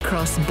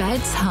across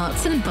beds,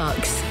 hearts and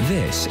bucks.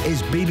 This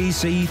is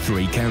BBC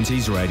Three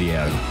Counties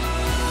Radio.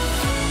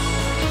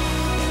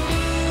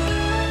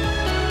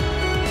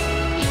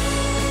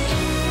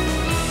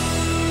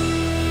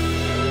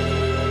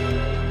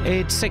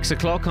 It's 6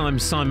 o'clock. I'm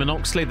Simon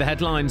Oxley. The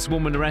headlines: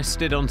 woman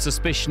arrested on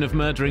suspicion of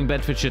murdering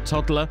Bedfordshire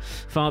toddler.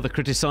 Father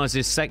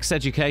criticises sex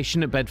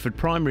education at Bedford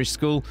Primary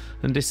School.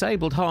 And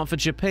disabled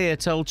Hertfordshire peer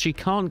told she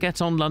can't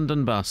get on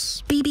London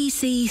bus.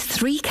 BBC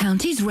Three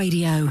Counties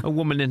Radio. A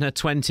woman in her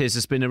 20s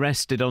has been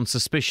arrested on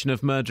suspicion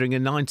of murdering a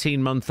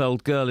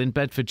 19-month-old girl in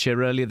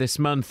Bedfordshire earlier this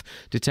month.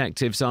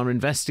 Detectives are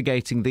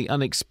investigating the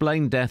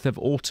unexplained death of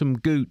Autumn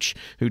Gooch,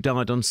 who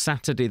died on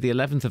Saturday the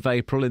 11th of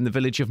April in the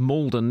village of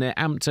Malden near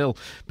Ampthill.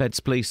 Beds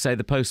police say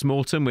the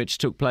post-mortem, which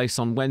took place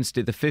on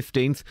Wednesday the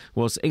 15th,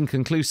 was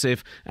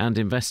inconclusive and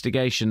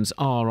investigations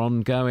are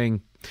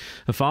ongoing.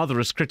 A father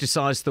has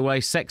criticised the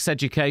way sex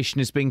education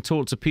is being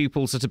taught to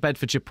pupils at a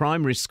Bedfordshire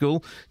primary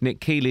school.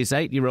 Nick Keeley's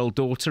 8-year-old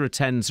daughter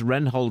attends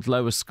Wrenhold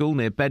Lower School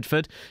near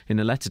Bedford. In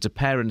a letter to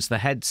parents, the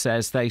head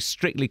says they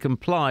strictly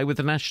comply with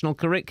the national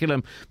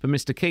curriculum, but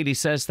Mr Keeley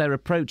says their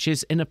approach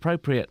is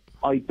inappropriate.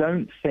 I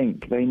don't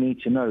think they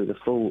need to know the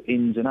full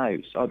ins and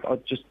outs.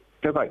 I'd just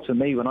go back to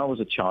me when I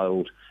was a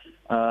child.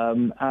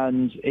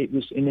 And it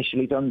was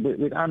initially done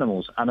with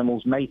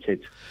animals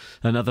mated.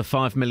 Another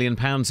 £5 million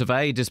of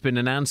aid has been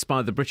announced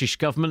by the British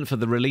government for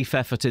the relief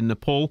effort in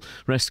Nepal.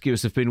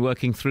 Rescuers have been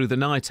working through the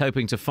night,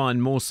 hoping to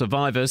find more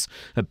survivors.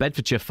 A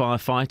Bedfordshire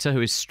firefighter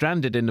who is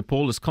stranded in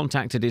Nepal has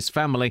contacted his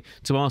family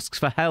to ask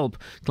for help.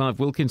 Clive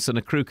Wilkinson,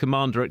 a crew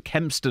commander at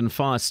Kempston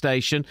Fire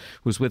Station,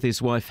 was with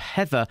his wife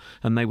Heather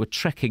and they were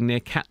trekking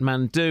near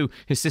Kathmandu.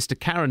 His sister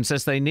Karen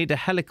says they need a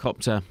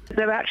helicopter.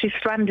 They're actually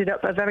stranded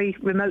up a very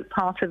remote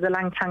part of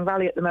the Langtang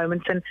Valley at the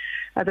moment, and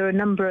there are a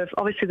number of,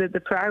 obviously the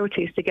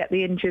priority is to get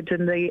the injured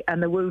and the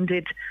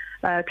wounded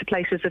to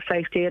places of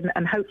safety, and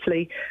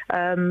hopefully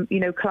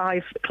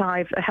Clive,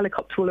 a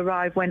helicopter will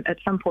arrive at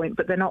some point,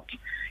 but they're not,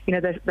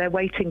 they're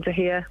waiting to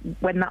hear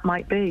when that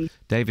might be.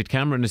 David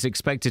Cameron is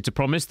expected to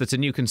promise that a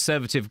new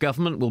Conservative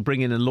government will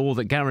bring in a law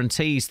that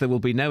guarantees there will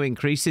be no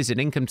increases in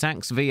income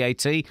tax,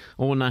 VAT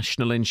or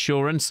national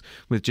insurance.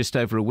 With just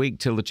over a week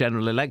till the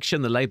general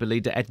election, the Labour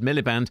leader Ed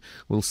Miliband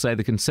will say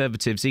the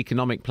Conservatives'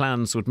 economic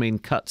plans would mean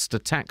cuts to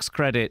tax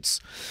credits.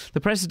 The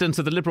president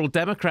of the Liberal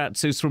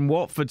Democrats, who's from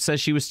Watford, says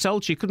she was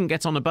told she couldn't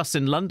get on a bus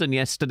in London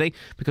yesterday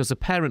because a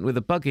parent with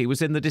a buggy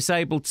was in the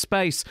disabled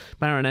space.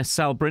 Baroness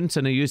Sal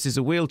Brinton, who uses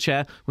a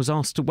wheelchair, was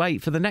asked to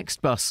wait for the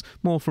next bus.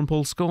 More from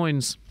Paul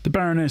Scoynes. The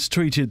Baroness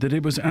tweeted that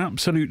it was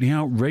absolutely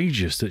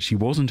outrageous that she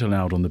wasn't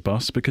allowed on the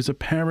bus because a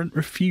parent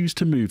refused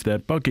to move their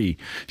buggy.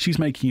 She's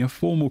making a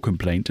formal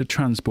complaint to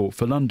Transport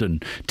for London.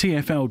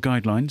 TfL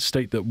guidelines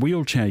state that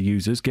wheelchair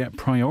users get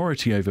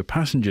priority over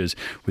passengers,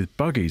 with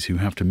buggies who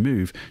have to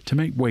move to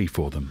make way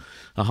for them.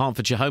 A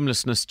Hertfordshire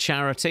homelessness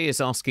charity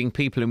is asking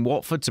people in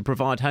Watford to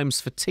provide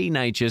homes for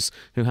teenagers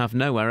who have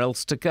nowhere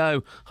else to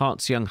go.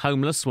 Herts Young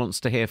Homeless wants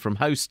to hear from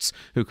hosts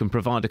who can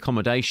provide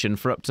accommodation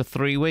for up to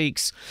 3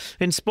 weeks.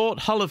 In sport,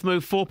 Hull have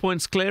moved 4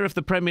 points clear of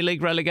the Premier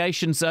League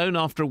relegation zone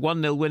after a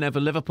 1-0 win over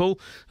Liverpool,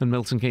 and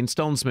Milton Keynes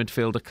Dons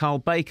midfielder Carl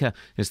Baker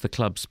is the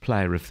club's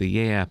player of the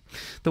year.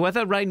 The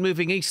weather: rain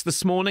moving east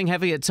this morning,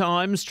 heavy at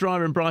times,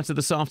 drier and brighter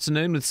this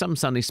afternoon with some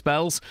sunny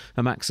spells,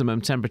 a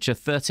maximum temperature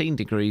 13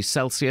 degrees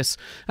Celsius.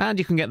 And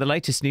you can get the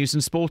latest news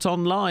and sport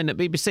online at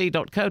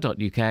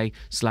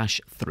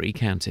bbc.co.uk/3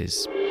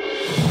 counties.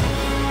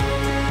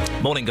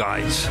 Morning,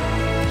 guys.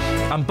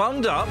 I'm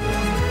bunged up,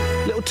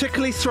 little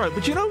tickly throat,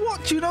 but do you know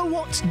what? Do you know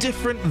what's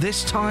different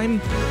this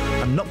time?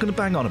 I'm not going to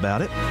bang on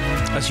about it,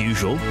 as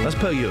usual, as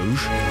per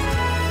usual.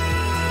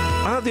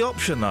 I had the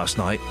option last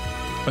night,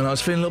 and I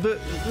was feeling a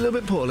little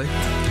bit poorly,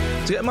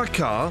 to get in my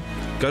car,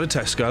 go to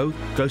Tesco,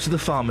 go to the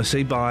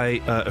pharmacy, buy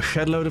a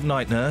shed load of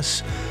night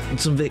nurse and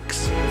some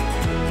Vicks.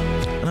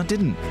 And I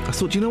didn't. I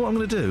thought, do you know what I'm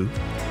going to do?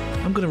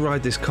 I'm going to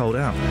ride this cold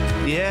out.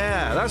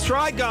 Yeah, that's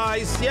right,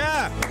 guys.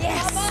 Yeah.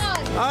 Yes. Come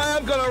on. I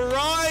am going to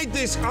ride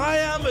this. I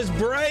am as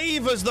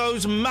brave as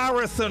those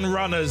marathon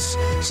runners,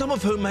 some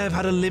of whom may have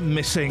had a limb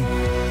missing.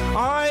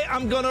 I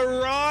am going to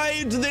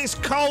ride this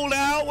cold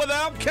out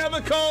without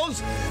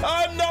chemicals.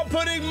 I'm not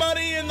putting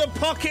money in the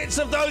pockets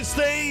of those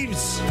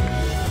thieves.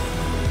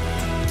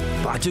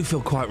 But I do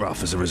feel quite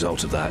rough as a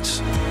result of that.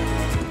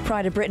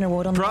 Pride of Britain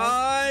Award on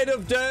Pride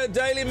of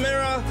Daily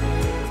Mirror,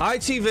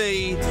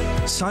 ITV,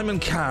 Simon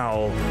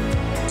Cowell.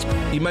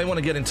 You may want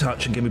to get in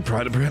touch and give me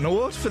Pride of Britain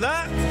Award for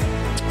that.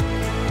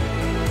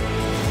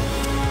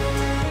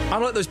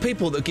 I'm like those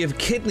people that give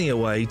kidney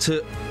away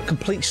to a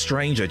complete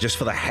stranger just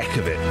for the heck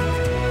of it.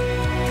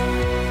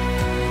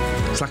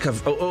 It's like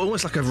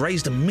almost like I've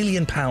raised £1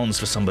 million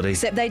for somebody.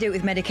 Except they do it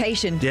with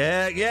medication.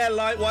 Yeah,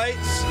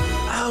 lightweights.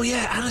 Oh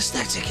yeah,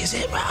 anaesthetic, is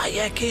it? Right,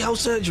 yeah, keyhole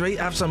surgery.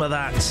 Have some of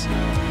that.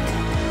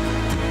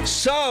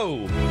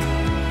 So,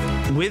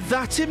 with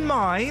that in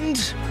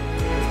mind,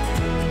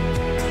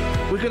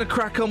 we're going to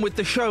crack on with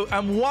the show.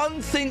 And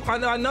one thing,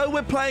 I know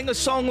we're playing a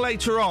song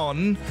later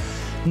on,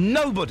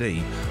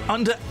 nobody,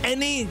 under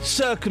any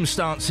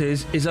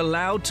circumstances, is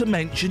allowed to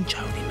mention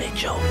Joni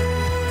Mitchell.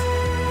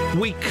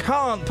 We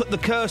can't put the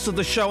curse of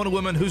the show on a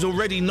woman who's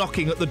already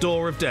knocking at the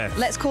door of death.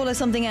 Let's call her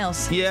something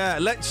else. Yeah,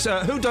 let's...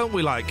 who don't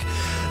we like?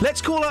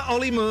 Let's call her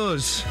Ollie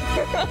Moores.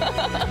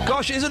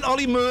 Gosh, isn't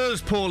Ollie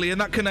Moores poorly in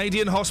that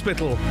Canadian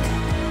hospital?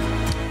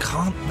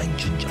 Can't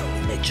mention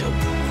Joni Mitchell.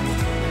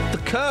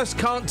 The curse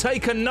can't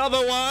take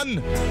another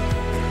one.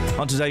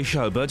 On today's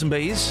show, birds and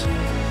bees,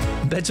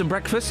 beds and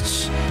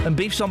breakfasts, and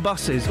beefs on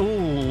buses.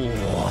 Ooh.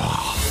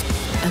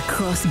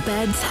 Across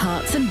beds,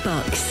 hearts and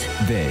bucks.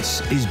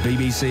 This is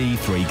BBC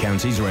Three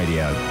Counties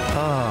Radio.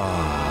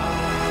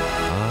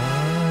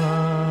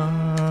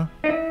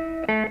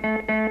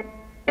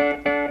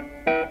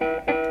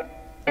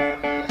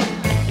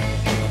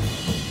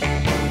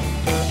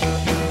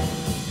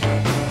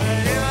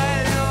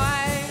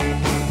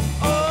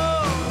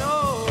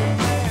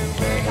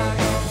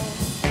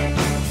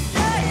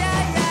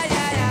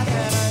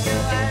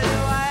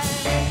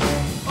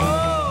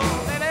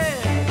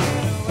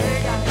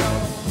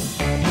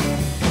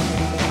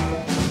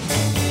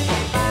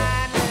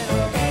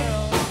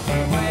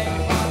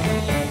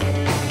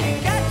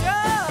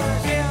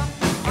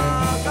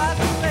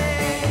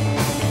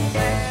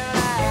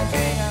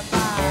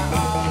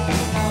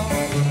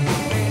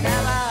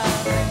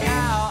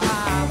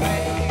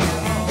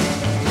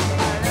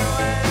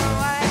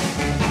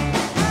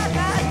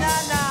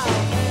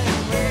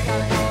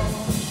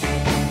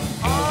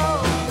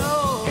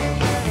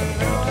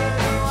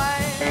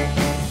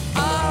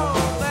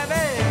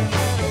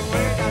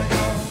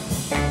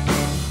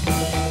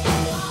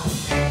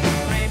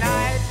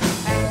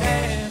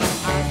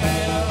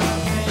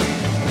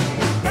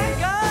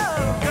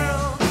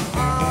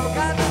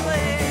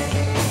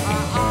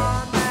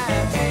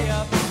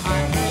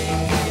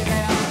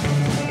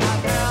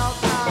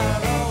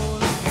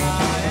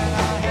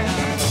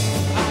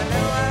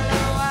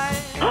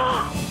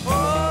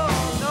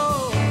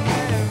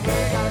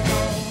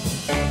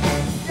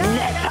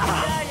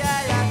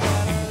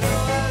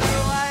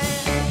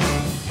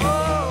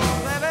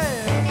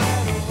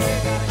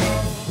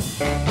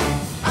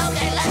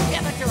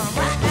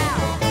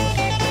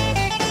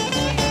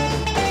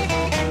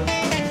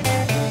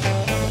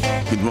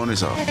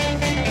 Is up.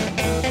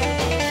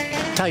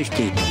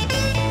 Tasty.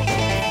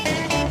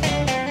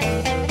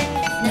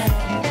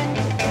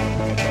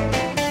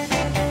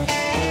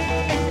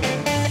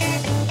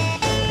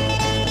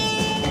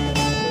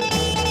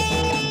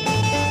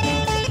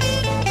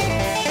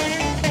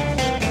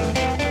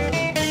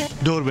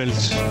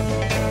 Doorbells.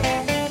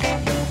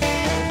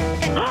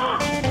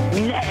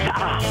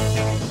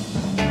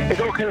 It's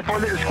okay for a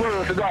little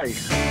squirrel today.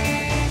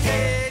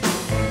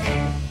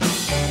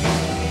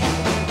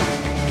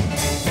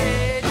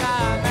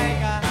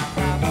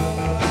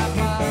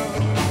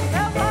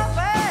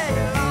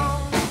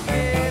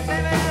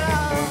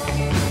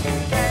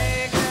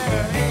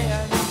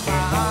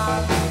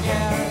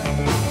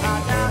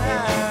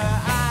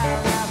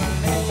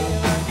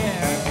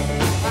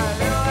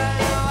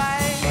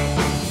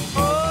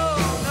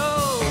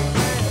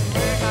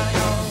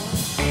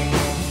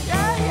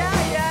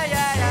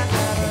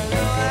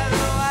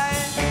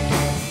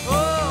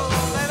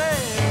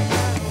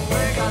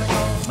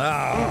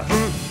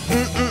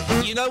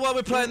 You know why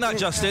we're playing that,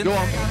 Justin? Go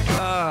on.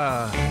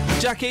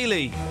 Jack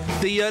Ely,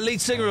 the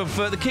lead singer of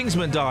The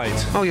Kingsmen, died.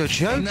 Oh, you're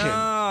joking?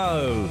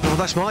 No. Well,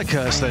 that's my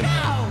curse then.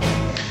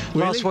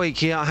 Really? Last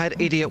week, I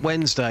had Idiot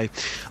Wednesday.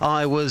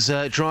 I was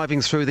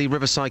driving through the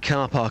Riverside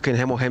car park in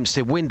Hemel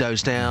Hempstead,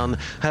 windows down,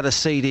 had a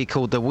CD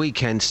called The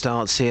Weekend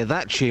Starts Here.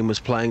 That tune was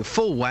playing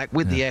full whack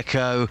with the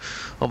echo.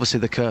 Obviously,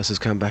 the curse has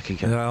come back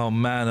again. Oh,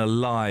 man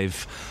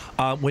alive.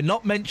 We're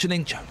not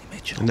mentioning Joni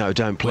Mitchell. No,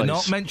 don't, please. We're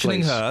not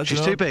mentioning her.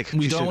 She's too big.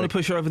 We don't want to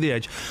push her over the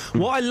edge.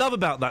 What I love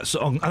about that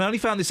song, and I only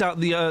found this out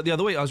the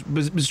other week, I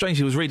was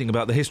strangely reading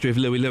about the history of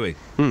Louie Louie.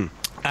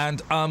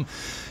 And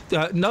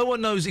no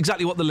one knows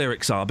exactly what the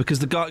lyrics are because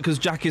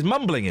Jack is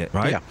mumbling it,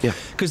 right? Yeah.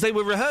 Because they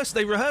rehearsed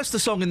the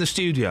song in the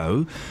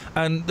studio,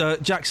 and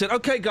Jack said,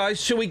 "Okay, guys,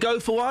 shall we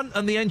go for one?"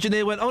 And the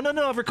engineer went, "Oh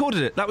no, I've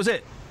recorded it. That was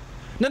it."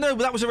 No,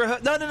 that was a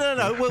rehearsal.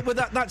 No. Well,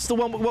 that's the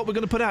one. What we're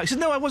going to put out. He said,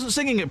 "No, I wasn't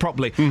singing it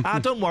properly."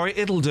 Don't worry,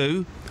 it'll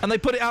do. And they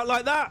put it out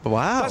like that.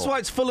 Wow. That's why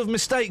it's full of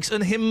mistakes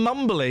and him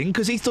mumbling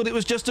because he thought it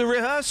was just a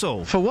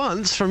rehearsal. For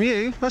once, from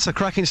you, that's a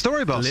cracking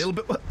story, boss. A little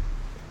bit.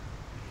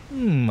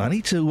 I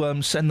need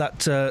to send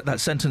that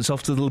sentence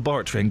off to the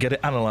laboratory and get it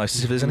analysed to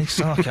see if there's any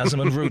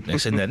sarcasm and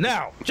rudeness in there.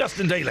 Now,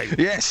 Justin Daly.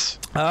 Yes.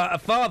 A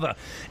father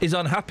is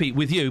unhappy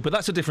with you, but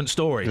that's a different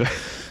story.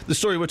 The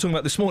story we're talking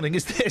about this morning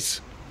is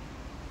this.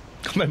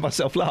 I made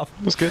myself laugh.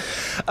 That's good.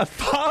 A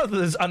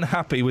father's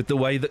unhappy with the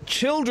way that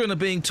children are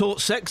being taught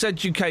sex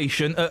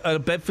education at a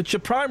Bedfordshire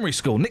primary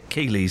school. Nick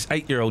Keeley's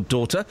 8-year-old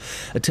daughter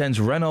attends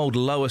Reynold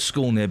Lower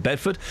School near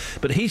Bedford,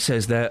 but he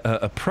says their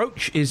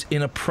approach is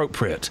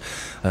inappropriate.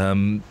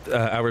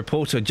 Our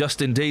reporter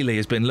Justin Dealey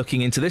has been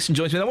looking into this and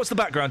joins me now. What's the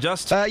background,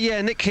 Just?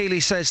 Nick Keeley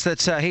says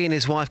that he and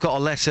his wife got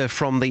a letter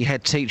from the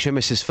head teacher,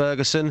 Mrs.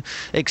 Ferguson,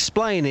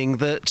 explaining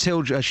that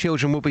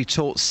children will be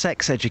taught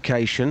sex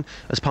education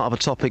as part of a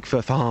topic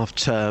for half half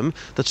term.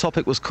 The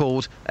topic was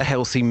called A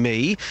Healthy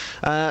Me.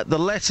 The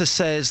letter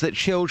says that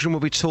children will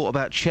be taught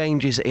about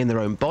changes in their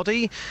own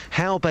body,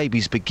 how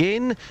babies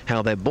begin,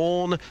 how they're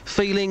born,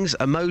 feelings,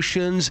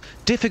 emotions,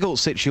 difficult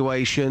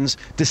situations,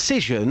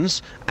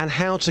 decisions, and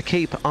how to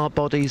keep our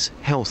bodies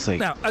healthy.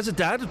 Now, as a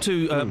dad of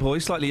two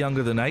boys, slightly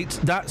younger than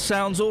 8, that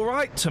sounds all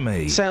right to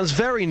me. Sounds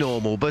very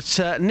normal, but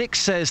Nick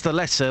says the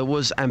letter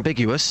was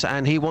ambiguous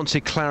and he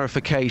wanted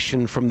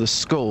clarification from the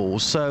school.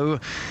 So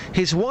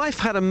his wife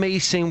had a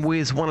meeting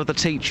with one of the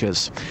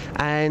teachers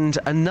and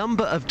a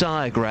number of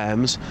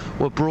diagrams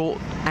were brought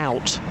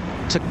out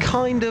to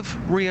kind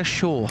of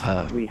reassure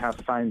her. We have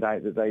found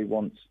out that they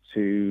want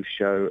to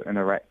show an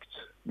erect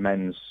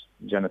men's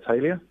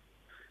genitalia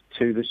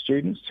to the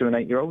students, to an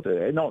 8-year-old,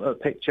 not a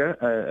picture,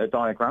 a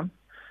diagram.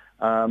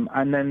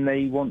 And then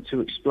they want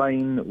to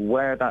explain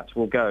where that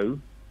will go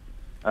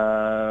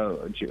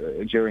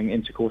during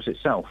intercourse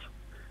itself.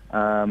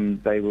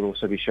 They will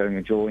also be showing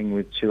a drawing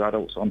with 2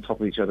 adults on top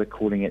of each other,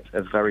 calling it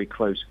a very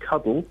close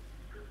cuddle,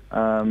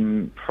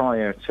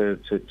 prior to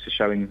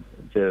showing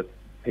the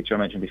picture I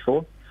mentioned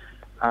before.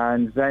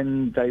 And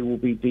then they will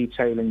be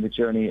detailing the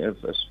journey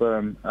of a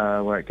sperm,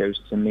 where it goes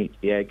to meet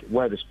the egg,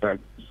 where the sperm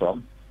comes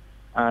from.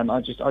 And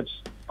I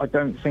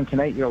don't think an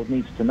 8-year-old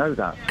needs to know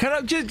that. Can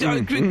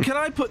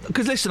I put...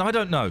 Because, listen, I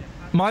don't know.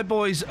 My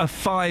boys are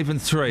 5 and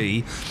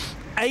 3.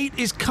 8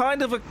 is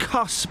kind of a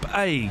cusp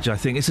age, I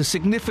think. It's a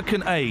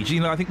significant age. You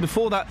know, I think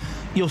before that,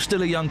 you're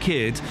still a young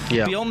kid.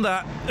 Yeah. Beyond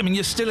that, I mean,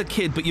 you're still a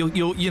kid, but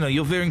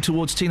you're veering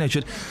towards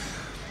teenagehood.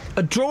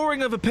 A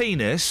drawing of a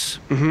penis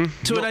to an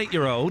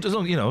 8-year-old, as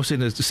long as in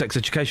the sex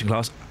education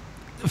class,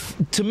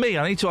 to me,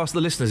 I need to ask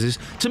the listeners,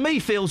 to me,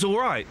 feels all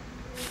right.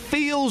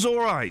 Feels all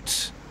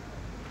right.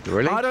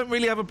 Really? I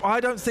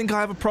don't think I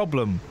have a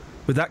problem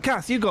with that.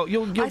 Kath,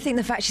 you're... I think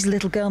the fact she's a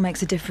little girl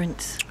makes a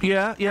difference.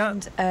 Yeah.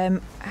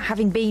 And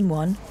having been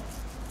one,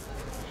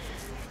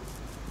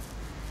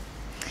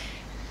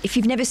 if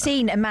you've never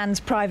seen a man's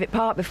private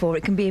part before,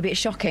 it can be a bit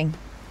shocking.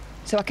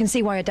 So I can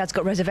see why her dad's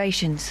got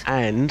reservations.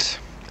 And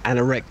an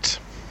erect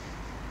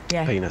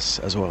penis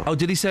as well. Oh,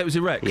 did he say it was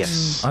erect?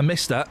 Yes. I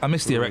missed that. I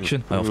missed the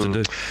erection. I often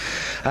do.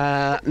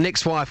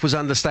 Nick's wife was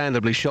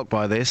understandably shocked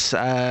by this.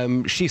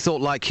 She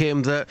thought, like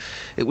him, that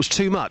it was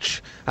too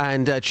much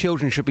and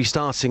children should be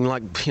starting,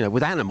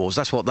 with animals.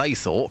 That's what they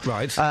thought.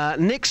 Right.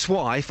 Nick's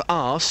wife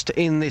asked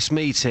in this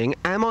meeting,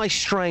 am I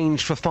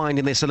strange for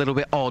finding this a little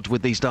bit odd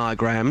with these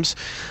diagrams?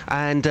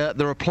 And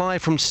the reply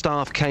from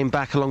staff came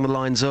back along the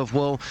lines of,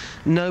 well,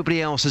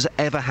 nobody else has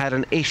ever had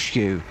an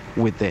issue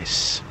with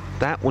this.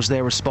 That was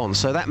their response.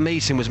 So that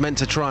meeting was meant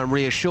to try and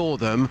reassure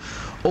them.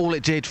 All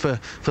it did for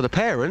the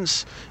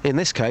parents, in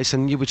this case,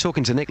 and you were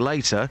talking to Nick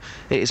later,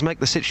 it is make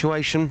the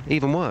situation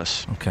even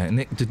worse. OK,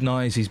 Nick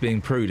denies he's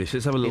being prudish.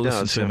 Let's have a little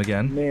listen to him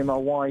again. Me and my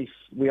wife,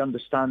 we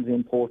understand the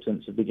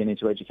importance of beginning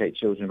to educate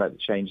children about the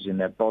changes in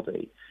their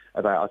body.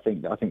 I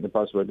think the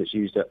buzzword that's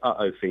used are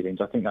uh-oh feelings.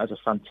 I think that is a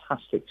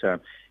fantastic term.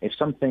 If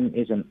something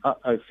is an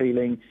uh-oh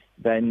feeling,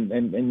 then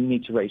you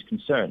need to raise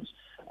concerns.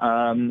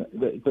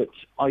 But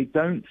I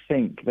don't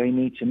think they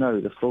need to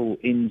know the full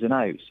ins and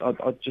outs.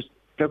 I'd just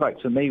go back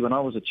to me when I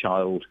was a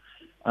child,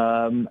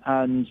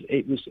 and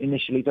it was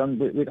initially done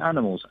with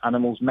animals.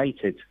 Animals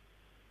mated.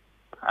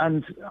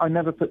 And I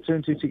never put 2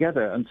 and 2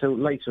 together until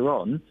later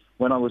on,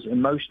 when I was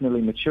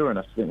emotionally mature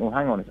enough to think, well,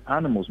 hang on, if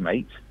animals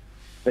mate,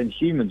 then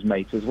humans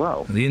mate as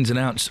well. The ins and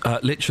outs,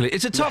 literally.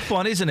 It's a tough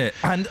one, isn't it?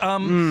 And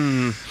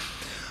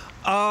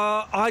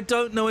I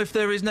don't know if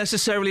there is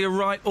necessarily a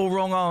right or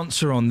wrong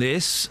answer on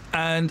this,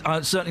 and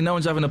certainly no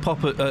one's having a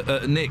pop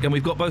at Nick, and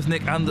we've got both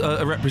Nick and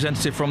a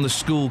representative from the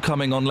school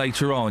coming on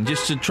later on,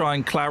 just to try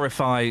and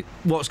clarify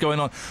what's going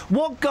on.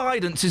 What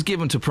guidance is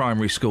given to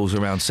primary schools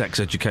around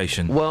sex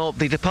education? Well,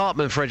 the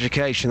Department for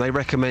Education, they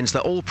recommends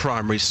that all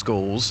primary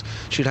schools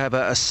should have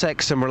a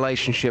sex and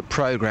relationship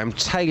programme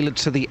tailored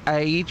to the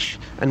age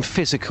and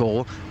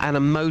physical and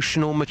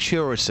emotional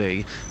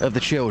maturity of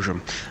the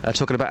children.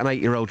 Talking about an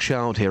 8-year-old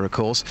child here, of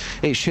course.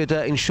 It should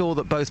ensure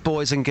that both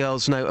boys and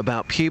girls know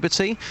about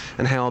puberty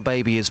and how a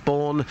baby is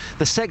born.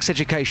 The Sex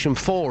Education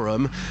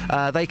Forum,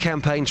 they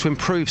campaign to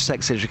improve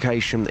sex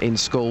education in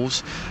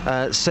schools,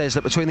 says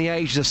that between the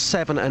ages of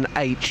 7 and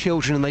 8,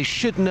 children, they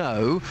should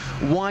know,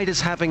 why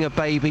does having a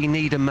baby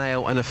need a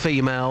male and a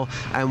female,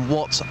 and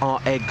what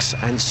are eggs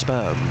and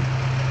sperm?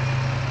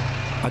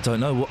 I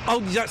don't know.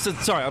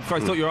 Sorry, I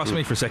thought you were asking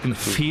me for a second.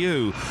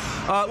 Phew.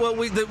 Well,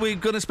 we're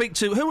going to speak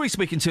to... Who are we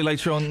speaking to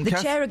later on, The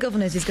Kath? Chair of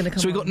Governors is going to come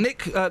on. So we've got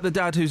Nick, the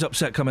dad who's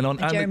upset, coming on.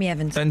 And Jeremy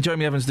Evans. And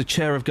Jeremy Evans, the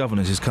Chair of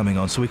Governors, is coming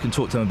on, so we can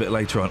talk to him a bit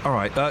later on. All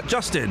right,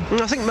 Justin.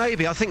 I think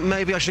maybe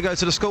I should go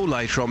to the school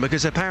later on,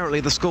 because apparently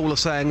the school are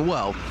saying,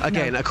 well,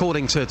 again,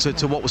 according to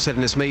what was said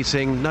in this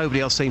meeting, nobody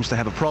else seems to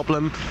have a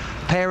problem.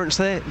 Parents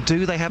there,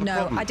 do they have a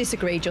problem? No, I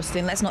disagree,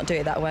 Justin. Let's not do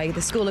it that way.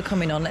 The school are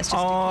coming on. Let's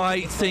just...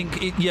 I think,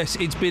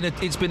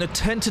 it's been a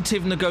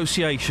tentative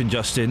negotiation,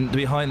 Justin,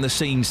 behind the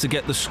scenes to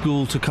get the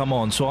school to come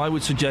on. So I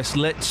would suggest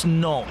let's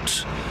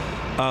not,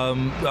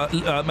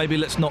 maybe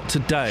let's not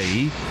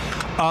today,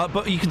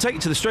 but you can take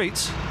it to the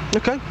streets.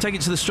 Okay. Take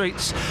it to the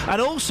streets.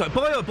 And also,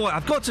 boy, oh boy,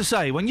 I've got to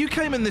say, when you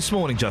came in this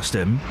morning,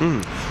 Justin,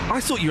 I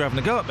thought you were having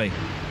a go at me.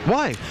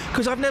 Why?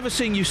 Because I've never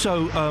seen you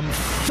so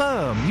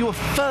firm. You were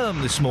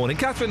firm this morning.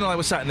 Catherine and I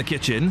were sat in the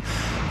kitchen.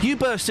 You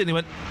burst in and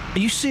went, "Are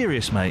you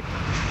serious, mate?"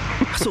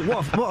 I thought,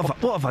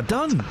 what have I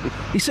done?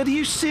 He said, "Are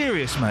you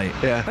serious, mate?"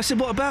 Yeah. I said,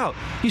 "What about?"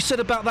 You said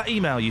about that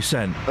email you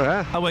sent.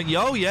 Yeah. I went,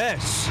 "Oh,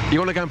 yes." You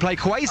want to go and play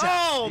Quasar?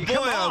 Oh, boy,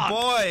 oh,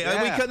 boy.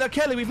 Yeah. And now,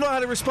 Kelly, we've not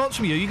had a response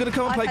from you. You going to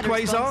come and play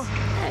Quasar?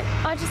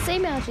 No, I just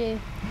emailed you.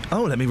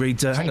 Oh, let me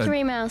read. Hang Check on. your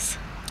emails.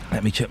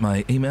 Let me check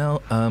my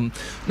email.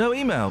 No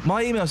email.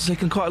 My emails have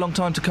taken quite a long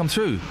time to come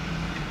through.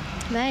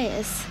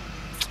 Mate,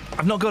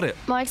 I've not got it.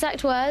 my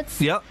exact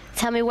words. Yep.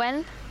 Tell me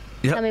when.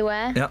 Yep. Tell me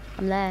where. Yep.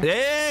 I'm there.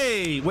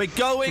 Hey, we're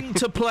going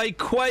to play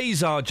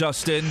Quasar,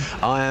 Justin.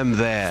 I am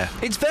there.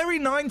 It's very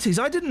 90s.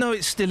 I didn't know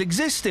it still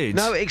existed.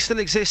 No, it still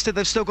existed.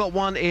 They've still got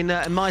one in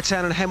my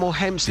town in Hemel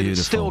Hempstead.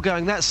 It's still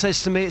going. That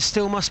says to me it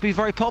still must be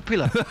very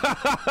popular.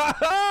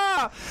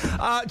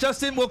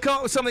 Justin, we'll come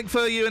up with something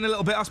for you in a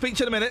little bit. I'll speak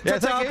to you in a minute. Yeah,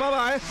 Ta-ta, thank you.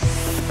 bye-bye.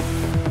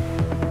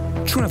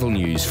 Travel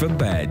news for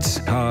beds,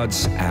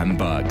 cards and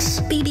bugs.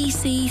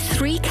 BBC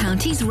Three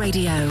Counties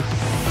Radio.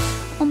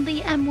 On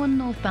the M1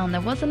 northbound, there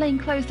was a lane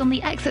closed on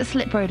the exit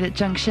slip road at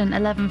junction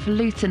 11 for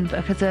Luton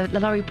because a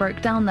lorry broke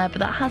down there, but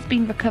that has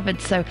been recovered,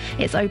 so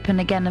it's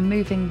open again and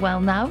moving well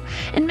now.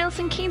 In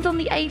Milton Keynes on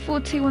the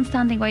A421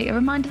 Standing Way, a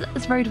reminder that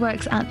there's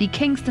roadworks at the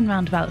Kingston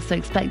roundabout, so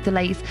expect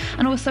delays.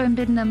 And also in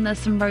Biddenham, there's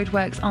some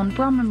roadworks on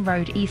Bromham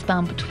Road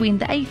eastbound between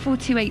the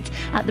A428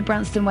 at the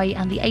Branston Way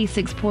and the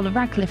A6 Paula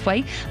Radcliffe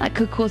Way. That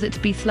could cause it to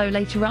be slow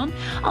later on.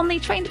 On the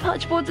train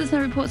departure boards, there's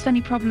no reports of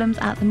any problems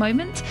at the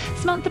moment.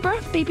 Samantha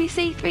Bruff,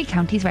 BBC Three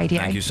Counties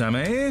Radio. Thank you,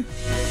 Sammy.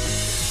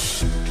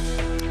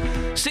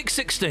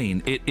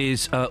 6:16. It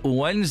is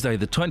Wednesday,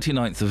 the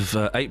 29th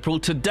of April.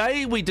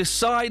 Today we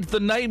decide the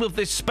name of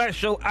this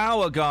special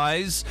hour,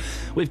 guys.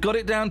 We've got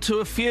it down to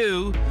a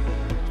few.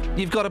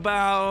 You've got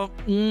about,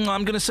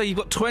 I'm going to say you've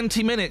got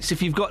 20 minutes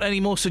if you've got any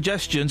more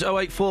suggestions.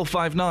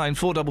 08459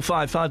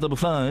 455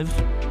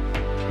 555.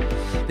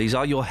 These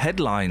are your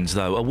headlines,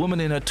 though. A woman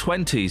in her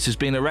 20s has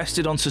been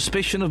arrested on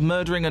suspicion of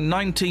murdering a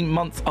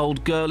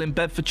 19-month-old girl in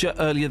Bedfordshire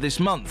earlier this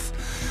month.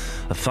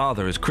 A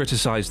father has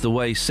criticised the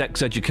way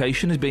sex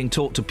education is being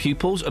taught to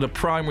pupils at a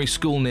primary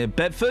school near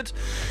Bedford,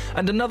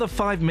 and another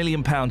 £5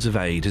 million of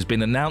aid has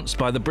been announced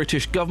by the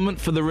British government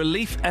for the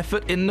relief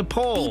effort in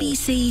Nepal.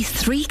 BBC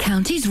Three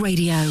Counties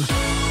Radio.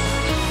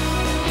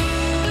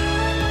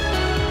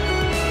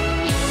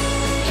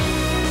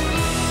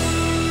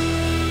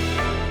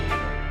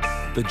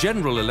 The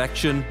general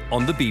election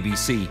on the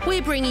BBC.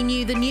 We're bringing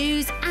you the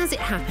news as it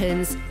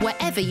happens,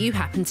 wherever you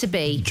happen to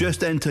be.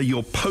 Just enter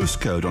your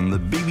postcode on the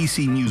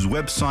BBC News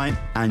website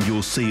and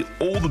you'll see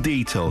all the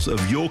details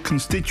of your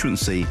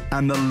constituency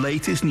and the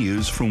latest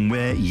news from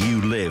where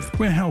you live.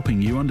 We're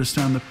helping you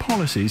understand the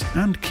policies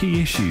and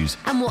key issues.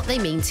 And what they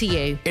mean to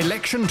you.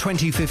 Election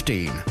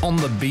 2015 on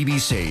the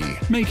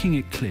BBC. Making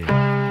it clear.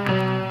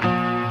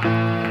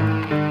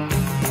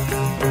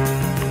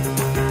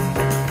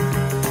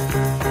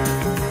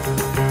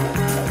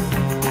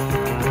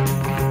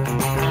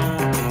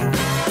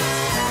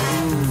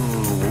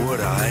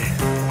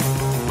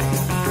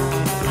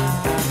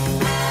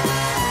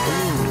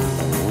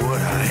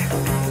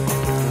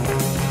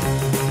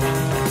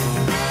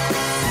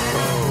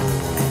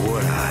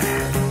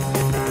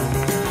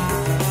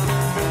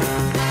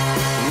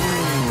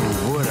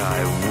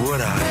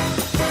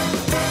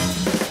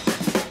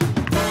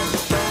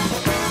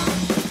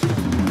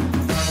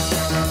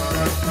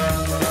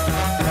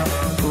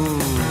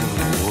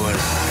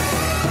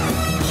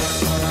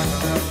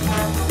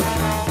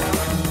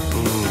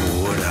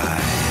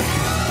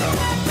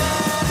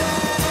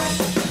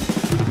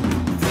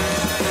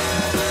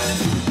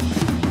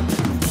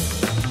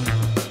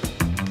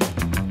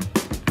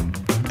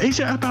 Is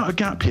it about a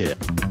gap year?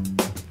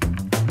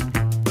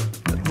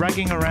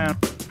 Ragging around.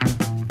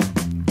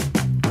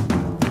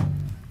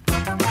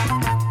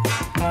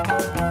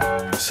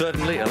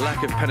 Certainly, a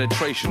lack of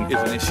penetration is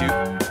an issue.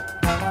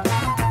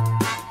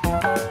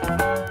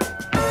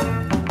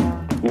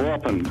 What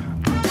happened?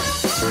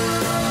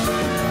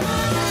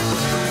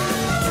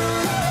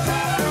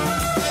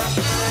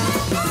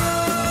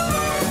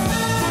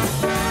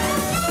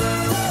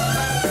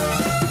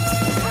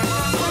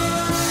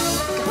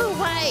 Go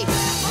away!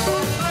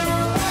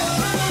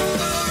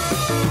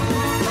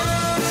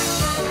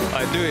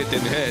 I do it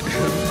in head.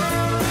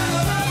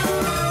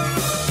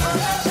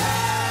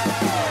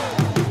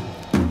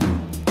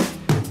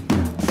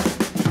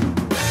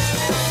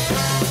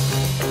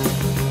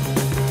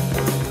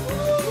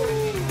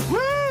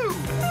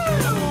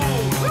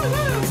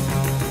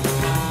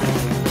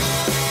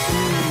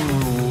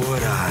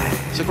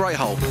 It's a great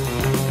hole.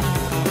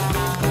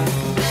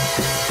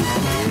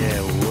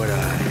 Yeah, would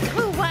I?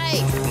 Go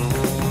away!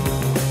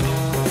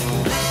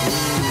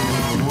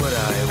 Would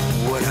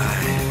I?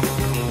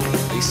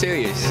 Are you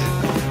serious?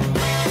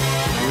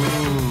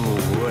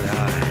 Would I?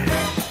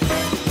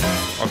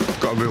 I've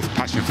got a real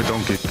passion for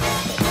donkeys.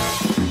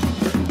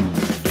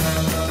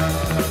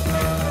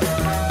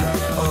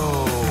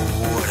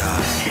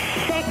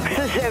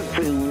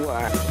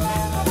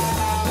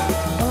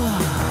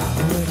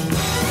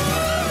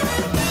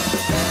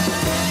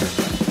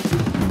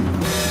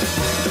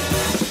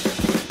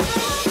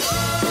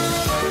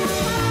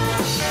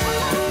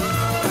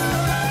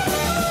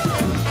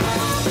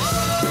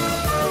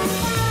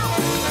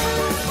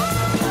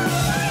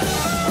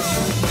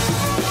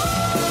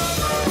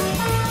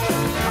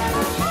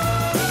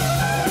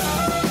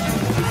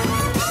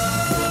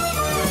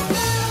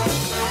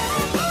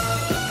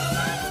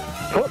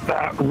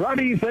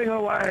 ruddy thing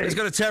away. Let's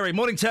go to Terry.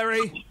 Morning,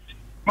 Terry.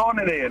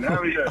 Morning, Ian. How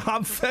are you doing?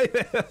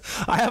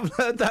 I haven't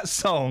heard that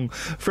song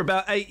for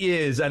about 8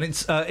 years, and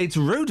it's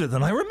ruder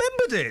than I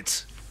remembered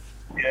it.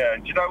 Yeah,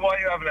 do you know why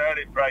you haven't heard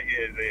it for 8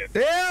 years, Ian?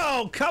 Yeah,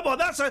 oh, come on,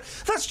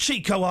 that's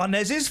Chico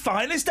Arnez's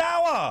finest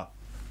hour.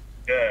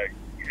 Yeah,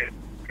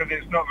 because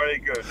it's not very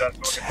good. That's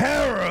what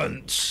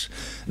Terrence!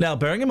 Now,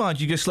 bearing in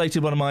mind you just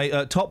slated one of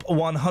my top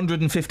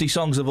 150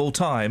 songs of all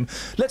time,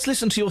 let's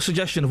listen to your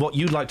suggestion of what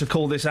you'd like to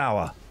call this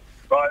hour.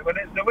 Right, well,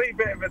 it's a wee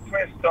bit of a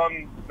twist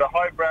on the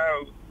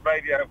highbrow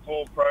Radio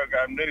 4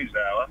 programme News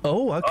Hour.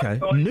 Oh, OK.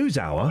 News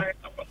Hour?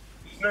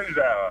 Snooze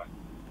Hour.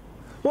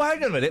 Well,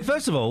 hang on a minute.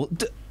 First of all,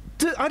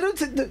 I don't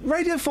think that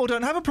Radio 4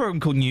 don't have a programme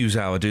called News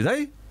Hour, do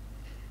they?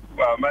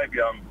 Well, maybe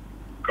I'm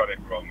got it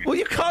wrong. Well,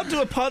 you can't do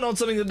a pun on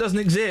something that doesn't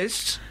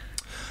exist.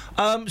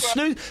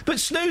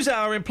 Snooze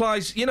Hour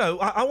implies, you know,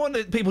 I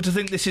want people to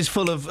think this is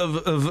full of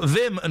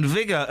vim and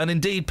vigour and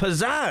indeed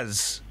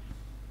pizzazz.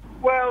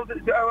 Well,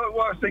 what I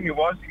was thinking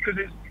was, because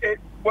it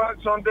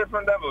works on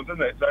different levels,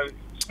 doesn't it? So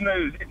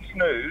snooze, it's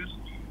snooze.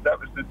 That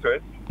was the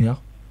twist. Yeah.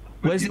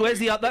 Where's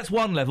the that's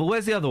one level.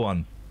 Where's the other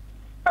one?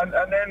 And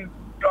then,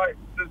 like,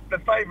 the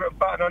favourite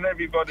button on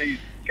everybody's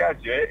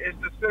gadget is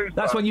the snooze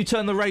That's button. when you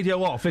turn the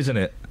radio off, isn't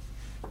it?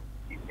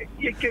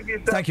 You give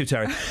yourself... Thank you,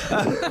 Terry.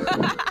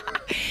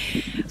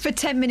 For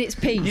 10 minutes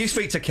piece. You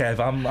speak to Kev.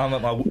 I'm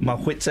at my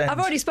wit's end. I've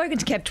already spoken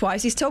to Kev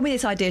twice. He's told me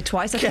this idea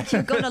twice. I think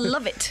you're going to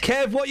love it.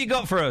 Kev, what you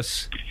got for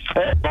us?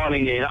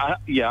 Morning, Ian.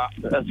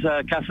 As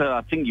Kath said,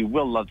 I think you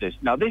will love this.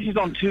 Now, this is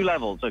on 2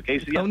 levels, OK?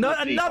 So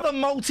another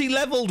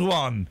multi-levelled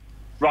one.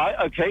 Right,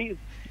 OK.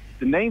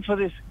 The name for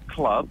this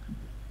club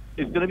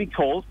is going to be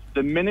called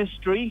the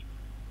Ministry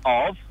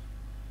of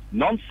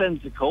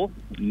Nonsensical,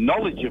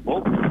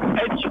 Knowledgeable,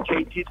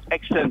 Educated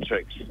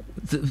Eccentrics.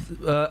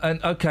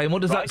 And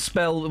what does that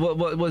spell?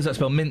 What does that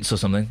spell? Mince or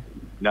something?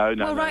 No.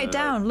 Well, write it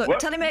down. Look,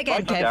 tell him it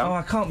again, Kev. Oh,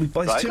 I can't.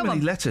 It's too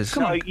many letters.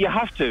 Come on. You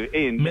have to,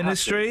 Ian.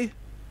 Ministry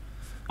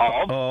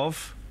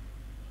of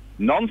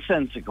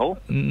Nonsensical.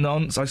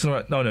 Nonsensical.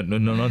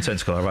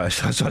 All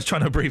right. I was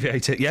trying to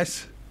abbreviate it.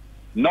 Yes.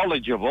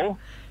 Knowledgeable.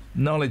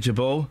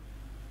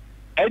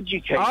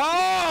 Educated.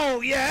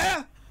 Oh,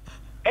 yeah.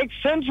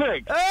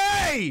 Eccentric.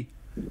 Hey!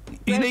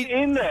 You need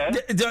in there.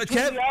 Kev?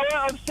 The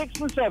hour of 6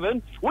 and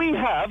 7, we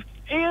have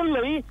Ian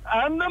Lee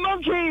and the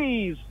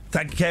Monkeys.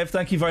 Thank you, Kev.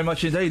 Thank you very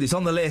much indeed. It's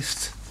on the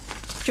list.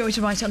 Do you want me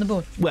to write it on the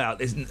board? Well,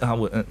 I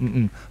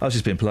was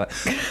just being polite.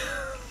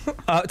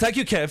 Thank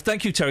you, Kev.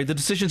 Thank you, Terry. The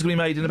decision's going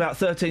to be made in about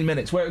 13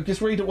 minutes. Just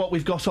read what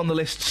we've got on the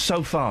list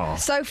so far.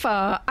 So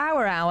far,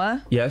 our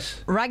hour.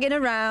 Yes. Ragging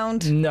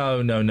around. No.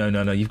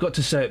 You've got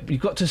to say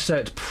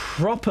it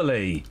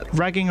properly.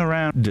 Ragging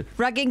around.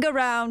 Ragging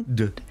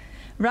around.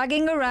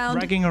 Ragging around.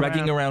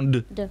 Ragging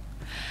around.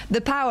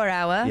 The power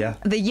hour. Yeah.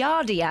 The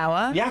yardy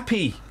hour.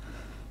 Yappy.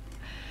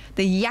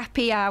 The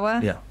yappy hour.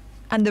 Yeah.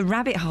 And the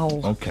rabbit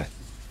hole. Okay.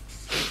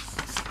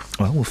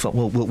 Well,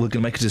 we're going to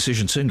make a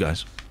decision soon,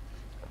 guys.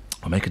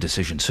 I'll make a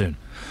decision soon.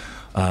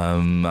 Do you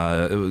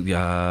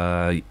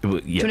want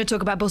to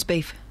talk about bus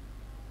beef?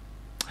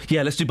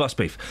 Yeah, let's do bus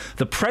beef.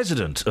 The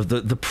president of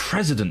the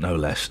president, no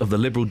less, of the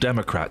Liberal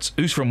Democrats,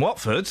 who's from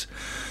Watford,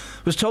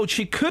 was told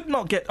she could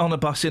not get on a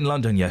bus in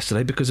London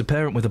yesterday because a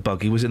parent with a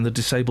buggy was in the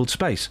disabled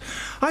space.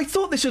 I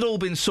thought this had all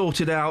been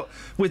sorted out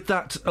with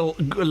that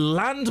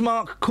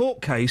landmark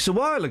court case a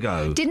while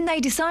ago. Didn't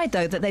they decide,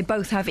 though, that they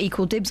both have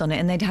equal dibs on it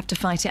and they'd have to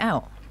fight it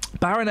out?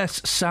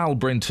 Baroness Sal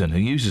Brinton, who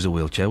uses a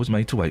wheelchair, was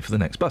made to wait for the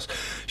next bus.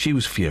 She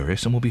was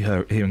furious, and we'll be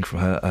hearing from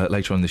her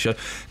later on in the show.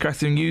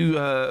 Catherine,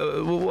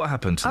 what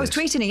happened to I was this?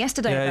 tweeting her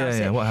yesterday about it.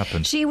 Yeah, what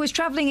happened? She was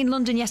travelling in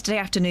London yesterday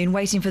afternoon,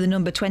 waiting for the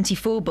number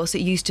 24 bus at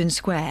Euston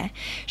Square.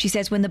 She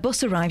says when the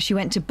bus arrived, she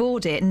went to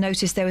board it and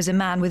noticed there was a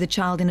man with a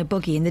child in a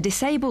buggy in the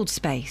disabled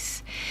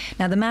space.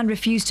 Now, the man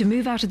refused to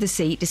move out of the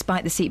seat,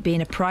 despite the seat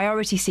being a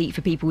priority seat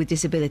for people with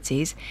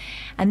disabilities.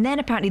 And then,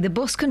 apparently, the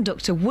bus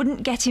conductor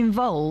wouldn't get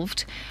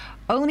involved,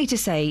 only to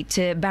say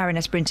to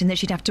Baroness Brinton that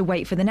she'd have to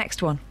wait for the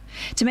next one.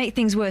 To make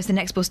things worse, the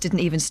next bus didn't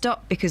even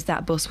stop because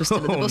that bus was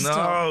still at the bus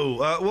stop. Oh,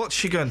 no! What's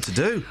she going to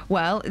do?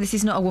 Well, this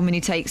is not a woman who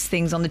takes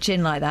things on the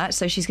chin like that,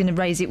 so she's going to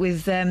raise it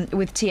with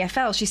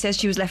TfL. She says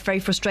she was left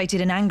very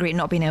frustrated and angry at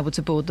not being able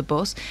to board the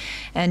bus,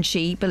 and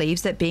she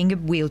believes that being a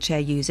wheelchair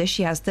user,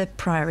 she has the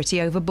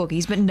priority over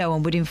buggies, but no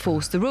one would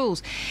enforce the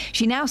rules.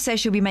 She now says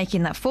she'll be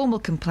making that formal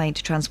complaint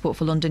to Transport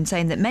for London,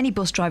 saying that many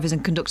bus drivers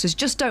and conductors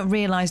just don't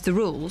realise the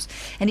rules,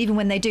 and even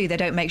when they do, they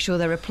don't make sure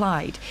they're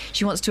applied.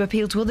 She wants to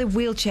appeal to other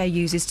wheelchair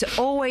users to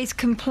always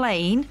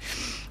complain,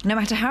 no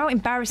matter how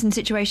embarrassing the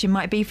situation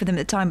might be for them at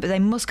the time, but they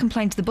must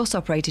complain to the bus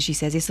operator, she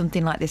says, if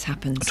something like this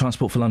happens.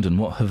 Transport for London,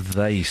 what have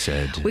they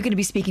said? We're going to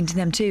be speaking to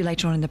them too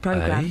later on in the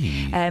programme.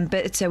 Hey.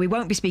 But we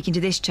won't be speaking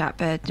to this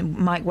chap,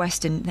 Mike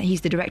Weston.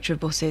 He's the director of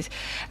buses,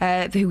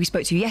 who we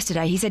spoke to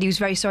yesterday. He said he was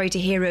very sorry to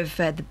hear of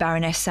the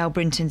Baroness Sal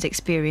Brinton's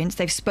experience.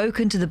 They've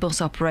spoken to the bus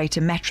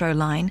operator, Metro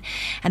Line,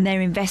 and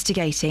they're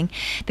investigating.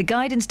 The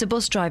guidance to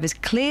bus drivers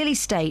clearly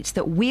states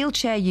that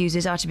wheelchair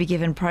users are to be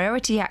given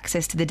priority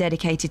access to the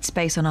dedicated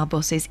space on our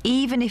buses, spaces,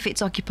 even if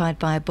it's occupied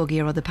by a buggy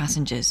or other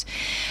passengers.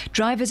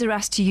 Drivers are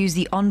asked to use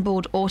the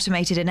onboard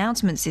automated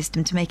announcement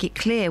system to make it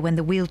clear when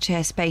the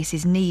wheelchair space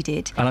is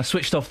needed. And I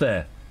switched off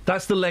there.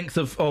 That's the length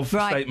of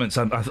statements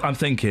I'm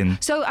thinking.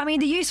 So, I mean,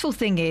 the useful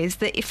thing is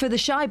that for the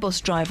shy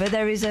bus driver,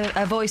 there is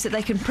a voice that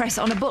they can press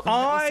on a button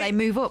that will say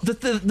move up.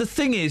 The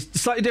thing is,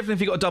 slightly different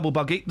if you've got a double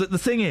buggy. The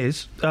thing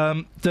is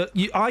that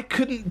I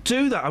couldn't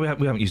do that. We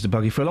haven't used a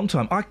buggy for a long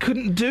time. I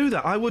couldn't do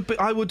that.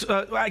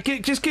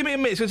 Just give me a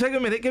minute. It's going to take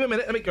a minute. Give me a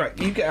minute. Right,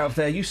 you get out of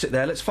there. You sit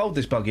there. Let's fold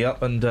this buggy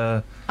up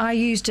and... I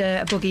used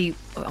a buggy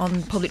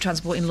on public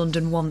transport in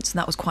London once, and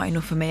that was quite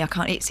enough for me. I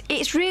can't...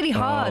 It's really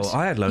hard.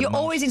 I had loads You're of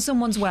mums. always in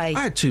someone's way.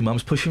 I had two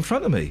mums push in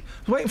front of me.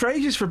 I was waiting for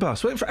ages for a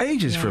bus.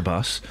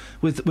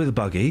 With a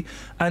buggy,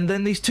 and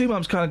then these two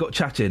mums kind of got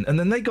chatting, and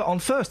then they got on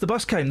first. The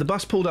bus came. The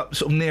bus pulled up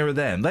sort of nearer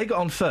them. They got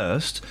on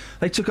first.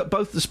 They took up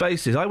both the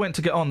spaces. I went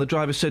to get on. The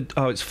driver said,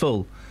 "Oh, it's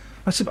full."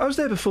 I said, "I was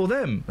there before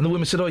them." And the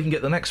woman said, "Oh, you can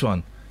get the next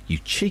one." You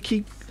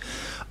cheeky...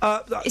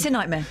 It's a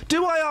nightmare.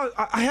 Do I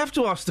have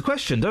to ask the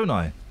question, don't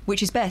I?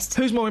 Which is best?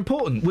 Who's more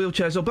important,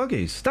 wheelchairs or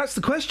buggies? That's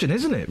the question,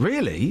 isn't it?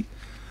 Really?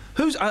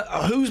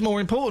 Who's more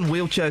important,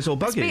 wheelchairs or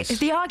buggies?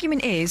 The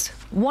argument is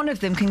one of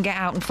them can get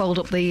out and fold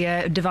up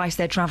the device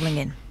they're travelling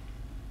in.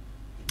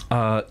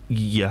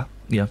 Yeah,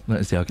 that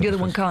is the argument. The other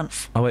one can't.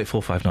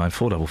 08459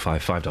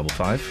 455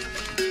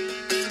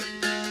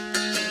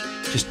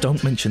 555. Just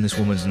don't mention this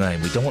woman's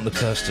name. We don't want the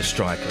curse to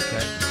strike, OK?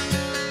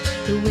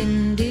 The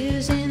wind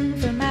is in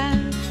from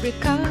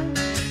Africa.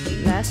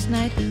 Last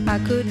night I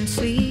couldn't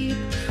sleep.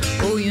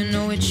 Oh, you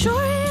know it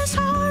sure is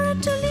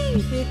hard to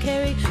leave here,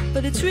 Carrie,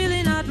 but it's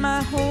really not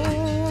my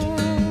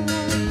home.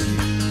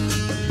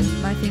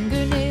 My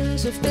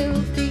fingernails are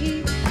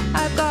filthy.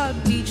 I've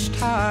got beach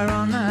tar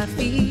on my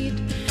feet,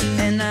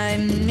 and I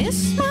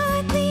miss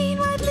my clean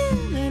white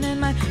linen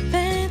and my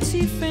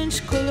fancy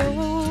French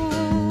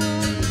cologne.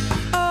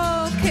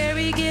 Oh,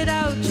 Carrie, get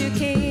out your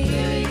cane.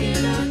 Carrie,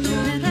 get out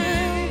your cane.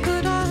 And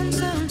put on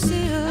some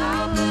silk.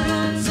 I'll put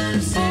on some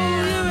silk.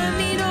 Oh, you're a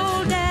mean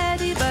old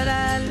daddy, but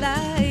I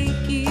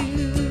like you.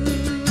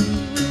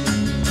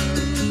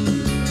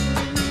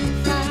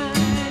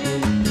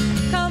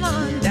 Come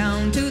on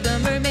down to the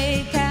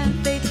Mermaid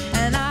Cafe,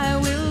 and I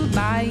will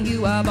buy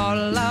you a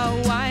bottle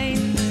of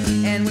wine,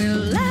 and we'll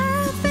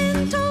laugh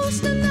and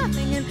toast to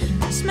nothing and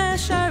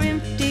smash our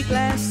empty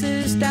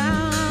glasses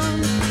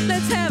down.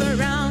 Let's have a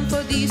round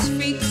for these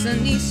freaks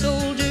and these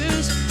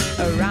soldiers,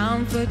 a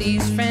round for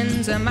these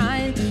friends of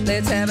mine.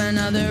 Let's have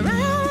another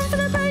round for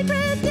the bright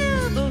red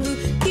devil who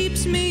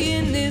keeps me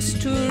in this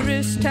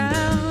tourist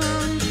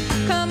town.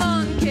 Come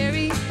on,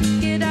 Carrie,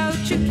 get out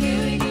your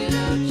cane.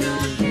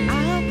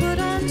 I'll put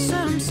on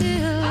some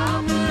silk.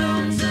 I'll put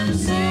on some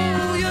silk.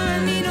 Oh, you're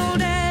a mean old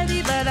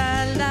daddy, but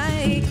I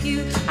like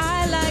you.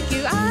 I like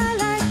you. I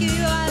like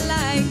you. I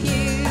like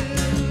you.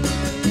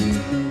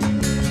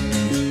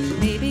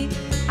 Maybe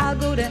I'll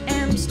go to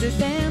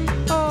Amsterdam,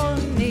 or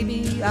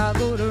maybe I'll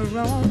go to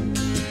Rome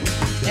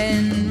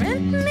and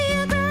rent me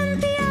a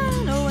grand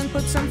piano and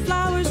put some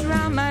flowers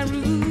around my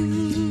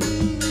room.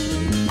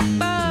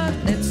 But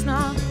let's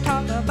not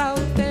talk about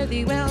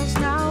fairy wells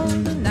now.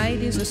 The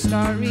night is a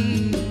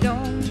starry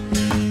dome,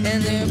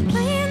 and they're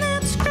playing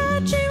that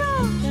scratchy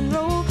rock and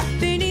roll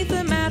beneath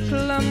the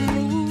Matla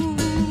moon.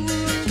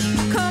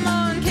 Come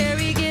on,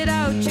 Carrie, get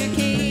out your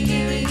cane.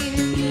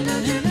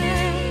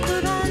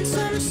 Put on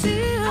some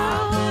silk.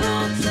 I'll put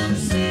on some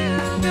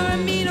silk. You're a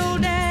mean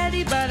old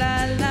daddy, but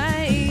I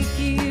like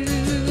you.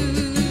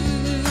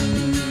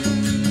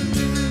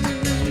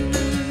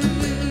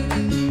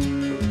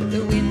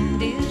 The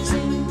wind is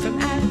in from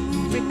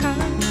Africa.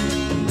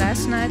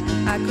 Last night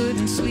I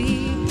couldn't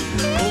sleep.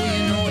 Oh, you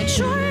know it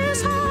sure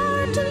is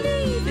hard to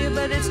leave here,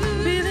 but it's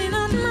really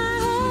not my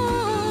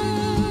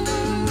home.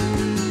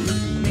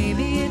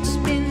 Maybe it's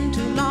been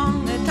too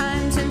long a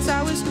time since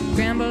I was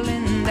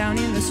scrambling down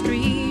in the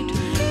street.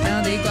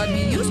 Now they got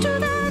me used to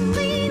that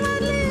clean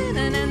white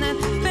linen and that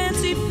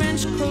fancy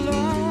French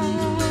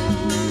cologne.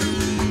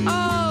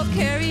 Oh,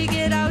 Carrie,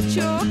 get out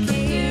your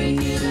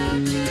cane.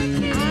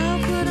 I'll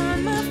put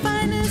on my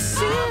finest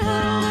silk.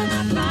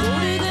 Go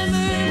to the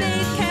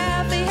Mermaid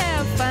Cafe,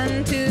 have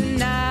fun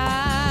tonight.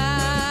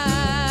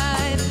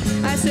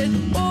 I said,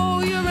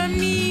 oh, you're a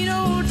mean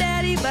old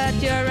daddy, but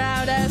you're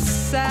out of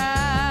sight.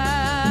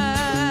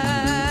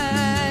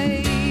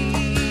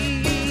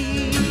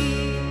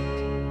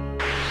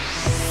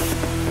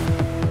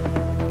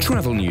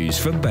 Travel news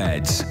for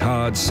beds,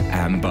 cards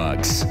and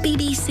bugs.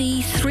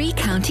 BBC Three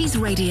Counties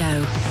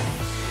Radio.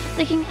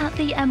 Looking at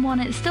the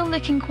M1, it's still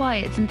looking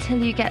quiet until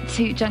you get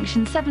to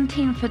junction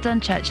 17 for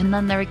Dunchurch, and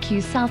then they're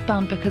accused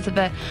southbound because of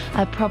a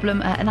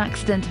problem, an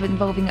accident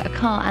involving a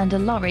car and a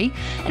lorry.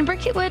 In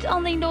Bricketwood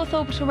on the North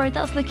Orbital Road,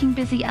 that's looking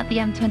busy at the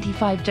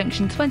M25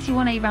 junction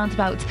 21A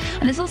roundabout,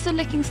 and it's also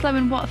looking slow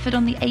in Watford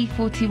on the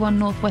A41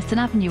 North Western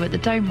Avenue at the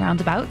Dome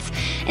roundabout.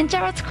 In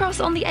Gerrards Cross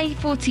on the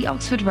A40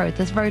 Oxford Road,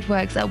 there's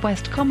roadworks at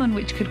West Common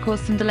which could cause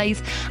some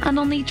delays, and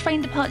on the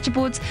train departure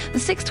boards, the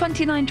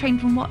 6:29 train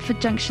from Watford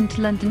junction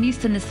to London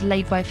Euston is delayed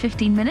delayed by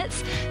 15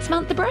 minutes.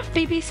 Samantha Bruff,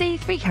 BBC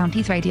Three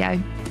Counties Radio.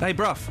 Hey,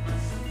 Bruff.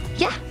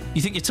 Yeah.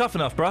 You think you're tough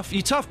enough, Bruff?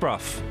 You tough,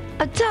 Bruff?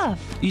 Tough.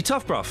 You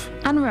tough, Bruff?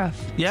 And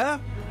rough. Yeah?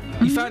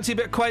 You fancy a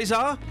bit of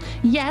Quasar?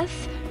 Yes.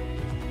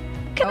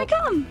 Can I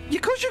come? Yeah,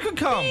 of course you can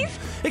come. Please?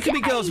 It can be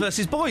girls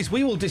versus boys.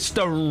 We will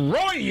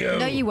destroy you.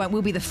 No, you won't.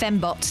 We'll be the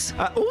fembots.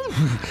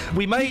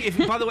 We may.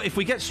 By the way, if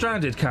we get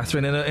stranded,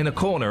 Catherine, in a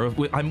corner,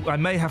 we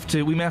may have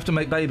to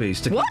make babies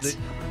to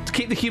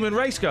keep the human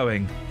race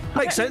going.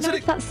 Makes sense. No,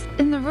 that's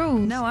in the rules.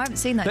 No, I haven't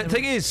seen that. The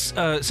thing is,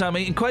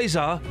 Sammy, in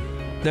Quasar,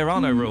 there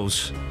are no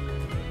rules.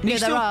 Yeah,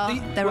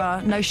 there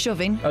are. No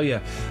shoving. Oh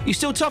yeah. You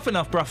still tough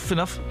enough, Bruff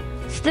enough?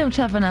 Still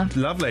tough enough.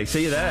 Lovely.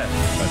 See you there.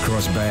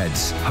 Across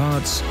beds,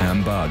 hearts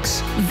and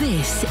bugs.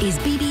 This is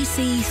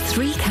BBC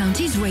Three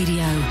Counties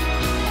Radio.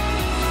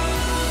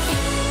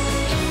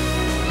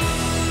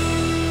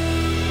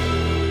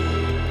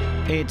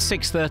 It's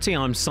 6:30.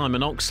 I'm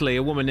Simon Oxley.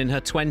 A woman in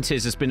her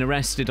 20s has been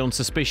arrested on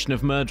suspicion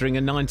of murdering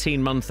a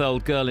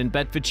 19-month-old girl in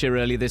Bedfordshire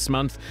earlier this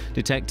month.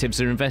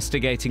 Detectives are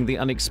investigating the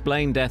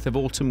unexplained death of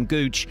Autumn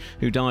Gooch,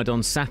 who died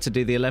on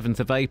Saturday, the 11th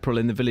of April,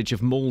 in the village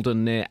of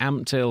Malden near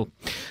Ampthill.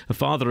 A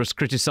father has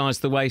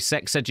criticised the way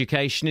sex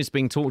education is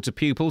being taught to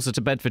pupils at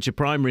a Bedfordshire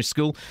primary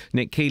school.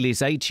 Nick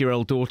Keeley's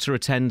 8-year-old daughter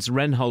attends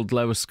Wrenhold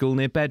Lower School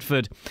near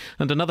Bedford.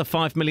 And another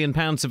 £5 million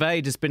of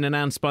aid has been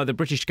announced by the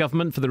British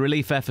government for the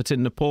relief effort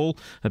in Nepal.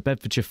 A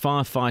Bedfordshire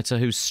firefighter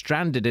who's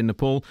stranded in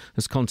Nepal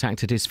has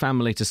contacted his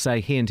family to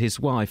say he and his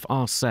wife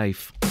are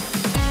safe.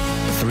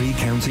 Three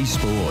Counties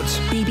Sports.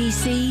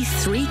 BBC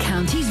Three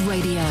Counties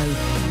Radio.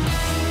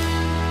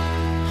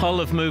 Hull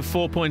have moved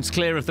 4 points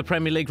clear of the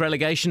Premier League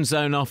relegation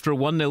zone after a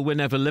 1-0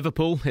 win over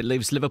Liverpool. It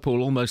leaves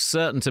Liverpool almost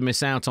certain to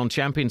miss out on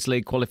Champions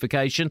League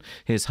qualification.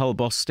 Here's Hull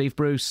boss Steve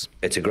Bruce.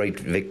 It's a great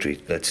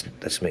victory,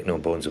 let's make no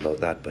bones about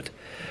that, but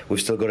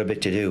we've still got a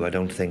bit to do. I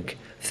don't think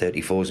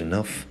 34 is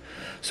enough.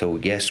 So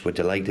yes, we're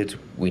delighted.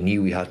 We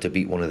knew we had to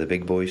beat one of the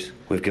big boys.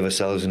 We've given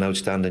ourselves an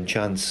outstanding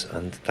chance,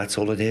 and that's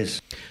all it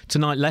is.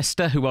 Tonight,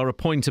 Leicester, who are a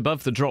point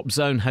above the drop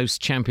zone,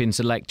 host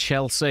champions-elect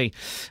Chelsea.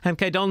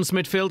 MK Dons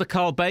midfielder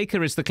Carl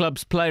Baker is the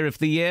club's Player of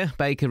the Year.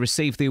 Baker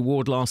received the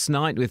award last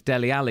night, with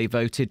Dele Alli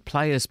voted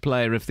Players'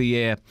 Player of the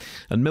Year.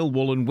 And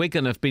Millwall and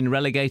Wigan have been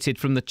relegated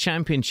from the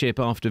Championship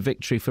after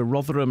victory for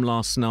Rotherham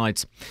last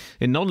night.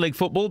 In non-league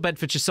football,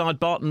 Bedfordshire side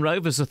Barton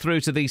Rovers are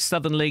through to the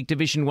Southern League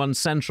Division 1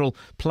 Central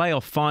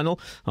playoff final.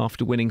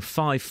 After winning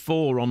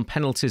 5-4 on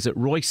penalties at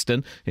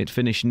Royston, it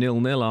finished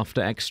 0-0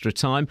 after extra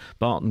time.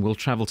 Barton will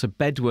travel to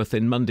Bedworth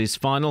in Monday's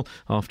final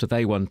after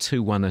they won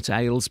 2-1 at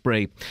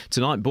Aylesbury.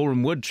 Tonight,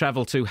 Boreham Wood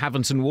travel to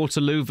Haventon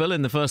Waterlooville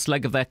in the first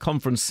leg of their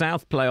Conference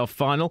South playoff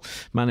final.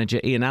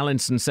 Manager Iain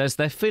Allinson says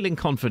they're feeling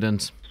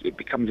confident. It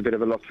becomes a bit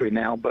of a lottery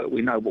now, but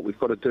we know what we've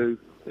got to do.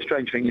 The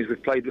strange thing is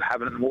we've played with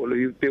Haventon and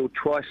Waterlooville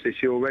twice this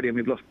year already, and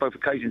we've lost both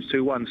occasions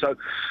 2-1. So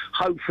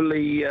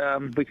hopefully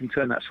we can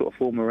turn that sort of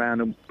form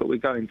around, but we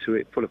go into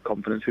it full of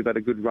confidence. We've had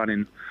a good run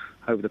in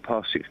over the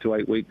past 6 to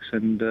 8 weeks,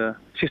 and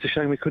it's just a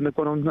shame we couldn't have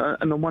gone on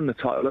and won the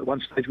title at one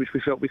stage, which we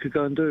felt we could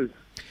go and do.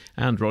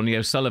 And Ronnie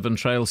O'Sullivan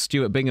trails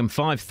Stuart Bingham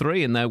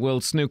 5-3 in their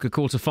World Snooker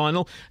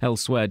quarter-final.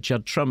 Elsewhere,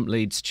 Judd Trump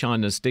leads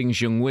China's Ding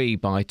Junhui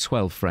by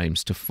 12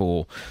 frames to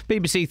 4.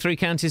 BBC Three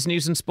Counties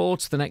News and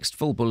Sports. The next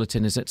full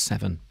bulletin is at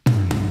 7.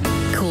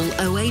 Call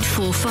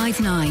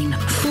 08459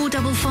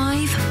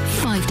 455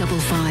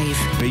 555.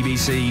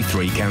 BBC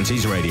Three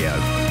Counties Radio.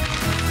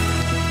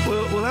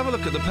 We'll have a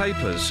look at the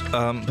papers,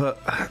 but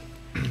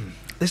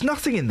there's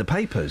nothing in the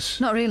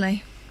papers. Not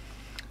really.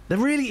 There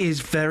really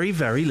is very,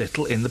 very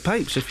little in the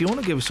papers. If you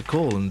want to give us a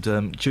call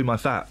and chew my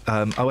fat,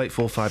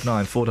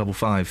 08459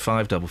 455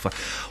 555.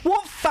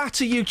 What fat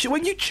are you chewing?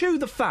 When you chew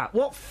the fat,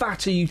 what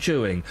fat are you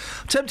chewing?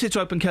 I'm tempted to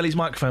open Kelly's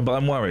microphone, but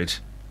I'm worried.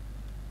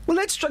 Well,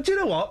 let's try. Do you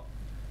know what?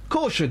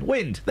 Caution,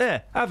 wind.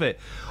 There, have it.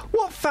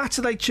 What fat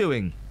are they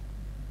chewing?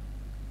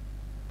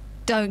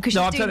 Don't, because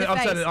I'm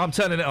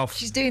turning it off.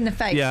 She's doing the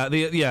face.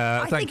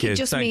 Yeah, I think it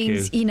just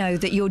means, you know,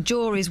 that your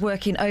jaw is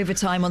working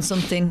overtime on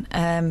something.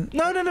 No,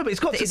 but it's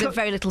got to come.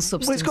 Very little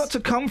substance. Well, it's got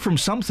to come from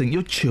something.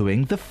 You're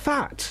chewing the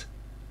fat.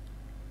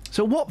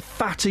 So what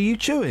fat are you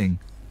chewing?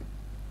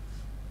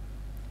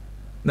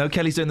 No,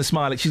 Kelly's doing the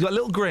smile. She's got a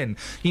little grin.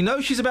 You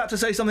know she's about to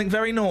say something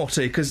very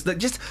naughty because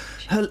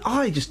her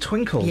eye just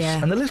twinkles,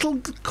 and the little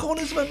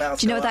corners of her mouth.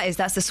 Do you know what that is?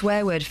 That's the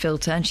swear word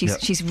filter, and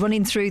she's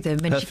running through them,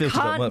 and her filter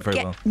don't work very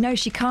well. No,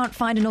 she can't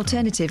find an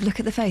alternative. Look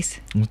at the face.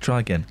 We'll try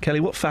again. Kelly,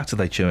 what fat are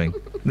they chewing?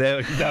 There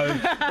we go.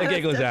 The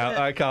giggle's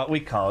out. We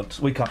can't.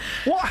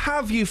 What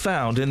have you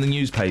found in the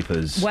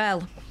newspapers?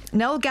 Well,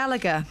 Noel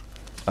Gallagher.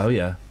 Oh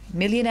yeah.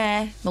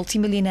 Millionaire,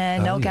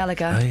 multi-millionaire, Noel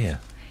Gallagher. Oh yeah.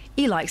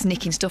 He likes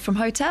nicking stuff from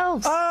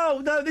hotels.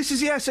 Oh, no, this is,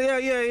 yeah,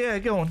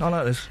 go on, I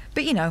like this.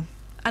 But, you know,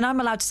 and I'm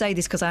allowed to say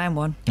this because I am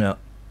one. Yeah.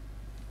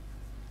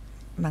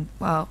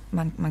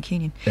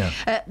 Mancunian.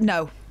 Yeah.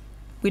 No,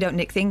 we don't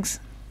nick things.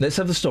 Let's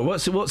have the story.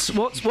 What's the Noel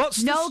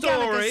story?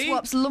 Gallagher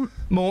swaps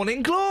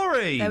Morning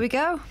Glory. There we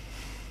go.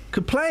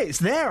 Could play it, it's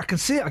there, I can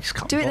see it, I just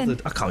can't be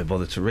bothered. I can't be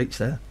bothered to reach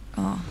there.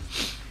 Oh.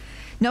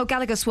 Noel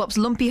Gallagher swaps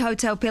lumpy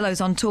hotel pillows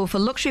on tour for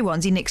luxury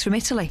ones he nicks from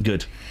Italy.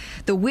 Good.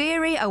 The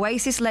weary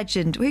Oasis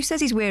legend. Who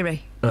says he's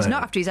weary? It's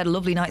not after he's had a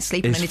lovely night's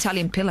sleep on an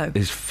Italian pillow.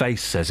 His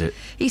face says it.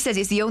 He says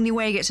it's the only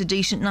way he gets a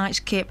decent night's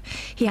kip.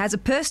 He has a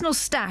personal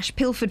stash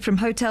pilfered from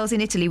hotels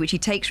in Italy which he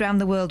takes around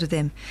the world with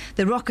him.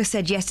 The rocker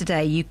said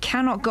yesterday, "You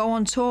cannot go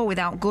on tour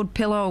without good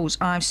pillows.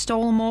 I've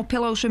stolen more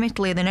pillows from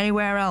Italy than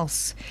anywhere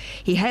else."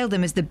 He hailed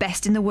them as the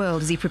best in the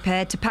world as he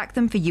prepared to pack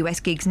them for US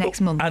gigs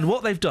next month. And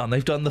what they've done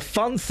the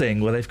fun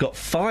thing where they've got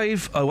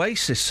 5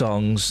 Oasis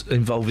songs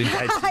involving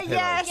beds and pillows.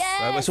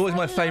 Yes! It's always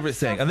my favourite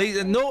thing. And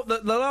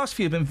the last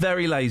few have been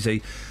very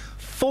lazy.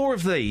 4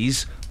 of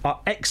these are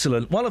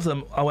excellent. One of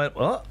them, I went,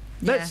 what?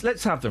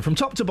 Let's have them from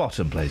top to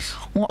bottom, please.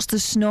 What's the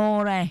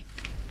snorey?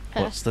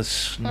 What's the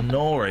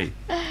snorey?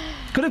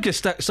 Could have just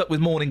stuck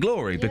with Morning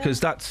Glory because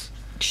that's...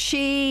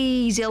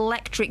 She's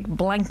electric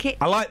blanket.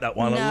 I like that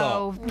one a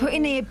lot. No,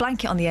 putting a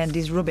blanket on the end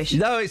is rubbish.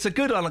 No, it's a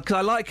good one because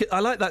I like it. I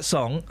like that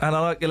song and I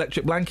like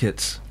Electric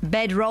Blankets.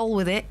 Bed roll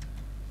with it.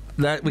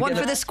 One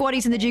for the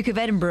Squaddies and the Duke of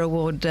Edinburgh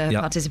Award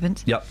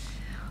participants. Yep.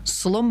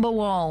 Slumber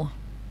Wall.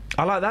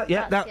 I like that,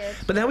 yeah.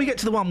 But now we get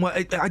to the one where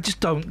I just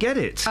don't get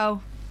it.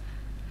 Oh.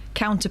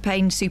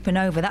 Counterpane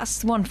Supernova. That's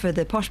the one for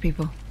the posh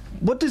people.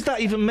 What does that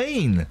even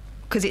mean?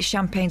 Because it's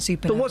champagne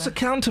supernova. But what's a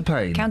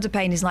counterpane?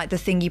 Counterpane is like the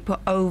thing you put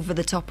over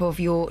the top of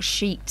your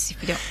sheets.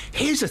 If you don't.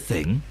 Here's a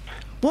thing.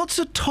 What's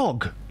a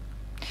tog?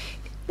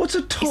 What's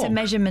a tog? It's a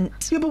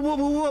measurement. Yeah, but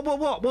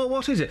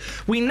what is it?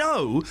 We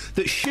know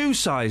that shoe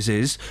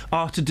sizes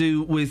are to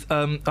do with...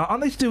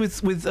 aren't they to do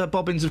with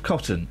bobbins of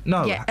cotton?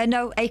 No. Yeah,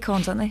 no,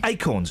 acorns, aren't they?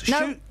 Acorns.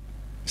 No.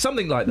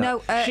 Something like that.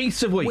 No,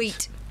 sheaths of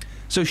wheat.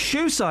 So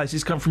shoe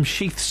sizes come from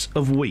sheaths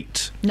of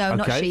wheat. No,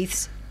 not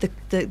sheaths.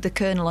 The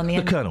kernel on the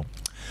end. The kernel.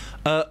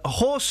 A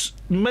horse...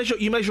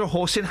 You measure a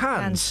horse in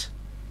hands.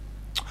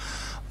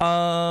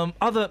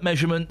 Other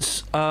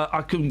measurements...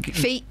 I couldn't...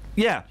 Feet.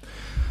 Yeah.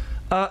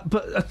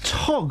 But a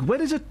tog, where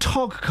does a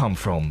tog come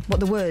from? What,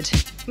 the word?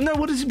 No,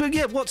 what is it? But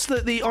yeah, what's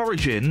the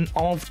origin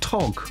of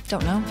tog?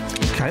 Don't know.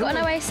 Okay. Got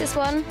an Oasis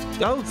one.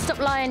 Oh. Stop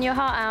lying your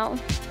heart out.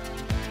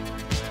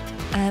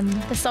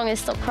 The song is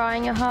Stop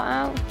Crying Your Heart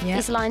Out. Yeah.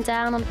 He's lying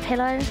down on a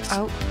pillow.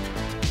 Oh.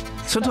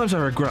 Sometimes I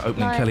regret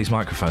opening Kelly's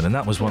microphone, and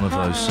that was one of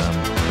those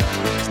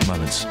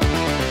moments.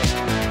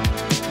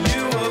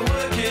 You were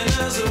working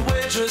as a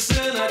waitress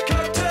in a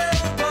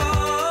cocktail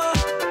bar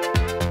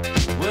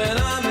when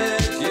I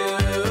met you.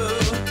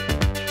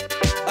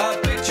 I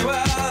picked you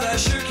out, I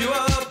shook you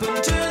up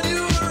and turned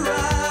you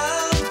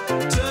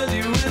around, turned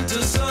you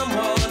into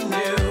someone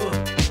new.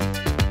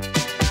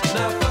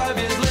 Now 5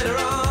 years later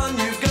on,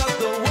 you've got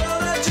the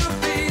world at your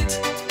feet.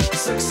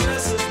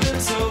 Success has been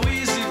so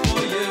easy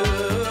for you.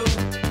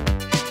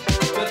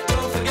 But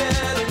don't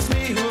forget it's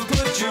me who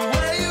put you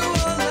where you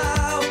are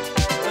now,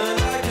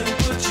 and I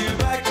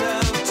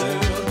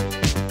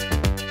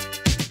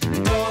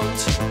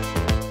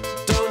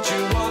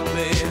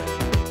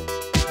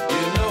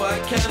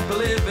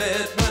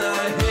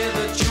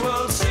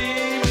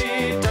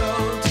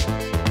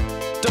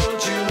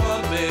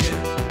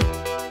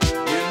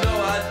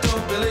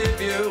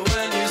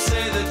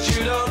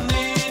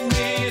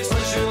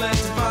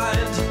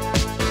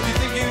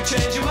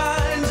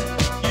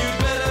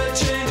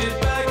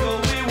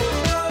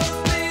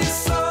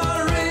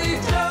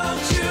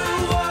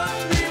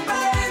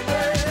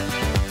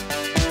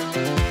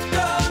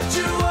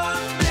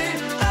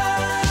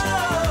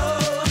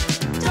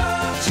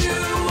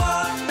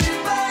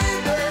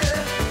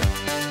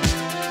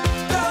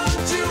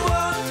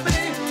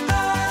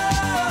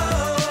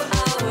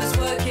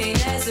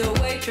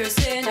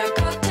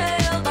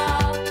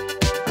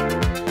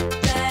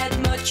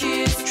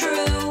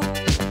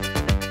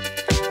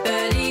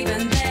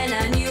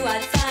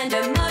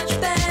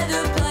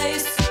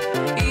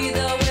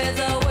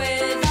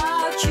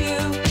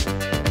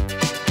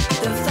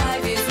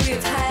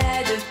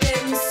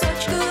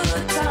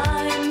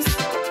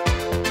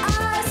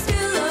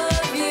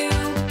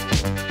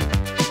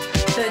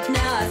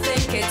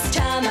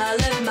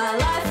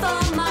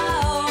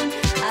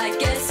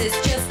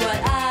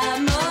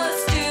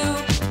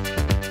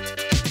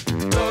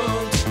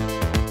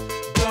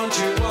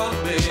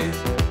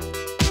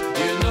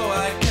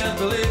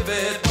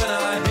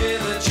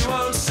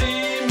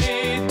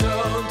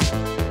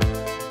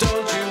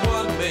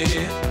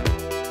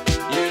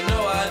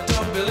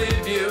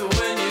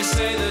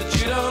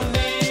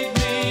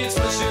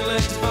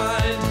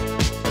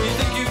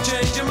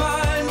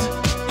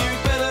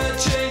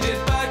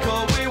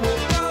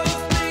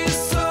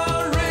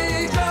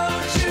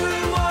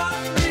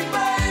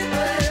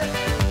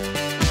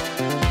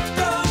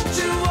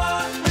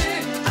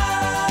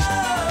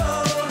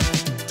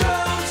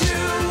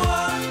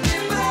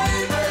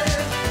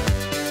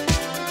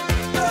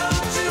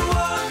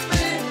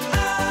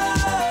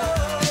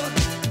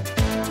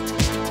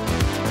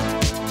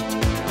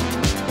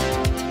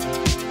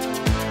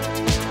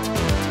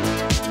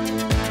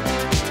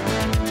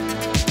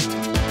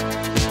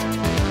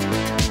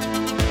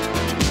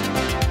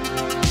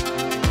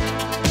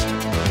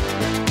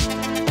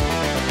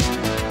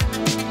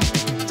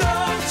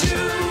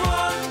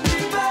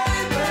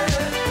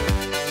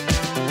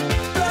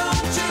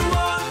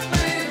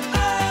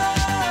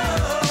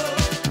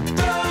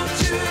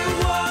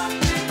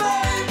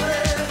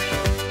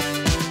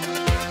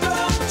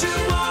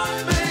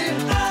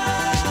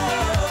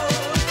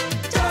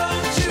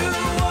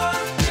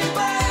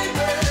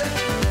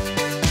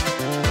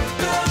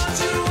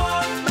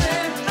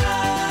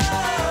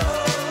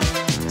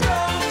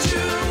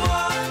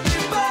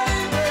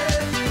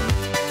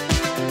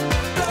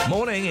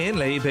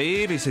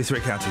BBC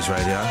Three Counties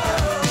Radio.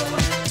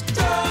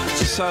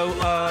 So,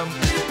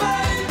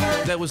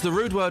 there was the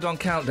rude word on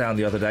Countdown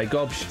the other day,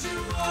 gobsh.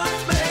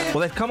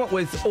 Well, they've come up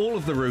with all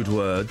of the rude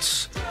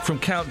words from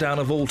Countdown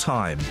of all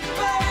time.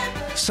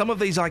 Some of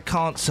these I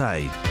can't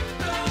say.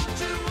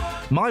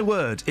 My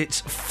word,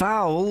 it's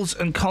vowels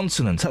and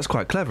consonants. That's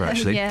quite clever,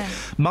 actually. Yeah.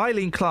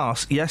 Mylene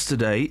Class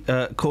yesterday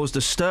caused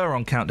a stir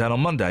on Countdown on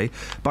Monday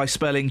by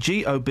spelling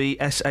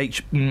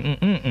Gobsh.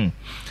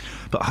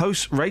 But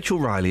host Rachel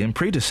Riley and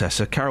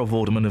predecessor Carol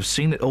Vorderman have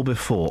seen it all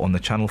before on the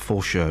Channel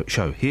 4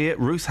 show. Here,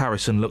 Ruth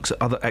Harrison looks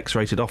at other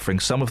X-rated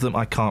offerings. Some of them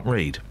I can't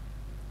read.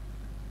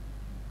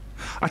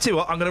 I tell you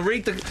what, I'm going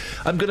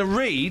to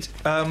read.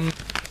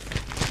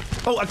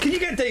 Oh, can you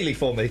get Dealey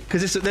for me?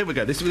 Because there we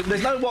go.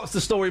 There's no What's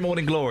the Story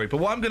Morning Glory. But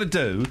what I'm going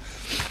to do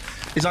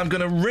is I'm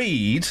going to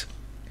read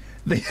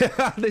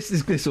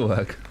this will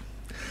work.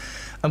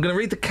 I'm going to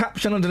read the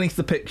caption underneath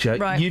the picture.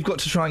 Right. You've got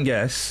to try and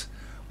guess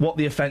what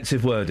the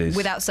offensive word is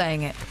without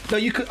saying it. No,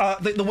 you could.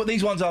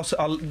 These ones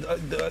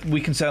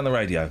we can say on the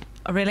radio.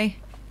 Oh, really?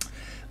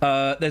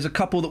 There's a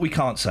couple that we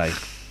can't say.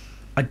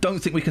 I don't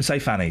think we can say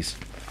fannies.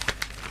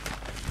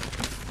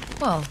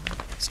 Well,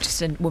 it's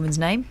just a woman's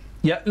name.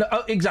 Yeah, no,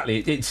 exactly.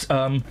 It's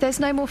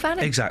There's no more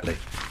fanning. exactly.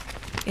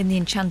 In the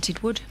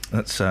Enchanted Wood.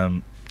 That's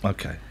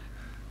okay.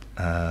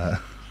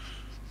 Not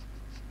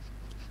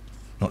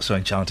so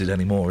enchanted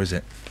anymore, is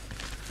it?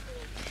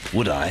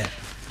 Would I?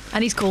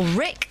 And he's called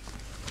Rick.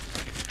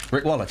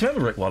 Rick Waller. Do you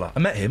remember Rick Waller? I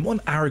met him. What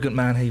an arrogant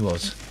man he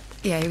was.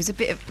 Yeah, he was a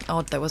bit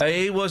odd though, wasn't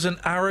he? He was an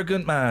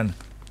arrogant man.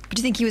 But do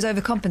you think he was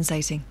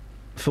overcompensating?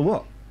 For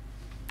what?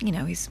 You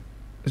know, he's...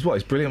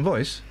 His brilliant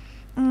voice?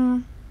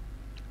 Mm.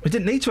 He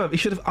didn't need to have... He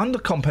should have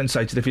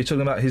undercompensated if you're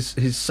talking about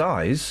his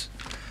size.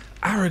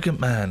 Arrogant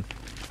man.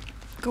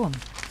 Go on.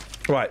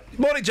 Right.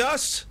 Morning,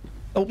 Just.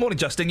 Oh, morning,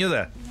 Justin. You're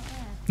there?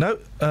 No,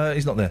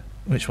 he's not there.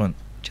 Which one?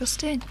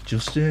 Justin.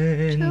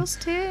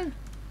 Justin.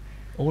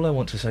 All I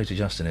want to say to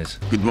Justin is...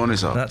 Good morning,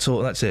 sir. That's all.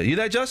 That's it. You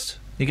there, Just?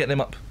 You getting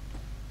him up?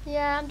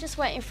 Yeah, I'm just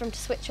waiting for him to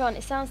switch on.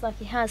 It sounds like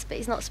he has, but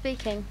he's not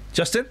speaking.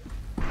 Justin?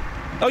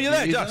 Oh, you're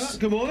there, Just.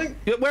 Good morning.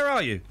 Where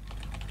are you?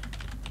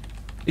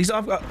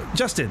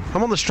 Justin.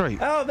 I'm on the street.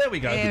 Oh, there we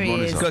go. There he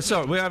is.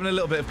 Sorry, we're having a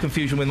little bit of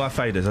confusion with my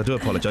faders. I do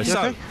apologise. You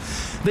So, okay?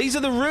 these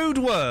are the rude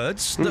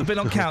words that have been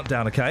on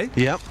Countdown, OK?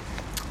 Yep.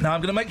 Now,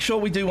 I'm going to make sure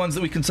we do ones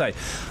that we can say.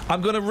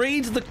 I'm going to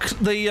read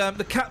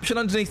the caption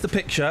underneath the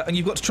picture, and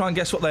you've got to try and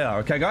guess what they are,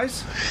 OK,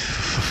 guys?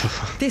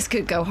 This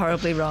could go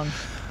horribly wrong.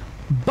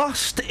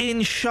 Bust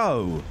in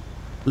show.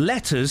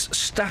 Letters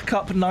stack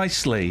up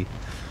nicely.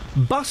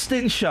 Bust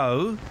in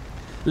show.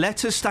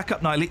 Letters stack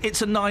up nicely.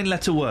 It's a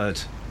 9-letter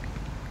word.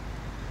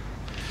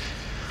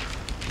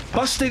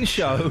 Bust in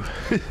show.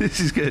 This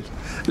is good.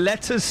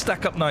 Letters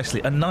stack up nicely.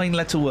 A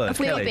 9-letter word.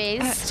 Kelly.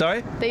 Boobies.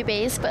 Sorry?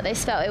 Boobies, but they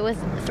spelt it with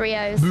 3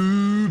 O's.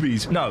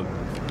 Boobies. No.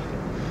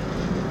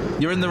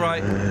 You're in the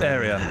right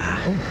area.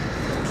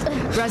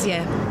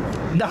 Brazier.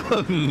 No.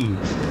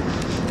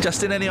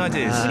 Justin, any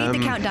ideas? We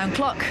need the countdown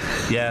clock.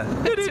 Yeah.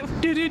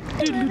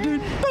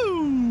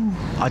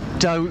 I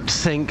don't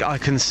think I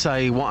can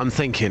say what I'm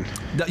thinking.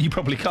 No, you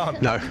probably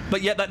can't. No.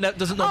 But yet that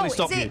doesn't normally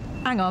stop you.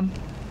 Hang on.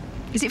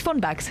 Is it fun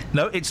bags?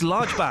 No, it's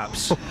large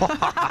baps.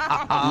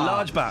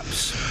 Large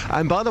baps.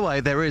 And by the way,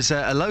 there is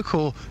a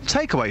local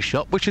takeaway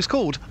shop which is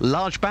called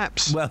Large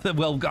Baps. Well,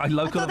 I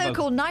local. thought they were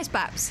called Nice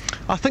Baps.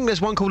 I think there's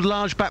one called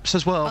Large Baps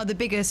as well. Oh, the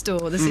bigger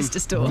store, the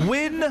sister store.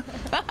 Win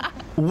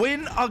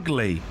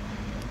Ugly.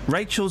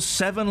 Rachel's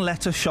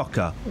 7-letter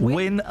shocker.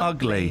 Win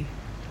Ugly.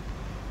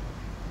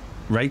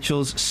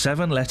 Rachel's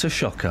 7-letter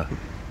shocker.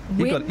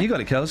 You got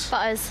it, Kels.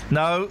 Butters.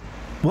 No.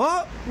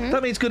 What?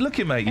 That means good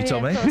looking, mate, you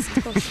told me.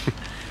 Of course.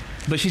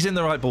 But she's in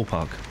the right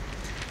ballpark.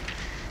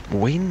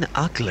 Win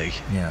Ugly.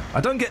 Yeah.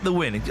 I don't get the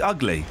win. It's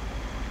ugly.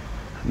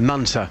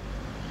 Munter.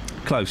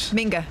 Close.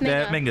 Minga.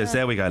 There, Mingers.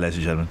 There we go, ladies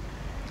and gentlemen.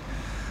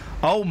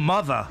 Oh,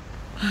 mother.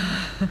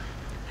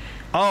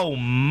 Oh,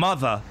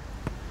 mother.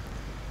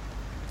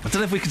 I don't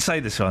know if we can say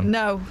this one.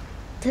 No.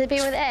 Does it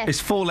begin with S? It's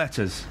 4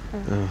 letters.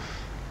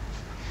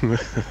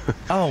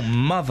 Oh,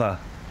 mother.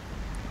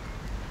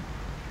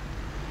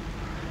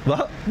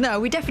 What?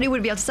 No, we definitely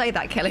wouldn't be able to say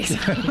that, Kelly. So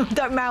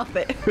don't mouth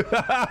it.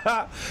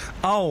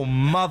 Oh,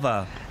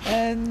 mother.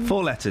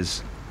 4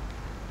 letters.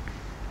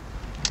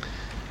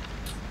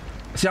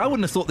 See, I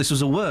wouldn't have thought this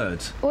was a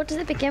word. What does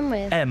it begin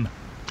with? M.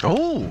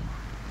 Oh.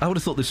 I would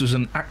have thought this was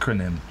an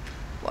acronym.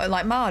 What,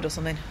 like Mard or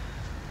something?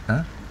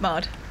 Huh?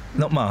 Mard.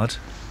 Not Mard.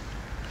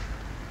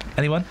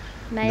 Anyone?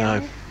 May No.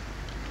 I?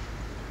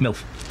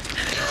 MILF.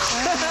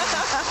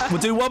 We'll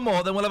do one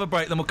more, then we'll have a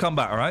break, then we'll come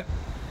back, all right?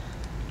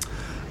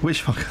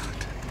 Which one?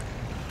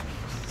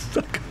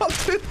 I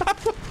can't do that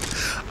one.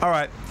 All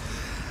right.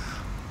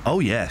 Oh,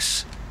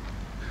 yes.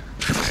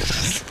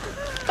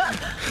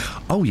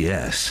 Oh,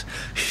 yes.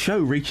 Show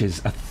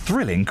reaches a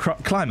thrilling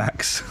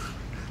climax.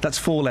 That's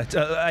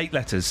 8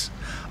 letters.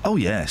 Oh,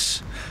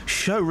 yes.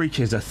 Show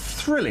reaches a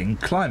thrilling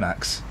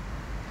climax.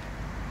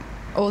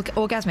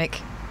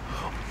 Orgasmic.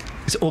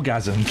 It's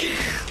orgasm.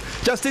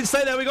 Justin,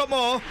 stay there. We got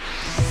more.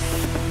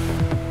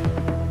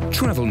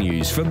 Travel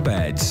news for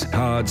beds,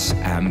 cards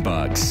and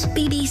bugs.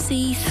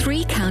 BBC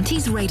Three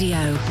Counties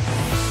Radio.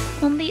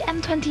 On the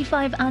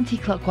M25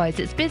 anti-clockwise,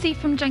 it's busy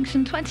from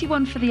junction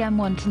 21 for the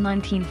M1 to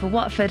 19 for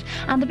Watford,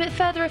 and a bit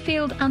further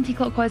afield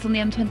anti-clockwise on the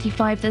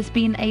M25 there's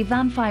been a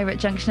van fire at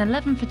junction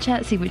 11 for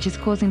Chertsey, which is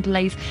causing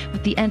delays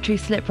with the entry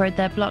slip road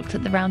there blocked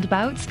at the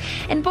roundabouts.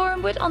 In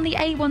Borehamwood on the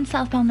A1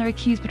 southbound there are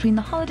queues between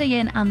the Holiday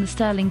Inn and the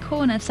Stirling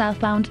Corner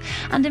southbound,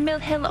 and in Mill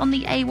Hill on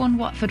the A1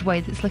 Watford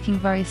way that's looking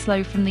very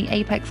slow from the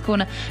Apex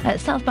Corner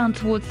southbound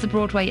towards the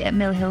Broadway at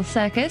Mill Hill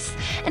Circus.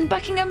 In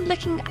Buckingham,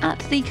 looking at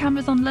the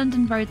cameras on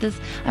London Road, there's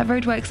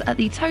roadworks at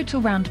the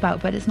total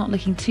roundabout, but it's not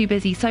looking too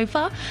busy so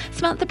far.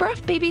 Samantha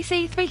Bruff,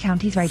 BBC Three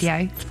Counties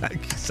Radio.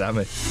 Thank you,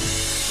 Sammy.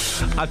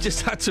 I've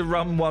just had to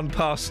run one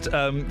past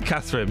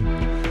Catherine.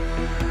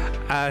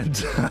 And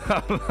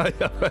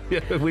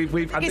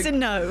It's a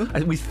no.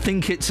 We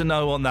think it's a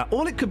no on that.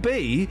 All it could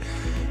be,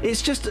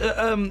 it's just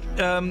a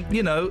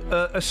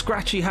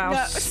scratchy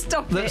house. No,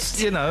 stop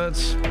it. You know,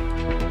 it's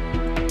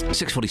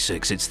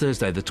 6:46. It's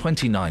Thursday, the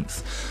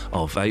 29th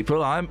of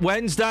April.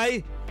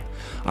 Wednesday.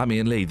 I'm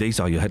Iain Lee. These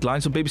are your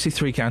headlines on BBC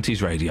Three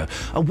Counties Radio.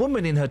 A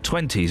woman in her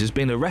 20s has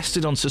been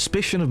arrested on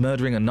suspicion of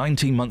murdering a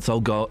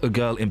 19-month-old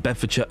girl in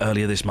Bedfordshire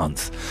earlier this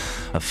month.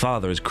 Her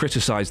father has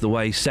criticised the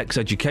way sex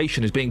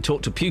education is being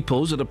taught to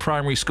pupils at a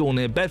primary school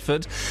near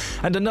Bedford,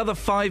 and another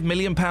 £5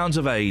 million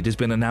of aid has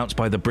been announced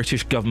by the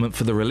British government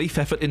for the relief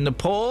effort in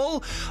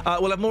Nepal.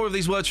 We'll have more of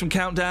these words from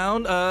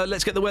Countdown.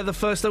 Let's get the weather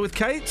first, though, with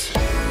Kate.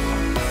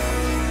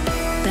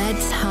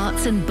 Beds,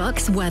 hearts and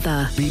bucks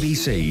weather.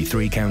 BBC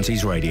Three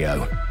Counties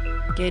Radio.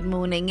 Good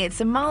morning. It's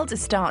a milder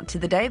start to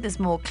the day. There's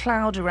more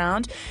cloud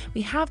around.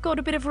 We have got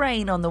a bit of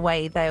rain on the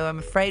way, though, I'm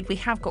afraid. We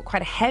have got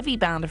quite a heavy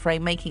band of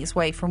rain making its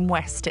way from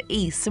west to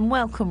east. Some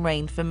welcome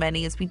rain for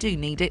many, as we do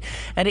need it.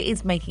 And it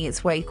is making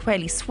its way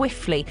fairly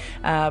swiftly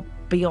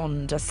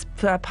beyond us.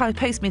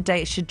 Post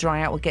midday, it should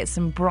dry out. We'll get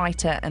some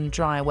brighter and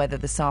drier weather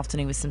this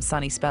afternoon with some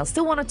sunny spells.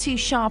 Still one or two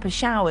sharper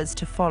showers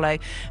to follow,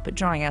 but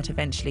drying out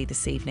eventually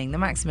this evening. The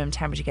maximum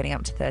temperature getting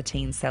up to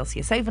 13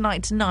 Celsius.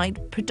 Overnight tonight,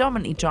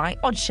 predominantly dry,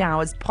 odd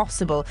showers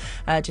possible,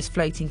 just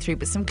floating through,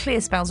 but some clear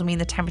spells will mean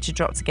the temperature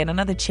drops again.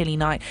 Another chilly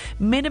night.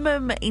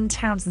 Minimum in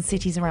towns and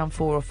cities around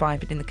 4 or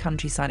 5, but in the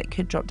countryside it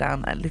could drop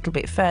down a little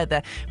bit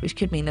further, which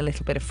could mean a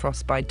little bit of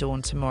frost by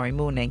dawn tomorrow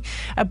morning.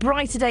 A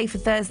brighter day for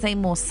Thursday,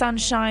 more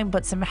sunshine,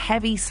 but some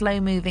heavy,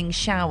 slow-moving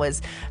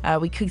showers.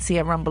 We could see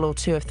a rumble or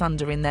two of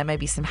thunder in there,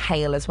 maybe some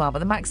hail as well, but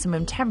the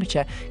maximum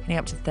temperature getting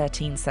up to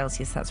 13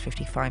 Celsius, that's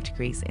 55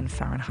 degrees in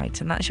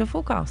Fahrenheit, and that's your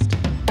forecast.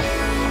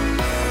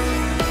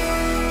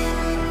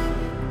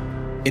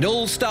 It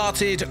all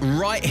started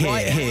right here.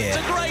 It's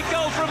a great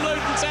goal from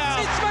Luton Town.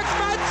 It's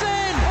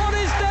McFadden on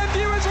his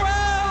debut as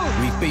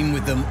well. We've been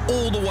with them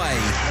all the way.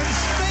 And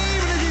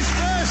Stephen is his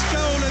first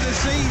goal of the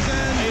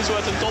season.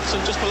 Ainsworth and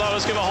Dobson just below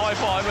us give a high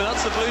five, and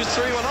that's the Blues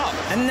 3-1 up.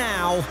 And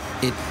now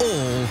it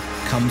all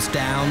comes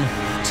down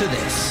to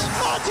this.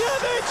 Mattia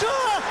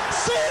Mitchell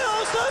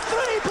seals the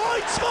 3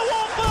 points for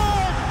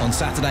Watford. On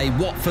Saturday,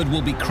 Watford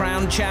will be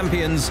crowned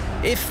champions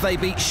if they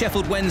beat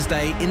Sheffield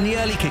Wednesday in the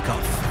early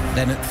kick-off.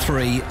 Then at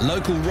 3,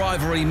 local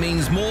rivalry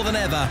means more than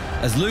ever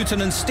as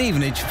Luton and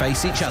Stevenage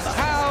face each other.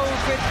 Howes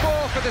with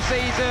 4 for the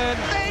season.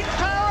 Big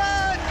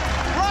Parrott!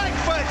 Right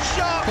foot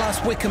shot!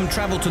 Plus, Wickham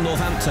travel to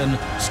Northampton,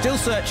 still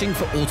searching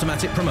for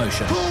automatic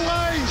promotion. Paul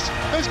Hayes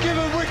has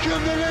given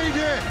Wickham the lead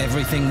here.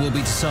 Everything will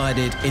be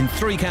decided in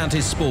Three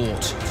Counties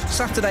Sport.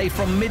 Saturday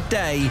from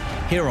midday,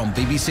 here on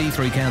BBC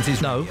Three Counties.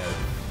 No,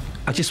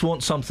 I just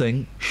want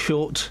something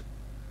short.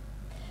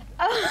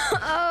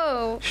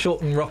 Oh.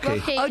 Short and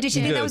rocky. Oh, did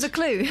you think that was a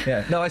clue?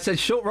 Yeah. No, I said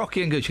short,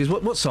 rocky and good. She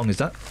goes, what song is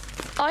that?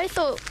 I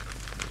thought,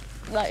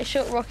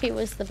 Short Rocky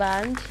was the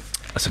band.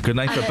 That's a good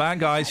name for a band,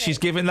 guys. She's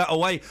giving that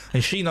away,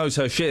 and she knows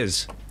her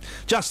shiz.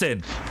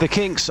 Justin. The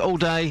Kinks all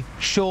day,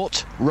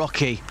 short,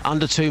 rocky,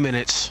 under 2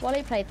 minutes.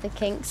 Wally played the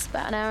Kinks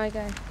about an hour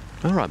ago.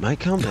 All right, mate,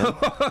 calm down.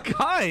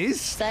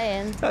 Guys.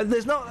 Saying.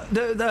 Let's not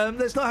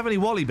have any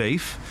Wally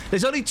beef.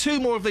 There's only 2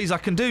 more of these I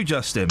can do,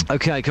 Justin.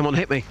 OK, come on,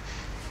 hit me.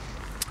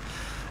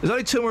 There's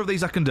only 2 more of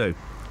these I can do.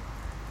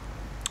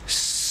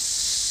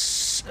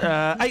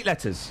 8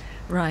 letters.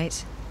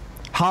 Right.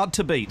 Hard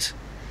to beat.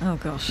 Oh,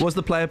 gosh. Was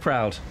the player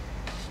proud?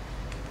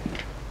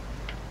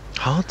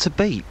 Hard to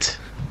beat.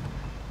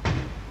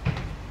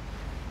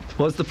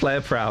 Was the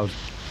player proud?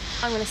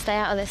 I'm going to stay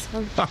out of this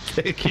one. I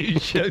think you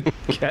should,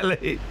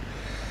 Kelly.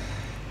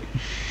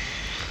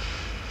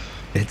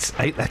 It's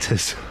 8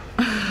 letters.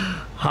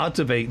 Hard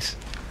to beat.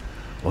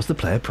 Was the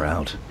player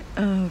proud?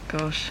 Oh,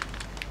 gosh.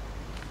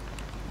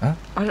 Huh?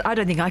 I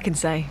don't think I can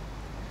say.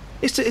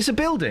 It's a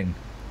building.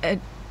 An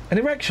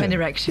erection. An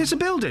erection. It's a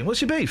building. What's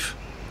your beef?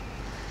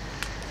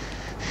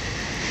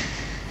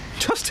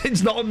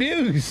 Justin's not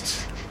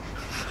amused.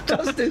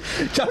 Justin.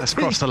 Let's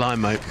cross the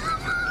line, mate.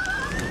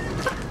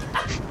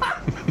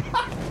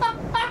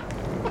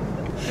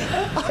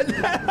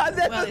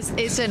 Well,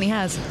 it certainly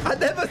has. I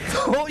never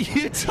thought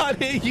you'd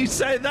hear you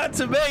say that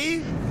to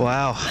me.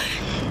 Wow.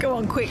 Go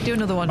on, quick, do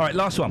another one. All right,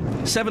 last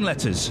one. 7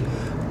 letters.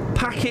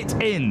 Pack it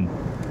in.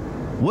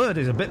 Word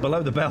is a bit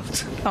below the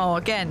belt. Oh,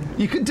 again.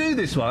 You can do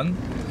this one.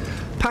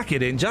 Pack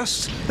it in,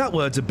 just. That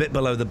word's a bit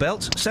below the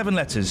belt. 7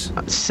 letters.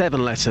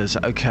 7 letters,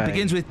 OK.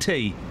 Begins with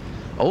T.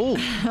 Oh,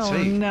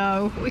 Oh,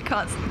 no. We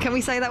can't... Can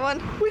we say that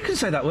one? We can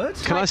say that word.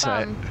 Can I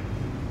say it?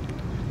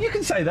 You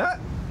can say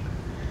that.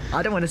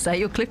 I don't want to say it.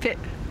 You'll clip it.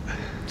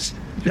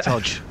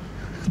 Todge.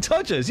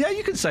 Todgers, yeah,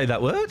 you can say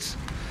that word.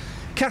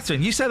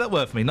 Catherine, you say that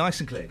word for me, nice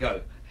and clear.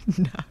 Go.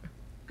 No.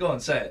 Go on,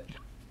 say it.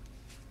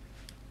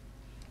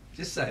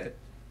 Just say it.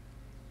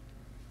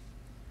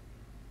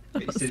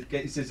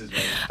 Get your scissors,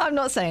 mate. I'm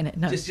not saying it,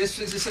 no. Just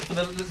for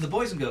the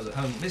boys and girls at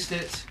home. Missed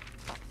it.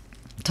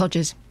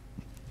 Todgers.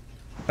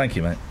 Thank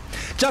you, mate.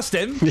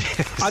 Justin,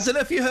 I don't know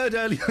if you heard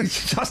earlier,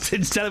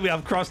 Justin's telling me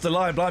I've crossed the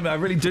line. Blimey, I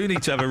really do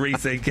need to have a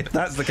rethink if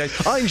that's the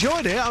case. I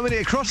enjoyed it. I mean,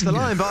 it crossed the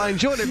line, but I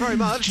enjoyed it very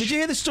much. Did you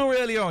hear the story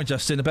earlier on,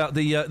 Justin, about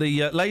the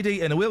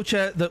lady in a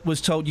wheelchair that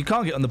was told you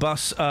can't get on the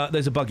bus,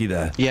 there's a buggy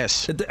there?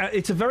 Yes.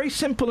 It's a very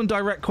simple and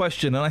direct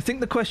question, and I think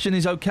the question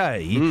is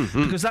okay,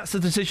 because that's the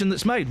decision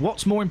that's made.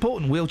 What's more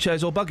important,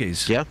 wheelchairs or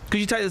buggies? Yeah.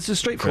 Could you take this to the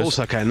street for us? Of course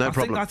I can, no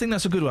problem. I think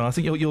that's a good one. I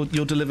think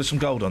you'll deliver some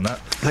gold on that.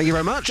 Thank you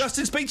very much.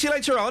 Justin, speak to you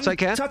later on. Take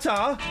care.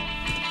 Ta-ta.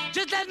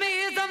 Just let me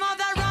hear some of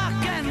that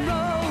rock and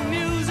roll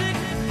music.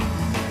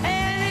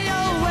 Any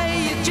old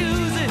way you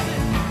choose it.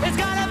 It's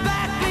got a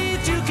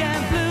backbeat, you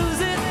can't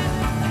lose it.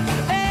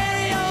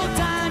 Any old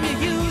time you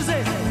use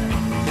it.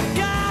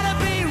 Gotta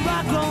be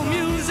rock roll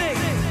music.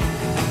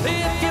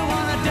 If you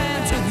wanna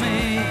dance with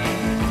me.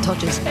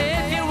 Todgers.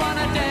 If you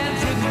wanna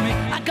dance with me.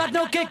 I got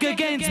no kick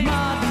against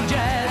modern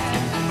jazz.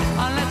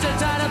 Unless you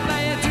try to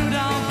play it too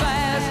down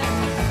fast.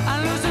 I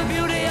lose the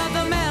beauty of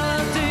the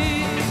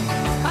melody.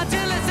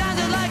 Until it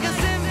sounded like a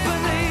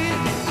symphony.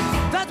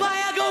 That's why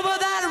I go for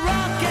that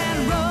rock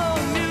and roll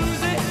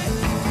music.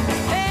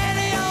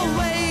 Any old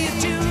way you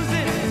choose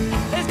it.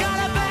 It's got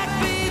a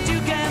backbeat,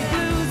 you can't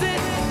lose it.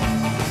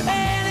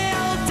 Any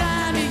old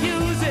time you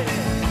use it.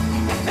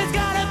 It's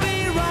gotta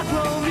be rock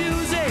roll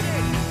music.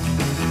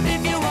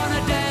 If you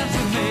wanna dance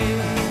with me.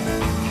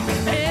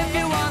 If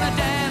you wanna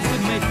dance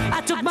with me.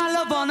 I took my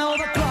love on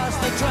over across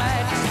the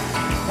tracks.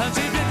 And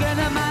she did get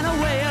a man a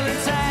wailing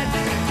sad.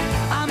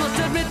 I must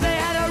admit they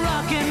had a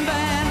rocking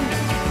band.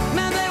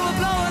 Man, they were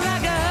blowing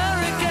like a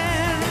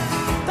hurricane.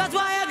 That's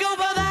why I go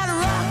for that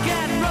rock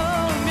and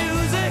roll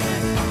music.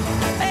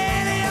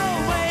 Any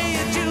old way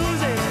you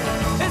choose it.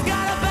 It's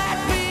got a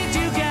backbeat,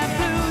 you can't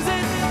lose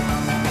it.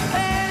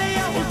 Any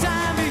old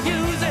time you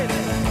use it.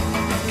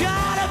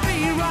 Gotta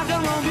be rock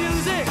and roll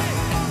music.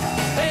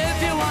 If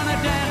you wanna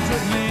dance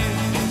with me.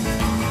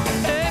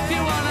 If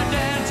you wanna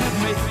dance with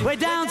me. Way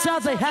down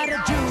south they had a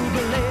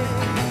jubilee.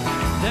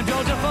 Them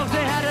Georgia folks,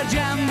 they had a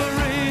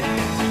jamboree.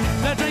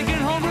 They're drinking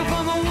homebrew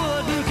from a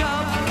wooden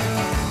cup.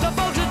 The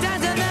folks are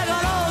dancing, they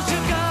got all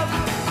shook up.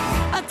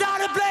 I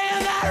started playing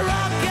that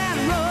rock and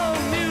roll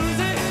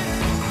music.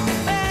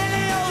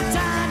 Any old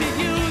time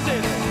you use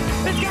it.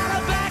 It's got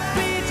a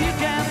backbeat, you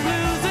can't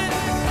lose it.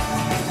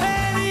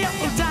 Any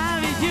old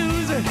time you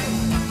use it.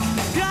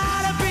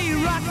 Gotta be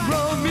rock and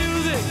roll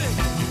music.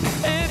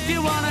 If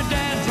you wanna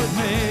dance with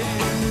me.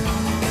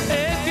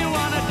 If you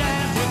wanna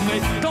dance with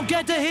me. Don't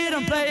get to hit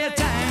and play a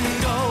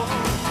tango.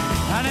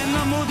 And in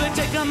the mood they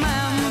take a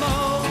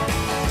mambo.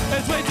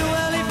 It's way too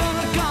early for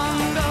the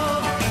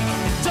Congo.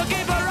 So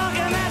keep a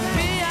rockin' that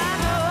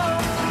piano.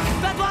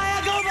 That's why I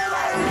go for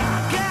that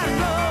rock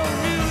and roll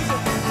music.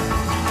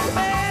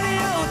 Any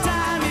old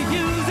time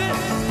you use it.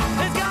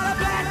 It's got a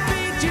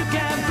backbeat, you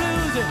can't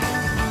lose it.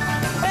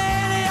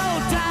 Any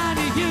old time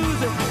you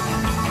use it.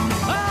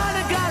 Oh,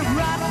 they got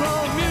rock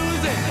roll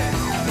music.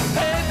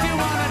 If you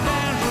wanna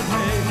dance with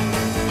me.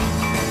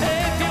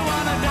 If you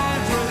wanna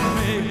dance with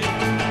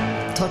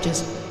me.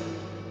 Todgers.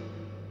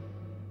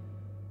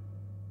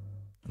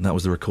 And that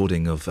was the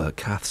recording of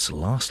Kath's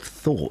last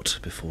thought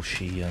before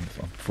she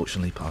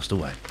unfortunately passed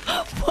away.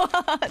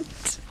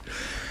 What?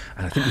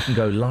 And I think we can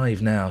go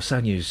live now.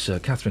 Sad news,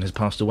 Catherine has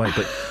passed away,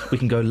 but we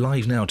can go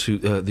live now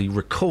to the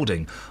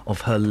recording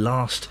of her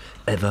last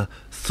ever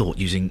thought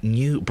using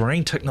new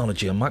brain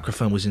technology. A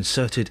microphone was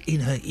inserted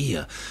in her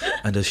ear,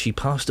 and as she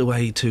passed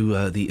away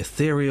to the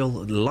ethereal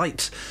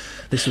light,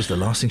 this was the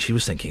last thing she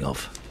was thinking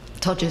of.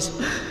 Todgers.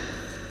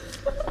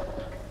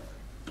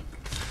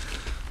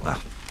 Wow.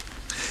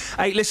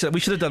 Hey, listen, we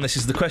should have done this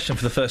as the question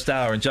for the first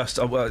hour, and just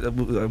he's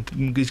going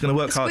to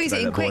work hard. Squeeze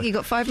it in quick. You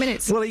got 5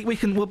 minutes. Well,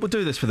 we'll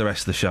do this for the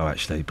rest of the show,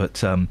 actually. But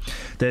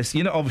there's,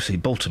 obviously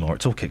Baltimore.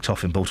 It's all kicked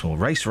off in Baltimore.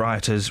 Race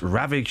rioters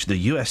ravaged the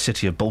U.S.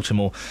 city of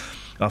Baltimore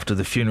after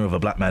the funeral of a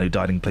black man who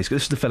died in police.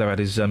 This is the fellow who had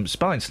his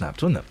spine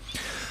snapped, wasn't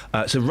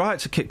it? So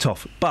riots are kicked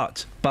off,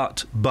 but.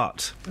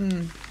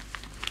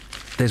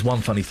 There's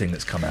one funny thing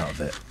that's come out of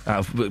it.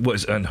 What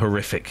is a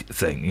horrific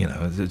thing,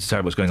 it's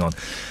terrible what's going on.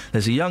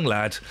 There's a young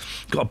lad,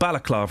 got a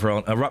balaclava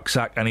on, a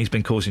rucksack, and he's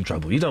been causing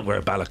trouble. You don't wear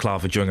a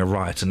balaclava during a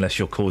riot unless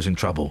you're causing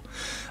trouble.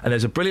 And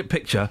there's a brilliant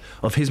picture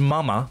of his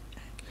mama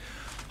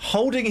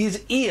holding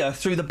his ear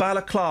through the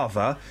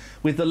balaclava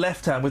with the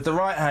left hand, with the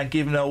right hand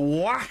giving a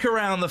whack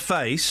around the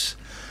face,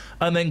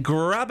 and then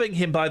grabbing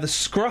him by the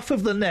scruff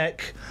of the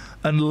neck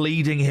and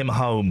leading him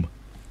home.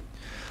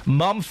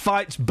 Mum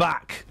fights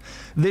back.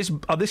 This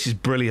is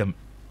brilliant.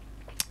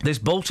 This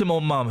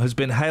Baltimore mum has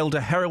been hailed a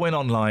heroine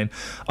online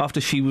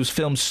after she was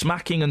filmed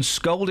smacking and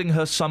scolding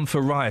her son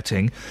for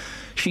rioting.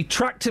 She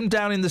tracked him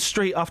down in the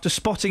street after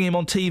spotting him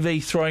on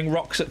TV throwing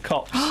rocks at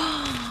cops.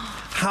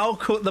 How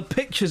could... The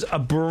pictures are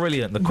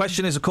brilliant. The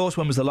question is, of course,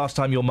 when was the last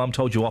time your mum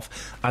told you off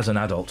as an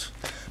adult?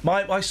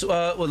 Last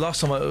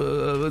time,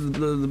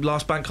 the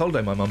last bank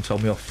holiday, my mum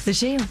told me off. Did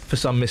she? For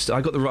some mistake.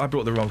 I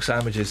brought the wrong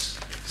sandwiches.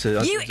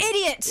 You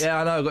idiot!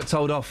 Yeah, I know. I got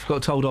told off.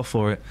 Got told off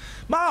for it.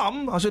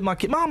 Mum, I was with my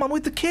kid. Mum, I'm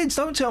with the kids.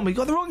 Don't tell me. You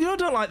got the wrong... You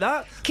don't like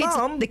that. Kids,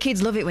 Mum. the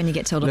kids love it when you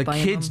get told off by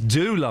your mum. The kids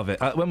do love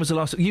it. When was the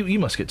last... You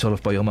must get told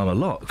off by your mum a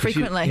lot.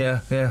 Frequently. Yeah,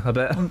 I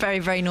bet. I'm a very,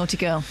 very naughty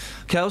girl.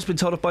 Kel's been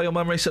told off by your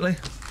mum recently?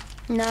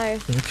 No.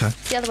 Okay.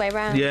 It's the other way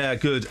round. Yeah,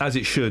 good, as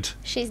it should.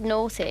 She's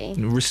naughty.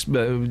 Give her some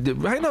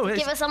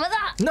of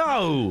that.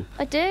 No.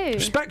 I do.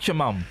 Respect your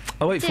mum.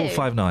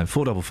 08459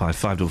 455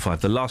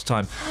 555. The last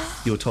time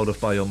you were told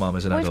off by your mum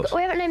as an adult.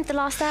 We haven't named the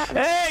last hour.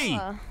 Hey!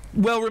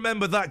 Well,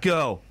 remember that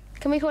girl.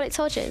 Can we call it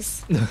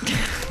Todgers?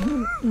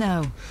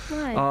 No.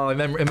 Why? Oh, in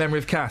memory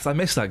of Kath. I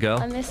miss that girl.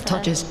 I miss her.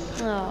 Todgers.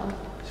 Oh.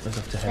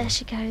 There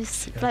she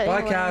goes. Bye,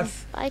 Away.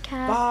 Kath. Bye,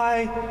 Kath.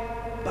 Bye.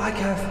 Bye,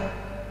 Kath.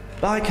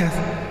 Bye,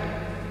 Kath.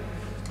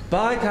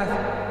 Bye, Kath.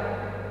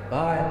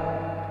 Bye.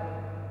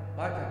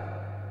 Bye, Kath.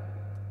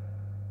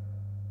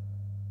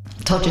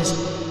 Todgers.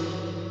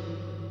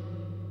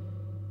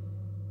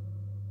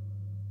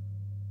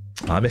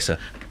 I miss her.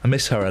 I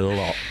miss her a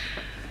lot.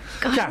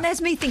 God, and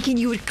there's me thinking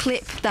you would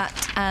clip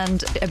that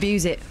and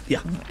abuse it.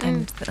 Yeah.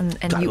 And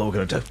That's you, what we're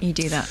going to do. You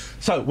do that.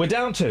 So, we're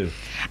down to...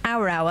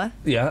 Hour.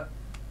 Yeah.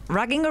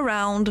 Ragging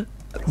around.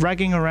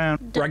 Ragging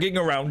around. Ragging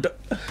around.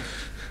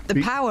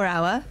 The power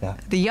hour. Yeah.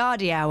 The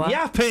yardy hour.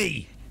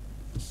 Yappy!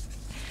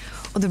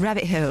 Or the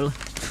rabbit hole.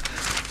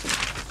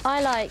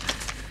 I like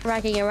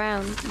ragging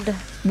around.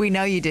 We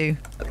know you do.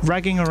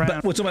 Ragging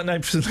around. We're talking about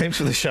names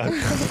for the show.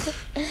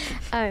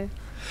 Oh.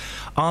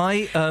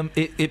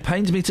 It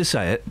pains me to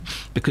say it,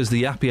 because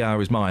the yappy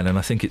hour is mine and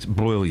I think it's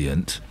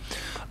brilliant.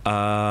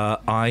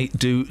 I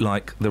do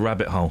like the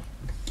rabbit hole.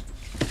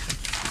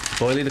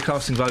 Boyley, the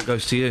casting vote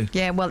goes to you.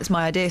 Yeah, well, it's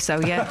my idea, so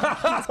yeah.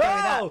 Let's go with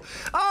that.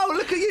 Oh,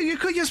 look at you.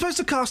 You're supposed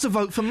to cast a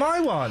vote for my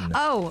one.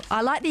 Oh,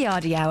 I like the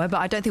yardy hour, but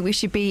I don't think we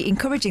should be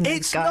encouraging those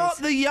It's guys. not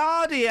the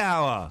yardy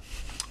hour.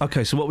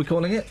 Okay, so what are we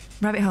calling it?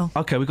 Rabbit hole.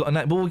 Okay, we've got a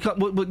name. Well, we can't,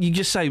 you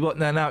just say what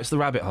now it's the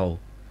rabbit hole.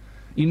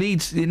 It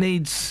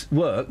needs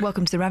work.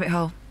 Welcome to the rabbit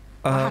hole.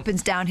 What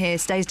happens down here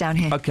stays down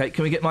here. Okay,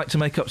 can we get Mike to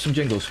make up some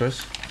jingles for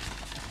us?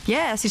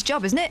 Yeah, that's his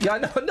job, isn't it?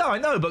 Yeah, I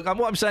know, but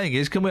what I'm saying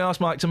is, can we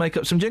ask Mike to make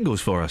up some jingles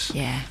for us?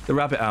 Yeah. The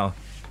rabbit hour.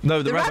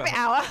 No, the rabbit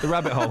hour. The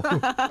rabbit hole.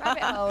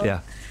 Rabbit hole.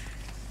 Yeah.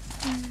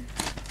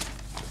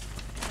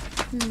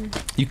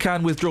 You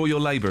can withdraw your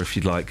labour if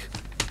you'd like.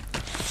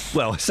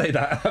 Well, I say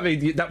that. I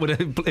mean, that would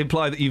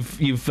imply that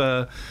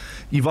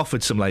you've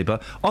offered some labour.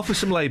 Offer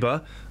some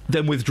labour,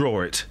 then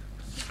withdraw it.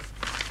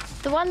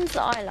 The ones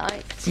that I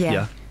liked.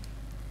 Yeah.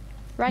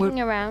 Ragging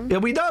around. Yeah,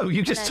 we know.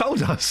 You just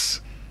told us.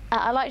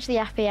 I liked the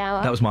yappy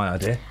hour. That was my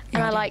idea.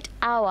 And I liked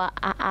hour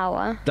at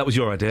hour. That was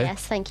your idea?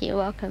 Yes, thank you. You're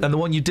welcome. And the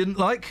one you didn't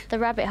like? The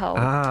rabbit hole.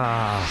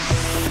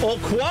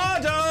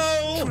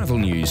 Awkwado! Travel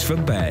news for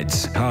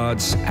beds,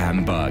 cards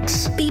and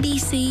bugs.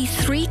 BBC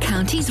Three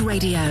Counties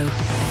Radio.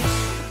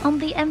 On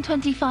the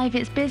M25,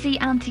 it's busy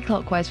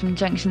anti-clockwise from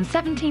junction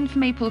 17 for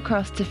Maple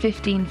Cross to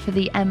 15 for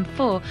the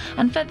M4.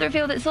 And further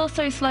afield, it's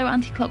also slow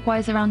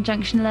anti-clockwise around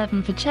junction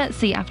 11 for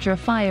Chertsey after a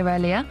fire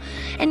earlier.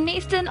 In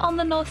Neaston, on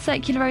the North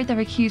Circular Road, they're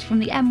accused from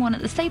the M1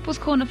 at the Staples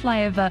Corner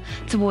flyover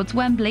towards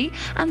Wembley.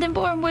 And in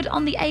Borehamwood,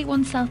 on the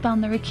A1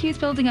 southbound, they're accused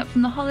building up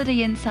from the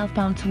Holiday Inn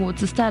southbound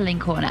towards the Stirling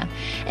Corner.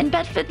 In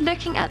Bedford,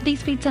 looking at the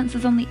speed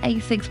sensors on the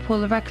A6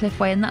 Paula Radcliffe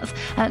Way, and that's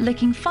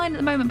looking fine at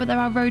the moment, but there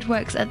are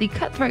roadworks at the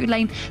Cutthroat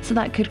Lane, so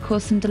that could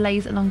cause some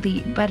delays along the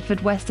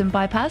Bedford Western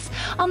bypass.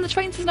 On the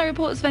trains, there's no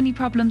reports of any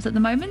problems at the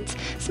moment.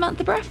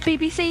 Samantha Bruff,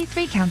 BBC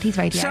Three Counties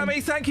Radio.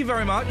 Sammy, thank you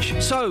very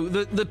much. So,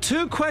 the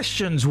two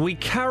questions we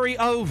carry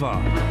over.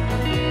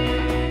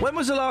 When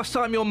was the last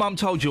time your mum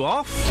told you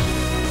off?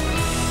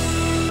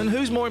 And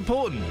who's more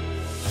important?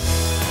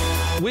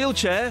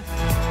 Wheelchair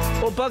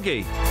or buggy?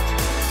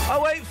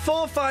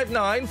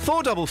 08459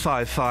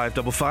 455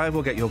 555.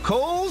 We'll get your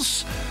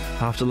calls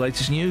after the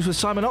latest news with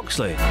Simon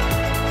Oxley.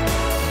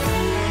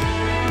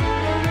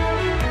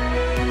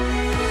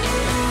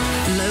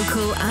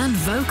 Local and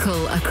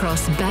vocal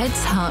across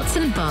beds, hearts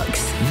and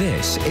bucks.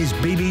 This is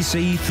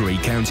BBC Three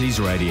Counties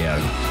Radio.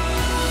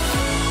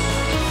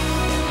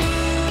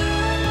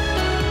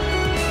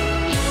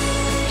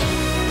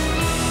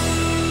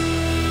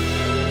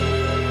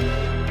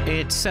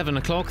 It's 7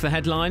 o'clock. The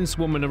headlines.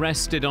 Woman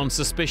arrested on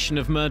suspicion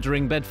of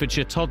murdering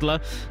Bedfordshire toddler.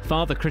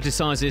 Father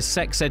criticises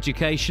sex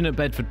education at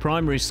Bedford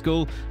Primary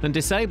School. And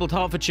disabled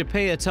Hertfordshire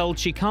peer told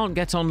she can't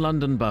get on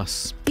London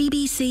bus.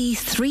 BBC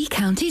Three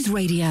Counties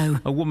Radio.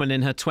 A woman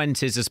in her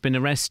 20s has been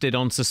arrested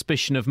on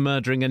suspicion of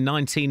murdering a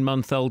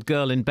 19-month-old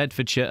girl in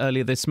Bedfordshire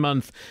earlier this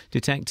month.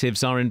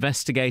 Detectives are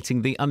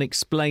investigating the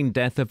unexplained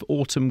death of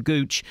Autumn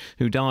Gooch,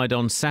 who died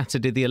on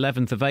Saturday the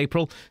 11th of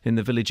April in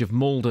the village of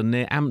Malden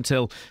near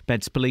Ampthill.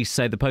 Beds police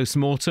say the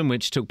post-mortem,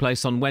 which took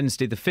place on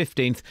Wednesday the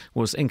 15th,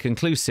 was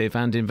inconclusive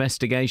and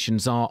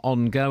investigations are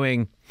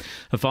ongoing.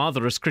 A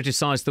father has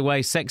criticised the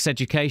way sex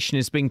education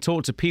is being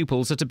taught to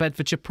pupils at a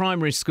Bedfordshire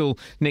primary school.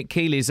 Nick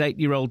Keeley's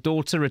 8-year-old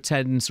daughter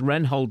attends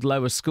Wrenhold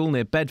Lower School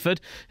near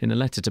Bedford. In a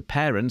letter to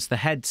parents, the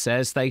head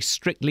says they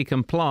strictly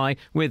comply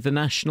with the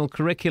national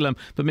curriculum.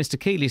 But Mr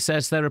Keeley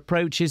says their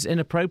approach is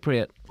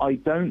inappropriate. I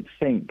don't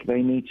think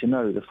they need to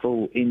know the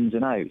full ins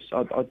and outs.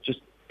 I'd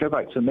just go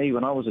back to me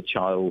when I was a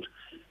child,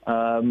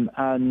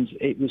 and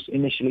it was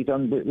initially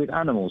done with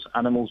animals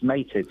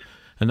mated.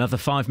 Another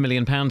 £5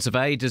 million of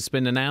aid has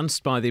been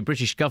announced by the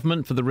British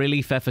government for the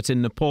relief effort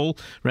in Nepal.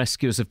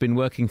 Rescuers have been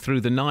working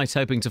through the night,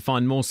 hoping to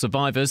find more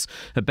survivors.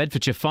 A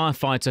Bedfordshire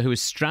firefighter who is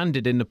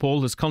stranded in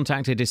Nepal has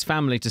contacted his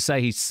family to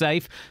say he's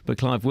safe, but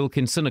Clive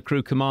Wilkinson, a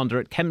crew commander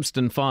at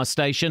Kempston Fire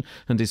Station,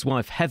 and his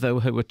wife Heather,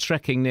 who are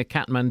trekking near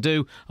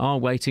Kathmandu, are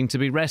waiting to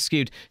be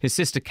rescued. His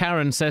sister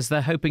Karen says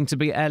they're hoping to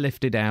be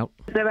airlifted out.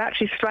 They're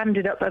actually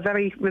stranded up a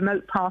very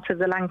remote part of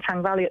the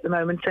Langtang Valley at the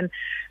moment, and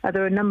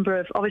there are a number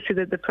of,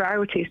 obviously the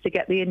priority is to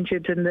get the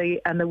injured and the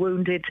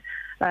wounded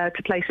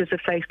to places of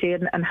safety,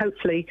 and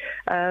hopefully,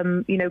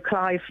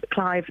 Clive,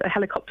 a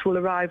helicopter will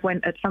arrive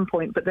at some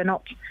point, but they're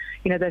not,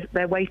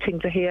 they're waiting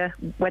to hear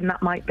when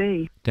that might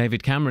be.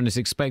 David Cameron is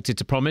expected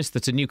to promise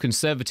that a new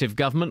Conservative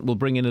government will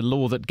bring in a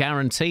law that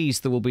guarantees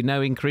there will be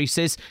no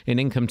increases in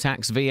income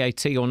tax,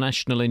 VAT or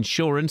national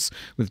insurance.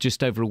 With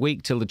just over a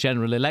week till the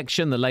general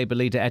election, the Labour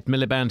leader Ed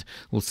Miliband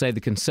will say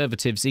the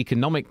Conservatives'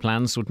 economic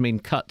plans would mean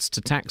cuts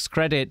to tax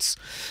credits.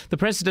 The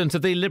president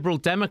of the Liberal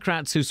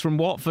Democrats, who's from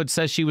Watford,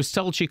 says she was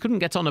told she couldn't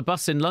get on a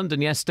bus in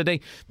London yesterday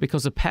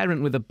because a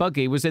parent with a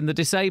buggy was in the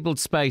disabled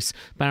space.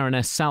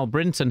 Baroness Sal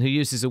Brinton, who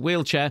uses a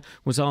wheelchair,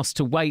 was asked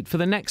to wait for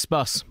the next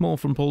bus. More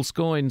from Paul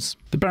Scoynes.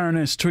 The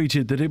Baroness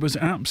tweeted that it was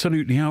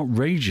absolutely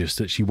outrageous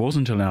that she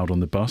wasn't allowed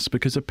on the bus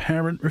because a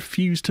parent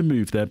refused to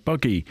move their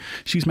buggy.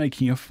 She's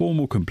making a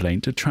formal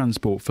complaint to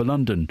Transport for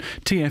London.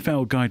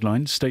 TfL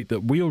guidelines state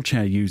that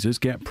wheelchair users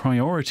get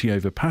priority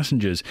over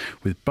passengers,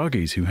 with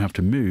buggies who have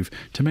to move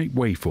to make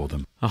way for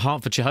them. A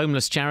Hertfordshire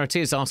homeless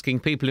charity is asking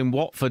people in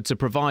Watford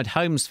to provide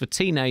homes for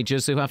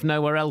teenagers who have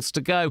nowhere else to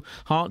go.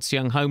 Hearts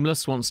Young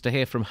Homeless wants to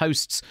hear from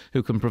hosts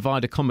who can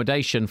provide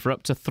accommodation for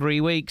up to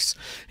 3 weeks.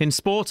 In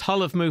sport,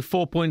 Hull have moved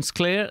 4 points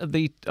clear of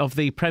the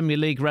Premier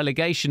League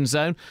relegation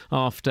zone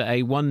after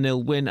a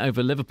 1-0 win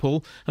over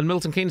Liverpool. And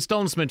Milton Keynes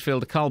Dons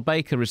midfielder Carl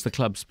Baker is the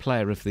club's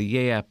player of the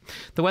year.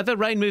 The weather,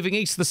 rain moving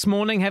east this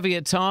morning, heavy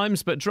at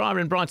times, but drier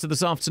and brighter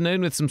this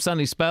afternoon with some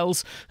sunny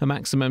spells. A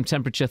maximum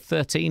temperature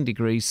 13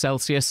 degrees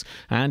Celsius.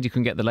 And you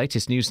can get the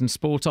latest news and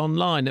sport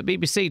online at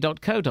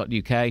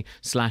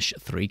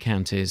bbc.co.uk/3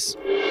 counties.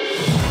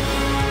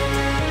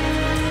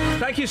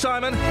 Thank you,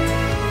 Simon.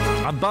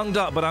 I'm bunged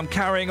up, but I'm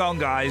carrying on,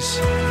 guys.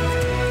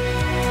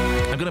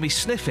 I'm going to be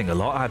sniffing a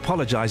lot. I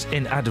apologise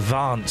in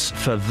advance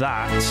for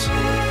that.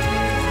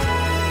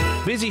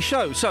 Busy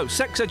show. So,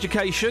 sex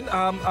education.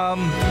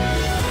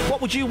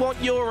 What would you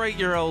want your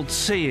 8-year-old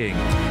seeing?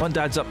 One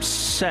dad's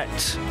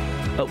upset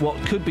at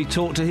what could be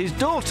taught to his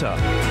daughter.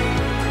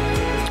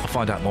 I'll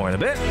find out more in a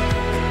bit.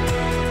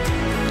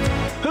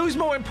 Who's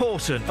more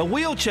important, a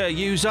wheelchair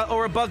user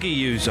or a buggy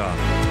user?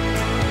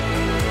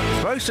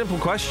 Very simple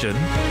question.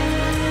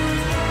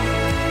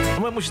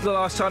 And when was the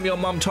last time your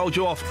mum told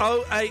you off?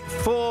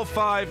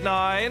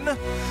 08459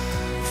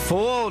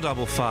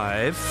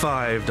 455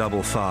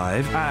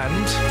 555.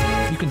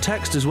 And you can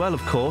text as well,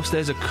 of course.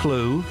 There's a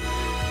clue.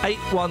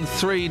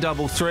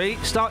 81333.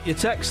 Start your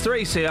text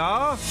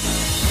 3CR.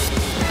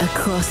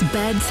 Across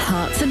beds,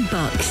 hearts and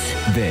bucks.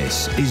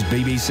 This is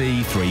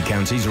BBC Three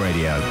Counties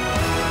Radio.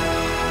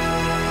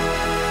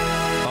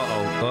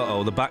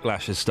 Uh-oh, the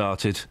backlash has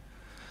started.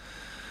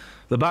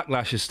 The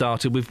backlash has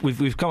started.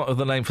 We've come up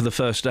with a name for the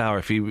first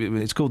hour.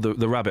 It's called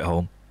the Rabbit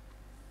Hole.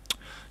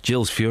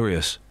 Jill's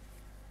furious.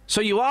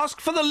 So you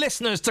asked for the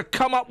listeners to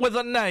come up with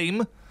a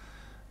name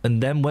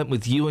and then went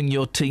with you and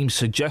your team's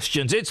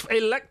suggestions. It's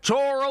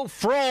electoral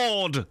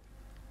fraud!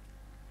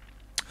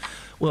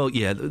 Well,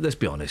 yeah, let's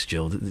be honest,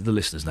 Jill. The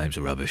listeners' names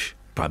are rubbish,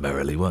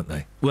 primarily, weren't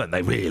they? Weren't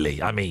they,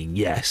 really? I mean,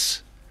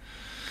 yes.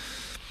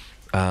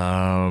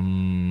 Yeah.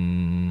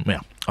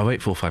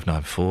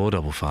 08459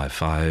 455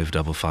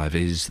 555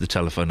 is the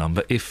telephone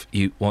number if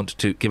you want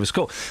to give us a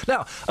call.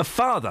 Now, a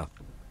father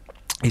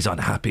He's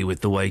unhappy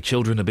with the way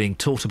children are being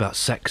taught about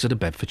sex at a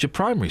Bedfordshire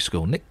primary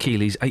school. Nick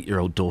Keeley's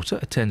 8-year-old daughter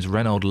attends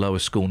Reynolds Lower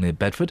School near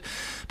Bedford,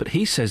 but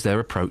he says their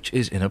approach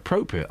is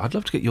inappropriate. I'd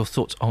love to get your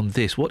thoughts on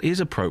this. What is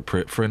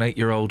appropriate for an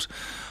 8-year-old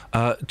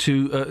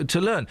to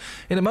learn?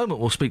 In a moment,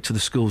 we'll speak to the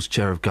school's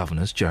chair of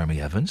governors, Jeremy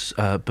Evans,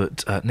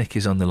 but Nick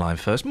is on the line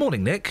first.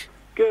 Morning, Nick.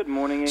 Good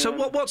morning, Ian. So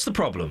what's the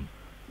problem?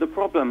 The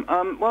problem?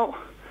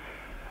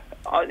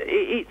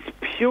 It's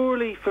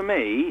purely, for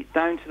me,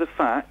 down to the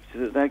fact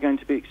that they're going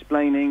to be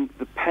explaining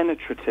the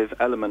penetrative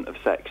element of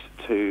sex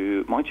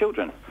to my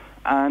children.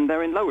 And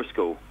they're in lower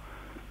school.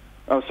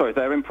 Oh, sorry,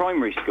 they're in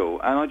primary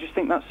school. And I just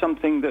think that's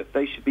something that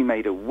they should be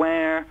made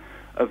aware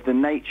of, the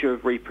nature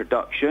of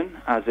reproduction,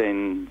 as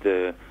in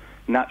the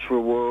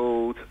natural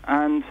world,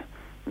 and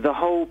the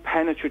whole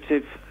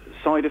penetrative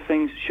side of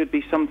things should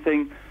be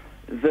something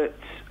that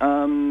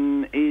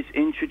is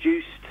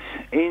introduced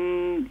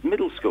in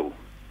middle school.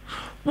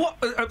 What?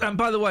 And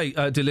by the way,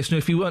 dear listener,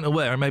 if you weren't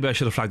aware, and maybe I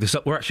should have flagged this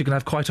up, we're actually going to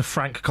have quite a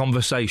frank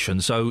conversation.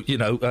 So,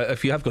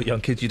 if you have got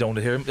young kids, you don't want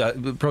to hear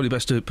them, probably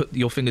best to put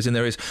your fingers in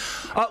their ears.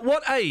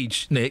 What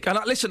age, Nick? And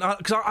listen,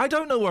 because I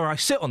don't know where I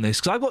sit on this,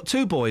 because I've got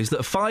 2 boys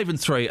that are 5 and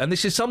 3, and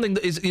this is something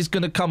that is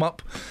going to come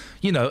up,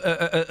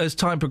 as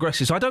time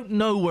progresses. So I don't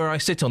know where I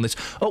sit on this.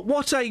 At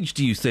what age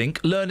do you think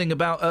learning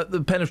about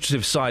the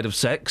penetrative side of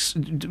sex,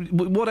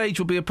 what age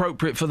would be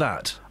appropriate for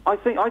that? I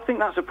think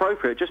that's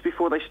appropriate just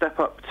before they step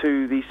up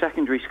to the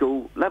secondary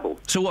school level.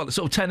 So what,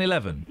 sort of 10,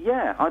 11?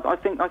 Yeah, I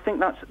think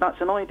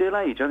that's an ideal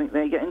age. I think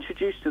they get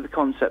introduced to the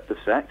concept of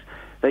sex.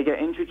 They get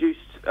introduced,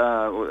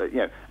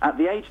 at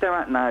the age they're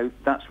at now.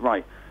 That's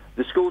right.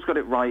 The school's got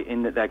it right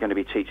in that they're going to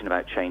be teaching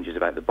about changes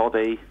about the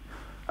body.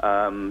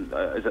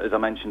 As I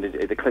mentioned,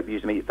 the clip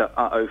used me, the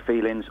uh-oh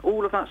feelings,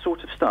 all of that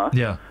sort of stuff.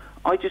 Yeah.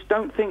 I just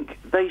don't think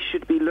they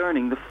should be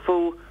learning the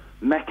full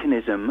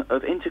mechanism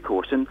of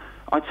intercourse. And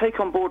I take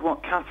on board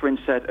what Catherine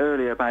said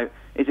earlier about,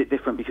 is it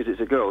different because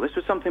it's a girl? This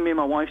was something me and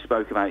my wife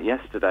spoke about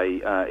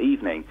yesterday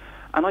evening,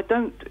 and I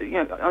don't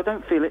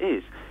feel it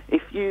is.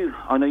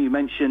 I know you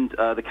mentioned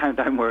the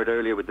countdown word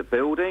earlier with the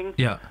building.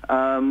 Yeah.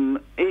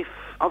 If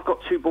I've got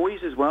 2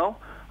 boys as well,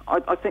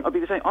 I think I'd be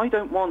the same. I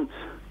don't want,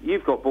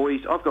 you've got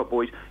boys, I've got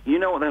boys, you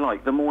know what they're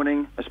like. The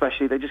morning,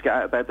 especially, they just get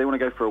out of bed, they want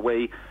to go for a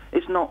wee.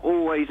 It's not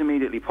always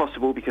immediately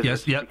possible because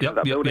of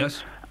that building.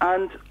 Yes.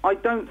 And I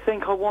don't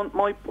think I wouldn't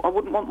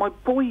want my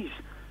boys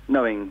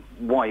knowing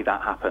why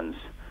that happens.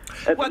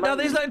 Well, now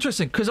isn't that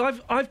interesting? Because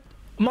I've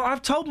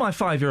told my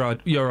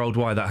 5-year-old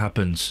why that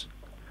happens.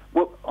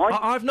 Well,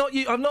 I've not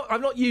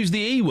used the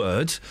E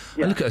word.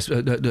 Yeah. Look at us,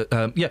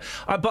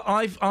 but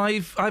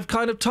I've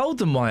kind of told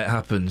them why it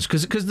happens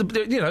because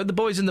the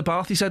boy's in the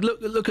bath. He said,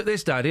 look at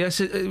this, Daddy. I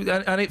said,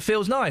 and it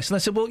feels nice. And I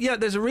said, well, yeah,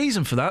 there's a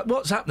reason for that.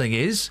 What's happening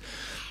is.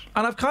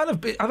 And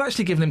I've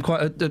actually given him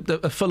quite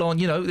a full-on,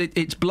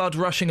 it's blood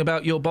rushing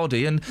about your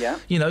body, and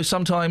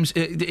sometimes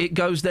it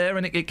goes there,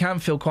 and it can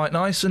feel quite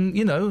nice, and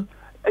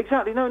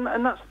exactly, no,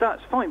 and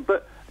that's fine.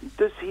 But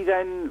does he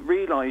then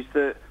realise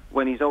that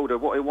when he's older,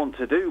 what he'll want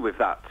to do with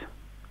that?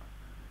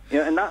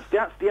 And that's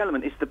the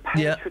element. It's the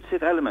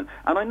penetrative element.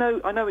 And I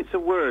know it's a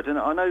word, and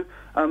I know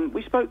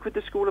we spoke with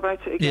the school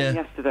about it again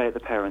yesterday at the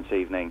parents'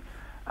 evening,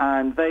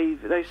 and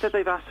they said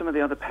they've asked some of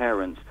the other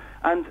parents.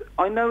 And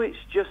I know it's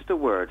just a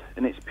word,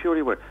 and it's purely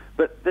a word,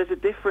 but there's a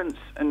difference,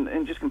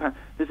 and just compare,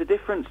 there's a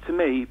difference to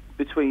me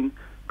between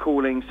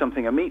calling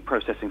something a meat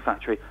processing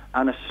factory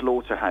and a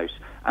slaughterhouse.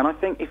 And I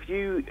think if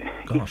you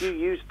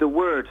use the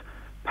word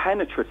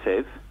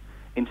penetrative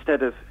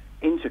instead of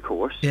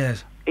intercourse,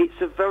 yes, it's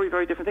a very,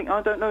 very different thing.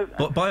 I don't know.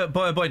 But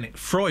by Nick,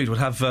 Freud would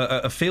have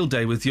a field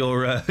day with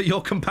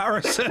your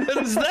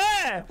comparisons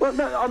there. Well,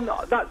 no, I'm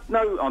not.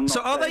 I'm not.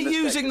 So are they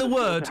using the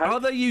word?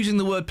 Are they using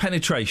the word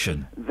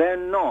penetration? They're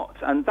not,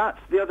 and that's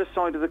the other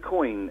side of the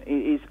coin.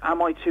 Is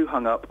am I too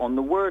hung up on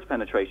the word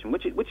penetration?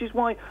 Which is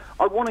why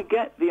I want to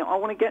get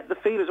the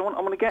feelers. I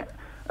want to get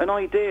an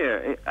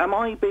idea. Am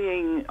I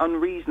being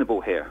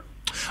unreasonable here?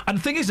 And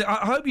the thing is,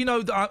 I hope you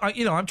know that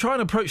I'm trying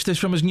to approach this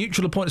from as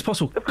neutral a point as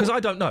possible because I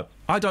don't know.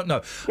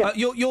 Yeah.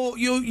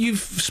 You've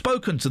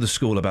spoken to the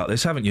school about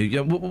this, haven't you?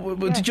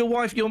 Did your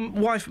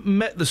wife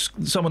met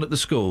someone at the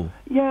school?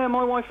 Yeah,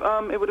 my wife.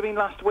 It would have been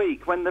last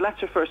week when the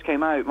letter first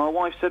came out. My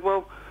wife said,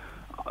 "Well,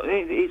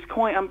 it's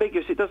quite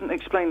ambiguous. It doesn't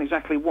explain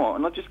exactly what."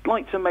 And I'd just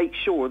like to make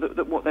sure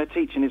that what they're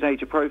teaching is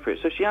age appropriate.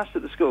 So she asked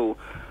at the school.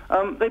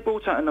 They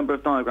brought out a number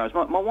of diagrams.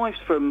 My wife's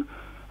from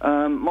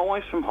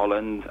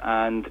Holland,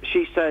 and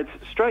she said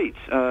straight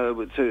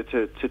to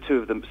 2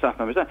 of the staff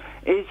members there,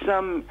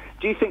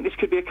 do you think this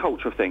could be a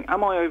cultural thing?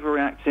 Am I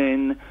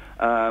overreacting?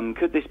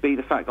 Could this be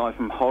the fact that I'm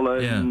from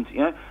Holland?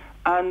 Yeah.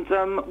 And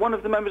one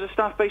of the members of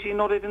staff basically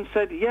nodded and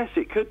said, yes,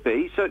 it could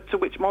be. So to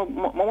which my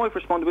wife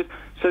responded with,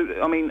 so,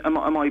 I mean,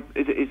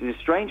 is it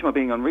strange? Am I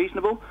being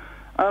unreasonable?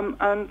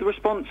 And the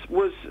response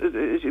was,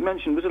 as you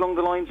mentioned, was along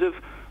the lines of,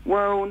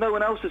 well, no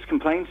one else has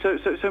complained,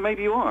 so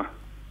maybe you are.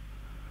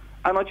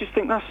 And I just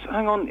think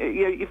hang on,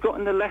 you've got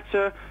in the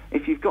letter,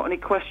 if you've got any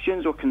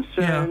questions or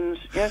concerns,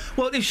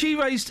 Well, if she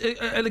raised,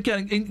 and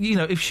again,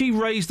 if she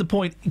raised the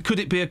point, could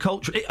it be a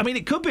cultural... I mean,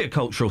 it could be a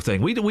cultural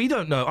thing. We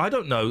don't know. I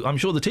don't know. I'm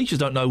sure the teachers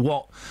don't know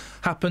what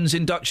happens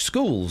in Dutch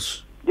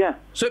schools. Yeah.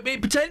 So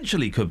it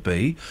potentially could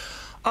be.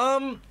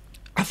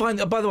 I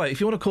find, by the way, if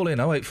you want to call in,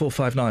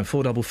 08459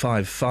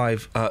 455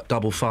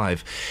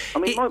 555. I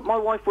mean, my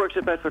wife works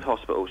at Bedford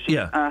Hospital. She's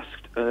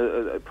asked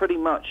pretty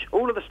much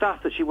all of the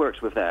staff that she works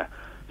with there.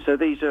 So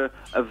these are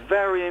a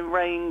varying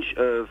range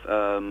of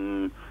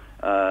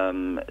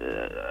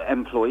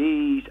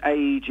employees,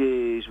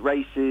 ages,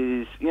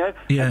 races,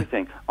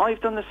 everything.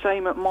 I've done the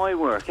same at my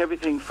work,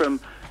 everything from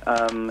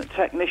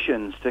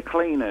technicians to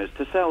cleaners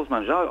to sales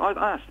managers. I've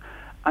asked,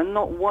 and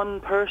not one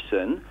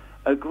person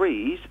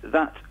agrees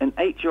that an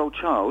 8-year-old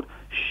child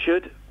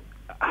should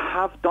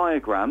have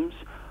diagrams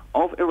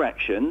of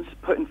erections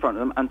put in front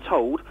of them and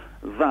told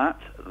that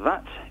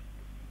that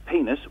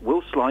penis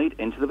will slide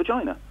into the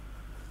vagina.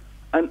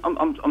 And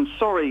I'm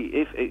sorry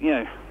if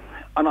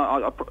and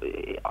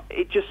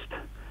it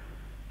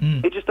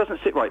just doesn't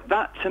sit right.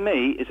 That to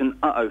me is an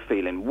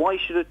feeling. Why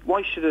should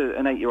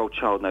an 8-year-old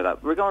child know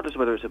that, regardless of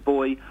whether it's a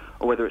boy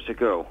or whether it's a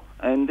girl?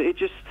 And it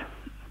just.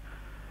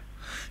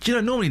 Do you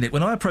know, normally, Nick,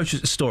 when I approach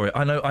a story,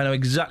 I know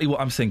exactly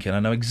what I'm thinking. I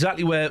know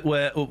exactly where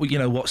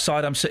what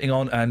side I'm sitting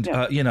on, and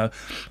and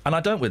I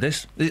don't with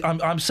this.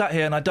 I'm sat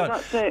here and I don't. Well,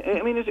 that's it.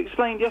 I mean, it was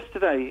explained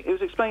yesterday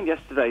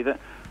that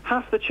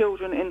half the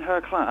children in her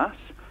class,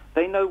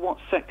 they know what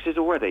sex is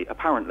already,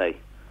 apparently.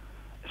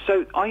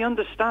 So I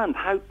understand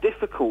how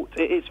difficult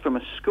it is from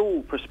a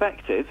school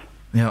perspective.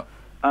 Yeah.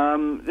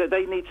 That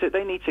they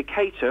need to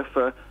cater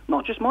for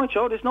not just my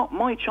child. It's not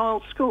my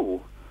child's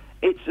school.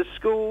 It's a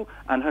school,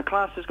 and her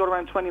class has got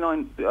around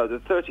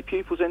 30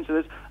 pupils in, so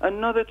there's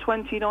another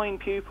 29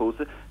 pupils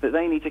that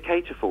they need to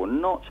cater for,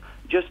 not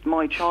just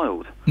my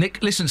child.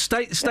 Nick, listen,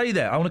 stay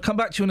there. I want to come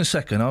back to you in a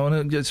second. I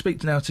want to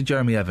speak now to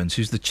Jeremy Evans,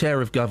 who's the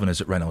Chair of Governors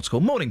at Reynolds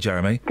School. Morning,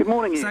 Jeremy. Good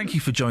morning, Ian. Thank you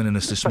for joining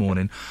us this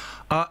morning.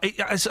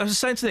 As I was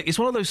saying to Nick, it's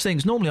one of those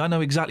things, normally I know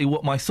exactly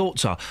what my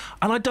thoughts are,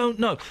 and I don't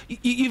know.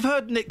 You've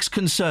heard Nick's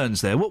concerns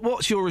there.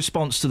 What's your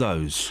response to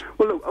those?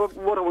 Well, look,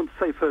 what I want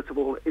to say, first of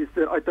all, is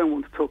that I don't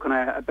want to talk on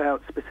air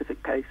about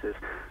specific cases.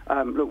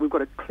 Look, we've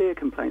got a clear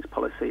complaints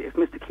policy. If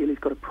Mr. Keeley's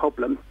got a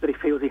problem that he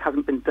feels he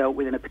hasn't been dealt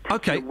with in a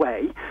particular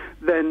way,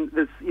 then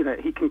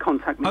he can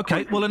contact me.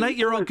 Okay, well, an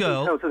 8-year-old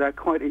girl... Details of that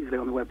quite easily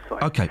on the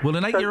website. Okay, well,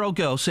 an 8-year-old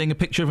girl seeing a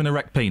picture of an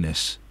erect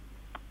penis...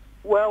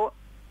 Well,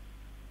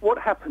 what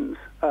happens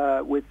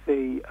with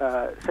the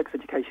sex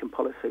education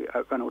policy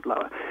at Reynolds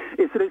Lower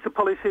is that it's a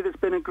policy that's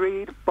been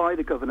agreed by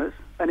the governors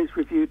and it's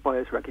reviewed by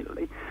us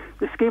regularly.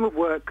 The scheme of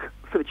work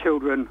for the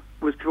children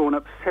was drawn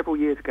up several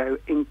years ago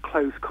in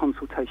close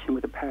consultation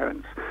with the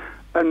parents.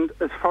 And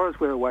as far as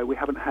we're aware, we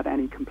haven't had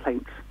any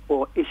complaints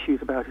or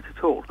issues about it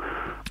at all.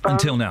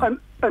 Until now.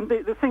 And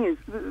the thing is,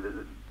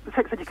 the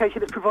sex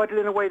education is provided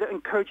in a way that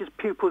encourages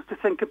pupils to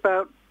think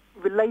about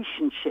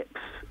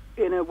relationships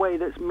in a way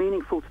that's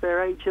meaningful to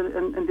their age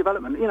and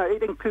development.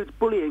 It includes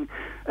bullying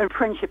and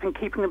friendship and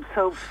keeping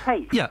themselves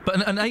safe. Yeah,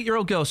 but an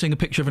 8-year-old girl seeing a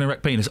picture of an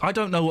erect penis, I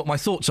don't know what my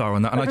thoughts are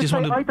on that, and I just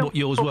wondered what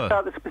yours were.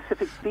 About the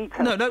specific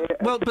details. No.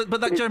 Well,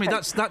 but that, Jeremy,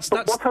 that's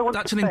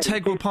an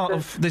integral part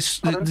of this.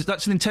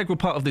 That's an integral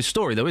part of this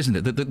story, though, isn't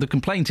it? The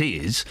complaint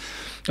is,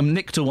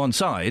 Nick to one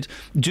side.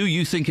 Do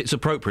you think it's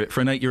appropriate for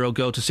an 8-year-old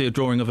girl to see a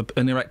drawing of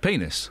an erect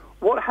penis?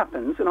 What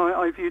happens? And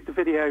I viewed the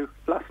video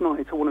last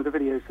night, or one of the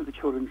videos that the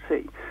children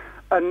see.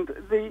 And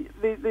the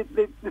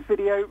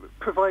video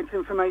provides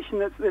information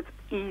that's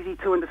easy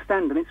to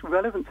understand, and it's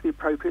relevant to the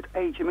appropriate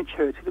age and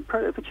maturity of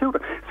the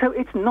children. So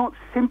it's not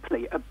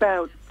simply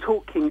about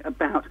talking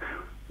about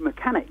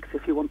mechanics,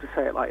 if you want to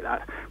say it like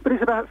that, but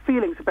it's about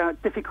feelings,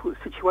 about difficult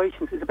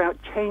situations, it's about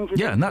changes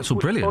in and that's all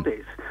brilliant.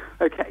 Bodies.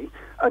 Okay,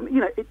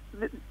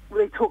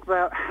 they talk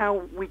about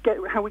how we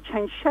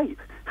change shape,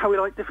 how we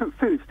like different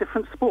foods,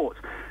 different sports,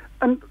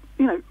 and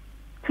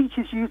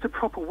teachers use the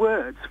proper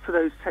words for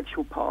those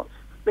sexual parts.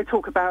 They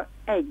talk about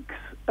eggs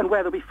and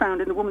where they'll be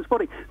found in the woman's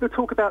body. They'll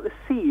talk about the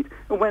seed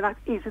and where that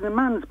is in a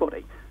man's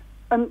body.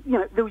 And,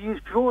 they'll use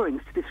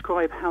drawings to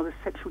describe how the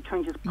sexual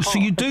changes part. So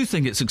you do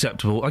think it's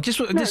acceptable? I just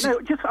want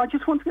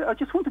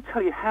to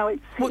tell you how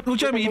it's. Well,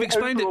 Jeremy, you've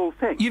explained it.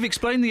 Thing. You've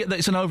explained that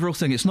it's an overall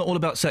thing. It's not all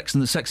about sex,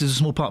 and that sex is a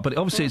small part, but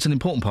obviously it's an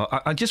important part.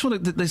 I just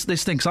want to this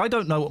thing, because I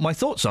don't know what my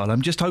thoughts are.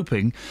 I'm just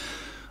hoping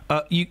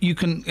you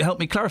can help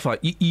me clarify.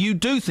 You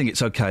do think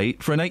it's okay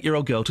for an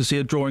 8-year-old girl to see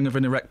a drawing of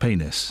an erect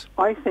penis?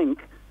 I think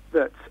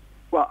that,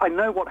 I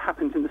know what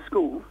happens in the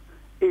school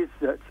is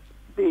that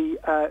the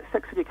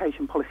sex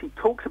education policy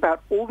talks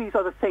about all these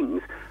other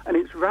things, and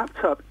it's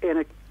wrapped up in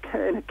a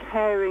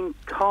caring,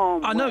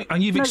 calm I know, way.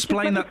 and you've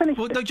explained that...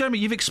 Well, no, Jeremy,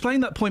 you've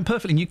explained that point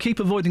perfectly, and you keep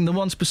avoiding the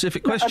one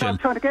specific question. And I'm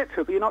trying to get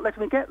to it, but you're not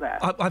letting me get there.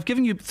 I've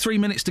given you 3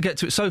 minutes to get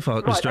to it so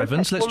far, Mr.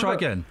 Evans. Let's try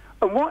again.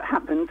 And what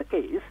happens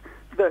is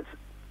that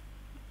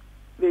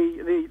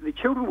the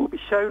children will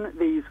be shown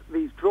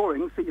these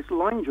drawings, these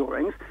line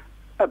drawings,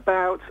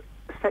 about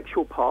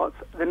sexual parts,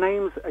 the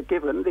names are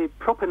given, the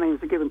proper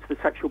names are given to the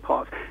sexual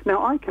parts.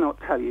 Now, I cannot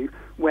tell you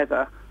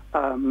whether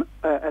an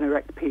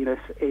erect penis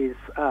is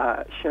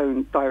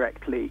shown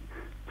directly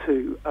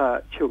to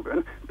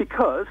children,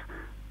 because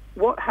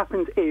what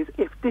happens is,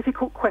 if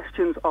difficult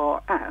questions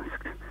are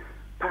asked,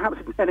 perhaps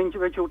an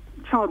individual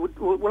child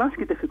will ask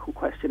a difficult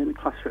question in the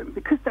classroom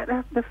because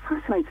they're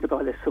fascinated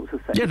by this sort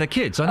of thing. Yeah, they're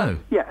kids, I know.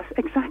 Yes,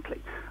 exactly.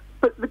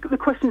 But the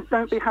questions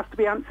don't have to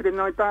be answered in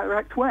a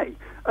direct way,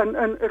 and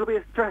it'll be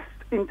addressed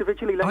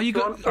individually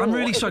later on. I'm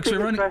really sorry, because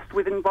we're running... addressed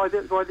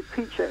by the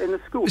teacher in the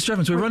school. Mr.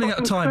 Evans, we're running out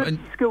of time. And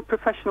skilled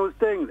professionals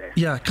doing this.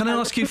 Yeah, can I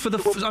ask you for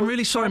the... I'm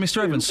really sorry,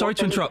 Mr. Evans, sorry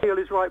to interrupt. Feel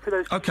is right for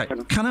those Okay,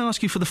 children. can I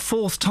ask you for the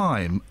fourth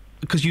time,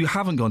 because you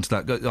haven't gone to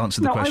that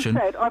answer the question.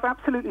 I've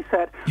absolutely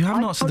said. You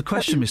haven't answered the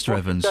question, Mr.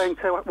 Evans. Going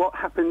to what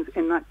happens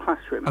in that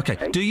classroom.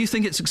 Okay. Do you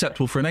think it's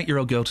acceptable for an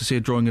 8-year-old girl to see a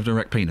drawing of an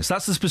erect penis?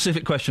 That's the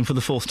specific question for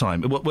the fourth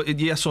time.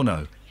 Yes or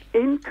no?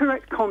 In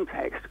correct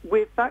context,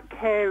 with that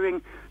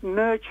caring,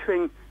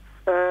 nurturing.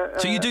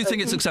 So you do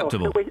think it's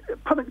acceptable? Can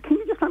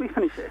you just let me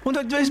finish this? Well,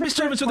 no,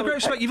 Mr. Evans, with the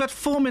greatest respect, you've had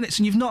 4 minutes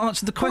and you've not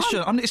answered the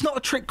question. I mean, it's not a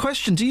trick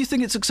question. Do you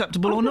think it's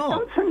acceptable or not?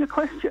 I'm answering the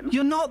question.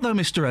 You're not, though,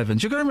 Mr.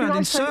 Evans. You're going around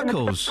in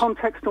circles. In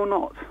context or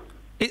not?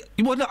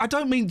 Well, no, I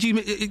don't mean.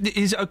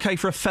 Is it okay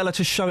for a fella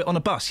to show it on a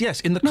bus?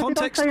 Yes, in the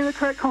context. Did I say in the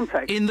correct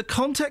context? In the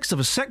context of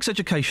a sex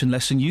education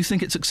lesson, you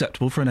think it's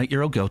acceptable for an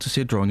 8-year-old girl to see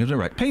a drawing of an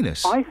erect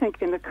penis? I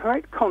think in the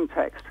correct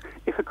context,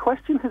 if a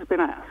question has been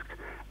asked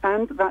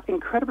and that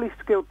incredibly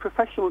skilled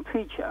professional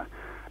teacher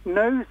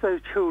knows those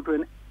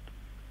children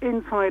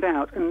inside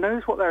out and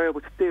knows what they're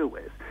able to deal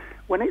with,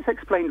 when it's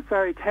explained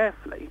very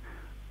carefully,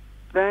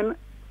 then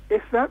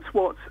if that's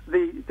what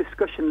the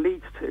discussion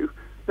leads to,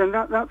 then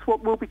that's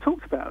what will be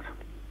talked about.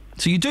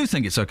 So you do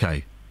think it's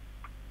okay?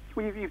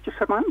 Well, you've just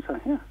said my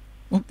answer, yeah.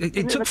 Well,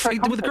 it took,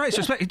 with the greatest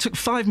respect, it took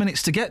 5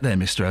 minutes to get there,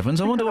 Mr. Evans.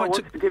 I wonder why it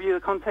took... to give you the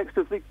context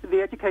of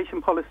the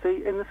education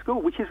policy in the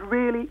school, which is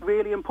really,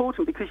 really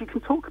important, because you can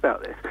talk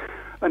about this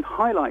and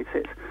highlight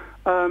it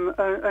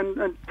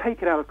and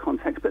take it out of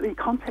context. But the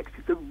context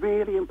is a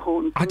really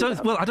important thing.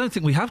 I don't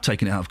think we have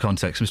taken it out of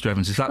context, Mr.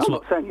 Evans. If that's I'm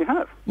not saying you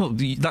have. Well,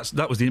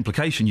 that was the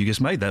implication you just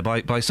made there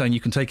by saying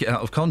you can take it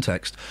out of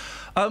context.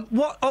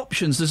 What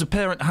options does a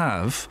parent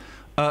have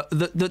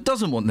that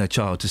doesn't want their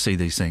child to see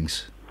these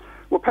things?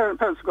 Well,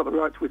 parents have got the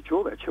right to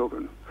withdraw their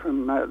children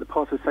from the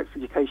part of sex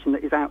education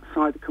that is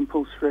outside the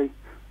compulsory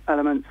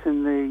elements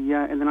in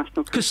the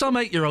national. Because some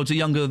 8-year-olds are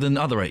younger than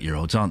other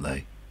 8-year-olds, aren't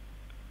they?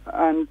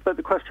 But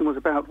the question was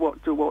about what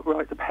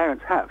right the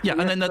parents have. Yeah,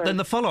 and then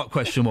the follow-up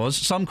question was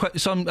some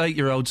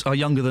 8-year-olds are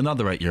younger than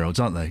other 8-year-olds,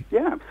 aren't they?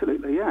 Yeah,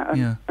 absolutely.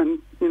 Yeah,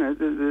 and you know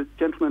the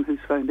gentleman who's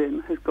phoned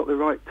in has got the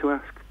right to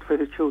ask for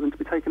his children to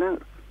be taken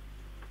out.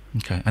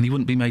 Okay, and he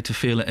wouldn't be made to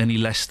feel any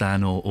less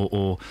than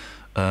or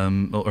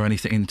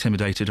anything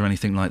intimidated or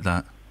anything like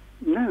that?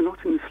 No, not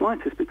in the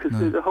slightest, because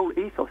the whole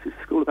ethos is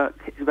school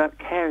is about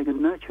caring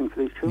and nurturing for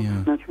these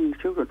children, nurturing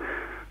these children.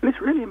 And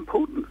it's really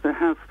important to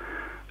have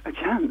a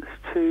chance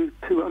to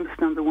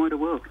understand the wider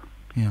world.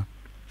 Yeah.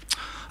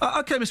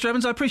 OK, Mr.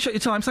 Evans, I appreciate your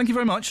time. Thank you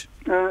very much.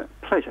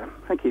 Pleasure.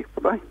 Thank you.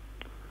 Bye-bye.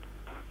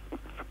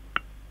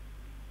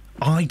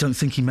 I don't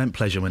think he meant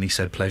pleasure when he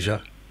said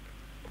pleasure.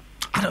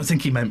 I don't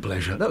think he meant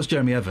pleasure. That was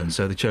Jeremy Evans,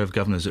 the Chair of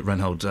Governors at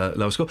Wrenhold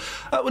Lower School.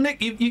 Well,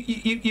 Nick,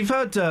 you've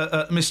heard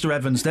Mr.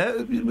 Evans there.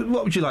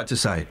 What would you like to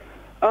say?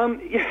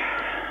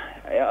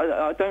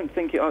 I don't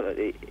think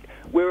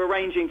we're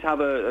arranging to have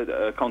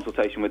a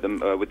consultation with them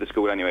with the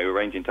school anyway. We're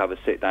arranging to have a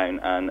sit down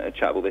and a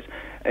chat about this.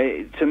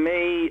 To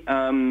me,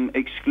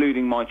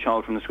 excluding my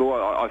child from the school,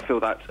 I feel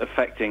that's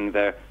affecting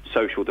their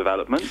social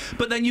development.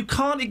 But then you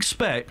can't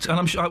expect, and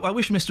I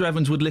wish Mr.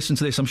 Evans would listen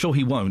to this, I'm sure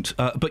he won't,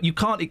 but you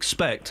can't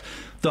expect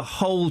the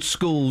whole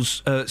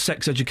school's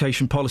sex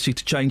education policy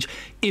to change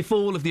if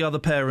all of the other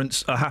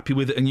parents are happy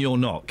with it and you're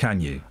not,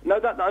 can you? No,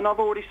 and I've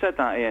already said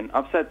that, Ian.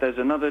 I've said there's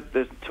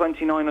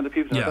 29 other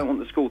people and I don't want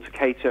the school to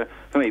cater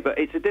for me, but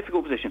it's a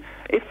difficult position.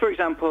 If, for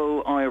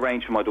example, I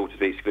arrange for my daughter to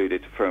be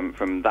excluded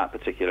from that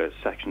particular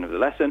section of the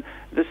lesson,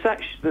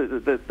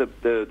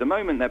 the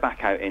moment they're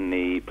back out in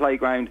the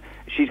playground,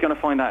 she's going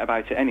to find out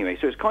about it anyway.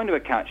 So it's kind of a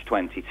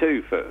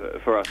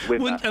catch-22 for us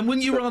with that. And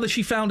wouldn't you rather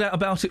she found out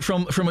about it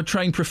from a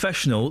trained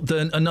professional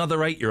than another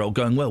 8-year-old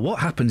going, well, what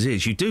happens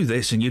is you do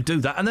this and you do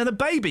that, and then a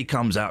baby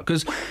comes out?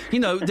 Because, you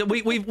know,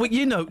 we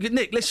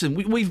Nick, listen,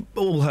 we've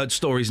all heard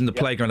stories in the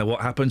playground of what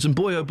happens, and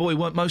boy, oh boy,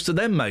 weren't most of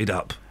them made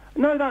up.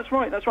 No, that's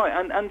right.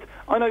 And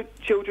I know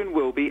children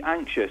will be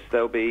anxious.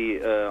 There'll be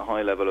a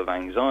high level of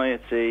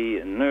anxiety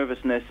and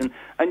nervousness.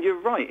 And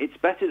you're right, it's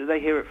better that they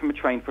hear it from a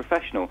trained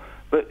professional.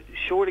 But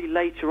surely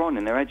later on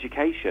in their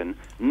education,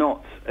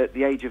 not at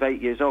the age of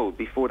 8 years old,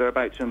 before they're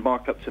about to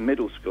embark up to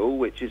middle school,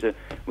 which is a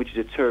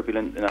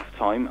turbulent enough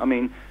time. I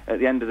mean, at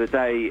the end of the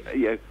day,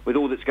 you know, with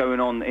all that's going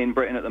on in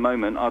Britain at the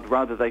moment, I'd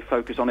rather they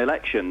focus on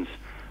elections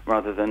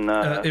rather than...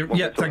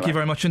 thank you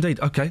very much indeed.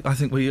 OK, I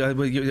think we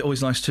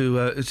always nice to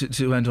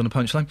end on a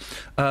punchline.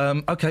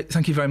 OK,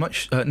 thank you very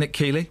much, Nick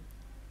Keeley.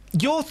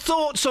 Your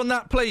thoughts on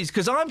that, please,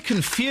 because I'm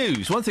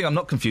confused. One thing I'm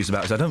not confused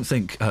about is I don't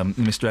think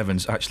Mr.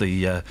 Evans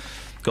actually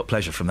got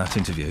pleasure from that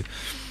interview.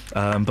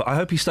 But I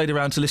hope he stayed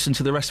around to listen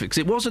to the rest of it,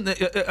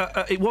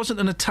 because it wasn't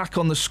an attack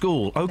on the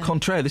school. Au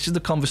contraire, this is the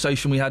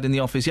conversation we had in the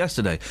office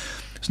yesterday.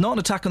 It's not an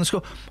attack on the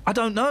school. I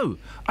don't know.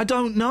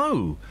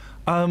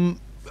 And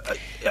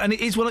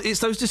it's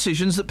those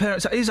decisions that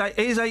parents... Is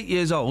 8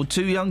 years old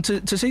too young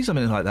to see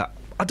something like that?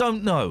 I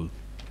don't know.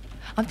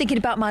 I'm thinking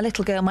about my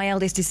little girl. My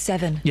eldest is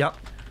 7. Yep.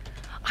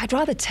 I'd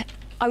rather...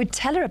 I would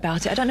tell her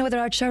about it. I don't know whether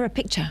I'd show her a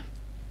picture.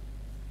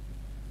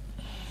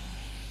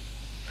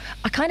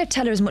 I kind of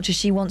tell her as much as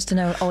she wants to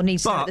know or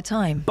needs to know at the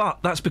time. But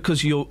that's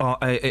because you are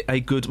a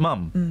good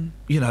mum.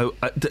 You know,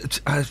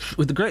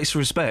 with the greatest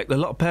respect, a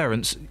lot of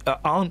parents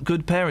aren't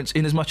good parents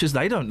in as much as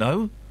they don't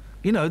know.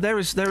 You know, they're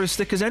as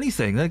thick as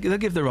anything. They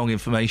give the wrong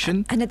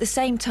information. And at the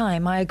same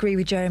time, I agree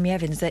with Jeremy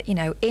Evans that, you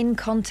know, in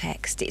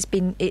context,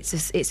 it's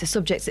a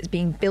subject that's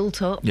being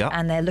built up,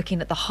 and they're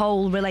looking at the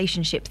whole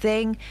relationship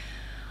thing.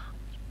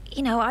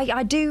 You know,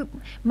 I do.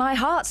 My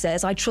heart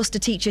says I trust a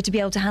teacher to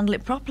be able to handle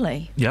it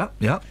properly. Yep.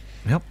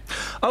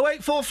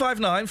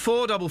 08459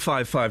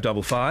 455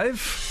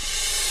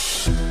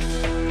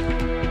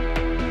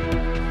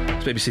 555.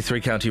 It's BBC Three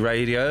County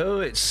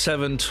Radio. It's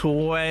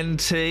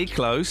 7:20.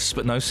 Close,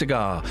 but no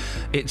cigar.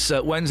 It's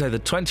Wednesday, the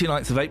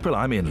 29th of April.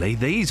 I'm Iain Lee.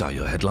 These are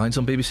your headlines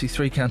on BBC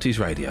Three Counties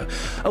Radio.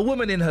 A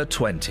woman in her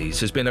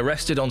 20s has been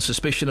arrested on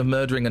suspicion of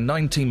murdering a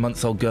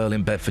 19-month-old girl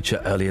in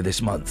Bedfordshire earlier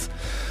this month.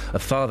 A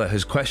father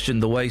has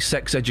questioned the way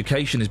sex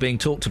education is being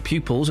taught to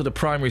pupils at a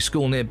primary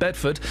school near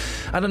Bedford,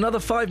 and another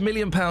 £5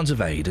 million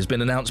of aid has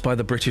been announced by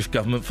the British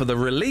government for the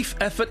relief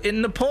effort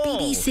in Nepal.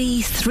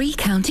 BBC Three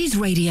Counties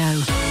Radio.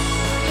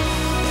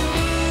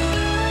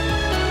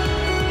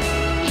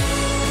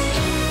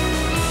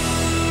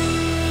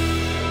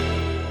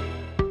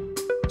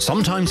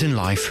 Sometimes in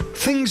life,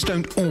 things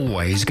don't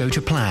always go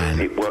to plan.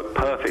 It worked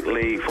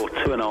perfectly for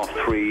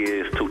 2.5, 3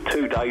 years till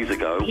 2 days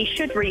ago. He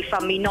should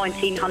refund me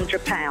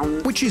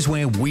 £1,900. Which is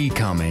where we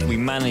come in. We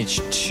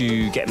managed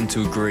to get them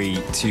to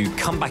agree to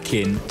come back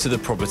in to the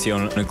property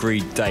on an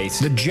agreed date.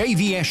 The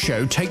JVS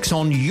show takes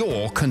on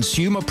your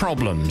consumer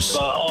problems.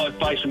 I've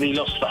basically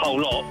lost the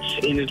whole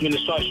lot in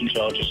administration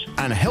charges.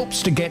 And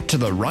helps to get to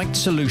the right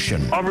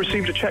solution. I've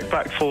received a cheque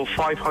back for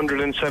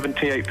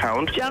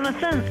 £578.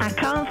 Jonathan, I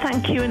can't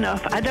thank you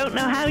enough. I don't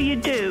know how you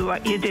do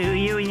what you do,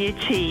 you and your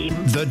team.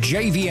 The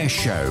JVS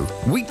show,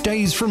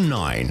 weekdays from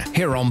 9,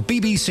 here on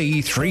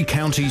BBC Three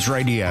Counties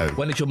Radio.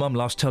 When did your mum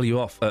last tell you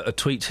off? A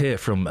tweet here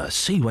from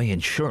Seaway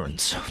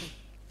Insurance.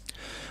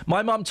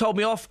 My mum told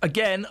me off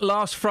again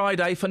last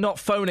Friday for not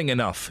phoning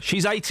enough.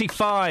 She's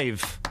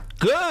 85.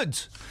 Good!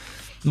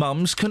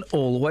 Mums can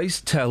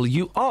always tell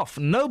you off.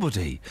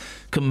 Nobody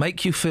can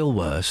make you feel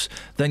worse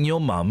than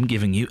your mum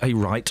giving you a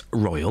right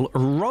royal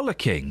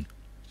rollicking.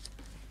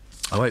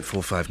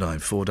 08459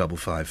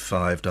 455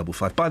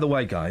 555. By the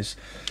way, guys,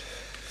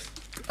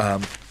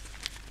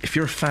 if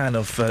you're a fan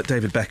of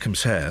David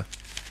Beckham's hair,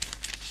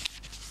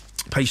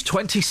 page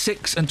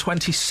 26 and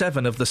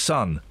 27 of The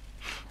Sun,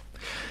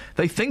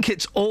 they think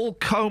it's all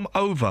comb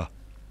over.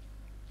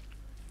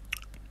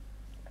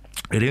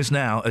 It is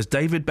now, as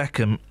David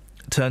Beckham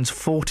turns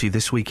 40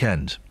 this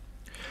weekend.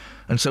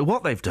 And so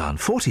what they've done,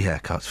 40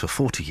 haircuts for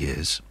 40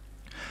 years,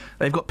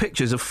 they've got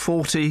pictures of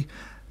 40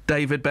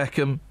 David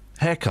Beckham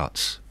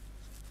haircuts.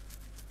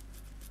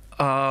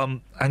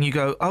 And you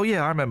go, oh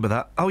yeah, I remember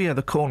that. Oh yeah,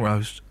 the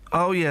cornrows.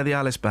 Oh yeah, the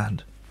Alice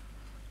band.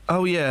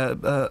 Oh yeah,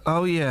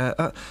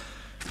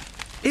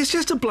 it's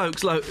just a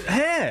bloke's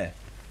hair.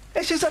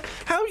 It's just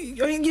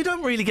you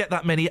don't really get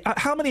that many.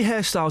 How many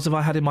hairstyles have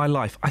I had in my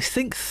life? I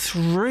think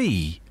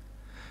 3.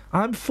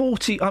 I'm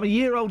 40. I'm a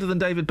year older than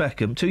David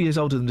Beckham. 2 years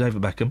older than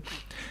David Beckham.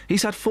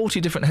 He's had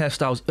 40 different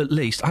hairstyles at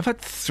least. I've had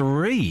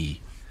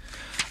 3,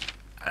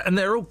 and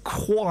they're all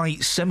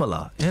quite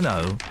similar. You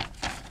know.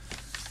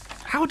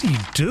 How do you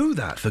do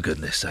that, for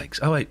goodness sakes?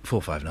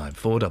 08459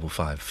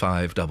 455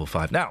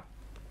 555. Now,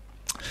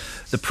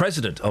 the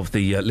president of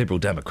the Liberal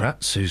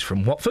Democrats, who's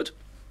from Watford,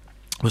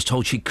 was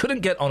told she couldn't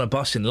get on a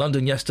bus in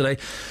London yesterday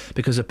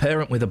because a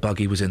parent with a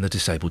buggy was in the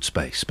disabled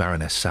space.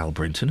 Baroness Sal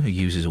Brinton, who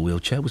uses a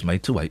wheelchair, was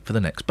made to wait for the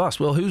next bus.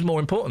 Well, who's more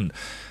important,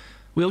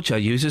 wheelchair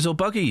users or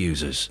buggy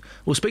users?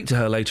 We'll speak to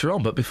her later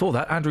on, but before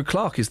that, Andrew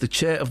Clark is the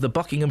chair of the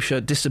Buckinghamshire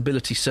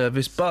Disability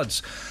Service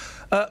Buds.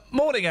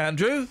 Morning,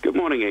 Andrew. Good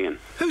morning, Ian.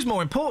 Who's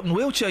more important,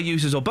 wheelchair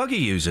users or buggy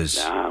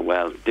users?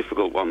 Well,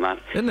 difficult one, that.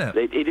 Isn't it?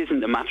 It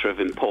isn't a matter of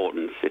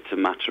importance, it's a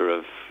matter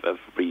of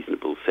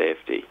reasonable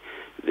safety.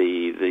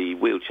 The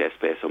wheelchair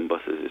space on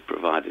buses is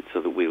provided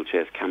so the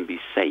wheelchairs can be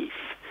safe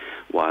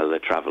while they're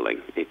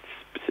travelling. It's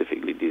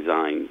specifically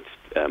designed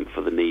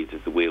for the needs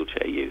of the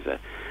wheelchair user.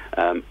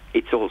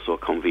 It's also a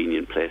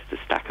convenient place to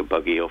stack a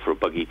buggy or for a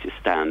buggy to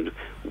stand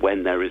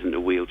when there isn't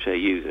a wheelchair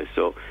user.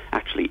 So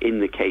actually, in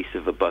the case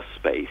of a bus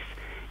space,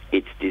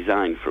 it's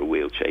designed for a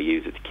wheelchair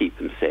user to keep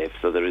them safe,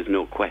 so there is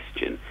no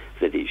question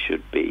that it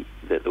should be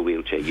that the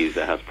wheelchair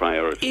user has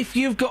priority. If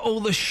you've got all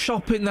the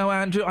shopping, though,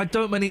 Andrew, I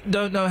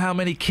don't know how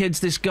many kids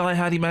this guy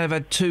had. He may have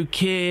had 2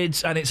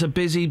 kids, and it's a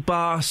busy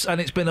bus, and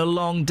it's been a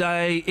long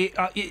day.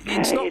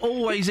 It's not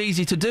always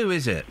easy to do,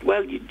 is it?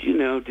 Well, you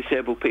know,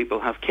 disabled people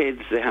have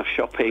kids, they have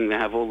shopping, they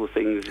have all the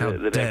things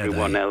that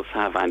everyone else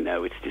have. I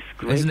know, it's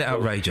disgraceful. Isn't it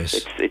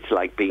outrageous? It's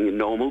like being a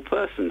normal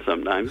person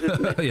sometimes,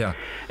 isn't it? Yeah.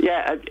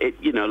 Yeah,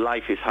 you know,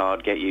 life is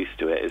hard. Get used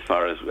to it. As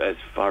far as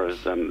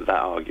that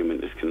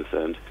argument is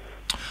concerned.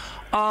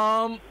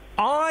 I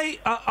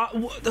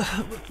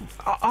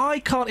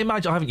can't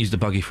imagine. I haven't used a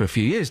buggy for a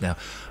few years now,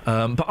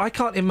 but I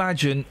can't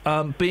imagine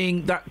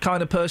being that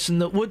kind of person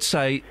that would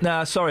say,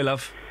 "Nah, sorry,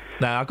 love.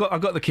 Nah, I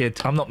got the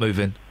kid. I'm not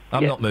moving.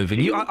 I'm not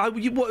moving."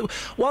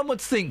 One would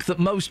think that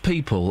most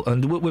people,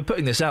 and we're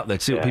putting this out there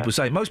to see what people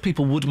say. Most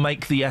people would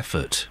make the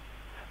effort.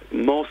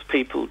 Most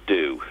people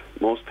do.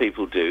 Most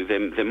people do.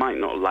 They might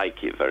not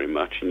like it very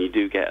much, and you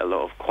do get a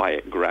lot of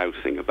quiet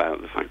grousing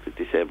about the fact that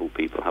disabled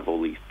people have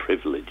all these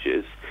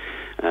privileges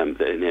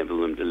that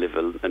enable them to live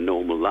a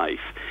normal life.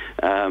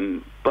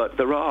 But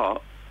there are,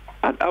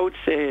 I would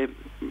say,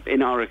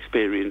 in our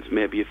experience,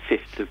 maybe a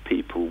fifth of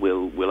people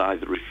will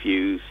either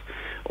refuse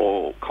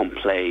or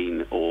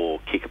complain or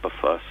kick up a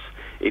fuss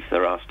if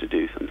they're asked to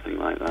do something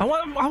like that.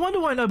 I wonder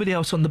why nobody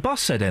else on the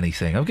bus said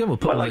anything. Again, we'll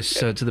put this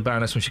to the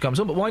Baroness when she comes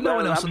on, but why no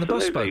one else on the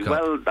bus spoke up?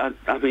 Well,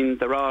 I mean,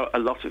 there are a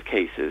lot of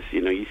cases.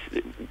 You know,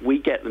 we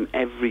get them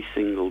every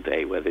single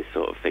day where this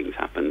sort of things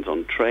happens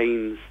on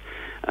trains.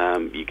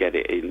 You get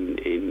it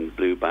in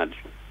blue badge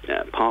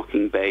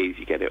parking bays.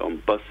 You get it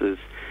on buses.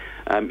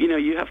 You know,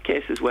 you have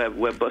cases where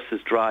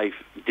buses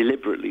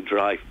deliberately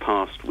drive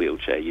past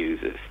wheelchair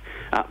users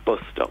at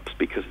bus stops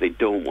because they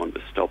don't want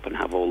to stop and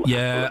have all the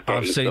hassle of getting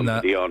I've seen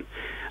somebody that.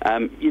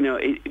 on. You know,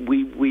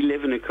 we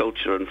live in a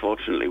culture,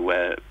 unfortunately,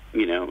 where,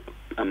 you know,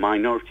 a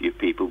minority of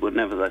people, but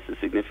nevertheless a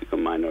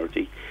significant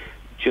minority,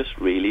 just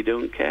really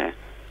don't care.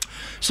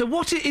 So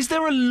is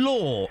there a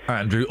law,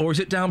 Andrew, or is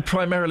it down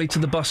primarily to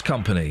the bus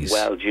companies?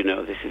 Well, you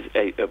know, this is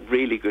a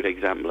really good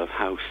example of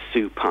how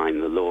supine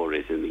the law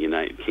is in the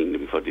United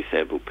Kingdom for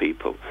disabled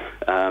people.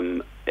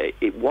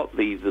 What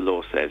the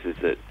law says is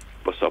that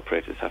bus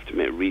operators have to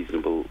make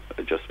reasonable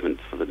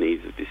adjustments for the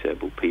needs of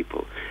disabled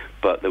people.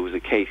 But there was a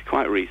case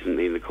quite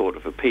recently in the Court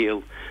of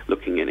Appeal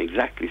looking at an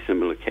exactly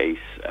similar case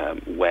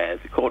where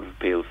the Court of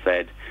Appeal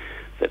said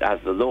that as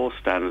the law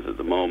stands at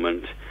the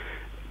moment,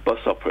 bus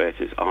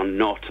operators are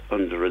not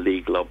under a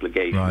legal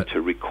obligation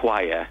to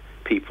require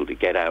people to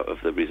get out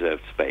of the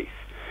reserved space.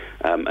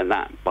 And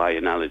that, by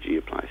analogy,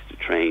 applies to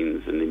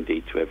trains and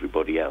indeed to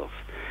everybody else.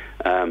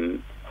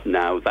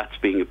 Now, that's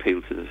being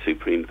appealed to the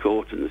Supreme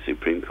Court, and the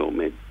Supreme Court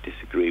may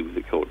disagree with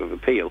the Court of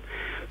Appeal.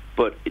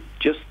 But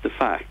just the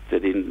fact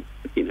that in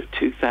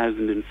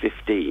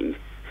 2015,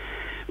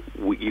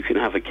 you can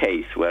have a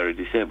case where a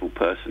disabled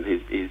person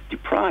is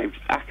deprived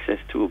access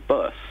to a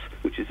bus,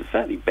 which is a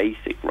fairly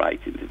basic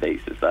right in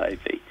today's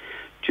society,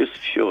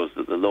 just shows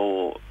that the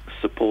law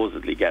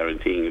supposedly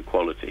guaranteeing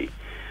equality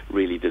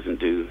really doesn't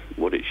do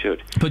what it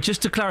should. But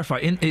just to clarify,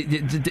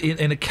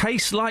 in a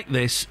case like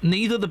this,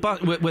 neither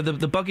where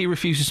the buggy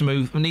refuses to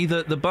move,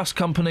 neither the bus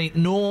company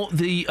nor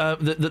the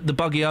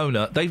buggy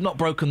owner, they've not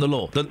broken the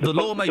law. The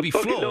law may be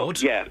flawed,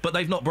 but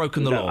they've not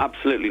broken the law.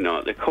 Absolutely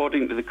not.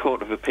 According to the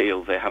Court of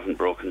Appeal, they haven't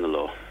broken the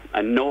law.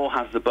 And nor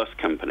has the bus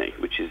company,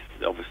 which is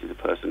obviously the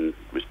person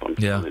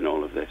responsible in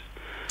all of this.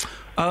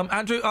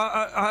 Andrew,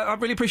 I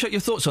really appreciate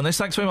your thoughts on this.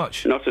 Thanks very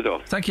much. Not at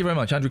all. Thank you very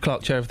much. Andrew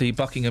Clark, Chair of the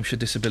Buckinghamshire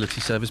Disability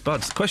Service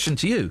Buds. Question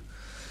to you.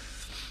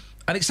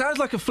 And it sounds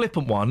like a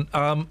flippant one,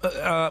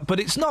 but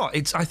it's not.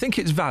 I think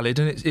it's valid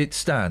and it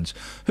stands.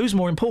 Who's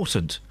more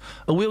important,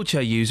 a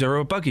wheelchair user or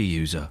a buggy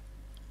user?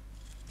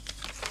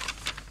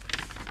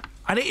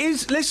 And it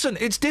is, listen,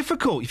 it's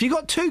difficult. If you've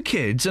got 2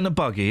 kids and a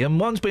buggy and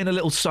one's been a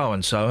little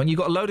so-and-so and you've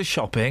got a load of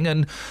shopping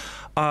and...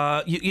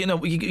 and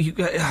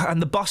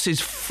the bus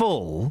is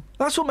full.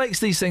 That's what makes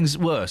these things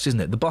worse, isn't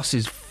it? The bus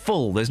is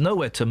full. There's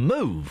nowhere to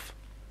move.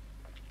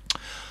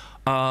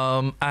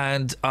 You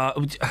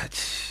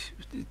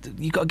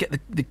got to get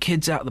the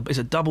kids out. It's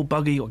a double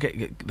buggy. You got to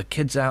get the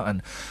kids out,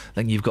 and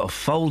then you've got to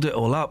fold it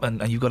all up,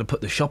 and you've got to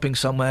put the shopping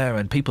somewhere,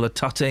 and people are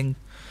tutting.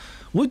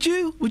 Would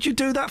you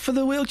do that for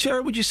the wheelchair?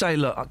 Or would you say,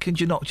 look, could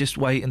you not just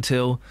wait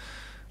until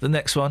the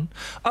next one?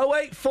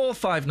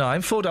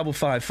 08459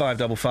 455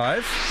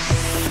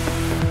 555.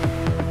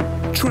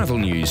 Travel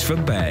news for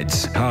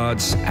beds,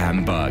 cards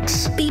and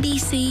bugs.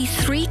 BBC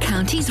Three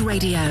Counties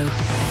Radio.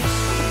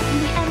 On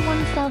the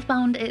M1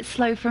 southbound, it's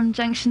slow from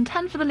junction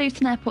 10 for the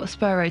Luton Airport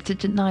Spur Road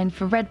to 9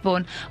 for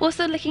Redbourne.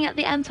 Also looking at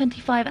the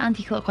M25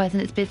 anti-clockwise,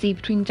 and it's busy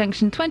between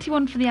junction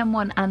 21 for the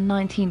M1 and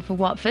 19 for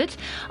Watford.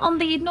 On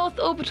the North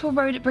Orbital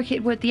Road at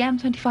Bricket Wood, the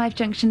M25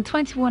 junction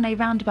 21A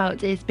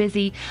roundabout is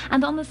busy.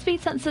 And on the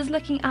speed sensors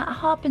looking at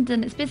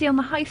Harpenden, it's busy on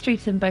the High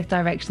Street in both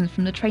directions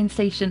from the train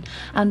station,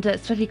 and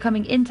especially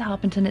coming into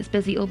Harpenden, it's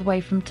busy all the way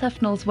from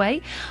Tufnells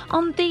Way.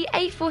 On the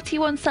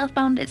A41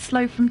 southbound, it's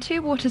slow from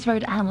 2 Waters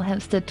Road at Hemel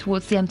Hempstead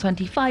towards the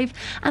M25,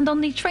 5. And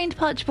on the train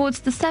departure boards,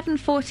 the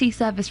 7:40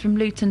 service from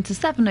Luton to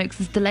Sevenoaks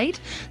is delayed.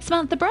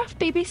 Samantha Bruff,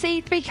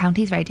 BBC Three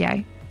Counties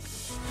Radio.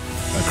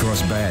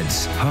 Across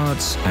beds,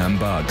 hearts and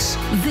bugs.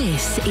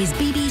 This is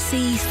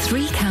BBC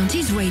Three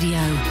Counties Radio.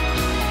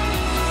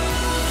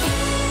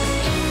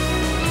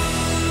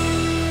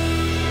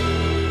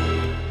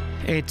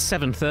 It's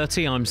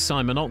 7:30. I'm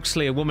Simon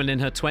Oxley. A woman in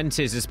her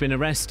 20s has been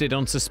arrested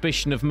on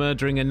suspicion of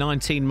murdering a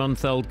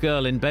 19-month-old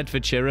girl in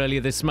Bedfordshire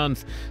earlier this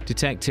month.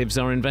 Detectives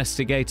are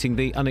investigating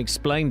the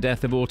unexplained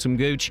death of Autumn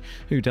Gooch,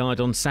 who died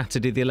on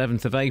Saturday the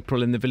 11th of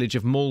April in the village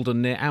of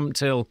Malden near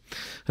Ampthill.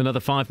 Another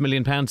 £5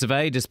 million of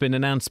aid has been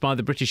announced by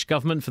the British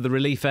government for the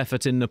relief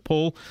effort in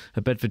Nepal.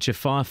 A Bedfordshire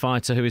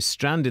firefighter who is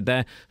stranded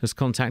there has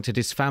contacted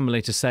his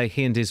family to say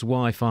he and his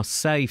wife are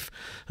safe.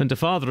 And a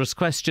father has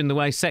questioned the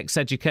way sex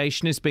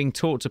education is being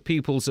taught to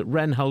pupils at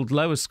Wrenhold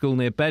Lower School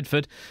near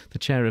Bedford. The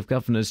Chair of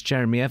Governors,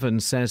 Jeremy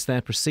Evans, says their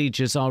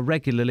procedures are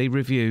regularly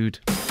reviewed.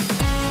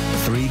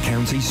 Three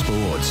Counties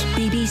Sports.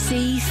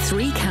 BBC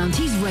Three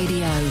Counties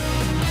Radio.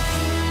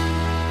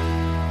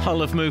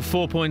 Hull have moved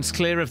 4 points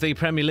clear of the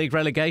Premier League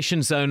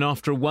relegation zone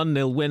after a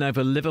 1-0 win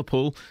over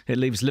Liverpool. It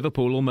leaves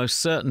Liverpool almost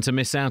certain to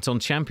miss out on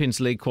Champions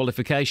League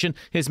qualification.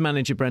 Here's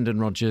manager Brendan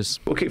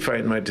Rodgers. We'll keep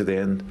fighting right to the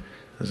end.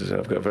 As I said,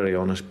 I've got a very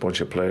honest bunch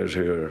of players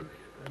who are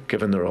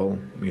giving their all.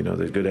 You know,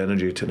 they've good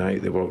energy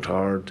tonight. They worked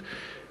hard.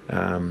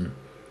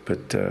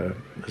 But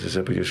as I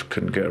said, we just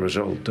couldn't get a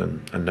result,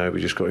 and now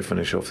we just got to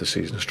finish off the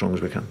season as strong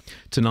as we can.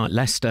 Tonight,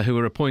 Leicester, who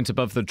are a point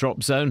above the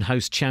drop zone,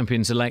 host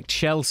champions-elect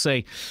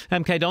Chelsea.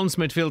 MK Dons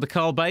midfielder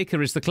Carl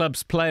Baker is the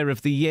club's Player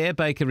of the Year.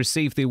 Baker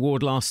received the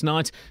award last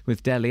night,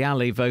 with Dele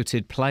Alli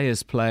voted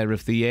Players' Player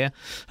of the Year.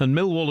 And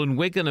Millwall and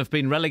Wigan have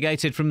been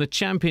relegated from the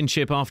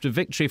Championship after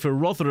victory for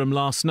Rotherham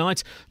last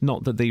night.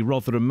 Not that the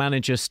Rotherham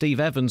manager Steve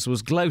Evans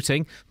was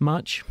gloating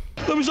much.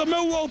 There was a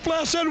Millwall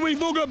player said we've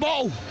not got a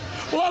bottle.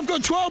 Well, I've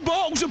got 12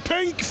 bottles of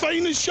pink,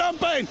 finest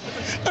champagne,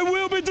 and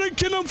we'll be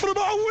drinking them for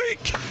about a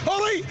week. All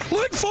right,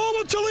 look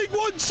forward to League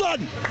One,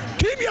 son.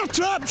 Keep your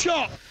trap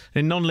shut.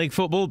 In non-league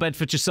football,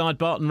 Bedfordshire side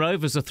Barton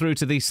Rovers are through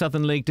to the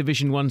Southern League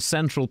Division 1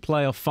 Central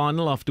playoff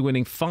final after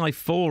winning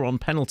 5-4 on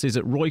penalties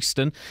at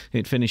Royston.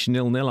 It finished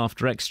 0-0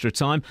 after extra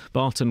time.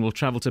 Barton will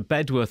travel to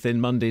Bedworth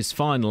in Monday's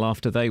final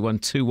after they won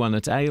 2-1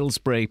 at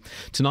Aylesbury.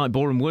 Tonight,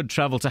 Boreham Wood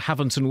travel to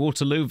Haventon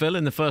Waterlooville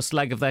in the first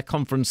leg of their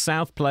Conference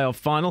South playoff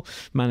final.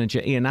 Manager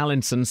Iain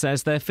Allinson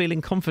says they're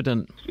feeling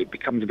confident. It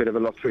becomes a bit of a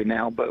lottery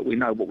now, but we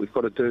know what we've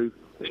got to do.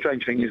 The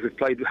strange thing is we've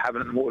played with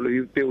Haventon and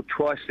Waterlooville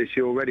twice this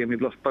year already, and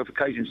we've lost both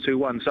occasions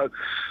 2-1. So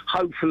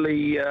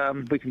hopefully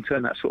we can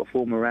turn that sort of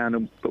form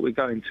around, but we're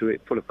going to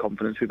it full of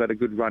confidence. We've had a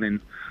good run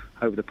in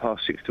over the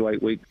past 6 to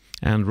 8 weeks.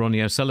 And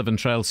Ronnie O'Sullivan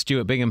trails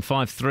Stuart Bingham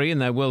 5-3 in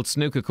their World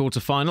Snooker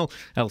quarter-final.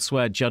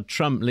 Elsewhere, Judd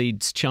Trump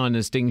leads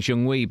China's Ding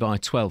Junhui by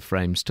 12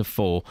 frames to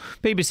 4.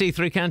 BBC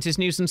Three Counties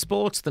News and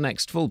Sports. The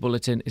next full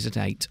bulletin is at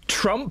 8.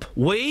 Trump?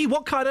 We?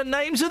 What kind of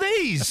names are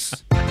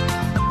these?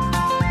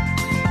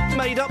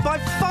 Made up by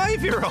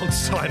 5-year-olds,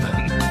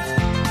 Simon.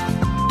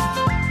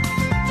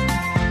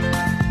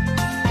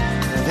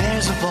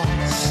 There's a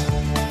voice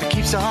that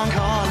keeps on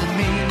calling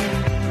me.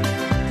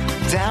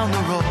 Down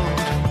the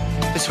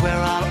road is where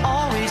I'll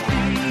always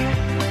be.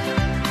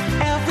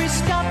 Every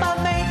stop I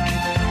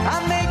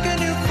make a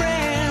new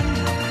friend.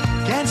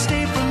 Can't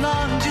stay for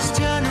long, just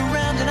turn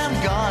around and I'm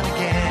gone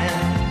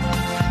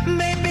again.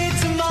 Maybe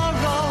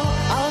tomorrow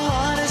I'll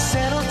wanna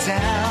settle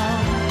down.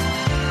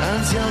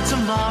 Until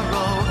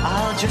tomorrow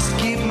I'll just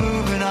keep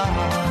moving on.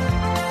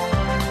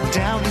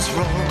 Down this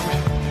road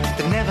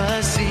that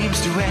never seems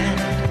to end.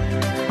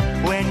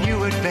 When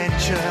new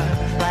adventure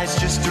lies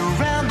just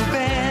around the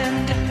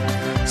bend.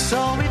 So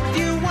if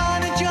you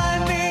wanna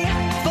join me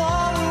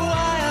for a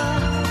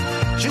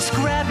while, just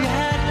grab your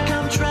hat,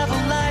 come travel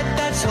light,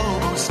 that's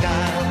hobo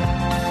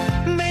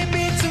style.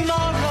 Maybe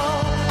tomorrow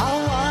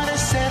I'll wanna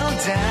settle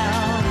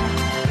down.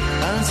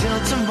 Until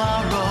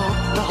tomorrow,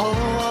 the whole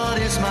world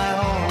is my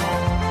home.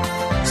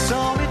 So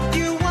if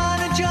you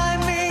wanna join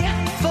me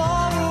for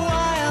a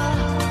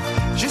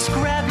while, just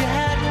grab your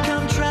hat,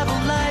 come travel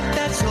light,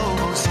 that's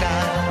hobo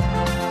style.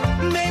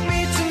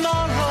 Maybe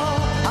tomorrow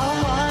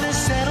I'll wanna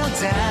settle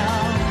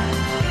down.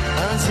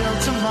 Until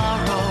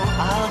tomorrow,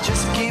 I'll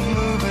just keep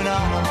moving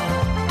on.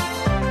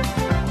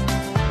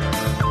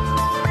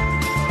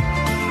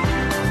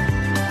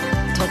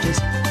 Touches.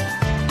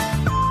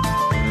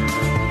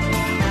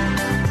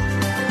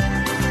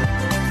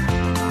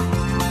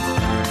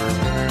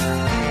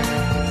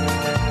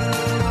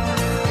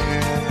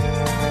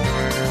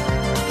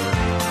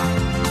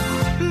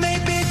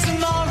 Maybe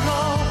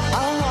tomorrow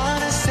I'll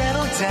wanna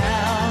settle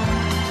down.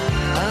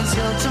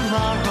 Until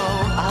tomorrow,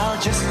 I'll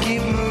just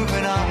keep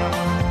moving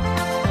on.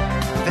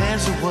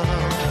 There's a world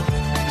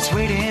that's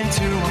waiting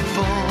to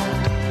unfold.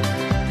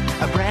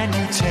 A brand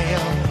new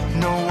tale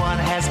no one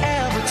has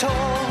ever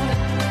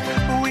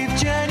told. We've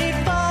journeyed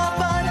far,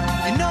 but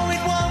you know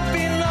it won't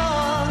be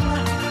long.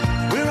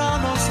 We're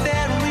almost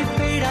there and we've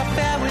paid our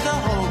fare with a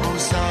hobo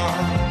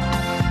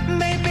song.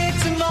 Maybe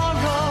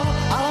tomorrow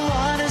I'll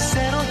wanna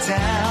settle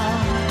down.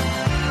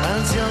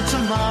 Until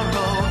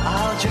tomorrow,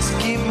 I'll just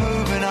keep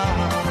moving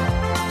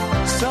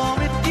on. So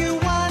if you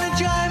wanna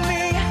join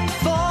me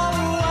for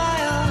a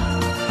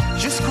while,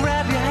 just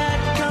grab your hat,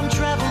 come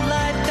travel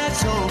light,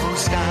 that's old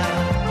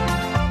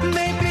style.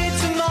 Maybe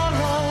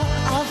tomorrow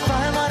I'll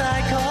find what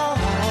I call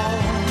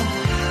home.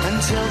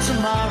 Until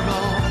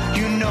tomorrow,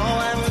 you know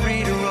I'm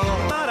free to roll.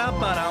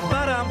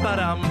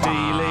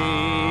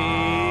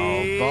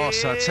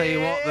 Boss, I tell you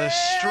what, the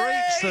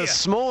streets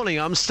this morning,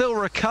 I'm still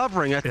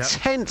recovering. A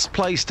tense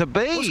place to be.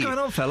 What's going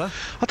on, fella?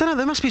 I don't know,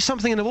 there must be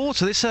something in the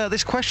water.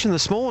 This question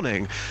this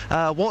morning,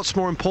 what's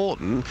more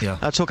important?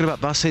 Talking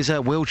about buses,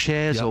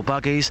 wheelchairs or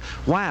buggies.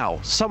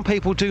 Wow, some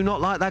people do not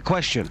like that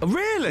question.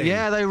 Really?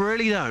 Yeah, they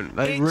really don't.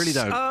 They really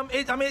don't. I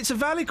mean, it's a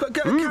valid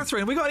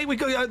Catherine, we got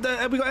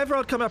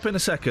Everard coming up in a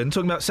second,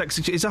 talking about sex.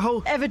 It's a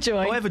whole...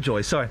 Everjoy. Oh,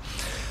 Everjoy, sorry.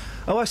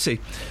 Oh, I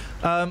see.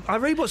 I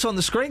read what's on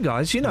the screen,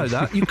 guys. You know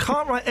that. You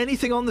can't write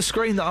anything on the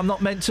screen that I'm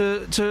not meant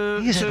to...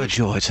 Here's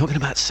Everjoy talking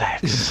about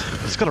sex.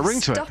 It's got a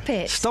ring to it. Stop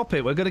it. Stop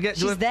it. We're going to get...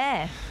 She's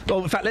there.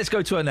 Well, in fact, let's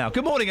go to her now.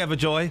 Good morning,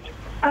 Everjoy.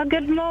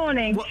 Good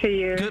morning to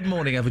you. Good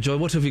morning, Everjoy.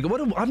 What have you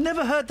got? I've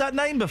never heard that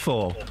name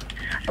before.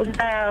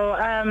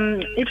 Well,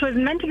 it was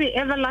meant to be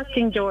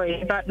Everlasting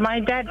Joy, but my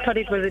dad thought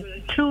it was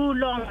a too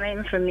long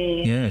name for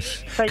me.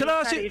 Yes. So Can I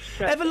ask you...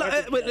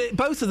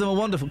 both of them are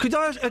wonderful.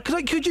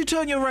 Could you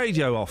turn your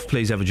radio off,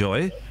 please,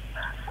 Everjoy?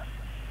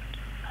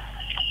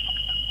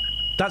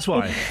 That's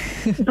why.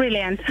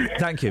 Brilliant.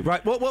 Thank you.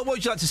 Right, what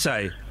would you like to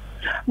say?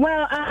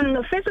 Well,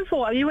 first of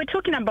all, you were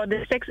talking about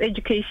the sex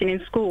education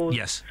in schools.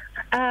 Yes.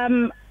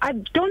 I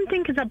don't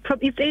think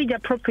it's age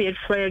appropriate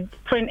for an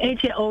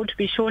 8-year-old to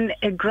be shown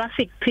a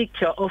graphic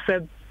picture of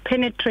a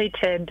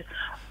penetrated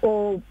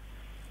or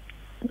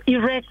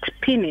erect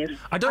penis.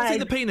 I don't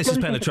think the penis is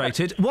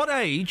penetrated. What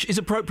age is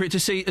appropriate to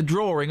see a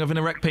drawing of an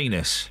erect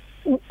penis?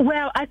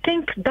 Well, I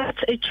think that's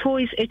a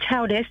choice a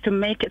child has to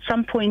make at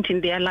some point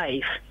in their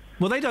life.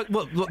 Well, they don't.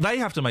 Well, they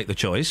have to make the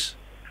choice.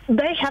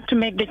 They have to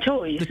make the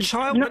choice. The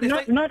child,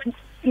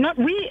 not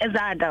we as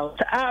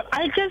adults.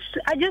 I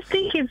just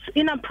think it's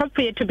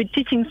inappropriate to be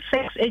teaching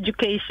sex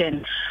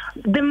education.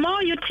 The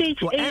more you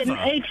teach an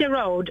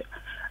 8-year-old,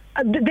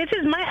 this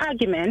is my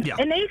argument. Yeah.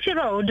 An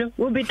 8-year-old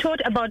will be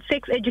taught about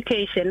sex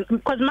education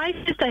because my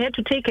sister had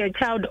to take her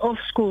child off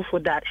school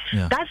for that.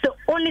 Yeah. That's the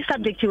only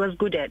subject she was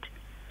good at.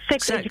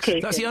 Sex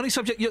education. That's the only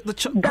subject.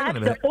 That's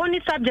the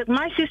only subject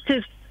my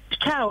sister's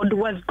child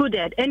was good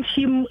at, and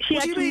she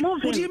had to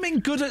move him. What do you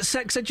mean good at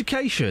sex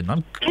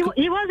education?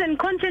 He wasn't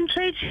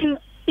concentrating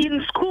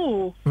in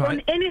school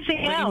on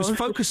anything else. He was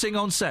focusing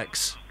on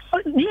sex.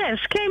 Yes,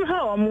 came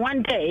home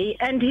one day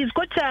and he's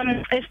got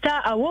a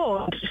star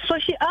award. So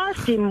she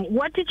asked him,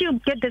 what did you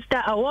get the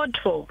star award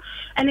for?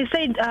 And he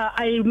said,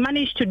 I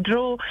managed to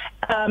draw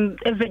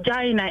a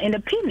vagina and a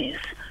penis.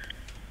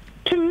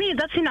 To me,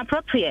 that's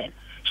inappropriate.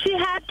 She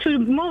had to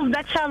move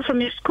that child from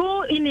a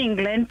school in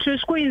England to a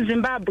school in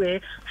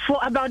Zimbabwe for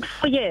about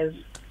 4 years.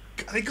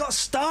 They got a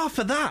star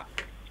for that?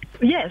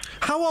 Yes.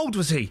 How old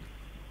was he?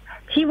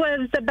 He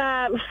was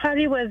about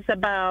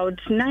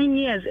 9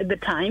 years at the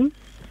time.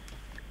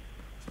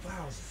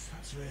 Wow,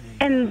 that's really...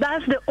 And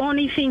that's the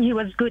only thing he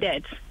was good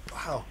at.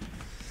 Wow.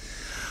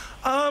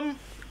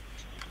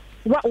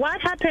 What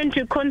happened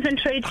to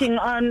concentrating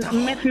on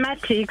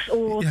mathematics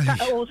or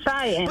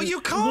science? But you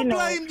can't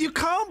blame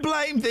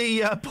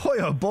the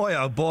boy,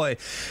 oh boy.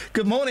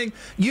 Good morning.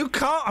 You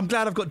can't. I'm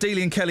glad I've got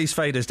Dealey and Kelly's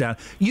faders down.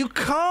 You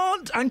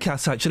can't, and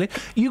Cass actually.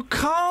 You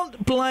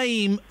can't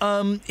blame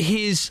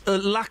his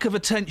lack of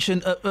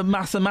attention at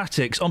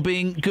mathematics on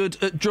being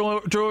good at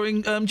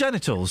drawing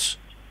genitals.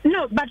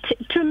 No, but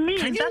to me,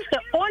 that's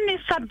the only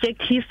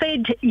subject he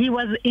said he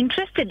was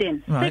interested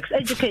in, sex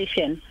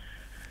education.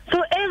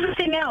 So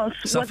everything else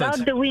was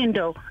out the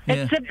window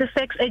except the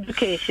sex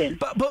education.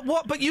 But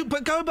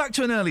going back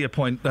to an earlier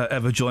point,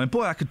 Everjoy, and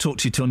boy, I could talk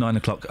to you till 9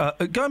 o'clock.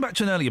 Going back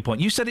to an earlier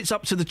point, you said it's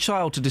up to the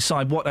child to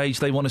decide what age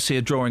they want to see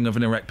a drawing of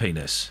an erect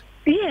penis.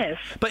 Yes.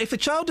 But if the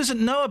child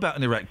doesn't know about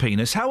an erect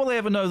penis, how will they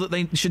ever know that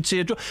they should see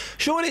a drawing?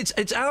 Surely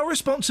it's our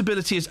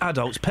responsibility as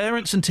adults,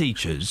 parents and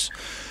teachers,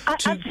 I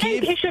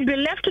think it should be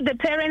left to the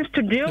parents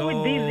to deal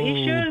with these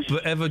issues.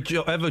 But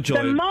Everjoy.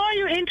 The more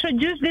you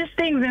introduce these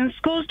things in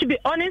schools, to be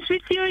honest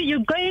with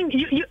you,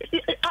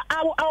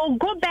 I'll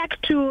go back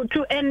to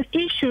an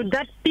issue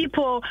that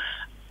people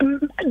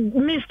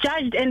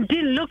misjudged and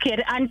didn't look at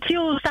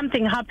until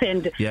something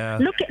happened. Yeah.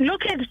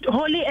 Look at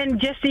Holly and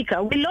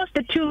Jessica. We lost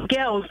the two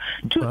girls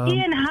to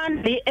Iain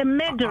Handley, a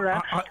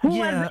murderer who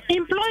was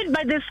employed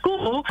by the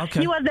school.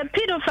 Okay. He was a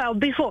pedophile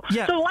before.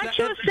 Yeah. So what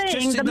you're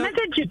saying, the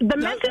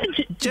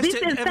message this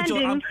is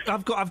sending.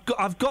 I've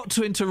got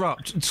to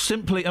interrupt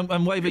simply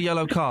and wave a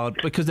yellow card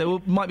because there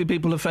might be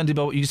people offended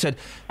by what you said.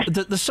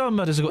 The Soham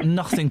murders have got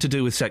nothing to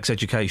do with sex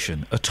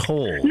education at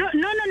all. No.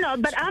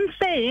 But I'm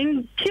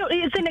saying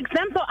it's an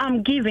example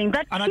I'm giving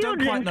that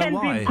children can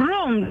be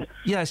groomed.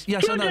 Yes,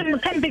 children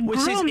can be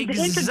groomed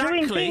into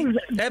doing things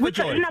which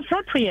are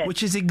inappropriate.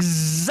 Which is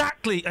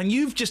exactly, and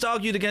you've just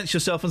argued against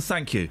yourself, and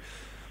thank you.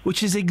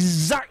 Which is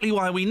exactly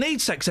why we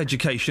need sex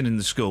education in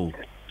the school.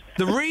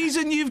 The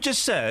reason you've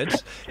just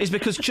said is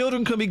because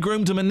children can be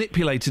groomed and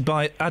manipulated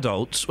by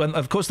adults, and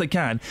of course they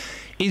can,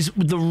 is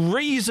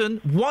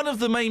one of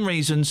the main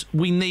reasons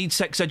we need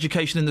sex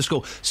education in the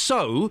school,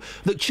 so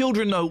that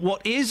children know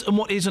what is and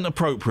what isn't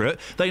appropriate,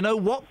 they know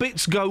what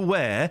bits go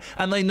where,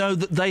 and they know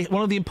that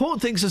one of the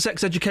important things in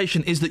sex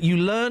education is that you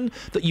learn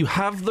that you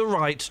have the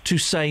right to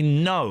say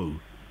no.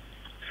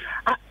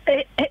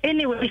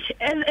 Anyway,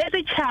 as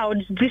a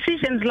child,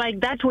 decisions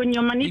like that, when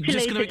you're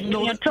manipulated,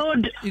 you're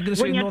told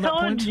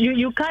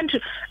you can't.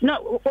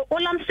 No,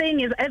 all I'm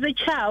saying is, as a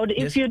child,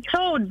 if you're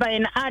told by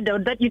an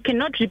adult that you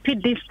cannot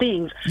repeat these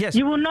things,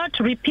 you will not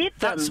repeat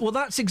them.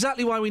 That's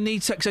exactly why we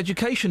need sex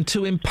education,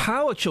 to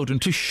empower children,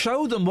 to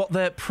show them what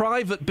their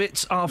private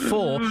bits are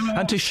for,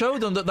 and to show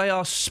them that they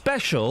are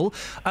special,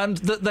 and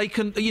that they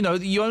can,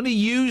 you only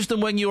use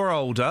them when you're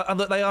older, and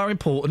that they are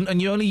important,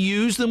 and you only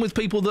use them with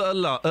people that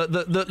are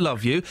that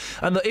love you.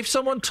 And that if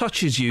someone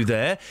touches you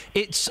there,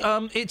 it's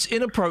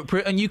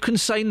inappropriate, and you can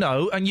say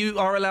no, and you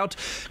are allowed.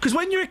 Because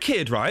when you're a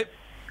kid, right,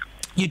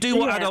 you do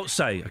what adults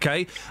say,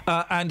 okay?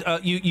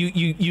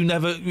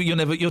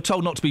 You're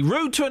told not to be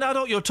rude to an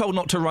adult. You're told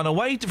not to run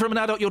away from an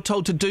adult. You're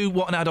told to do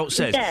what an adult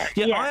says.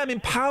 I am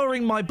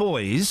empowering my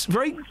boys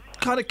very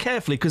kind of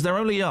carefully, because they're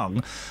only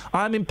young.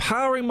 I'm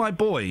empowering my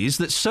boys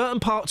that certain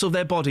parts of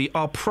their body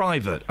are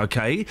private,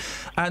 okay,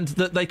 and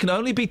that they can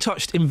only be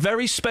touched in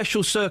very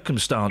special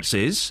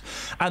circumstances,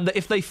 and that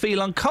if they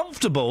feel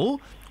uncomfortable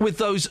with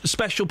those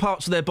special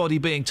parts of their body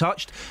being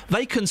touched,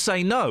 they can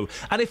say no,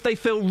 and if they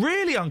feel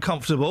really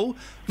uncomfortable,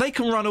 they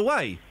can run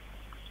away.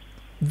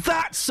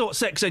 That's what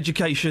sex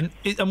education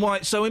is, and why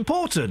it's so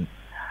important.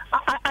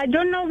 I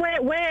don't know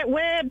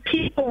where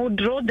people would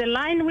draw the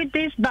line with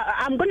this, but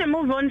I'm going to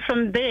move on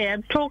from there.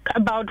 Talk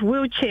about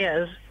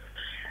wheelchairs.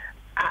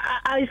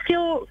 I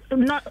still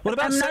not. What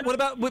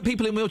about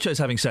people in wheelchairs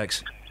having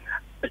sex?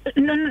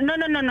 No.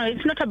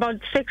 It's not about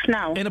sex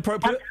now.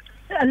 Inappropriate.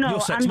 No,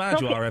 you're sex mad,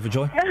 you are,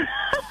 Everjoy.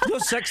 You're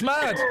sex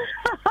mad.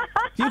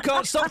 You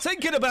can't stop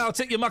thinking about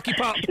it, you mucky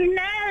pup.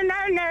 No.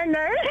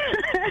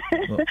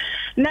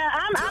 No,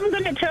 I'm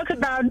going to talk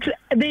about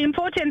the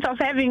importance of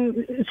having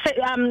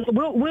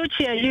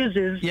wheelchair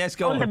users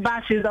on the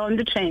buses, on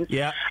the trains.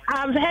 Yeah.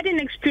 I've had an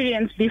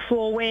experience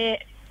before where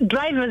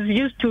drivers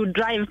used to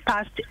drive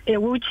past a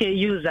wheelchair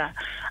user.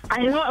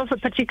 I know of a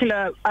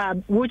particular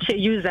wheelchair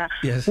user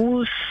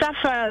who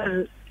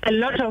suffers a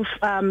lot of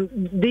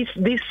this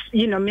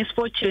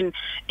misfortune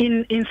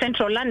in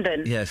central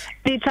London. Yes.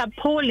 It's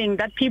appalling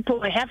that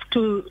people have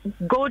to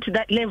go to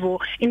that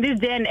level in this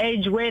day and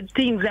age where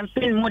things have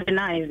been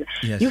modernized.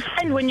 Yes. You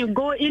find when you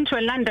go into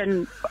a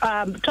London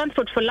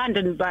Transport for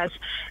London bus,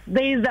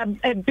 there is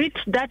a bit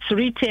that's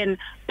written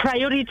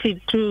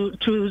priority to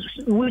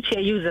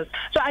wheelchair users.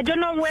 So I don't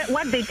know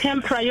what the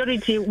term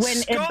priority when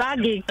a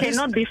buggy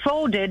cannot be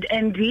folded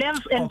and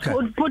left and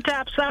put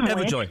up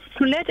somewhere to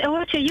let a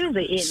wheelchair user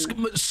in.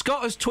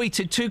 Scott has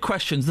tweeted two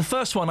questions. The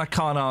first one I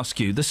can't ask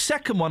you. The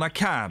second one I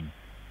can.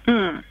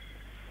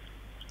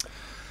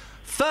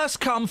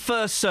 First come,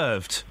 first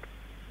served.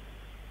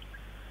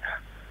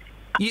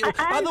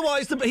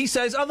 Otherwise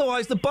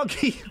the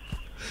buggy...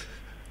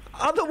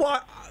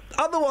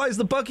 Otherwise,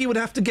 the buggy would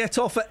have to get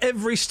off at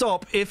every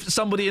stop if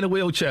somebody in a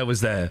wheelchair was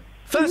there.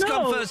 First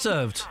come, first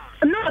served.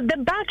 No, the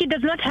buggy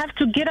does not have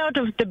to get out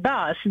of the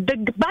bus.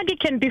 The buggy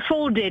can be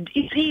folded.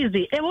 It's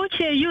easy. A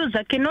wheelchair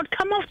user cannot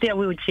come off their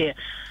wheelchair.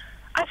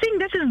 I think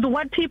this is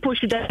what people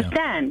should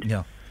understand.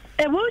 Yeah.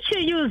 A wheelchair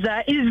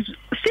user is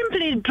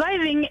simply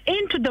driving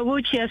into the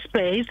wheelchair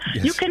space.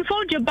 Yes. You can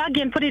fold your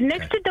buggy and put it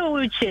next to the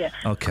wheelchair.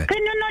 Okay. Can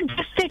you not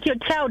just take your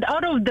child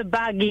out of the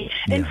buggy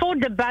and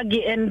fold the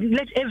buggy and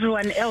let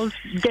everyone else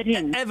get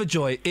in?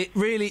 Everjoy, it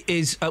really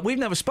is... we've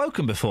never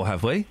spoken before,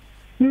 have we?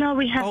 No,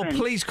 we haven't. Oh,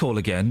 please call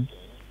again.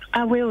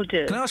 I will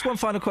do. Can I ask one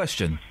final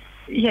question?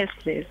 Yes,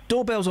 please.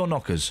 Doorbells or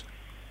knockers?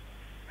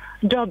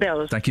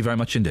 Doorbells. Thank you very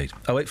much indeed.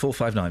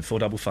 08459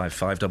 455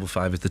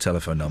 555 is the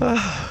telephone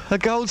number. A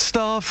gold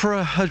star for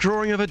a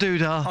drawing of a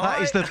doodah.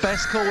 That is the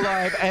best call I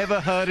have ever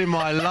heard in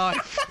my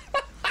life.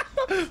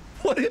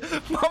 Mummy,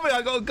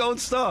 I got a gold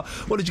star.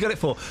 What did you get it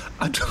for?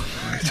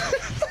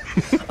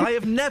 I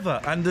have never,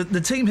 and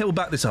the team here will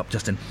back this up,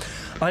 Justin,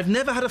 I've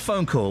never had a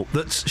phone call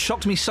that's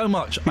shocked me so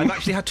much. I've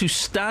actually had to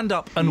stand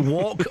up and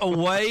walk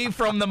away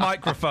from the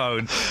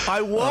microphone.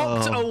 I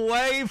walked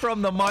away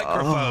from the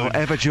microphone. Oh,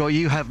 Everjoy,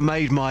 you have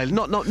made my...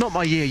 Not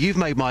my year, you've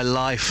made my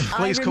life.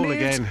 Please call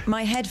again. I removed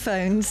my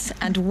headphones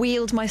and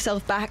wheeled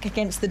myself back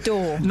against the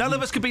door. None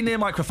of us could be near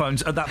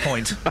microphones at that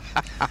point.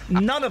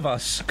 None of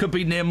us could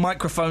be near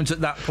microphones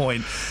at that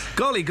point.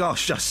 Golly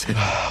gosh, Justin.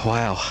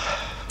 Wow.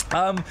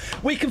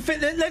 We can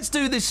fit. Let's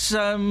do this.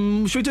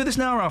 Should we do this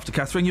now or after,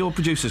 Catherine? Your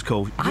producer's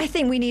call. I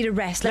think we need a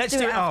rest. Let's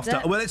do it after.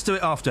 Well, let's do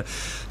it after.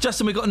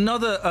 Justin, we've got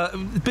another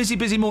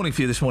busy morning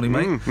for you this morning,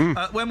 mate.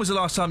 When was the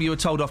last time you were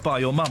told off by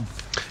your mum?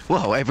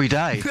 Well, every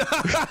day.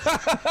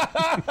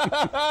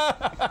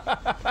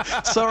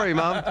 Sorry,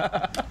 Mum.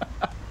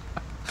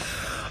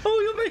 Oh,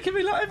 you're making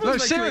me laugh. No,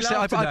 seriously,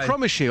 I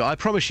promise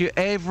you,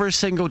 every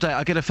single day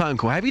I get a phone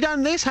call. Have you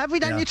done this? Have you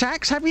done your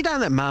tax? Have you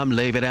done that? Mum,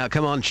 leave it out.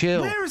 Come on,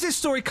 chill. Where has this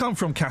story come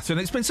from, Catherine?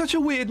 It's been such a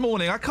weird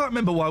morning. I can't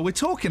remember why we're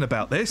talking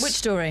about this. Which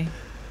story?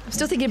 I'm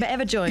still thinking about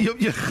Everjoy.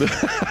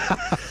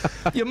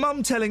 Your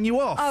mum telling you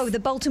off. Oh, the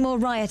Baltimore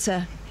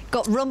rioter.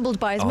 Got rumbled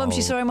by his mum.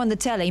 She saw him on the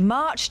telly,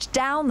 marched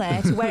down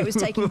there to where it was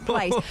taking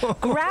place,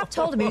 grabbed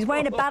hold of him. He was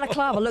wearing a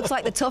balaclava, looks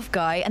like the tough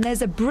guy, and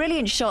there's a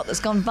brilliant shot that's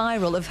gone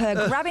viral of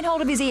her grabbing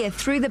hold of his ear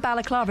through the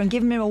balaclava and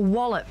giving him a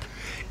wallop.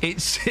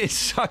 It's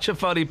such a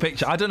funny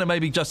picture. I don't know,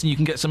 maybe, Justin, you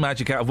can get some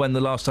magic out of when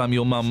the last time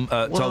your mum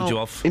told you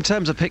off. In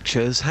terms of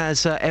pictures,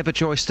 has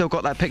Everjoy still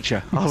got that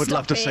picture? I would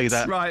love to see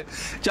that. Right.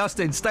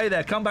 Justin, stay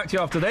there. Come back to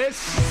you after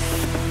this.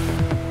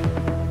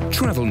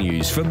 Travel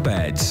news for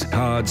beds,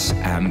 cards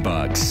and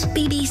bugs.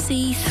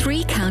 BBC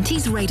Three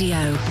Counties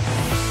Radio.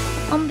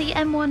 On the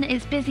M1,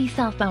 it's busy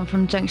southbound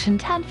from junction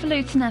 10 for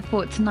Luton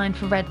Airport to 9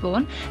 for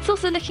Redbourne. It's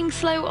also looking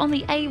slow on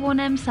the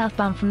A1M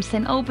southbound from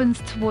St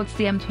Albans towards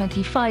the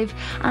M25.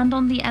 And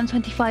on the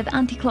M25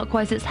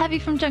 anti-clockwise, it's heavy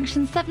from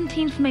junction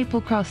 17 for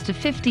Maple Cross to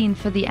 15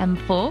 for the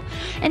M4.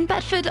 In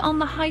Bedford on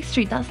the High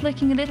Street, that's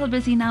looking a little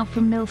busy now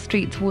from Mill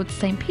Street towards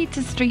St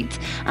Peter's Street.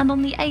 And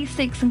on the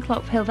A6 in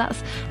Clock Hill,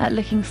 that's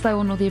looking slow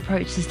on all the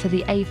approaches to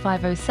the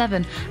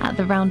A507 at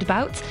the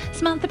roundabout.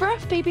 Samantha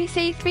Bruff,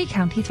 BBC Three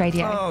Counties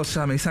Radio. Oh,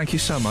 Sammy, thank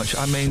you so much.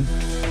 I mean,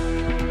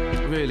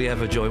 really,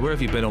 Everjoy, where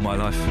have you been all my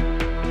life?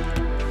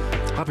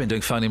 I've been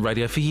doing phone-in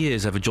radio for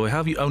years, Everjoy. How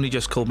have you only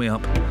just called me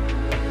up?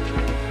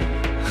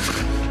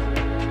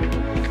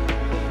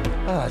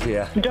 Oh,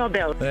 dear.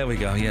 Doorbell. There we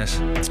go, yes.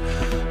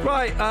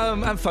 Right,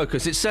 and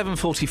focus. It's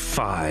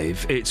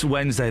 7:45. It's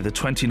Wednesday, the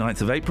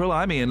 29th of April.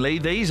 I'm Iain Lee.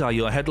 These are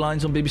your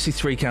headlines on BBC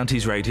Three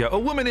Counties Radio. A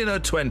woman in her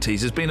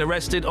 20s has been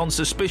arrested on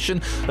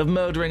suspicion of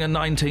murdering a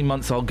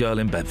 19-month-old girl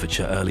in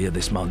Bedfordshire earlier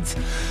this month.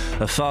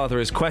 Her father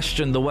has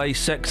questioned the way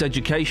sex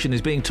education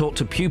is being taught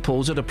to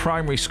pupils at a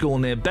primary school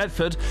near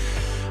Bedford.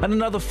 And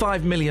another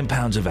 £5 million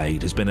of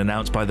aid has been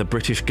announced by the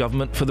British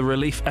government for the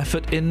relief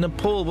effort in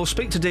Nepal. We'll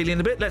speak to Dealey in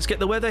a bit. Let's get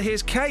the weather.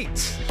 Here's Kate.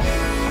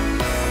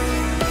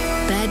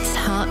 Beds,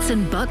 Hearts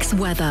and Bucks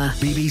weather.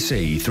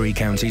 BBC Three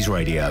Counties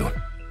Radio.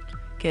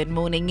 Good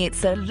morning.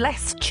 It's a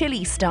less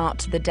chilly start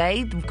to the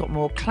day. We've got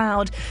more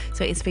cloud,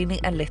 so it's feeling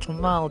a little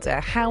milder.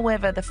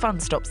 However, the fun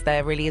stops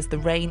there really as the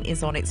rain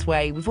is on its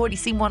way. We've already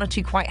seen one or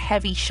two quite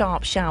heavy,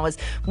 sharp showers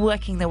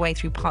working their way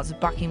through parts of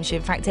Buckinghamshire.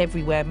 In fact,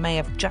 everywhere. May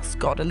have just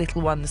got a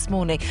little one this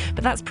morning,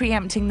 but that's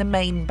preempting the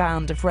main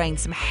band of rain.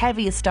 Some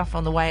heavier stuff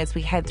on the way as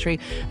we head through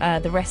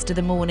the rest of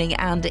the morning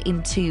and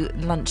into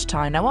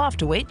lunchtime. Now,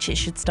 after which it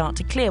should start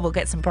to clear. We'll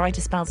get some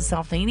brighter spells this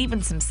afternoon,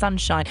 even some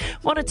sunshine.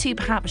 One or two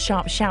perhaps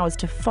sharp showers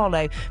to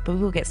follow, but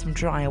we will get some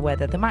drier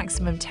weather. The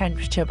maximum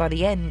temperature by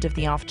the end of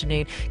the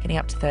afternoon getting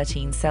up to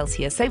 13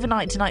 Celsius.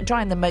 Overnight tonight,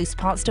 dry in the most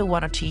part, still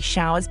one or two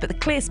showers, but the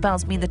clear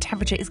spells mean the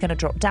temperature is going to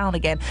drop down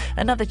again.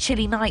 Another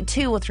chilly night,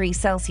 2 or 3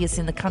 Celsius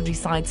in the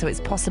countryside, so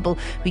it's possible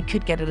we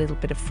could get a little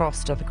bit of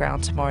frost on the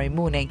ground tomorrow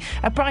morning.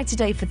 A brighter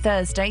day for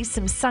Thursday,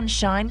 some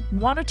sunshine,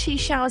 1 or 2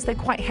 showers, they're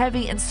quite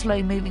heavy and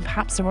slow moving,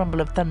 perhaps a rumble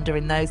of thunder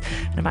in those,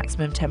 and a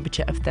maximum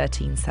temperature of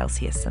 13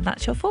 Celsius. And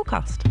that's your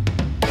forecast.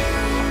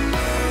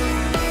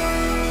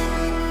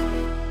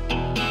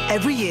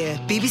 Every year,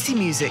 BBC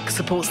Music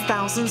supports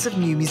thousands of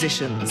new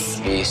musicians.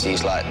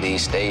 BBC's like the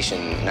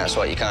station, and that's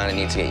what you kind of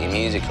need to get your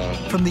music on.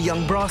 From the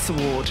Young Brass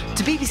Award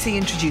to BBC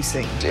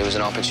Introducing. It was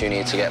an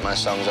opportunity to get my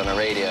songs on the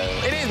radio.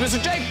 It is Mr.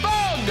 Jake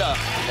Bond!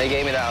 They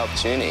gave me that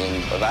opportunity,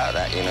 and without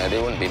that, you know,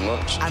 there wouldn't be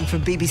much. And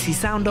from BBC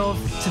Sound Off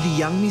to the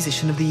Young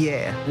Musician of the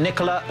Year.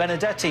 Nicola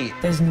Benedetti.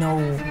 There's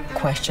no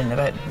question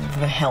about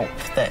the help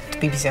that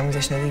BBC Young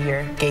Musician of the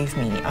Year gave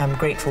me. I'm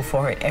grateful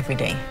for it every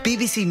day.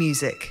 BBC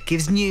Music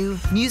gives new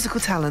musical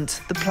talent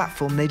the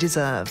platform they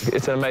deserve.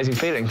 It's an amazing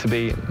feeling to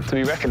be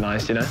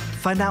recognised, you know.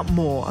 Find out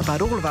more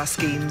about all of our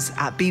schemes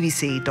at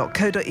bbc.co.uk/music.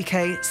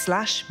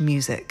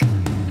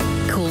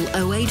 Call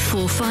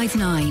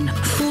 08459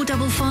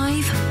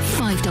 455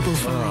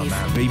 555. Oh,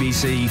 man.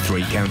 BBC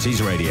Three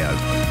Counties Radio.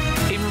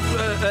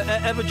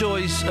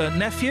 Everjoy's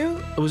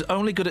nephew was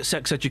only good at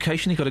sex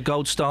education. He got a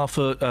gold star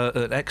for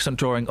an excellent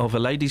drawing of a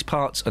lady's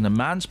parts and a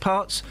man's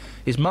parts.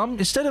 His mum,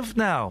 instead of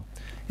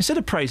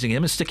praising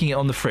him and sticking it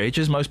on the fridge,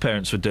 as most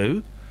parents would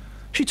do,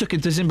 she took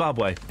him to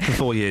Zimbabwe for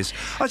 4 years.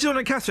 I was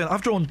wondering, Catherine,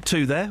 I've drawn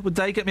 2 there. Would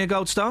they get me a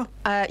gold star?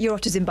 You're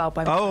off to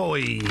Zimbabwe. Oh,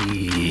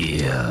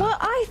 yeah. Well,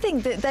 I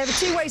think that there are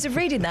 2 ways of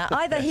reading that.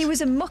 Either he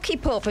was a mucky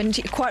pup and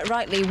quite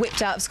rightly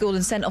whipped out of school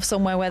and sent off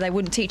somewhere where they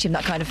wouldn't teach him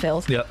that kind of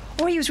filth. Yeah.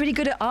 Or he was really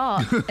good at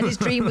art and his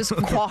dream was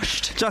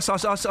quashed. Just,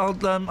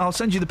 I'll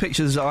send you the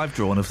pictures that I've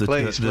drawn of the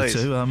 2.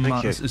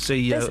 Thank you.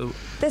 See,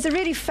 there's a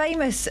really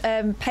famous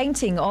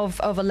painting of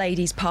a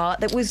lady's part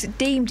that was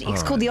deemed.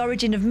 It's called The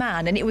Origin of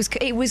Man, and it was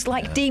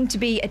deemed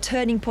to be a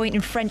turning point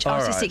in French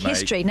artistic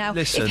history. Now,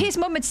 listen, if his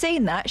mum had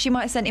seen that, she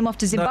might have sent him off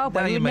to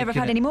Zimbabwe. We would never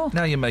have had any more.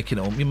 Now you're making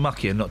it all. You're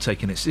mucky and not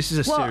taking it. This is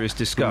a serious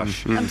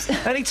discussion.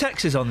 Any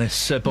texts on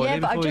this, Boyley,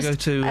 before we go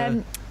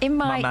to in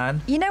my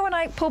man? You know when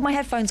I pulled my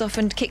headphones off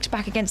and kicked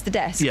back against the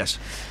desk? Yes.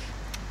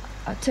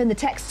 I turned the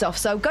texts off,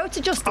 so go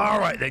to Justin. All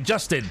right then,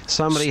 Justin.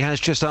 Somebody has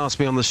just asked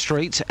me on the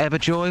street,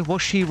 Everjoy,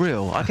 was she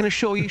real? I can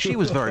assure you she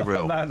was very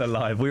real. Man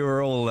alive, we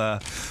were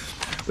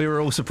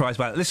all surprised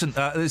by it. Listen,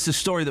 there's a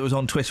story that was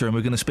on Twitter, and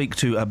we're going to speak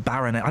to a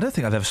baroness. I don't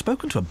think I've ever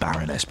spoken to a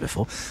baroness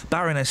before.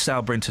 Baroness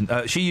Sal Brinton.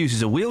 She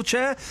uses a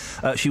wheelchair.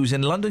 She was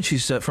in London.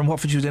 She's from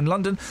Watford. She was in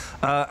London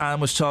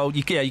and was told,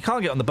 you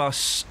can't get on the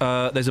bus.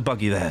 There's a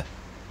buggy there.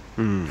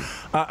 And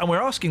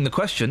we're asking the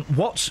question,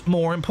 what's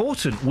more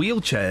important,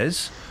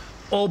 wheelchairs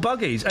or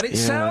buggies? And it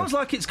sounds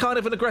like it's kind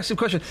of an aggressive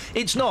question.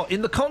 It's not.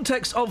 In the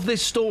context of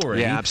this story...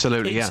 Yeah,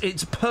 absolutely,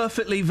 it's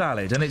perfectly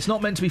valid, and it's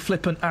not meant to be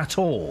flippant at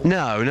all.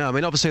 No. I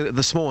mean, obviously,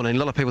 this morning, a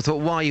lot of people thought,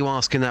 why are you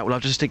asking that? Well,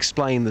 I've just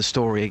explained the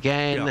story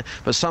again. Yeah.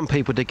 But some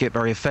people did get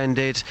very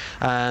offended.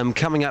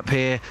 Coming up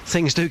here,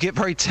 things do get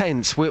very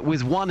tense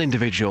with one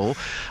individual.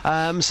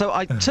 So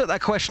I took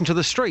that question to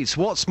the streets.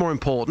 What's more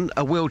important,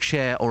 a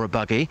wheelchair or a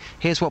buggy?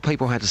 Here's what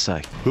people had to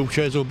say.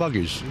 Wheelchairs or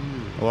buggies?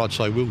 Well, I'd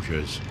say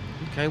wheelchairs.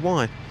 OK,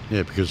 why?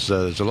 Yeah, because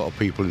there's a lot of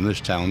people in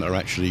this town that are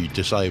actually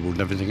disabled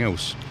and everything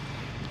else.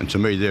 And to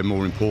me, they're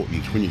more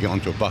important when you get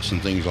onto a bus and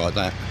things like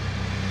that.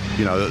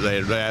 You know,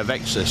 that they have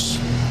access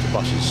to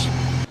buses.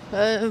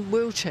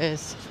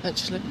 Wheelchairs,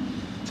 actually.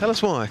 Tell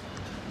us why.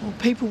 Well,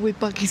 people with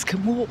buggies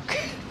can walk.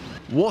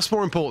 What's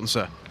more important,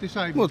 sir?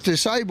 Disabled. Well,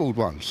 disabled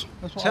ones.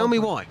 Tell me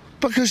why.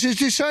 Because it's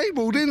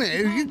disabled, isn't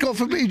it?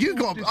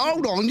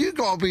 Hold on, you've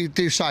got to be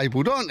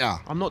disabled, aren't you?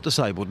 I'm not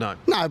disabled, no.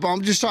 No, but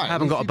I'm just saying. I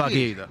haven't got a buggy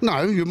either.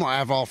 No, you might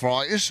have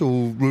arthritis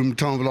or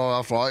rheumatoid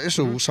arthritis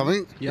or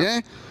something,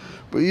 yeah?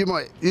 But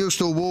you're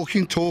still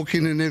walking,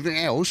 talking and everything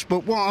else.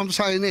 But what I'm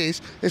saying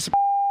is, it's a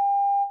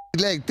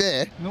leg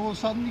there. And all of a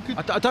sudden you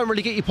could... I don't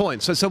really get your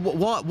point. So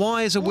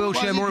why is a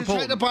wheelchair more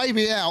important? You can take the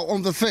baby out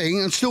on the thing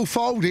and still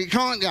fold it,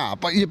 can't you?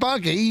 But your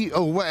buggy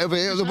or whatever,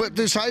 the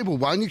disabled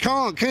one, you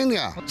can't, can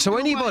you? So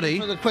anybody...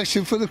 For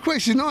the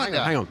question, aren't you?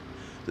 Hang on.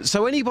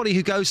 So anybody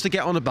who goes to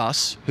get on a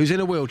bus, who's in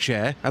a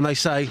wheelchair, and they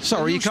say,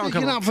 sorry, you can't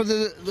come on... Sticking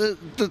up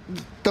for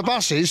the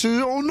buses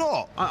or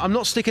not? I'm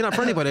not sticking up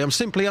for anybody. I'm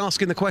simply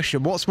asking the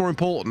question, what's more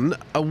important,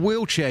 a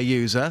wheelchair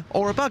user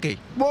or a buggy?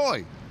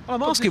 Why?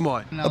 I'm asking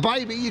why. A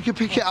baby, you can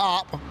pick it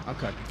up.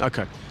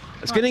 OK.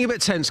 It's getting a bit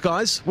tense,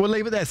 guys. We'll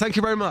leave it there. Thank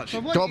you very much.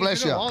 God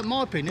bless you.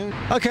 My opinion.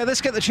 OK, let's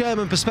get the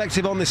chairman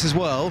perspective on this as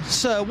well.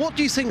 Sir, what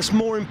do you think's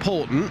more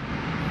important,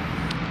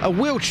 a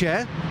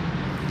wheelchair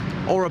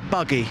or a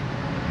buggy?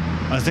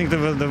 I think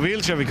the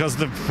wheelchair, because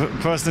the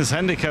person is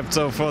handicapped,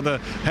 so for the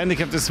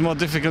handicapped it's more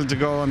difficult to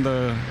go on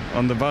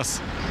the bus.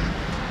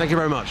 Thank you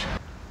very much.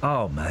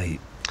 Oh,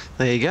 mate.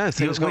 There you go.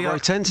 Things got very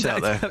tense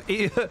out there.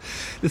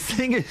 The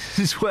thing is,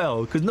 as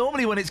well, because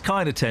normally when it's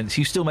kind of tense,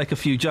 you still make a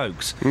few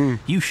jokes.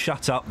 You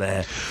shut up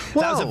there.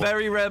 Well, that was a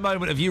very rare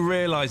moment of you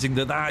realising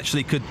that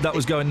that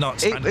was going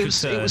nuts. It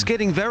was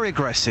getting very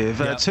aggressive.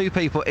 Yep. Two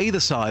people either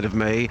side of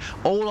me.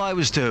 All I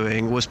was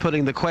doing was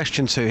putting the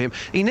question to him.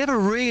 He never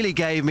really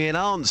gave me an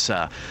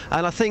answer.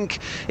 And I think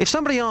if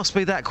somebody asked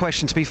me that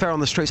question, to be fair,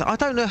 on the streets, I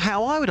don't know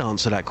how I would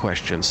answer that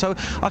question. So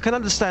I can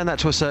understand that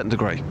to a certain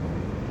degree.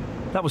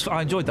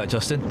 I enjoyed that,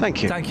 Justin.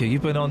 Thank you. Thank you.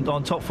 You've been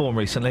on top form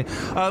recently.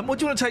 What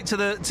do you want to take to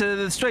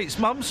the streets?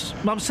 Mums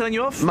telling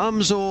you off?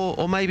 Mums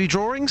or maybe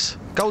drawings?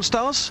 Gold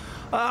stars?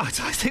 I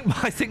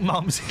think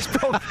mums is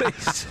probably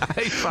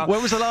safer.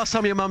 When was the last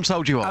time your mum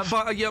told you off?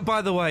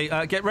 By the way,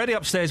 get ready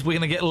upstairs. We're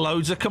going to get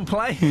loads of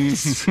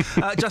complaints.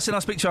 Justin, I'll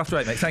speak to you after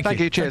 8, mate. Thank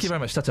you. Cheers. Thank you very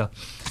much. Ta-ta.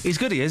 He's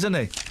good, he is, isn't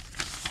he?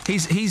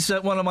 He's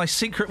one of my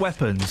secret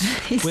weapons.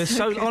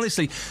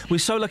 Honestly, we're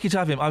so lucky to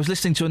have him. I was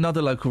listening to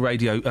another local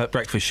radio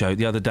breakfast show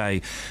the other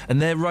day,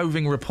 and their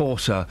roving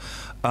reporter,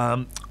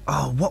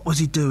 what was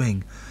he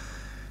doing?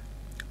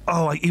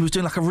 He was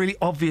doing like a really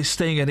obvious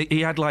thing, and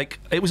he had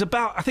it was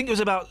about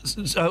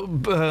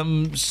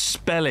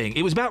spelling.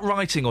 It was about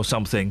writing or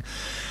something.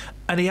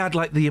 And he had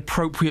the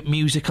appropriate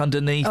music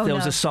underneath. There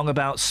was a song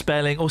about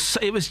spelling,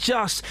 it was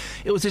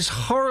this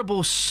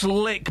horrible,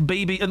 slick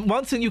BB. And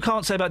one thing you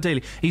can't say about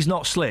Dealey, he's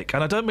not slick,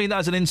 and I don't mean that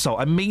as an insult.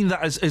 I mean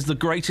that as the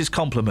greatest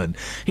compliment.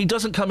 He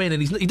doesn't come in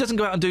and he doesn't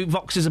go out and do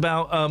voxes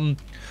about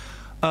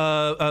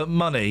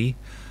money.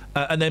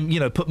 And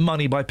then, put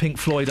Money by Pink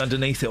Floyd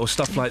underneath it or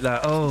stuff like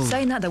that. Oh,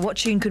 saying that, though, what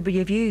tune could we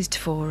have used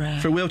for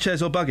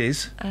wheelchairs or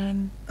buggies?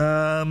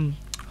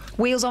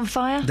 Wheels on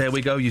Fire. There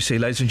we go. You see,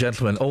 ladies and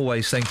gentlemen,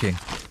 always thinking.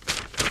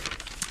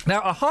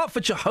 Now, a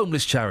Hertfordshire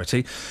homeless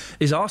charity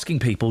is asking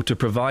people to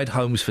provide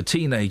homes for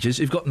teenagers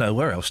who've got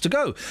nowhere else to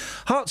go.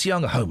 Hert's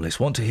Young Homeless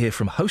want to hear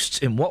from hosts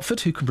in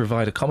Watford who can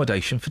provide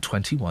accommodation for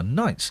 21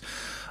 nights.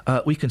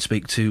 We can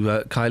speak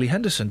to Kylie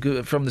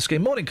Henderson from the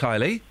scheme. Morning,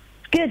 Kylie.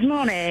 Good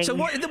morning. So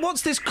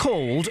what's this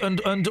called and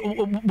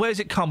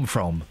where's it come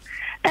from?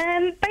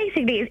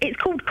 Basically, it's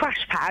called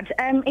Crash Pad.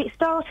 It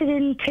started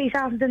in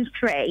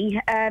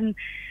 2003.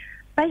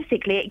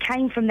 Basically, it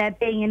came from there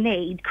being a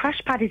need.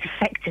 Crash Pad is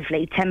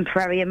effectively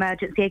temporary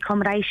emergency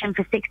accommodation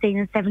for 16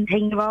 and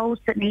 17-year-olds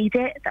that need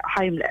it, that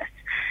are homeless.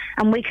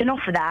 and we can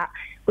offer that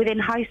within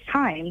host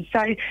homes.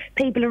 So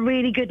people are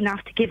really good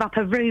enough to give up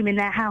a room in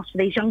their house for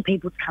these young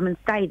people to come and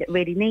stay that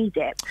really need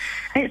it.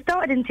 And it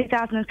started in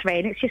 2003,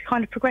 and it's just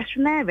kind of progressed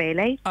from there,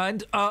 really.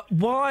 And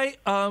why?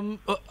 I'm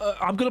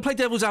going to play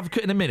devil's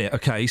advocate in a minute.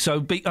 Okay,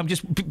 so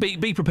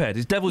be prepared.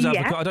 It's devil's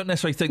advocate. I don't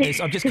necessarily think this.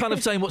 I'm just kind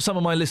of saying what some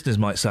of my listeners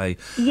might say.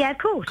 Yeah, of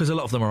course. Because a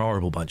lot of them are a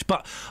horrible bunch.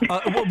 But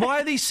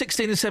why are these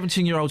 16 and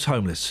 17-year-olds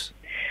homeless?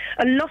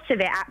 A lot of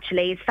it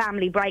actually is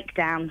family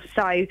breakdown.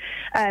 So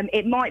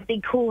it might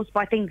be caused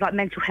by things like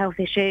mental health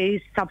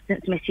issues,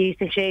 substance misuse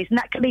issues, and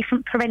that can be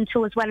from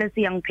parental as well as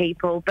the young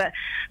people. But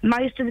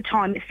most of the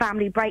time it's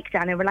family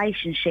breakdown in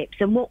relationships.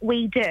 And what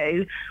we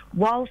do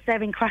whilst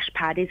they're in Crash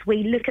Pad is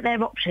we look at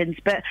their options.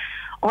 But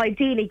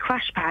ideally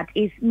Crash Pad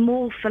is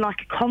more for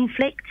like a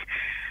conflict.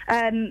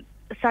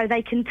 So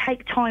they can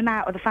take time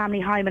out of the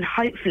family home, and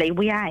hopefully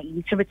we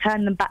aim to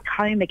return them back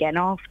home again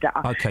after.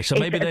 Okay, so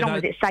maybe as long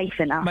as it's safe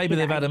enough. Maybe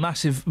they've had a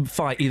massive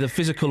fight, either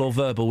physical or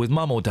verbal, with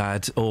mum or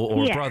dad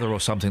or a brother or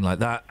something like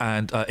that,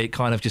 and it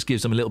kind of just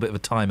gives them a little bit of a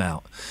time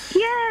out.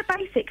 Yeah,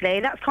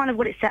 basically, that's kind of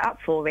what it's set up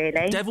for,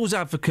 really. Devil's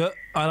advocate,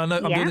 and I know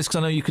I'm doing this because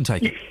I know you can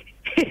take it.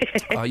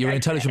 You're an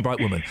intelligent,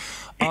 bright woman.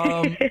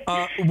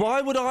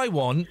 Why would I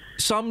want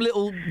some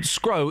little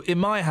scrow in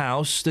my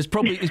house? He's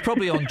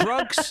probably on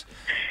drugs.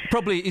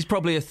 He's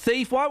probably a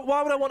thief. Why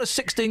would I want a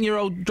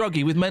 16-year-old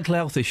druggie with mental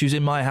health issues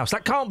in my house?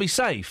 That can't be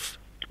safe.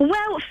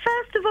 Well,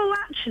 first of all,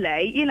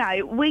 actually,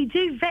 we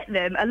do vet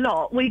them a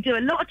lot. We do a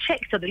lot of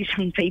checks on these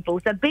young people.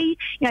 So be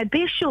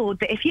assured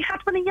that if you had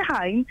one in your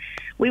home,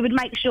 we would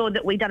make sure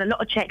that we'd done a lot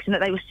of checks and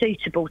that they were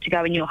suitable to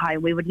go in your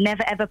home. We would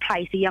never, ever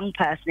place a young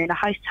person in a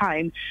host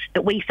home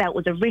that we felt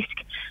was a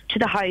risk to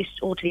the host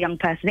or to the young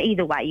person,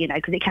 either way,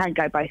 because it can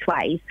go both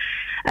ways.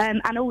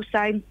 And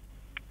also,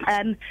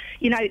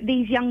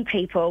 these young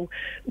people,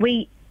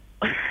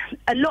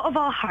 a lot of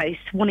our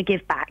hosts want to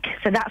give back,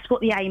 so that's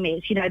what the aim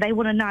is. They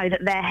want to know that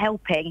they're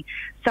helping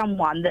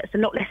someone that's a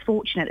lot less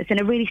fortunate, that's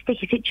in a really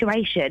sticky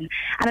situation,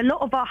 and a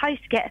lot of our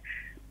hosts get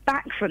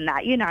back from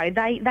that.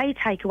 They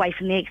take away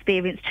from the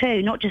experience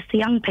too, not just the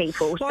young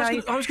people. Well,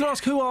 I was going to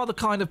ask, who are the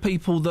kind of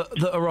people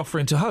that are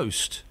offering to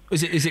host?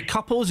 Is it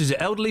couples? Is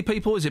it elderly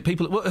people? Is it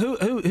people?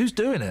 Who's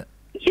doing it?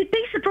 You'd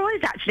be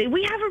surprised, actually.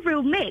 We have a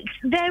real mix.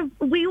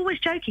 We always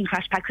joke in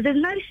Crash Pad because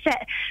there's no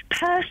set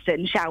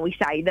person, shall we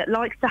say, that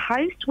likes to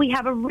host. We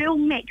have a real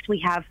mix. We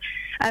have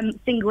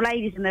single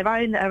ladies on their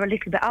own that are a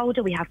little bit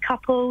older. We have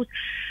couples.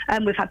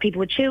 We've had people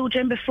with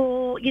children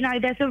before.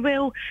 There's a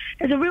real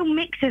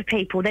mix of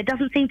people. There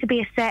doesn't seem to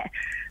be a set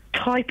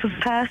type of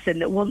person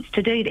that wants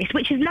to do this,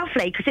 which is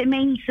lovely because it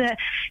means that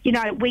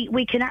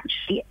we can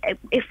actually,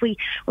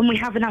 when we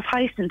have enough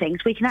hosts and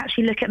things, we can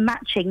actually look at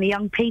matching the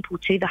young people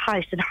to the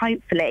host and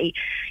hopefully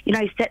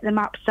set them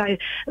up so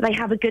they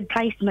have a good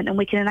placement and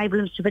we can enable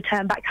them to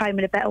return back home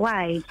in a better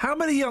way. How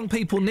many young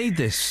people need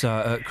this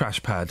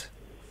Crash Pad?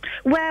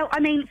 Well, I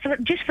mean,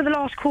 just for the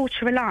last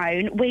quarter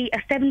alone,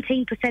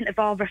 17% of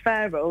our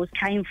referrals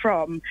came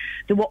from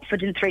the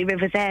Watford and Three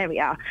Rivers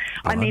area.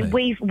 I mean,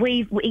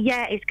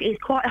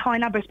 it's quite a high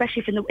number,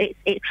 especially from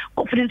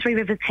Watford and Three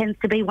Rivers tends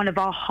to be one of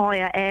our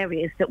higher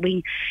areas that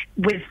we've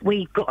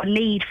got a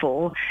need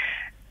for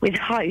with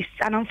hosts,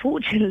 and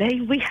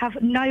unfortunately we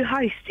have no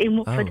hosts in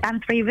Watford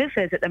and Three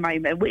Rivers at the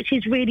moment, which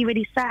is really,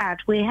 really sad.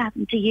 We're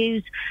having to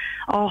use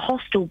our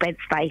hostel bed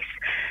space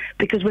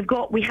because we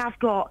have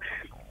got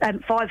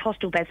 5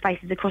 hostel bed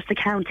spaces across the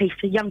county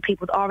for young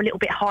people that are a little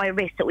bit higher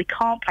risk that we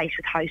can't place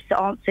with hosts that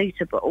aren't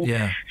suitable,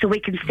 so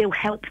we can still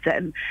help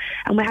them,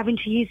 and we're having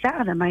to use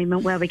that at the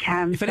moment where we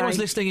can. If anyone's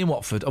listening in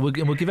Watford, we'll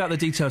give out the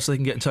details so they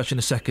can get in touch in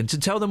a second, to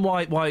tell them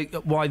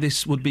why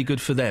this would be good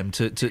for them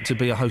to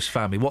be a host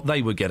family, what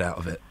they would get out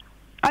of it.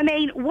 I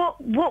mean,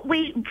 what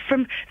we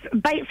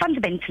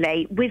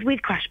fundamentally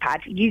with Crash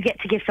Pad, you get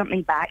to give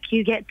something back.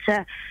 You get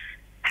to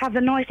have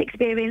a nice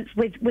experience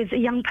with a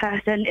young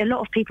person. A lot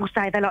of people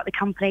say they like the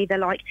company, they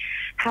like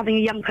having a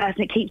young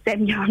person that keeps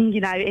them young,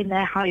 in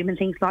their home and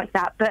things like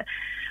that. But,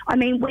 I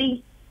mean,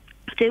 we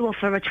do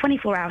offer a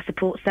 24-hour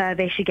support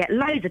service. You get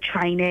loads of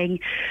training.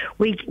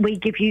 We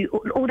give you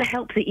all the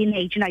help that you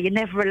need. You're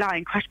never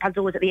alone. Crash Pad's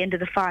always at the end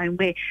of the phone.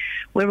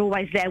 We're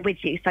always there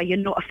with you, so you're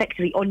not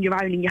effectively on your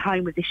own in your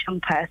home with this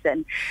young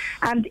person.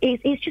 And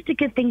it's just a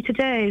good thing to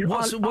do.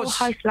 Our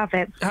hosts love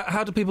it.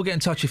 How do people get in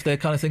touch if they're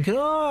kind of thinking,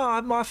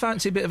 I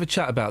fancy a bit of a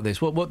chat about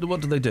this? What do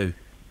they do?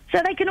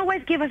 So they can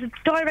always give us a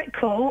direct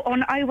call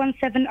on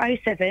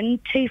 01707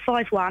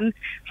 251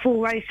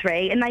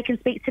 403, and they can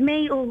speak to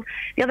me or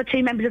the other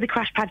 2 members of the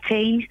Crash Pad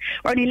team.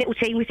 We're only a little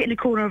team. We sit in the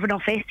corner of an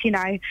office,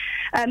 or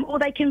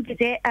they can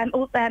visit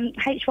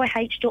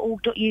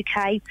hyh.org.uk.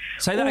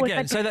 Say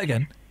that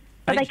again.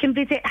 Or they can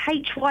visit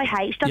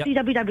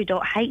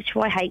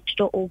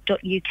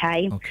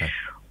www.hyh.org.uk. Okay.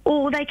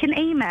 Or they can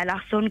email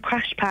us on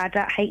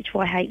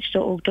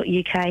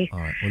crashpad@hyh.org.uk. All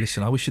right. Well,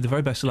 listen, I wish you the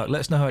very best of luck. Let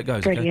us know how it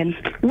goes. Brilliant.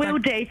 Okay? Will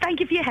do. Thank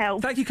you for your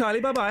help. Thank you,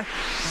 Kylie. Bye-bye.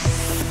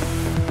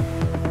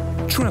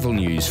 Travel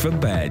news for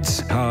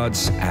beds,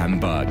 cards and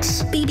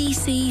bugs.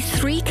 BBC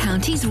Three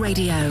Counties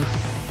Radio.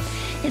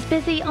 It's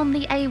busy on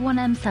the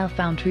A1M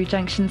southbound through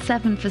junction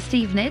 7 for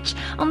Stevenage.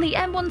 On the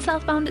M1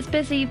 southbound, it's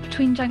busy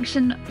between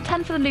junction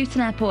 10 for the Luton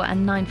Airport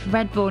and 9 for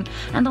Redbourne.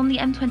 And on the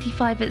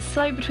M25, it's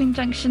slow between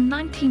junction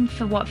 19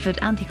 for Watford,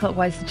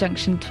 anti-clockwise to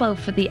junction 12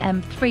 for the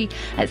M3.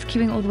 It's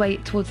queuing all the way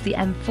towards the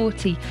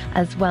M40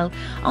 as well.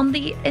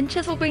 In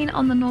Chisel Green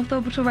on the North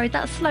Orbital Road,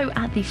 that's slow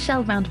at the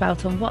Shell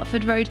roundabout on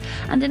Watford Road.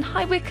 And in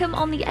High Wycombe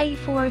on the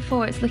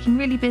A404, it's looking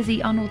really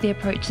busy on all the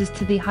approaches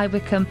to the High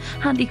Wycombe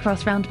Handley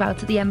Cross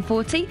roundabout at the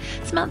M40.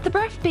 Samantha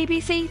Breath,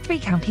 BBC Three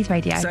Counties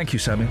Radio. Thank you,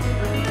 Sammy.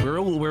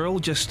 We're all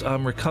just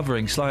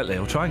recovering slightly,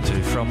 or trying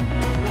to, from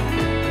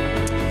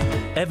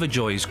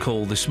Everjoy's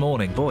call this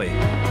morning. Boy,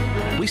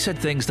 we said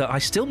things that I'm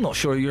still not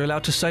sure you're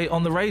allowed to say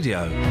on the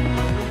radio.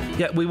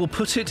 Yeah, we will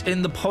put it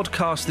in the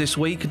podcast this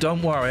week,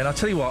 don't worry. And I'll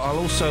tell you what, I'll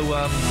also,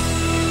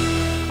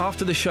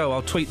 after the show,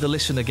 I'll tweet the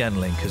Listen Again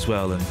link as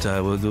well, and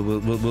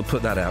we'll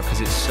put that out,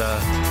 because it's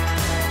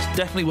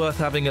definitely worth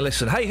having a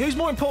listen. Hey, who's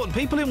more important,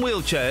 people in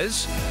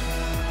wheelchairs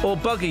or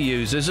buggy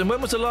users? And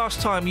when was the last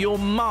time your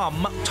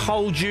mum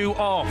told you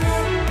off?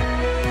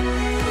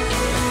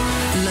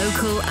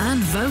 Local and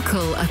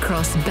vocal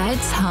across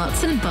Beds,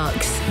 Herts and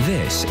Bucks.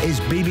 This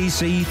is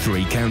BBC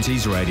Three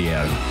Counties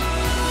Radio.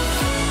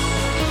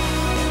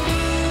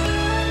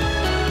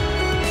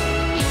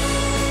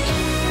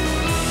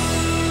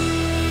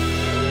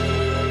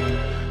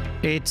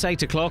 It's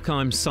 8 o'clock.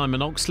 I'm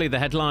Simon Oxley. The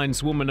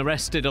headlines: woman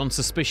arrested on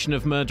suspicion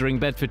of murdering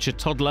Bedfordshire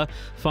toddler,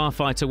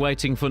 firefighter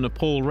waiting for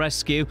Nepal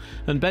rescue,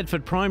 and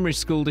Bedford Primary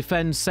School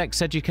defends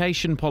sex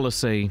education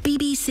policy.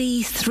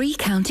 BBC Three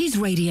Counties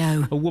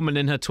Radio. A woman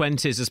in her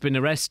 20s has been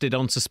arrested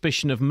on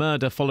suspicion of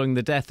murder following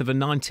the death of a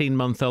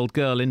 19-month-old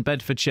girl in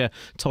Bedfordshire.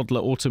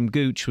 Toddler Autumn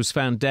Gooch was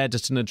found dead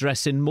at an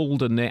address in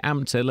Malden near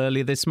Ampthill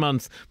earlier this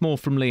month. More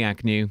from Lee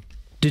Agnew.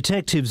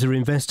 Detectives are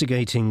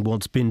investigating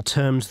what's been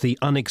termed the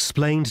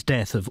unexplained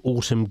death of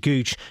Autumn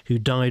Gooch, who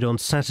died on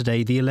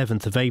Saturday the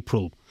 11th of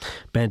April.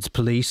 Beds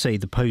police say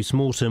the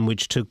post-mortem,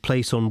 which took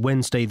place on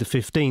Wednesday the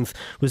 15th,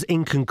 was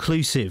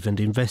inconclusive and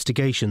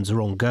investigations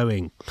are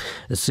ongoing.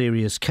 A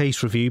serious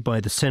case review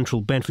by the Central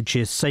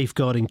Bedfordshire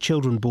Safeguarding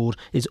Children Board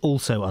is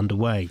also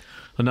underway.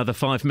 Another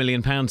 £5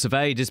 million of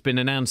aid has been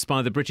announced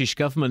by the British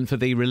government for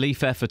the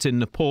relief effort in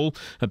Nepal.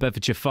 A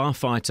Bedfordshire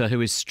firefighter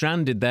who is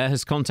stranded there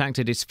has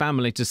contacted his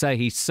family to say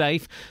he's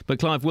safe, but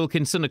Clive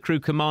Wilkinson, a crew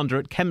commander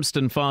at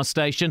Kempston Fire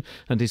Station,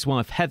 and his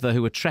wife Heather,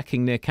 who are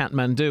trekking near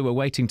Kathmandu, are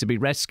waiting to be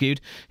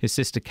rescued. His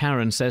sister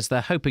Karen says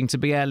they're hoping to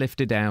be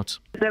airlifted out.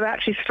 They're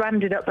actually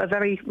stranded up a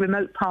very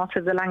remote part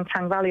of the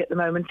Langtang Valley at the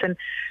moment, and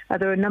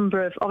there are a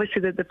number of,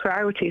 obviously the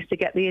priority is to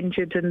get the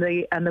injured and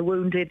the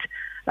wounded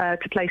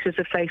to places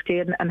of safety,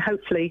 and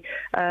hopefully,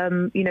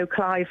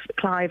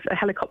 Clive, a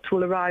helicopter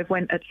will arrive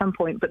at some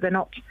point, but they're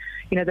not,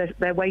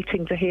 they're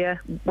waiting to hear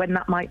when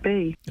that might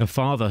be. A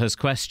father has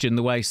questioned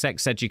the way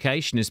sex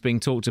education is being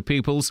taught to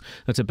pupils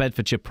at a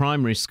Bedfordshire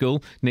primary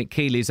school. Nick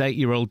Keeley's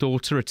 8-year-old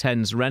daughter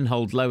attends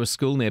Wrenhold Lower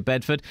School near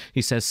Bedford.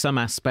 He says some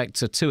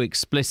aspects are too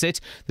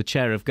explicit. The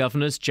Chair of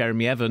Governors,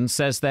 Jeremy Evans,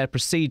 says their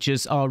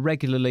procedures are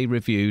regularly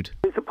reviewed.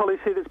 It's a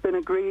policy that's been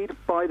agreed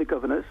by the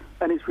governors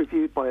and is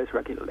reviewed by us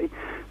regularly.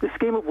 The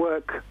scheme of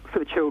work for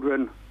the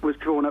children was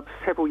drawn up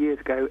several years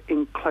ago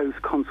in close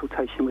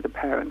consultation with the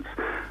parents.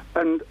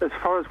 And as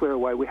far as we're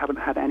aware, we haven't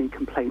had any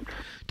complaints.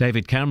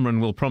 David Cameron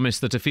will promise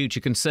that a future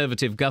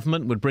Conservative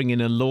government would bring in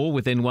a law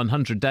within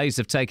 100 days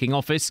of taking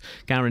office,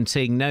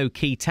 guaranteeing no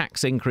key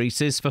tax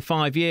increases for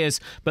 5 years.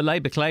 But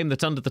Labour claim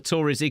that under the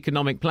Tories'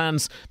 economic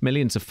plans,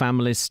 millions of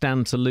families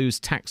stand to lose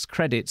tax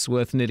credits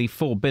worth nearly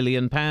 £4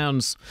 billion.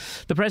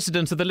 The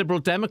president of the Liberal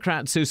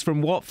Democrats, who's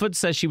from Watford,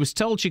 says she was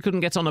told she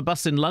couldn't get on a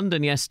bus in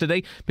London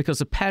yesterday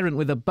because a parent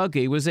with a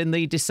buggy was in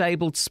the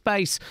disabled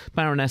space.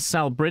 Baroness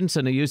Sal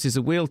Brinton, who uses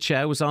a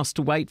wheelchair, was asked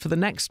to wait for the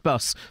next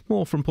bus.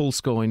 More from Paul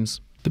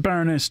Scoynes. The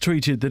Baroness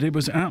tweeted that it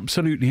was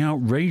absolutely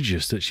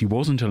outrageous that she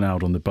wasn't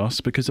allowed on the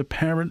bus because a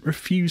parent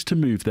refused to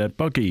move their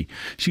buggy.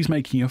 She's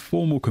making a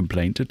formal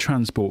complaint to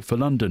Transport for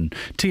London.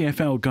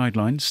 TfL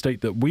guidelines state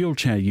that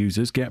wheelchair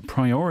users get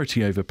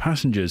priority over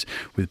passengers,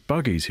 with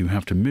buggies who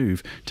have to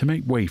move to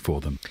make way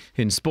for them.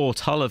 In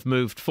sport, Hull have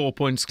moved 4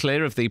 points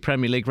clear of the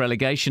Premier League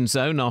relegation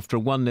zone after a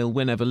 1-0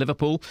 win over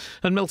Liverpool.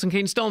 And Milton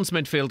Keynes Dons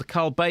midfielder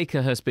Carl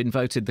Baker has been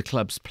voted the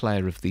club's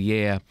Player of the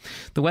Year.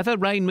 The weather: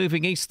 rain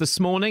moving east this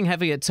morning,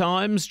 heavy at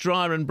times.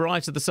 Drier and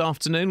brighter this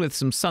afternoon with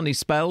some sunny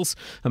spells.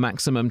 A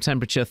maximum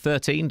temperature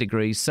 13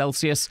 degrees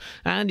Celsius.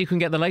 And you can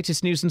get the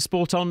latest news and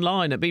sport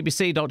online at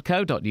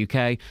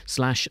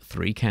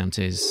bbc.co.uk/3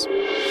 counties.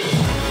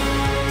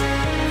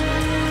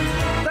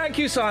 Thank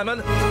you,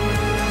 Simon.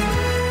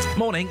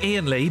 Morning,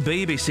 Iain Lee,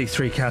 BBC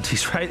Three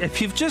Counties. If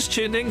you've just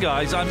tuned in,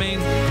 guys, I mean,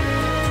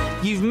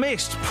 you've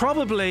missed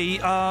probably...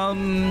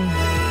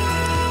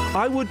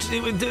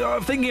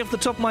 thinking off the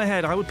top of my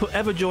head, I would put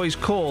Everjoy's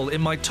call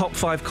in my top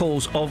 5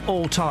 calls of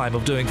all time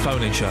of doing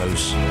phone-in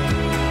shows.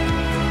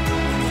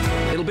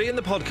 It'll be in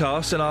the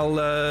podcast, and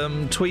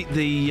I'll tweet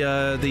the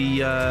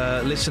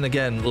Listen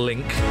Again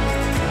link.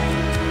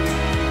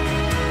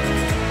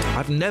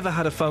 I've never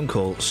had a phone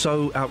call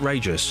so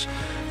outrageous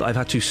that I've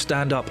had to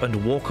stand up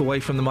and walk away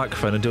from the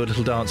microphone and do a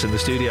little dance in the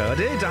studio. I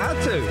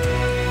had to.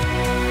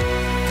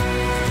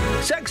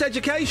 Sex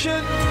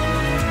education,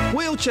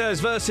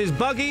 wheelchairs versus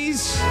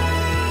buggies.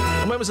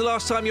 And when was the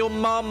last time your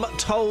mum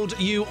told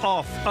you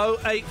off?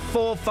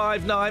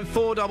 08459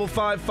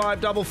 455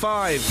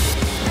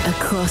 555.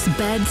 Across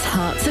beds,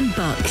 hearts and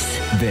bucks.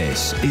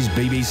 This is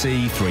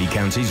BBC Three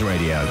Counties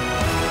Radio.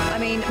 I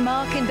mean,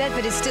 Mark in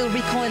Bedford is still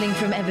recoiling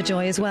from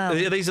Everjoy as well.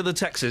 These are the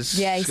texts.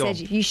 Yeah, he said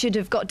you should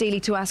have got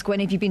Dealey to ask when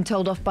have you been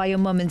told off by your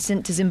mum and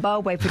sent to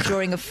Zimbabwe for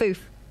drawing a foof.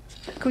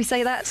 Can we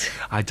say that?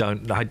 I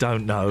don't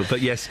know,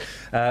 but yes,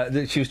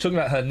 she was talking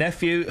about her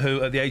nephew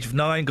who, at the age of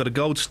 9, got a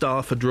gold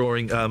star for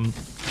drawing.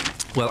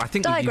 Well, I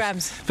think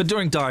diagrams. For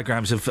drawing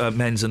diagrams of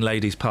men's and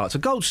ladies' parts. A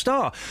gold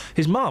star.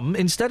 His mum,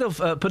 instead of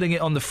putting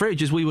it on the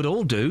fridge, as we would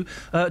all do,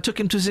 took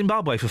him to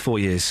Zimbabwe for 4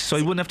 years, so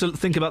he wouldn't have to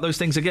think about those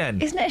things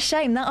again. Isn't it a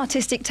shame that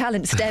artistic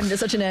talent stemmed at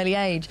such an early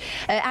age?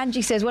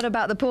 Angie says, what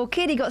about the poor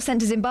kid? He got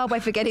sent to Zimbabwe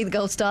for getting the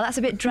gold star. That's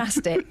a bit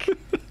drastic.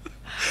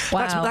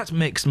 Wow. That's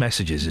mixed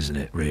messages, isn't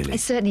it, really? It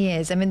certainly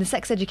is. I mean, the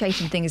sex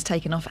education thing has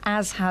taken off,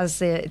 as has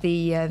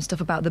the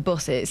stuff about the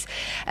buses.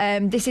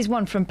 This is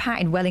one from Pat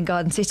in Welwyn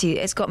Garden City.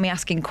 It's got me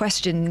asking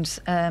questions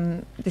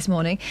this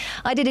morning.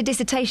 I did a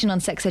dissertation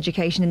on sex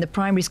education in the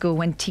primary school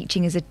when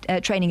training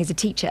as a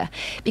teacher.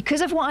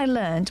 Because of what I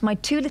learned, my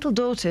 2 little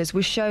daughters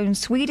were shown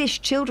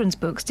Swedish children's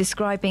books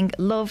describing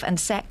love and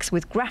sex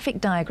with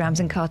graphic diagrams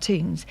and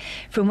cartoons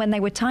from when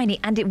they were tiny,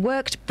 and it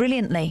worked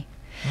brilliantly.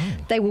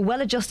 They were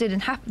well adjusted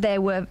and they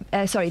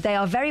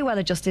are very well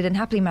adjusted and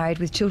happily married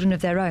with children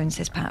of their own,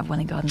 says Pat of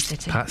Welwyn Garden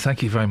City. Pat,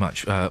 thank you very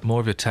much. More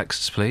of your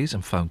texts, please,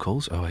 and phone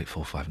calls.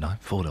 08459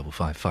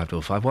 455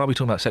 555. Why are we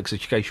talking about sex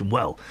education?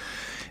 Well,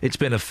 it's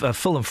been a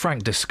full and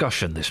frank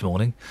discussion this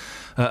morning.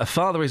 A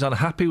father is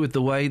unhappy with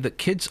the way that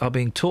kids are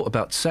being taught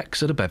about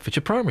sex at a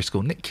Bedfordshire primary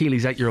school. Nick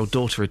Keeley's 8-year-old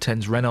daughter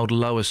attends Reynolds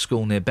Lower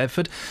School near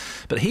Bedford,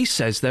 but he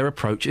says their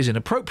approach is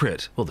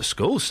inappropriate. Well, the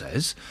school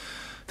says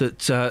that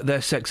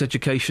their sex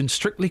education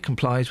strictly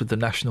complies with the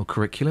national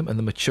curriculum and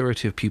the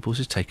maturity of pupils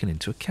is taken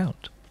into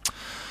account.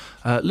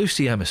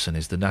 Lucy Emerson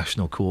is the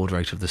national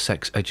coordinator of the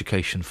Sex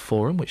Education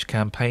Forum, which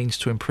campaigns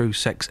to improve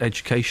sex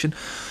education.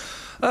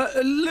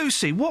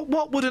 Lucy,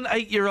 what would an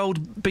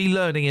 8-year-old be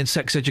learning in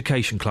sex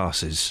education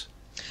classes?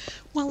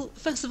 Well,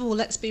 first of all,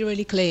 let's be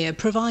really clear.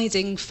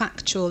 Providing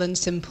factual and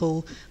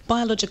simple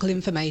biological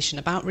information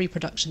about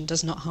reproduction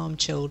does not harm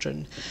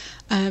children.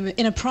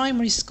 In a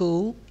primary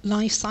school,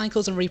 life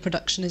cycles and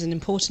reproduction is an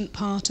important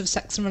part of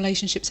sex and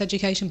relationships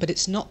education, but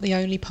it's not the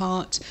only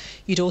part.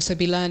 You'd also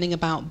be learning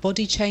about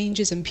body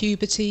changes and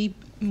puberty.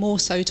 More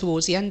so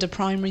towards the end of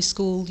primary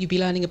school, you'd be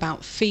learning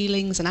about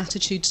feelings and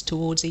attitudes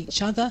towards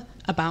each other,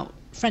 about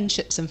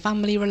friendships and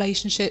family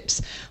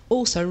relationships.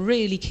 Also, a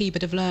really key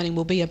bit of learning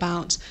will be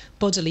about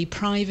bodily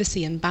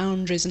privacy and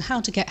boundaries and how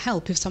to get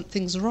help if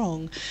something's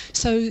wrong.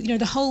 So,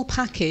 the whole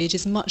package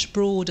is much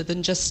broader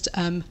than just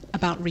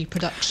about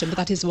reproduction, but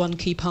that is one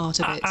key part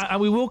of it. And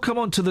we will come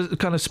on to the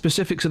kind of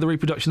specifics of the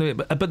reproduction,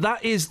 but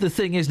that is the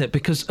thing, isn't it?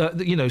 Because,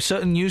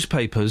 certain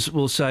newspapers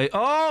will say,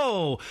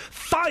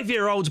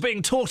 5-year-olds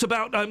being taught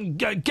about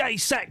gay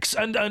sex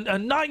and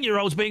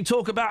 9-year-olds being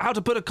taught about how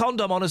to put a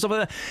condom on and stuff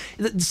like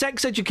that.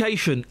 Sex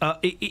education,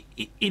 it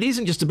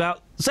isn't just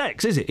about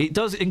sex, is it? It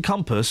does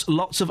encompass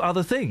lots of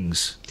other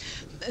things.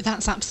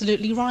 That's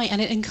absolutely right, and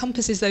it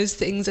encompasses those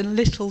things in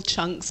little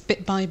chunks,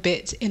 bit by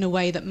bit, in a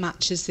way that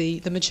matches the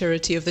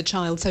maturity of the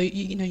child. So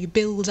you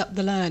build up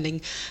the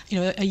learning.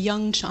 A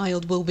young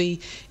child will be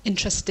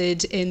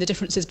interested in the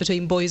differences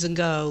between boys and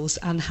girls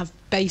and have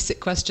basic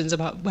questions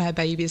about where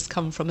babies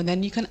come from, and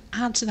then you can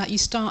add to that. You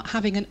start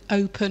having an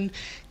open,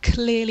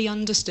 clearly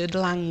understood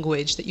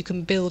language that you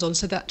can build on,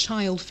 so that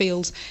child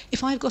feels,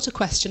 if I've got a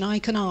question, I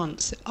can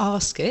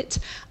ask it,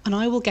 and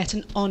I will get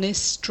an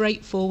honest,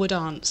 straightforward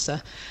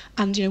answer.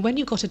 And when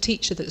you've got a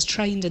teacher that's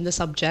trained in the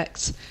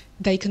subject,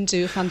 they can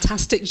do a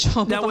fantastic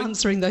job of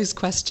answering those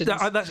questions.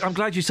 I'm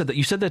glad you said that.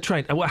 You said they're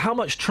trained. How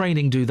much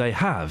training do they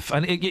have?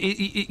 And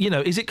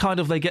is it kind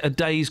of they get a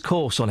day's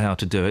course on how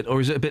to do it,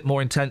 or is it a bit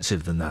more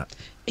intensive than that?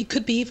 It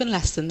could be even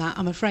less than that,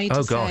 I'm afraid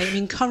to say. Gosh. I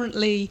mean,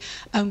 currently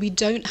we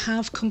don't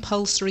have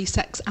compulsory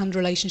sex and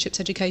relationships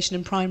education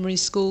in primary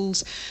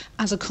schools.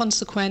 As a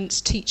consequence,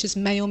 teachers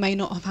may or may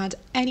not have had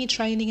any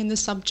training in the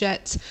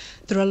subject.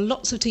 There are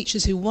lots of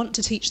teachers who want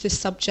to teach this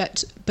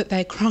subject, but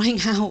they're crying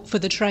out for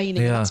the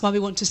training. Yeah. That's why we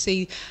want to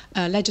see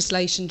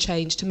legislation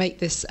change to make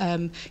this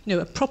a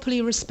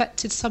properly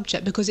respected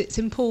subject, because it's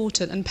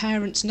important and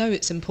parents know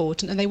it's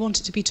important and they want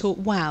it to be taught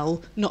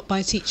well, not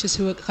by teachers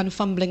who are kind of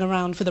fumbling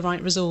around for the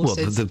right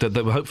resources.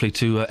 Well, hopefully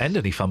to end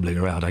any fumbling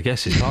around, I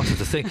guess, is part of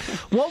the thing.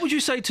 What would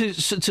you say to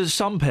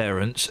some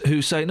parents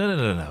who say,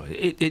 no,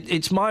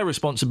 it's my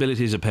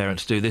responsibility as a parent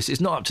to do this,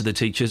 it's not up to the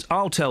teachers,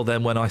 I'll tell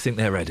them when I think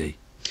they're ready?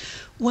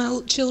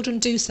 Well, children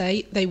do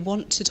say they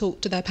want to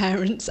talk to their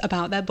parents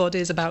about their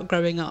bodies, about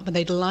growing up, and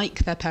they'd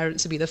like their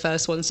parents to be the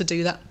first ones to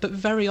do that. But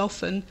very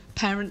often,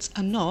 parents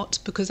are not,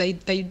 because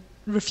they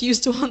refuse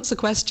to answer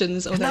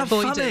questions or they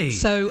avoid it.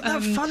 So, Isn't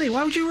that funny?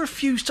 Why would you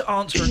refuse to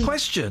answer a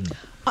question?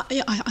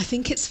 I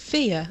think it's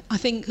fear. I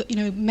think,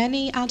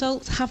 many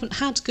adults haven't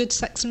had good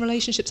sex and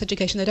relationships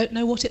education. They don't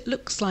know what it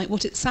looks like,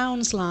 what it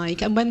sounds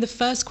like. And when the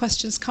first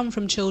questions come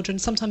from children,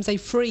 sometimes they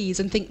freeze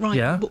and think,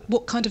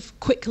 what kind of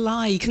quick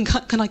lie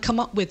can I come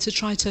up with to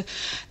try to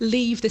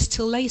leave this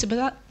till later?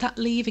 But that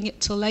leaving it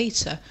till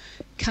later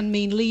can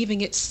mean leaving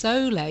it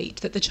so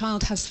late that the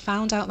child has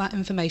found out that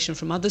information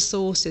from other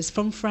sources,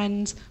 from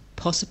friends,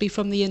 possibly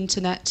from the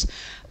internet.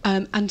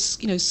 And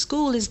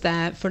school is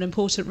there for an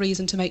important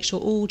reason, to make sure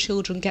all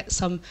children get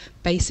some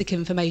basic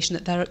information,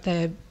 that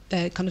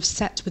they're kind of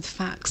set with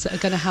facts that are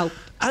going to help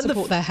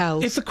support their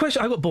health. If the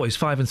question, I've got boys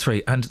 5 and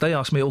 3, and they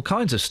ask me all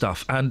kinds of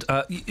stuff, and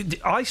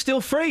I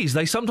still freeze.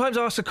 They sometimes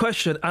ask a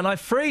question, and I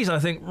freeze, and I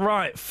think,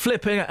 right,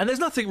 flipping it. And there's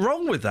nothing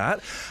wrong with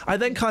that. I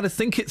then kind of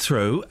think it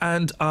through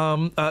and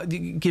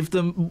give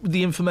them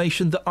the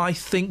information that I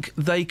think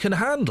they can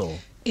handle.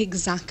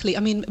 Exactly. I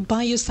mean,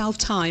 buy yourself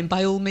time,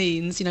 by all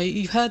means.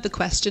 You've heard the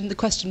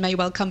question may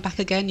well come back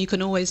again. You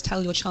can always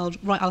tell your child,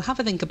 right, I'll have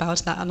a think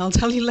about that and I'll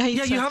tell you later.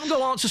 Yeah, you haven't got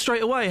to answer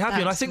straight away, have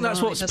you? And I think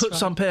that's what's put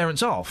some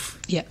parents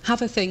off. Yeah,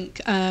 have a think,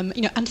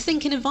 and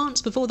think in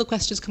advance before the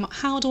questions come up.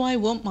 How do I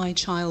want my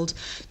child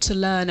to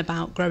learn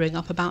about growing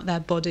up, about their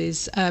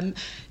bodies?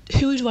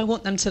 Who do I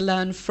want them to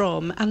learn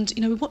from? And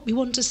we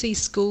want to see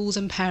schools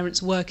and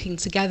parents working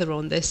together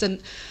on this,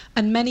 and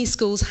many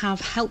schools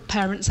have helped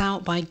parents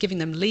out by giving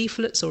them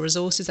leaflets or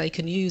resources they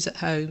can use at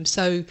home.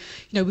 So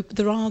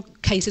there are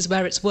cases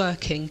where it's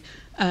working,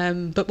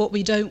 but what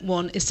we don't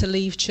want is to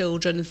leave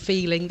children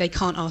feeling they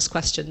can't ask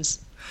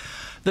questions.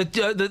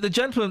 The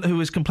gentleman who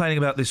was complaining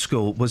about this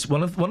school was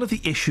one of the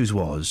issues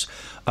was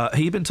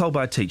he'd been told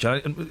by a teacher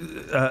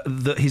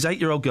that his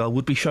 8-year-old girl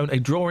would be shown a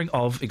drawing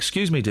of,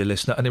 excuse me, dear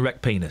listener, an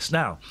erect penis.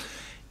 Now,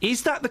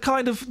 is that the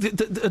kind of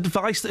the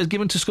advice that is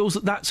given to schools,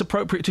 that that's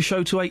appropriate to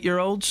show to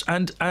 8-year-olds?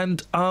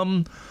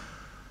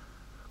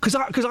 Because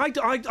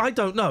I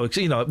don't know.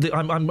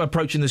 I'm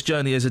approaching this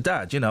journey as a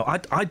dad.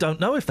 I don't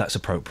know if that's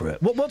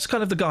appropriate. What's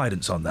kind of the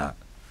guidance on that?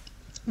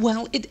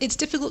 Well, it's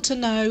difficult to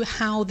know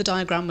how the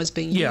diagram was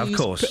being used. Yeah, of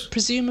course.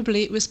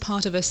 Presumably it was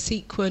part of a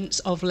sequence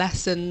of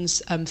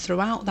lessons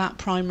throughout that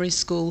primary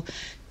school,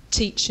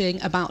 teaching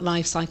about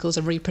life cycles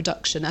and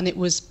reproduction, and it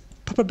was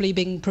probably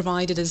being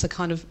provided as a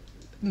kind of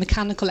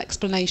mechanical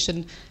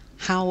explanation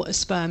how a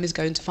sperm is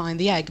going to find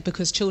the egg,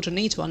 because children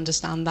need to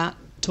understand that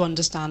to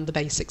understand the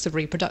basics of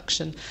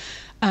reproduction.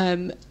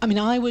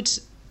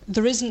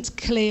 There isn't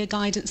clear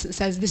guidance that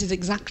says this is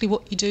exactly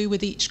what you do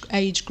with each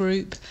age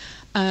group.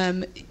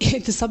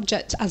 The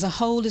subject as a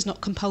whole is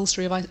not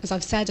compulsory, as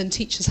I've said, and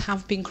teachers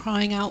have been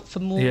crying out for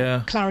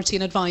more clarity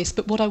and advice.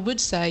 But what I would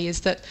say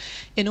is that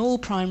in all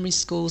primary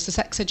schools, the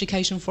Sex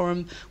Education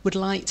Forum would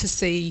like to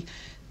see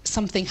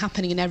something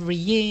happening in every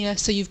year,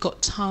 so you've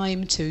got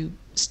time to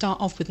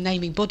start off with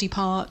naming body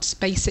parts,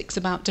 basics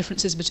about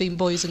differences between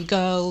boys and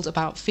girls,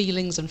 about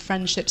feelings and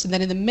friendships, and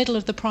then in the middle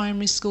of the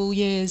primary school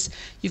years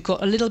you've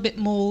got a little bit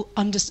more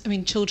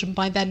children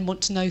by then want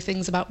to know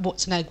things about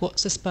what's an egg,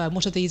 what's a sperm,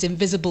 what are these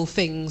invisible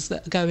things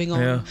that are going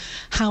on,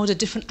 how do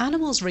different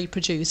animals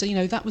reproduce. So,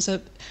 that was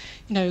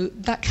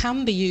that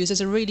can be used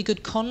as a really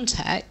good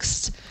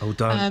context. Oh,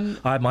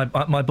 don't.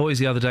 My boys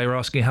the other day were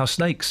asking how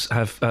snakes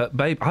have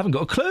baby. I haven't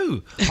got a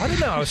clue. I don't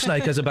know how a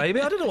snake has a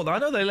baby. I don't know I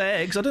know they lay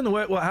eggs. I don't know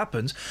what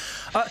happens.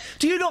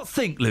 Do you not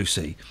think,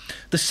 Lucy,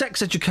 the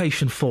Sex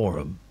Education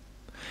Forum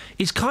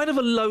is kind of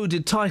a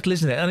loaded title,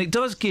 isn't it? And it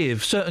does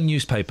give certain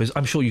newspapers,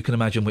 I'm sure you can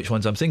imagine which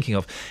ones I'm thinking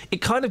of,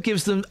 it kind of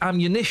gives them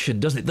ammunition,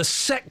 doesn't it? The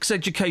Sex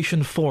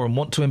Education Forum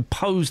want to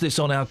impose this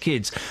on our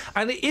kids.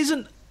 And it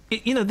isn't,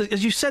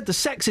 as you said, the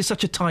sex is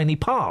such a tiny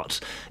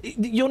part.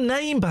 Your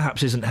name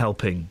perhaps isn't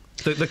helping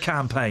the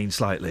campaign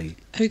slightly.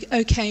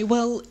 OK,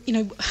 well,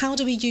 how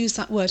do we use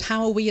that word?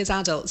 How are we as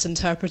adults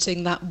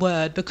interpreting that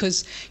word?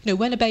 Because,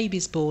 when a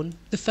baby's born,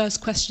 the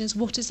first question is,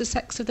 what is the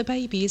sex of the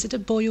baby? Is it a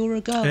boy or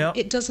a girl? Yeah.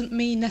 It doesn't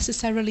mean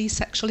necessarily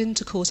sexual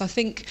intercourse. I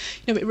think,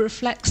 it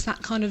reflects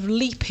that kind of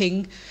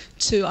leaping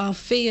to our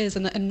fears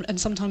and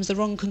sometimes the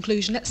wrong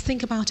conclusion. Let's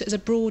think about it as a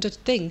broader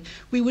thing.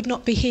 We would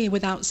not be here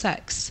without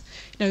sex.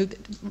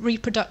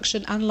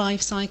 Reproduction and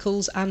life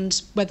cycles, and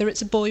whether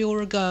it's a boy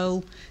or a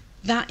girl,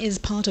 that is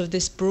part of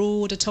this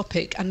broader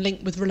topic and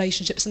linked with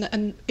relationships.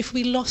 And if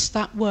we lost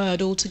that word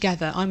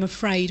altogether, I'm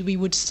afraid we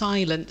would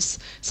silence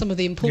some of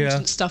the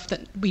important stuff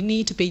that we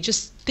need to be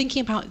just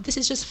thinking about. This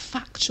is just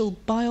factual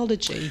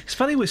biology. It's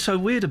funny we're so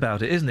weird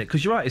about it, isn't it?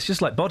 Because you're right, it's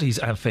just like bodies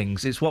and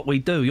things. It's what we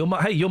do. Your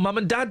mum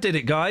and dad did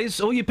it, guys.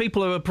 All you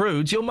people who are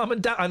prudes, your mum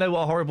and dad... I know,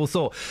 what a horrible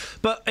thought.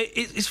 But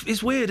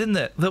it's weird, isn't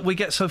it, that we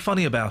get so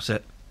funny about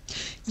it?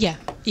 Yeah.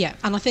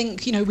 And I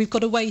think, we've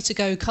got a way to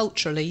go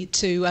culturally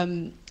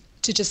to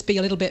just be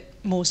a little bit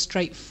more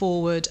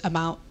straightforward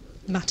about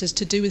matters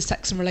to do with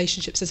sex and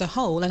relationships as a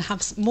whole, and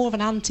have more of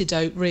an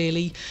antidote,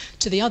 really,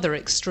 to the other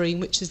extreme,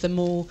 which is the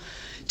more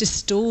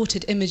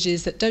distorted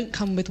images that don't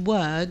come with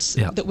words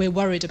that we're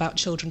worried about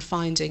children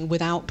finding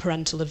without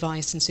parental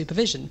advice and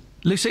supervision.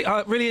 Lucy,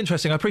 really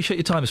interesting. I appreciate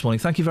your time this morning.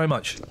 Thank you very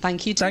much.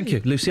 Thank you too. Thank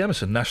you. Lucy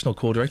Emerson, National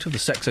Coordinator of the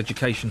Sex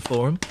Education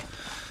Forum.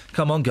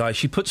 Come on, guys.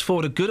 She puts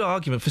forward a good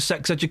argument for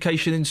sex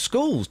education in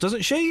schools,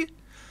 doesn't she?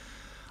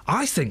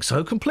 I think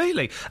so,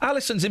 completely.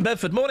 Alison's in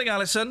Bedford. Morning,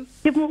 Alison.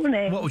 Good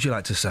morning. What would you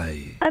like to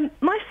say?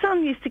 My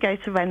son used to go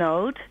to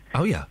Reynolds.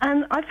 Oh, yeah.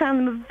 And I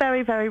found them a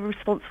very, very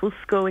responsible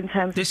school in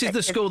terms This of... is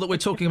the school that we're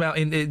talking about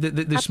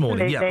this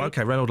morning. Yeah,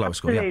 OK, Reynolds Lower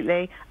School, yeah.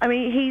 Absolutely. I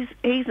mean,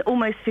 he's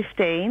almost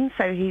 15,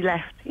 so he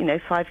left,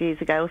 5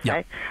 years ago or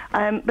so.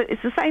 Yeah. But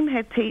it's the same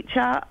head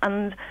teacher,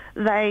 and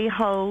they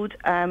hold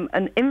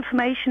an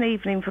information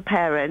evening for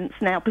parents.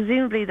 Now,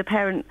 presumably the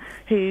parent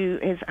who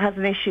has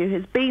an issue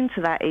has been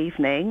to that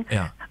evening,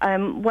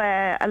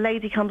 where a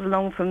lady comes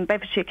along from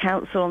Bedfordshire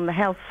Council on the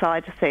health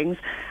side of things,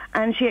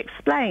 and she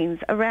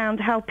explains around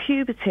how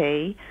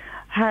puberty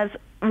has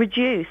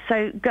reduced.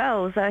 So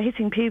girls are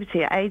hitting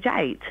puberty at age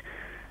 8,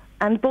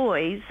 and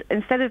boys,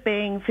 instead of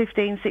being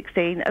 15,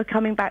 16, are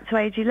coming back to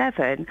age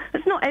 11.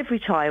 It's not every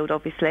child,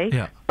 obviously,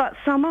 but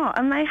some are,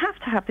 and they have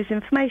to have this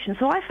information.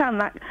 So I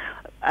found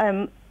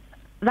that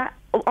that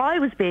I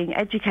was being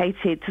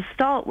educated to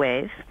start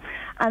with,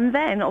 and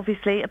then,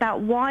 obviously,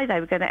 about why they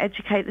were going to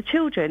educate the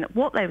children,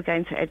 what they were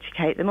going to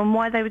educate them, and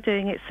why they were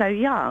doing it so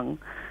young.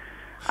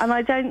 And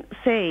I don't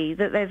see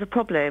that there's a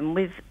problem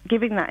with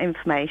giving that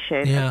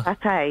information at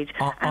that age.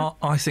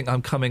 I think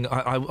I'm coming...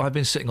 I've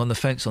been sitting on the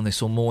fence on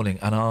this all morning,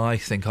 and I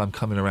think I'm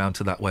coming around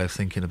to that way of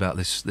thinking about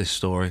this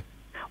story.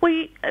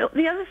 Well,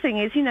 the other thing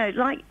is,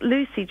 like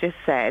Lucy just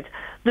said,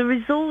 the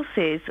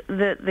resources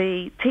that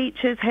the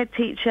teachers, head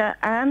teacher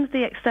and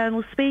the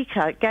external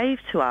speaker gave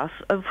to us,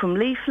 from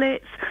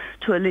leaflets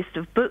to a list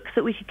of books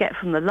that we could get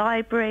from the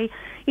library,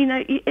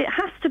 it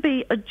has to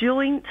be a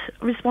joint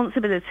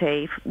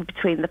responsibility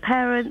between the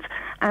parents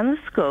and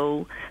the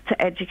school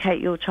to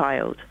educate your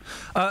child.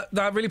 I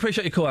really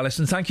appreciate your call,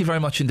 Alison. Thank you very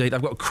much indeed.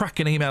 I've got a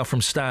cracking email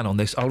from Stan on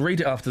this. I'll read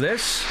it after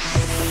this.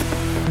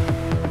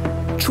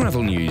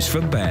 Travel news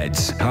for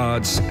beds,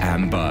 cards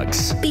and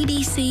bugs.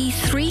 BBC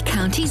Three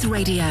Counties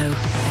Radio.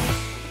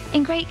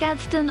 In Great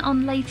Gadsden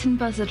on Leighton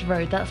Buzzard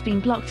Road, that's been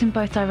blocked in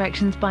both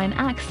directions by an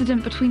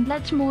accident between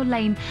Ledgemore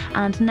Lane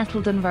and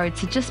Nettledon Road,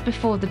 so just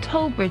before the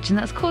toll bridge, and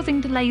that's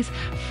causing delays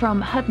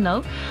from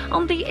Hudnall.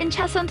 In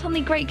Cheshunt on the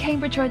Great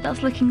Cambridge Road,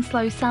 that's looking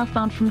slow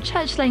southbound from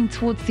Church Lane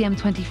towards the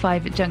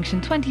M25 at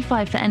junction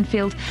 25 for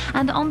Enfield,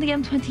 and on the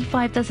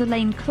M25 there's a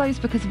lane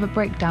closed because of a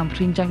breakdown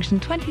between junction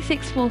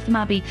 26 for Waltham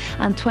Abbey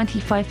and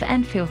 25 for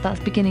Enfield.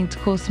 That's beginning to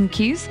cause some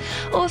queues.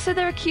 Also,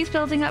 there are queues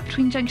building up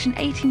between junction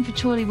 18 for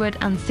Chorleywood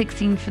and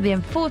 16 for the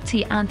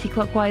M40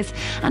 anti-clockwise,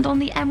 and on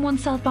the M1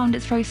 southbound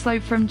it's very slow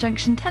from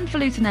junction 10 for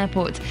Luton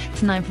Airport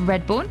to 9 for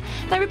Redbourne.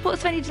 No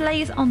reports of any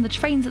delays on the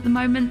trains at the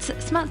moment.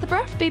 Samantha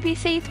Bruff,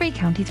 BBC Three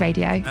Counties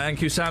Radio.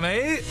 Thank you,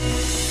 Sammy.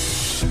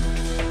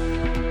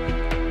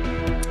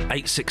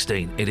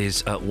 8:16. It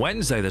is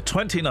Wednesday, the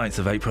 29th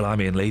of April.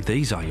 I'm Iain Lee.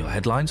 These are your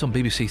headlines on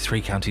BBC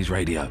Three Counties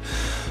Radio.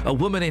 A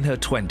woman in her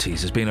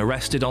 20s has been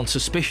arrested on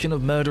suspicion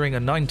of murdering a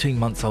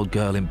 19-month-old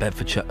girl in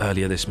Bedfordshire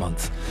earlier this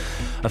month.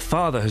 A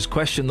father has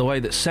questioned the way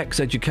that sex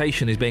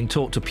education is being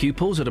taught to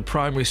pupils at a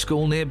primary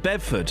school near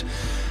Bedford.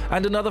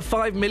 And another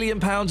 £5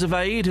 million of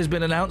aid has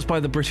been announced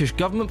by the British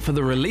government for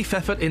the relief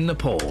effort in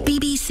Nepal.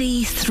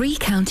 BBC Three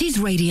Counties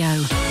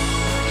Radio.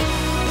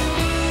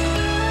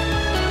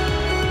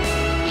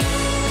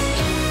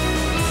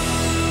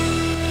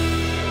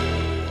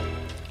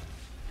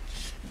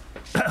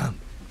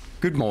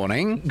 Good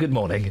morning. Good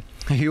morning.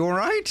 Are you all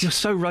right? You're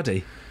so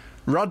ruddy.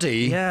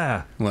 Ruddy?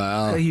 Yeah.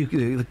 Well...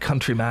 You, the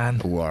countryman.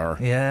 Were.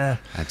 Yeah.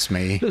 That's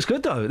me. Looks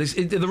good, though.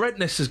 The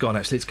redness has gone,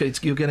 actually.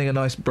 You're getting a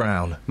nice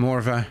brown. More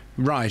of a...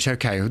 Right,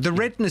 OK. The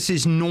redness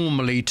is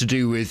normally to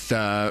do with...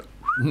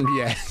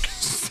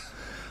 yes.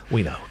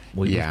 We know.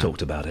 We've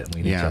talked about it.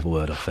 We need to have a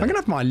word off it. I'm going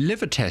to have my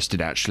liver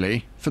tested,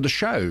 actually, for the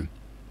show.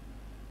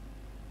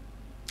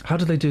 How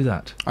do they do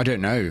that? I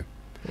don't know.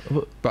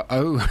 But,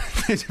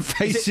 there's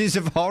faces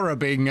of horror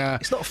being...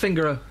 it's not a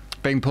finger...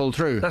 being pulled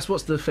through.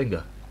 What's the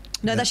finger?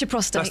 No, that's your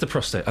prostate. That's the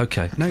prostate,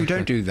 OK. No, you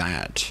don't do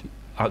that.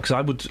 Because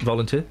I would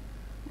volunteer.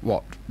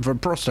 What? For a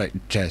prostate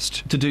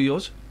test? To do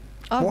yours?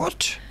 Oh.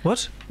 What?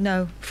 What?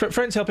 No.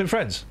 Friends helping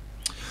friends?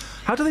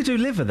 How do they do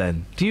liver,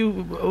 then? Do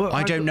you...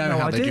 I don't know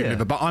how they do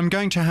liver, but I'm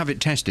going to have it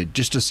tested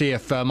just to see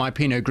if my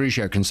Pinot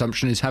Grigio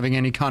consumption is having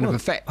any kind of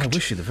effect. I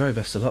wish you the very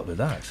best of luck with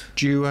that.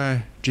 Do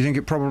you think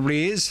it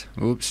probably is?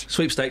 Oops.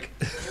 Sweepstake.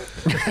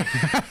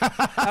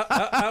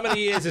 How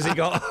many years has he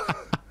got?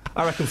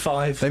 I reckon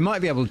 5. They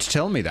might be able to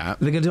tell me that.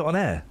 They're going to do it on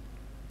air?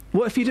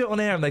 What if you do it on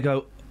air and they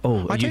go...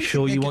 Oh, are you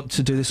sure you want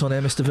to do this on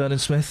air, Mr. Vernon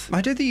Smith?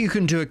 I don't think you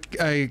can do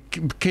a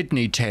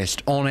kidney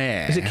test on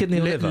air. Is it kidney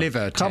or liver?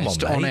 Liver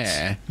test on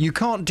air. You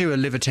can't do a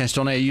liver test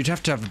on air. You'd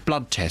have to have a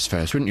blood test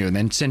first, wouldn't you? And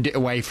then send it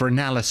away for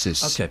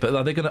analysis. OK, but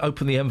are they going to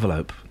open the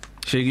envelope?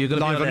 So you're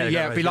going to be on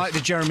air, it'd be like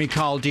the Jeremy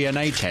Kyle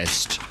DNA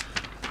test.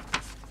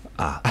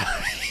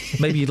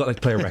 Maybe you'd like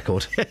to play a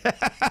record.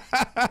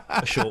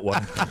 A short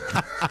one.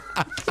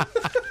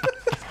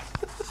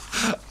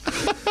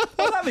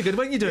 Well, that'd be good.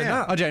 When are you doing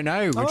that? I don't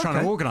know. We're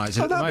trying to organise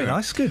it at the moment. That'd be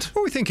nice. Good.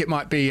 Well, we think it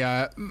might be.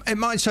 It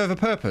might serve a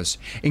purpose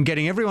in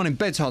getting everyone in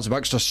Beds, Hearts and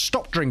Bucks to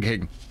stop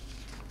drinking.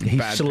 He's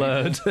Bad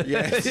slurred.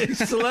 Yes.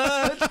 He's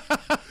slurred.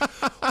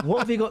 What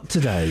have you got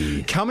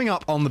today? Coming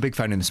up on the Big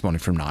Phone in this morning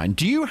from 9,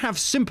 do you have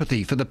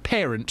sympathy for the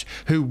parent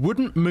who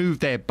wouldn't move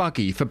their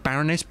buggy for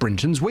Baroness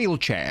Brinton's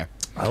wheelchair?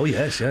 Oh,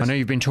 yes. I know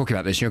you've been talking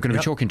about this. You're going to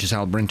be talking to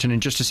Sal Brinton in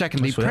just a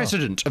second. Yes, the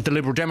president of the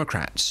Liberal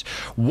Democrats.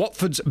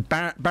 Watford's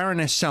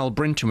Baroness Sal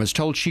Brinton was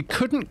told she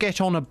couldn't get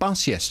on a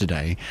bus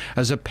yesterday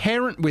as a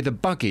parent with a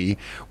buggy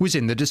was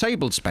in the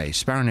disabled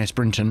space. Baroness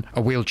Brinton,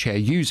 a wheelchair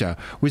user,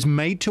 was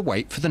made to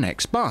wait for the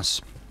next bus.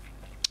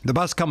 The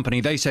bus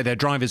company, they say their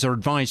drivers are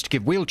advised to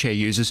give wheelchair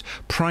users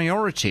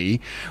priority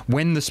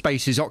when the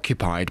space is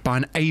occupied by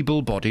an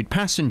able-bodied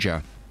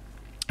passenger.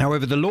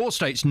 However, the law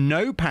states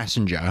no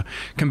passenger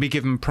can be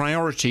given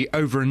priority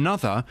over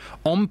another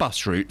on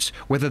bus routes,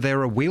 whether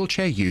they're a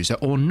wheelchair user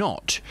or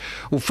not.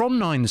 Well, from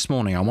 9 this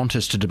morning, I want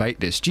us to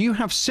debate this. Do you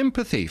have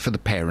sympathy for the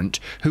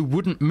parent who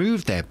wouldn't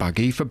move their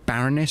buggy for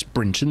Baroness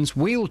Brinton's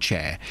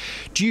wheelchair?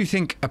 Do you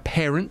think a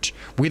parent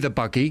with a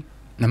buggy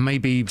and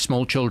maybe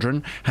small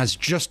children has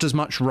just as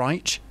much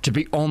right to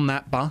be on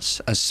that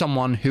bus as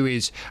someone who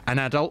is an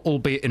adult,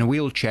 albeit in a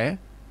wheelchair?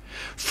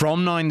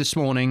 From 9 this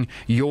morning,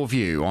 your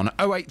view on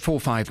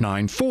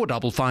 08459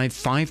 455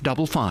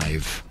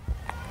 555.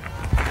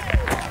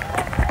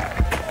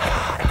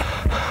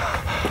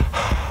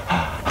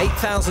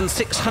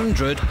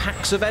 8,600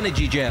 packs of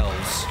energy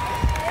gels,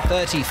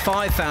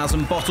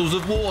 35,000 bottles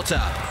of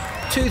water,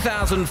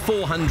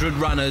 2,400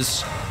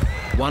 runners.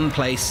 One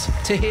place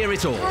to hear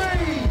it all. 3,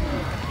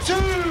 2, 1,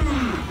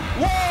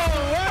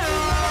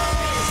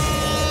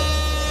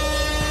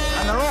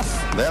 and they're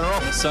off. They're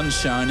off. The sun's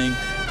shining.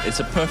 It's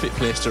a perfect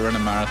place to run a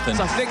marathon.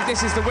 So I think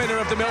this is the winner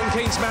of the Milton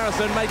Keynes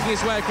Marathon, making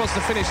his way across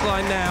the finish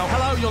line now.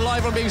 Hello, you're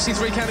live on BBC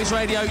Three Counties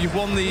Radio. You've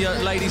won the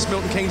ladies'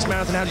 Milton Keynes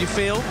Marathon. How do you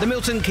feel? The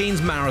Milton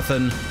Keynes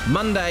Marathon,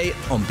 Monday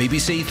on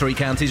BBC Three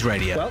Counties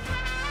Radio.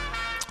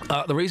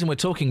 Well, the reason we're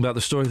talking about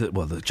the story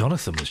that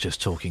Jonathan was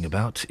just talking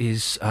about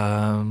is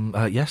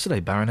yesterday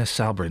Baroness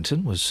Sal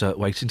Brinton was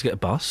waiting to get a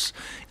bus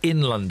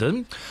in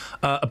London.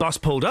 A bus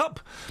pulled up.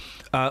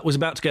 Was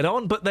about to get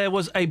on, but there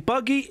was a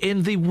buggy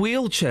in the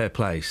wheelchair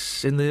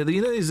place. In the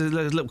there's a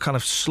little kind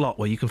of slot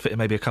where you can fit in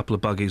maybe a couple of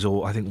buggies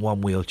or I think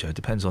one wheelchair.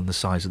 Depends on the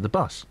size of the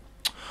bus.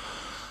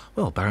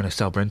 Well, Baroness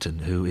Sal Brinton,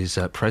 who is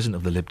president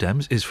of the Lib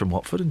Dems, is from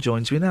Watford and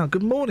joins me now.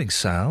 Good morning,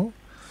 Sal.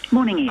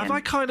 Morning, Ian. Have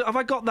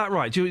I got that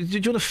right? Do you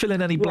want to fill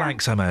in any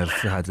blanks I may have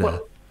had there?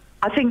 Well,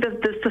 I think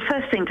that the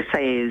first thing to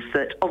say is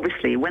that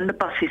obviously when the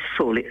bus is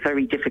full, it's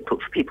very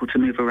difficult for people to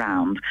move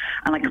around,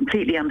 and I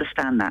completely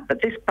understand that.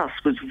 But this bus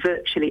was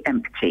virtually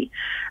empty,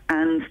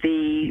 and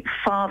the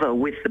father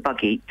with the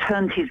buggy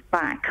turned his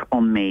back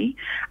on me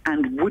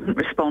and wouldn't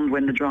respond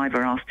when the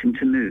driver asked him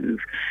to move.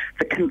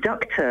 The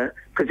conductor,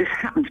 because this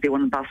happened to be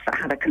one of the buses that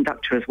had a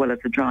conductor as well as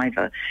the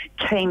driver,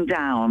 came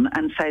down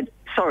and said,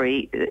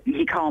 sorry,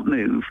 he can't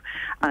move,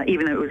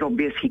 even though it was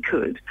obvious he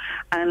could.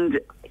 And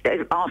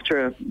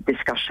after a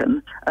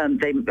discussion,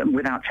 they,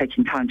 without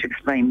taking time to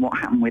explain what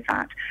happened with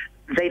that,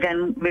 they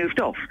then moved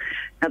off.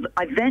 Now,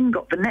 I then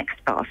got the next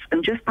bus,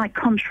 and just by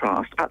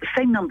contrast, about the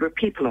same number of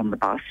people on the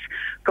bus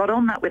got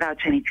on that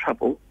without any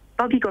trouble.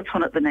 Buggy got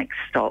on at the next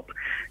stop.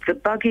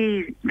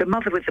 The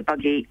mother with the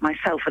buggy,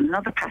 myself and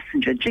another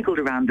passenger jiggled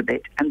around a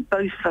bit, and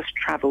both of us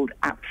travelled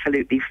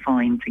absolutely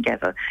fine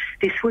together.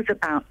 This was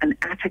about an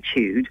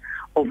attitude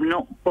of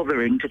not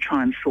bothering to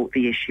try and sort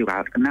the issue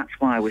out, and that's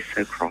why I was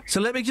so cross.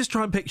 So let me just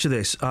try and picture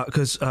this,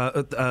 because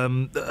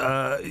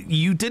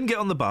you didn't get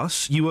on the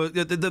bus. You were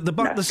the they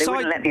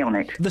wouldn't let me on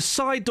it. The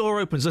side door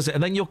opens, does it?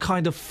 And then you're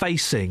kind of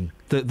facing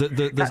the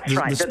That's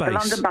right. The space. The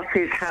London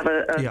buses have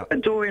a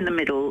door in the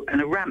middle, and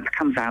a ramp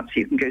comes out, so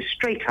you can go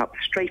straight up,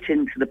 straight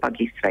into the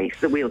buggy space,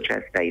 the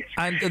wheelchair space.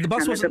 And the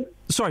bus wasn't.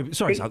 Sorry,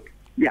 Sal.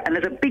 Yeah, and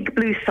there's a big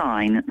blue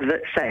sign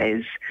that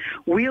says,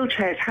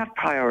 wheelchairs have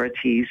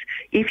priorities.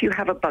 If you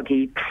have a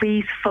buggy,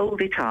 please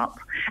fold it up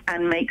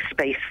and make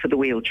space for the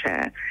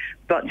wheelchair.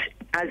 But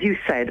as you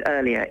said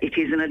earlier, it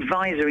is an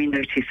advisory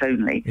notice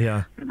only.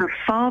 Yeah. The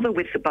father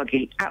with the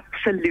buggy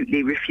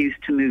absolutely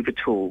refused to move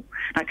at all.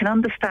 I can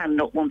understand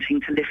not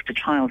wanting to lift a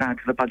child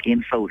out of a buggy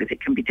and fold it.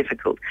 It can be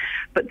difficult.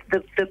 But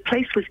the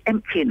place was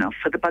empty enough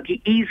for the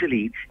buggy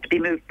easily to be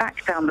moved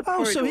back down the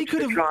corridor. Oh, so he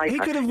could have He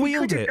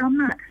wheeled could have done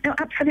that. No,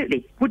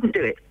 absolutely. Wouldn't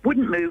do it.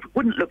 Wouldn't move.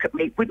 Wouldn't look at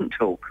me. Wouldn't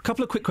talk.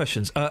 Couple of quick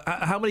questions.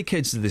 How many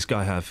kids did this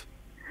guy have?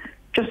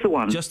 Just the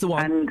one. Just the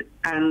one.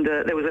 And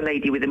there was a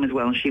lady with him as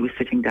well, and she was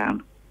sitting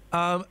down.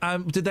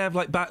 Did they have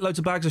like loads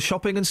of bags of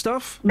shopping and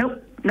stuff?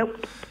 Nope.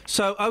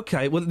 So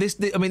okay, well this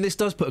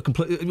does put a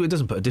complete. It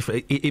doesn't put a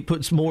different. It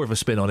puts more of a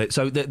spin on it.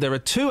 So there are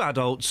two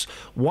adults,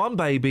 one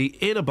baby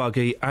in a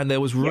buggy, and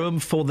there was room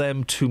for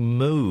them to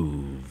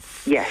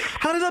move. Yes.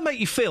 How did that make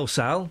you feel,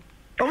 Sal?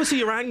 Obviously,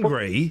 you're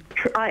angry.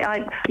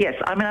 Yes,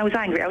 I mean, I was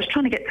angry. I was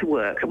trying to get to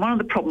work, and one of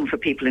the problems for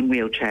people in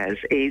wheelchairs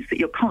is that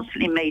you're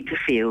constantly made to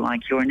feel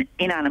like you're an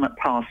inanimate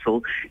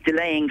parcel,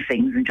 delaying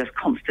things and just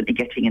constantly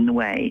getting in the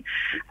way.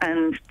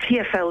 And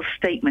TfL's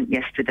statement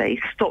yesterday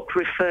stopped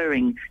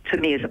referring to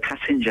me as a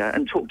passenger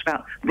and talked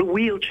about the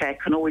wheelchair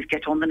can always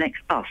get on the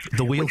next bus.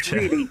 The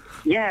wheelchair? Which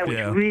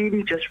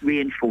really just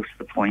reinforced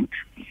the point.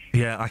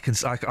 Yeah, I can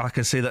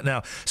see that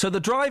now. So the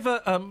driver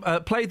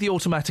played the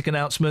automatic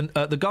announcement.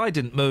 The guy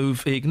didn't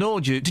move. He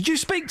ignored you. Did you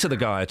speak to the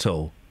guy at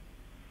all?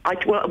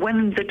 Well,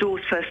 when the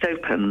doors first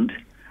opened,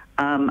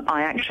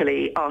 I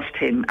actually asked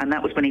him, and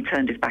that was when he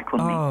turned his back on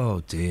me.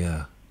 Oh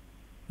dear.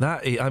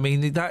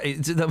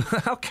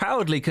 How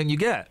cowardly can you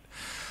get?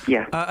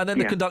 Yeah. And then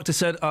the conductor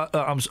said,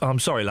 "I'm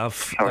sorry, love.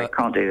 Sorry,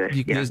 can't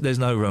do this. There's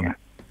no room."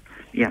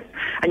 Yeah,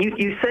 and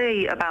you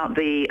say about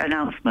the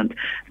announcement,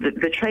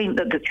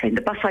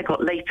 the bus I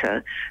got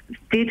later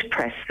did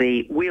press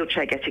the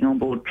wheelchair getting on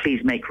board,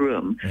 please make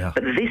room,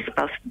 but this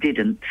bus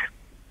didn't.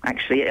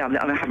 Actually,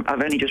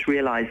 I've only just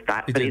realised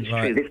that, but it's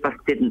true. This bus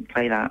didn't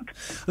play that.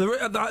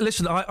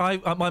 Listen,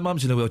 my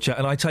mum's in a wheelchair,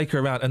 and I take her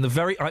around, and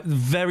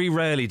very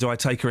rarely do I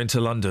take her into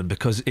London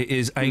because it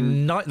is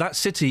that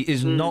city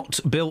is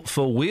not built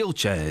for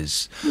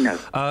wheelchairs.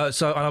 No.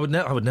 So I would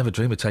never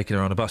dream of taking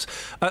her on a bus.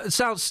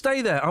 Sal,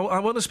 stay there. I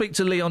want to speak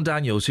to Leon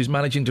Daniels, who's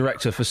managing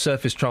director for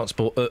Surface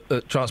Transport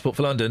Transport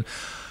for London.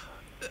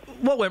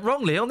 What went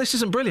wrong, Leon? This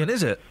isn't brilliant,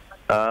 is it?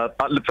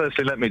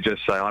 Firstly, let me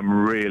just say I'm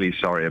really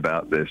sorry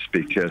about this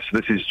because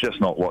this is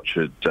just not what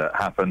should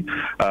happen.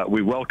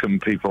 We welcome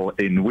people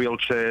in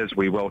wheelchairs.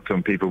 We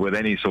welcome people with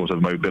any sort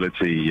of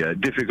mobility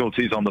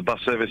difficulties on the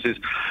bus services,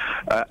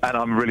 and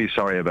I'm really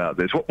sorry about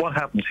this. What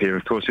happens here,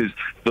 of course, is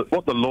that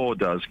what the law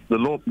does. The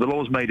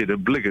law's made it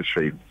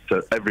obligatory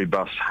that every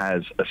bus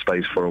has a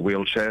space for a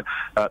wheelchair.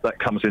 That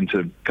comes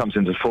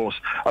into force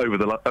over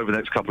the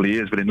next couple of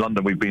years. But in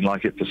London, we've been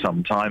like it for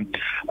some time,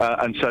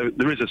 and so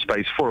there is a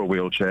space for a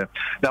wheelchair.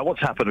 Now, what's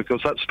happened, of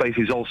course, that space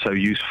is also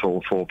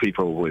useful for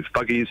people with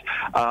buggies,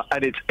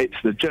 and it's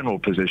the general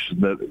position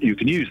that you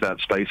can use that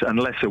space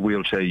unless a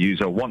wheelchair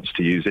user wants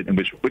to use it, in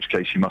which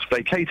case you must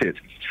vacate it.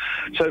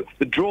 So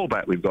the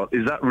drawback we've got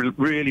is that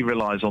really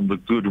relies on the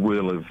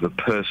goodwill of the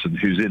person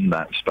who's in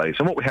that space.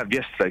 And what we have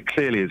yesterday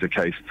clearly is a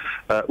case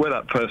where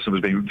that person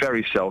was being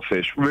very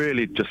selfish,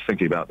 really just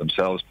thinking about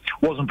themselves,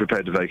 wasn't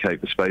prepared to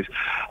vacate the space.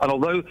 And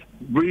although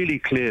really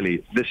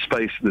clearly this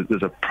space,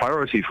 there's a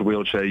priority for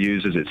wheelchair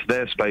users, it's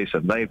their space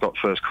and they've got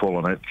first call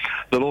on it,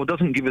 the law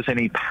doesn't give us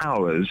any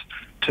powers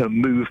to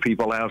move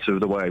people out of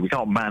the way. We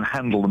can't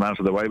manhandle them out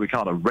of the way. We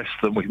can't arrest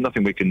them.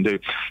 Nothing we can do.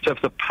 So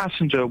if the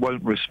passenger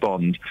won't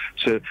respond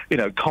to,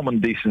 common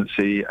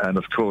decency and,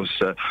 of course,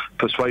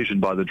 persuasion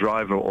by the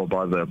driver or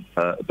by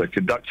the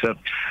conductor,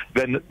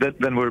 then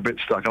we're a bit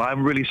stuck. And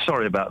I'm really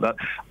sorry about that.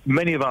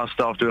 Many of our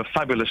staff do a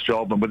fabulous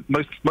job, and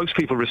most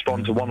people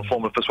respond to one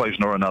form of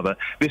persuasion or another.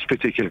 This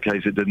particular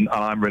case, it didn't,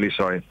 and I'm really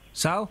sorry.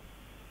 Sal?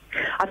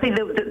 I think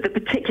the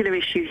particular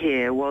issue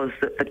here was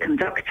that the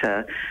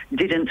conductor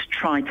didn't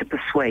try to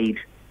persuade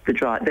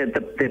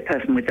the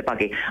person with the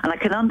buggy. And I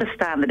can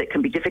understand that it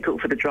can be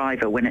difficult for the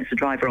driver when it's a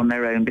driver on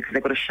their own because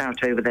they've got to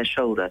shout over their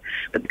shoulder.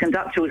 But the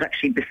conductor was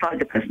actually beside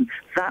the person.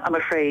 That, I'm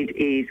afraid,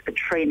 is a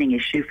training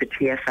issue for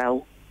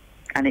TfL,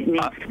 and it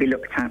needs to be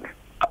looked at.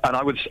 And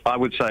I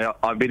would say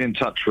I've been in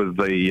touch with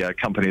the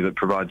company that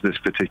provides this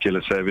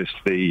particular service,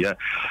 the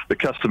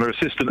customer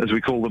assistant, as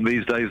we call them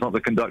these days, not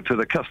the conductor.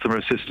 The customer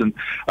assistant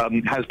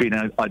has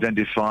been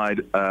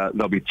identified.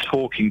 They'll be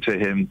talking to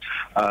him,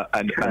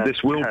 and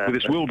this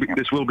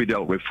will be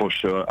dealt with for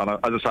sure. And as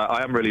I say,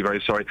 I am really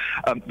very sorry.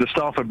 The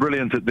staff are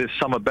brilliant at this.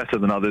 Some are better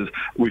than others.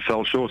 We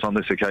fell short on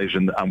this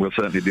occasion, and we'll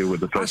certainly deal with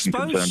the person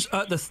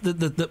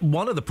concerned.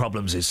 One of the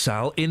problems is,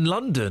 Sal, in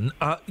London,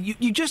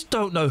 you just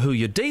don't know who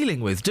you're dealing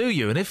with, do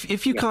you? And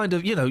if you kind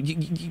of,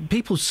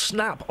 people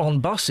snap on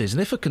buses,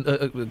 and if a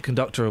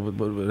conductor or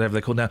whatever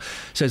they're called now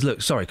says,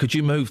 look, sorry, could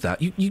you move that?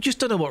 You just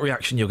don't know what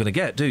reaction you're going to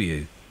get, do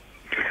you?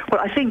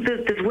 Well, I think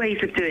that there's ways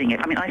of doing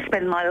it. I mean, I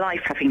spend my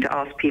life having to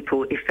ask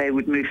people if they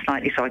would move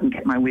slightly so I can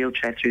get my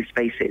wheelchair through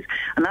spaces.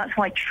 And that's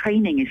why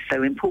training is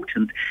so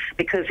important.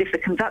 Because if the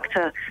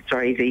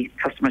the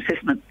customer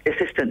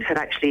assistant had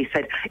actually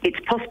said, it's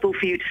possible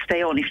for you to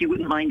stay on if you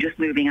wouldn't mind just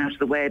moving out of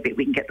the way a bit,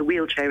 we can get the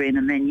wheelchair in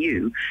and then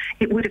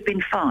it would have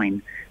been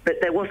fine. But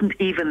there wasn't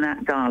even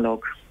that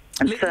dialogue.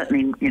 And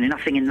certainly,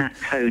 nothing in that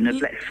tone of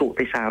let's sort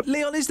this out.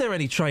 Leon, is there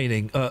any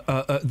training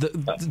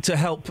to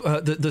help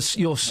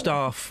your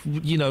staff,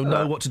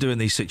 know what to do in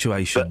these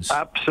situations?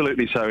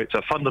 Absolutely so. It's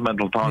a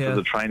fundamental part of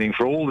the training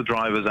for all the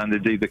drivers and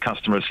indeed the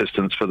customer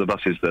assistants for the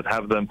buses that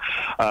have them.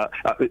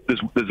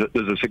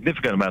 There's a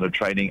significant amount of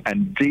training,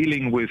 and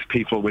dealing with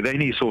people with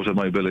any sort of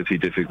mobility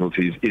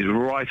difficulties is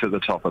right at the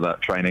top of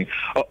that training.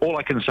 All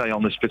I can say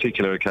on this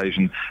particular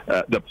occasion,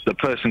 the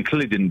person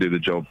clearly didn't do the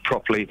job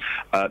properly.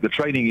 The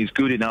training is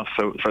good enough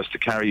enough for us to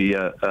carry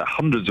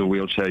hundreds of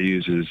wheelchair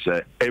users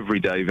every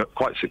day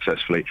quite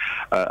successfully.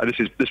 And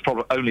this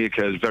problem only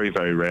occurs very,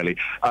 very rarely.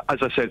 As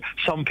I said,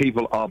 some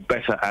people are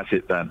better at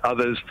it than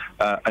others,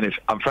 and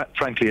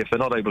frankly, if they're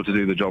not able to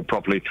do the job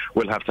properly,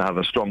 we'll have to have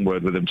a strong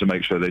word with them to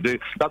make sure they do.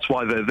 That's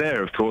why they're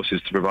there, of course,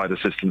 is to provide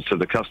assistance to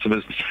the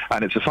customers,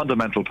 and it's a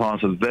fundamental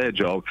part of their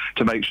job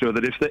to make sure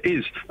that if there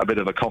is a bit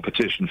of a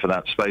competition for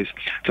that space,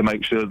 to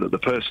make sure that the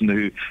person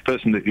who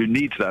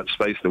needs that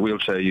space, the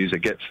wheelchair user,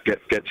 gets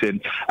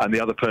in, and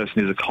the other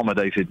person is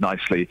accommodated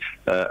nicely,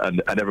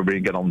 and everybody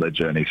can get on their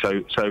journey.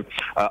 So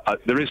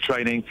there is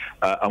training,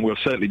 and we'll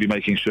certainly be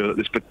making sure that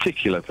this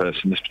particular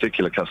person, this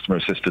particular customer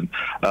assistant,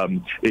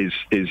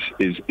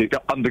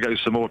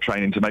 undergoes some more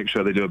training to make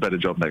sure they do a better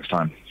job next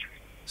time.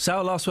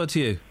 Sal, last word to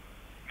you.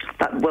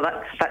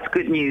 That's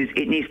good news.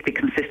 It needs to be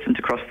consistent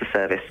across the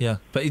service. Yeah,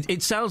 but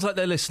it sounds like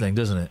they're listening,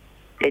 doesn't it?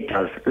 It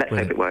does. Let's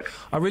hope it works.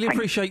 I really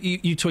appreciate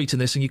you tweeting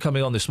this and you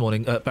coming on this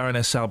morning,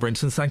 Baroness Sal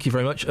Brinton. Thank you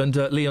very much. And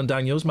Leon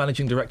Daniels,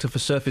 Managing Director for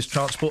Surface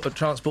Transport at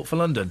Transport for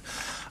London.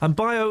 And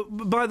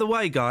by the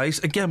way, guys,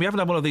 again, we haven't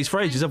had one of these for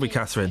ages, have we,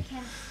 Catherine?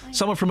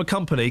 Someone from a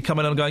company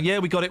coming on and going, yeah,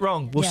 we got it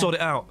wrong. We'll sort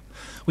it out.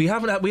 We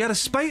had a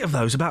spate of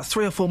those about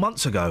 3 or 4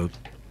 months ago.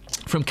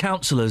 From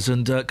councillors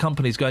and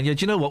companies going, yeah,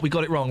 do you know what? We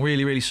got it wrong.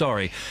 Really, really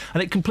sorry.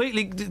 And it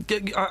completely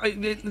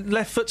it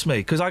left foots me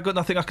because I got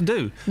nothing I can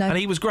do. No. And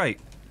he was great.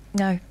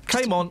 No.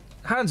 Came on,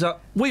 hands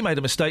up, we made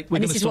a mistake, we're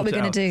going to sort it out. This is what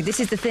we're going to do. This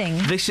is the thing.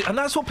 And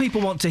that's what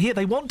people want to hear.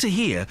 They want to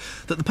hear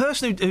that the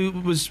person who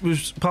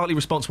was partly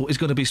responsible is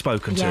going to be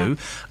spoken to,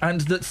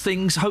 and that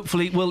things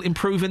hopefully will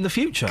improve in the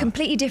future.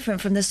 Completely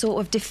different from the sort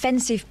of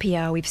defensive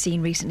PR we've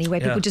seen recently, where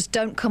people just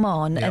don't come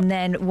on and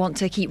then want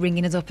to keep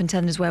ringing us up and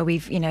telling us where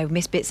we've,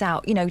 missed bits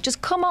out.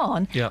 Just come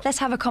on, let's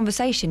have a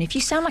conversation. If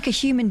you sound like a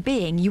human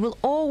being, you will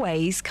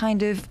always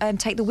kind of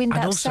take the wind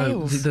out of sails.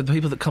 And also, the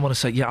people that come on and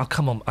say, yeah, I'll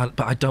come on,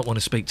 but I don't want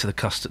to speak to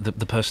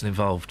the person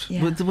involved.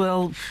 Yeah.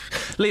 Well,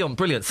 Leon,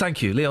 brilliant.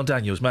 Thank you. Leon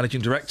Daniels,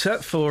 Managing Director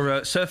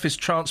for Surface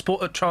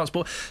Transport at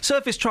Transport.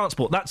 Surface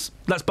Transport, that's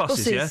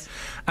buses, yeah?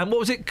 And what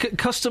was it?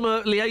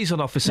 Customer liaison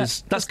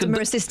officers? That's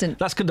customer assistant.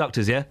 That's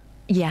conductors, yeah?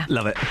 Yeah.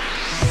 Love it.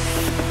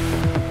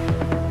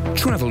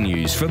 Travel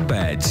news for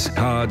beds,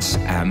 cards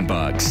and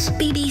bugs.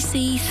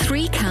 BBC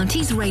Three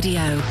Counties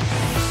Radio.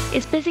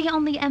 It's busy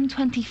on the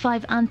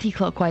M25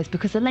 anti-clockwise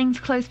because the lane's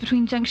closed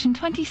between junction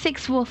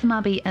 26 for Waltham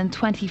Abbey and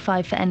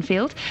 25 for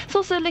Enfield. It's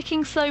also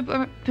looking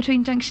slow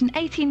between junction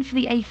 18 for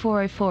the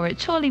A404 at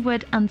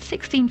Chorleywood and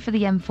 16 for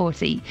the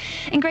M40.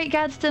 In Great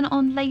Gadsden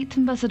on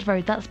Leighton Buzzard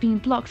Road, that's been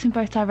blocked in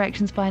both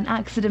directions by an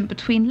accident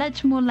between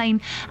Ledgemore Lane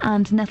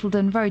and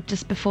Nettledon Road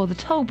just before the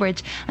toll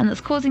bridge, and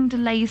that's causing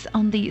delays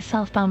on the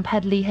southbound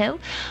Pedley Hill.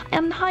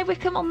 High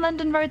Wycombe on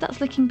London Road, that's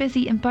looking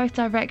busy in both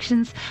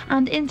directions,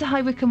 and into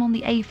High Wycombe on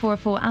the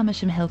A404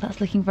 Amersham Hill,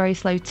 that's looking very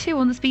slow too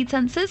on the speed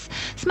sensors.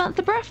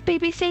 Samantha Bruff,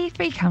 BBC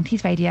Three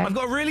Counties Radio. I've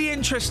got a really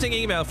interesting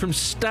email from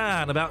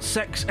Stan about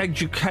sex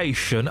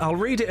education. I'll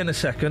read it in a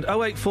second.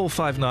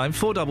 08459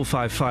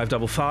 455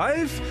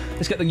 555.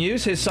 Let's get the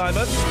news. Here's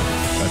Simon.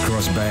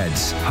 Across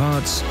beds,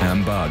 hearts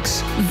and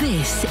bugs.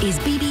 This is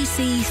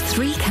BBC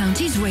Three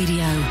Counties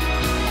Radio.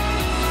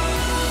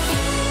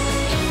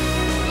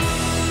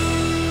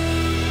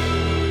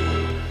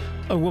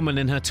 A woman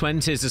in her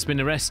 20s has been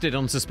arrested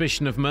on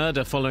suspicion of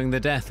murder following the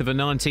death of a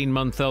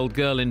 19-month-old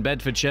girl in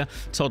Bedfordshire.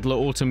 Toddler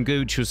Autumn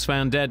Gooch was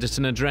found dead at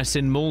an address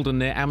in Malden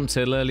near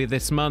Ampthill earlier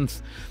this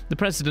month. The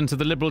president of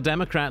the Liberal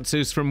Democrats,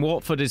 who's from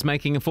Watford, is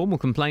making a formal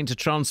complaint to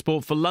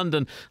Transport for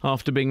London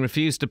after being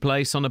refused a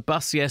place on a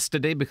bus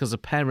yesterday because a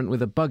parent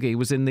with a buggy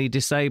was in the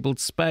disabled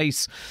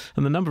space.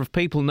 And the number of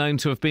people known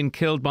to have been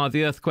killed by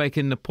the earthquake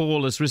in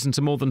Nepal has risen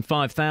to more than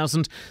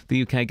 5,000.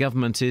 The UK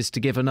government is to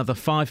give another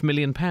 £5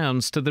 million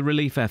to the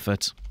relief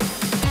effort.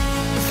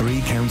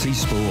 Three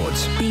Counties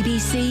Sports.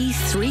 BBC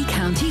Three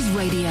Counties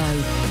Radio.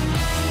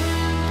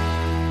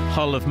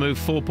 Hull have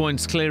moved 4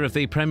 points clear of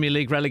the Premier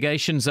League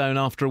relegation zone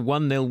after a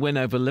 1-0 win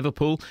over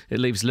Liverpool. It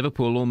leaves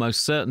Liverpool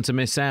almost certain to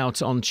miss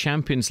out on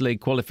Champions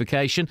League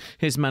qualification.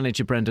 Here's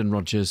manager Brendan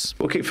Rodgers.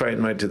 We'll keep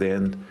fighting right to the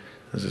end.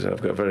 As I said,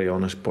 I've got a very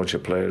honest bunch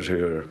of players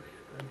who are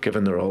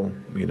giving their all.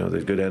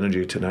 They've good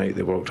energy tonight.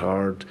 They worked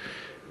hard.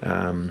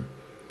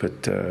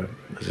 But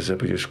as I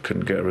said, we just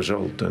couldn't get a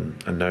result,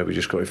 and now we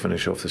just got to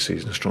finish off the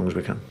season as strong as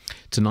we can.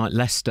 Tonight,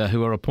 Leicester,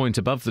 who are a point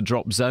above the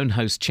drop zone,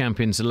 host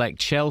champions-elect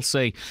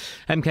Chelsea.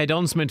 MK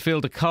Dons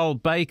midfielder Carl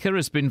Baker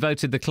has been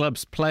voted the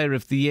club's Player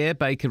of the Year.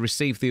 Baker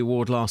received the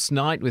award last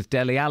night, with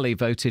Dele Alli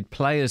voted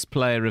Players'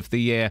 Player of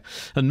the Year.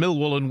 And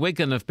Millwall and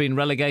Wigan have been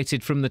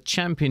relegated from the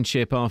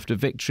Championship after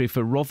victory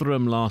for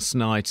Rotherham last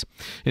night.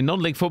 In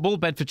non-league football,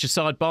 Bedfordshire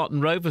side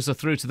Barton Rovers are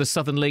through to the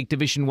Southern League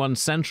Division 1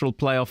 Central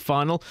playoff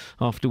final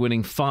after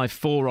winning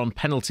 5-4 on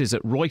penalties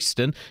at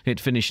Royston. It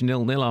finished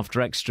 0-0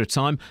 after extra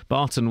time.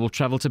 Barton will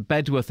travel to Bedford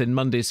Edworth in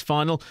Monday's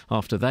final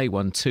after they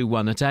won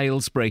 2-1 at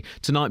Aylesbury.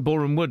 Tonight,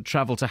 Boreham Wood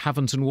travel to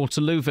Haventon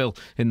Waterlooville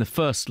in the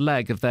first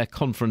leg of their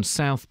Conference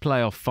South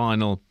playoff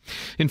final.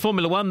 In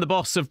Formula One, the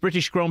boss of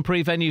British Grand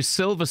Prix venue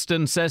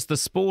Silverstone says the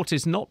sport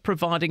is not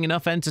providing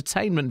enough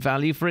entertainment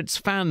value for its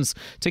fans.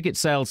 Ticket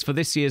sales for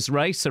this year's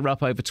race are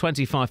up over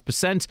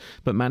 25%,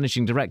 but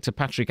managing director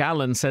Patrick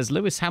Allen says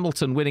Lewis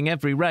Hamilton winning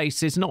every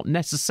race is not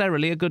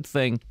necessarily a good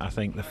thing. I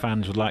think the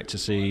fans would like to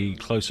see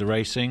closer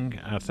racing.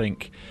 I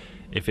think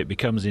if it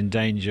becomes in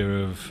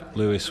danger of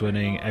Lewis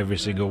winning every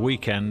single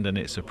weekend and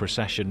it's a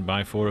procession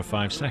by 4 or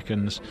 5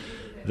 seconds,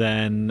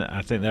 then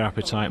I think their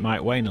appetite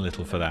might wane a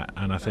little for that.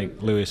 And I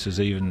think Lewis has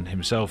even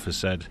himself has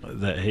said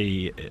that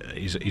he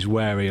is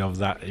wary of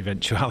that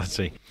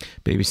eventuality.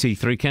 BBC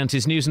Three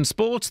Counties News and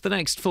Sport. The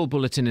next full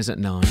bulletin is at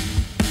 9.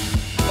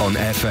 On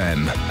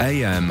FM,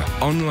 AM,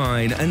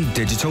 online and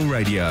digital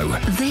radio.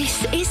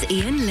 This is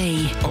Iain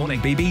Lee. On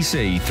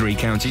BBC Three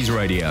Counties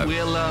Radio.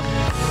 We'll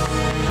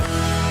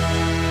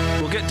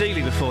get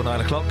Dealey before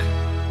 9 o'clock.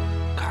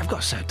 I've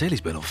got to say,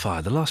 Dealey's been on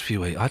fire the last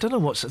few weeks. I don't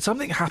know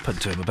something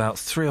happened to him about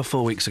 3 or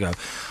 4 weeks ago.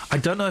 I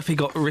don't know if he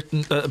got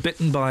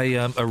bitten by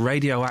a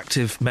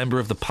radioactive member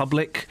of the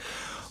public,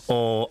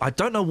 or I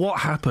don't know what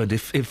happened.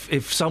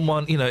 If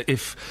someone,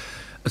 if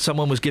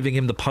someone was giving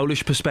him the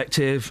Polish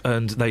perspective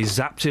and they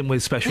zapped him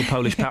with special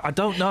Polish power, I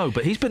don't know.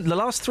 But he's been the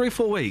last 3 or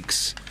 4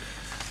 weeks.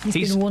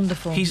 He's been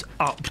wonderful. He's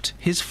upped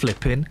his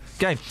flipping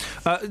game.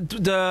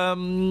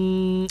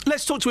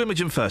 Let's talk to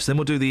Imogen first, then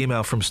we'll do the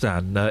email from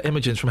Stan.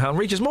 Imogen's from Houghton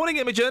Regis. Morning,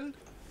 Imogen.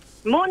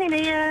 Morning,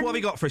 Ian. What have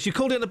you got for us? You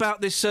called in about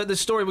this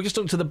story. We're just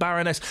talking to the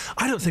Baroness.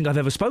 I don't think I've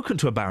ever spoken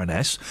to a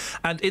Baroness.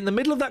 And in the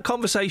middle of that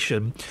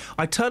conversation,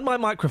 I turned my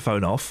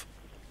microphone off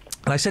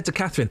and I said to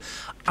Catherine,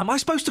 am I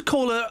supposed to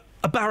call her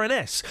a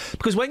Baroness?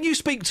 Because when you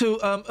speak to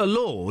a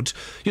lord,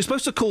 you're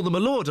supposed to call them a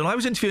lord. And I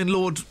was interviewing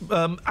Lord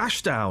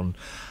Ashdown.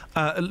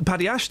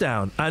 Paddy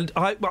Ashdown, and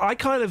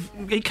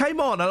he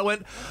came on and I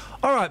went,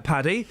 all right,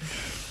 Paddy.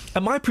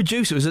 And my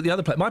producer was at the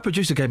other place. My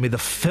producer gave me the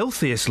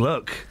filthiest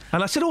look.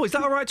 And I said, oh, is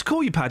that all right to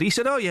call you Paddy? He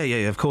said, oh,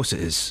 yeah, of course it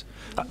is.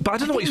 But I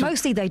don't know what you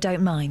mostly they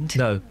don't mind.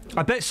 No.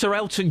 I bet Sir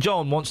Elton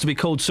John wants to be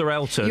called Sir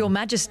Elton. Your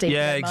Majesty.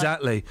 Yeah,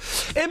 exactly.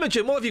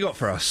 Imogen, what have you got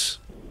for us?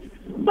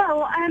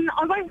 Well,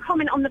 I won't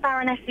comment on the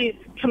Baroness's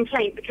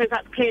complaint because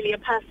that's clearly a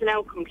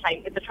personnel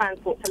complaint with the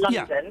Transport to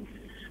London. Yeah.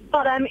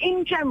 But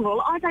in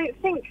general, I don't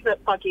think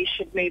that buggies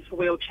should move for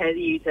wheelchair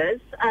users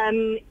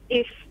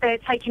if they're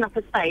taking up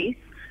a space.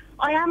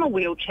 I am a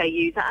wheelchair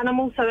user and I'm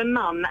also a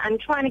mum, and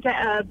trying to get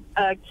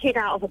a kid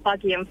out of a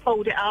buggy and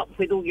fold it up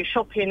with all your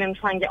shopping and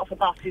try and get off a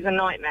bus is a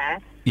nightmare.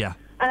 Yeah.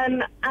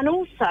 And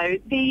also,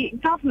 the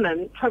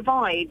government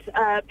provides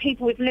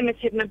people with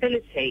limited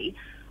mobility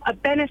a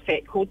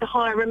benefit called the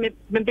Higher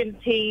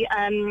Mobility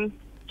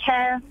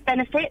Care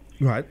Benefit.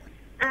 Right.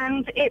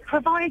 And it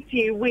provides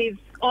you with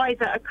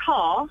either a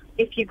car,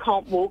 if you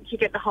can't walk, you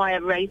get the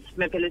higher rate of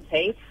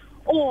mobility,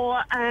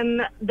 or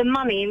the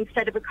money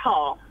instead of a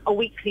car, a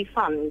weekly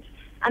fund.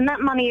 And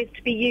that money is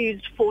to be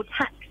used for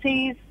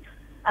taxis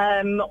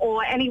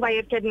or any way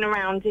of getting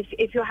around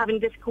if you're having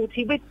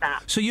difficulty with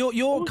that. So you're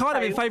also kind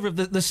of in favour of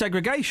the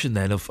segregation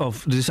then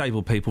of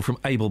disabled people from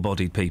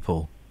able-bodied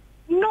people?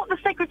 Not the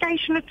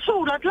segregation at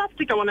all. I'd love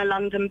to go on a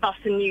London bus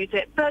and use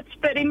it, but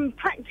in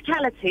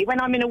practicality, when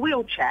I'm in a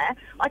wheelchair,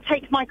 I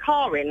take my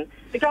car in.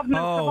 The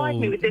government provides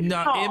me with this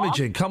car. No,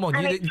 Imogen, come on.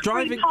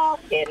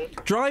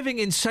 Driving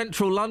in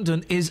central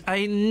London is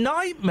a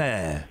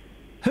nightmare.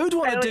 Who'd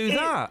want to do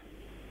that?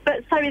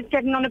 But so is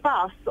getting on a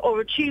bus or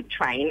a tube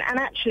train, and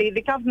actually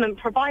the government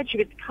provides you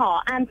with the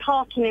car, and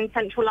parking in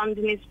central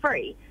London is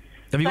free.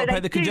 Have you got to pay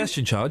the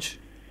congestion charge?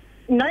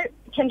 No,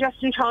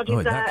 congestion charges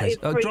is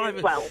free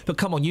as well. But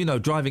come on,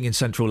 driving in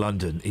central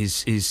London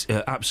is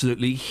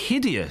absolutely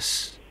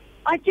hideous.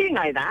 I do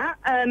know that,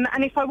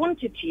 and if I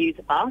wanted to use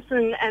a bus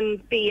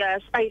and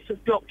the space was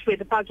blocked with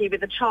a buggy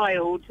with a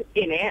child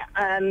in it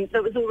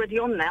that was already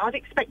on there, I'd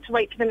expect to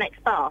wait for the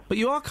next bus. But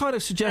you are kind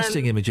of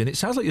suggesting, Imogen, it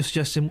sounds like you're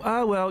suggesting,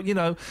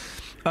 that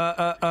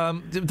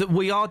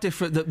we are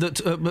different,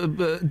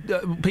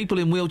 that people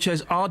in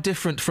wheelchairs are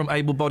different from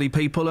able-bodied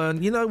people,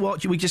 and you know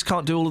what, we just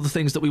can't do all of the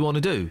things that we want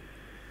to do.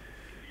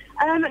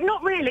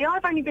 Not really.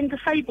 I've only been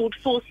disabled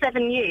for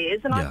 7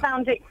 years, and I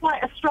found it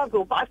quite a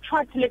struggle, but I've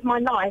tried to live my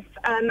life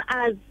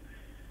as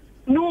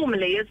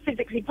normally as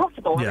physically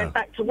possible. I went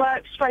back to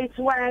work straight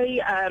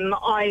away.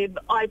 I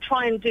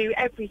try and do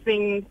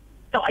everything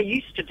that I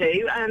used to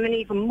do, and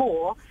even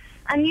more.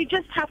 And you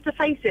just have to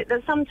face it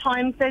that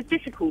sometimes there's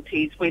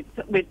difficulties with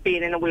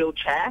being in a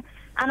wheelchair,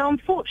 and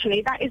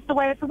unfortunately that is the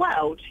way of the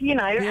world,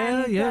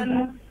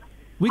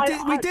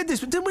 We did this,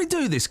 didn't we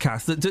do this,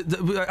 Kath,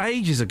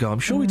 ages ago? I'm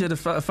sure we did a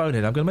phone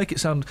in. I'm going to make it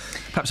sound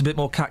perhaps a bit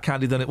more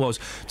cat-candy than it was.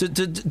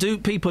 Do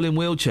people in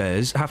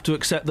wheelchairs have to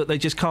accept that they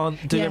just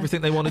can't do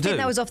everything they want to do? I think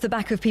that was off the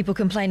back of people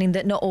complaining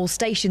that not all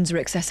stations are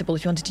accessible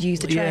if you wanted to use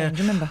the train.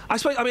 Do you remember? I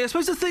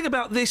suppose the thing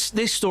about this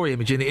story,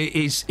 Imogen,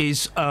 is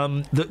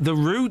the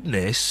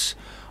rudeness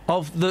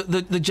of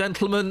the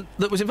gentleman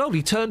that was involved.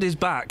 He turned his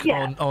back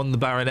on the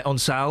baronet, on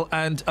Sal,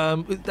 and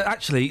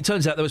actually, it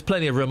turns out there was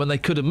plenty of room and they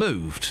could have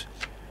moved.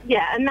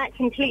 Yeah, and that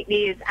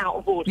completely is out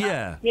of order.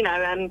 Yeah. You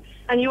know,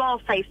 and you are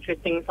faced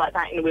with things like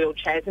that in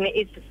wheelchairs, and it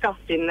is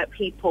disgusting that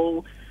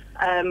people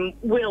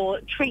will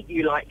treat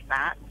you like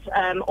that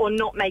or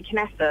not make an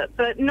effort.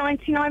 But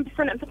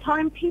 99% of the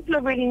time, people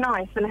are really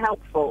nice and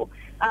helpful.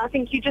 I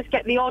think you just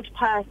get the odd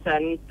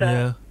person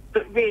that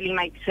really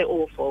makes it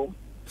awful.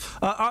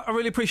 I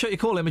really appreciate your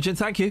call, Imogen.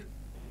 Thank you.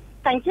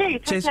 Thank you.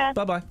 Take Cheers. care.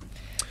 Bye-bye.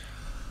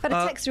 I've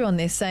had a text through on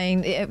this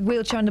saying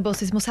wheelchair on the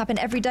buses must happen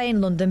every day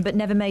in London but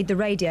never made the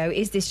radio.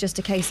 Is this just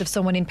a case of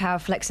someone in power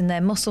flexing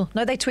their muscle?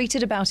 No, they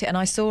tweeted about it and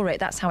I saw it.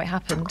 That's how it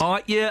happened.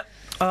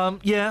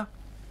 Yeah.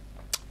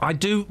 I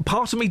do.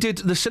 Part of me did.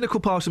 The cynical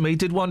part of me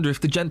did wonder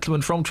if the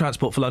gentleman from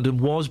Transport for London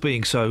was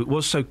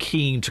so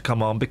keen to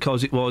come on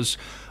because it was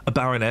a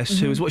baroness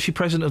who was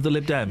president of the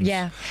Lib Dems.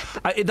 Yeah,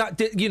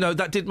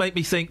 that did make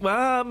me think.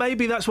 Well,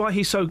 maybe that's why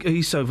he's so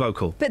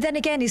vocal. But then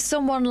again, is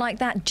someone like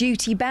that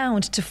duty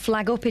bound to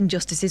flag up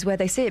injustices where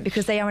they see it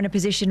because they are in a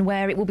position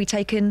where it will be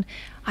taken?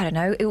 I don't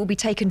know. It will be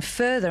taken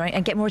further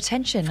and get more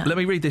attention. Let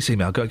me read this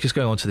email. Just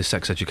going on to this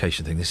sex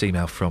education thing. This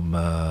email from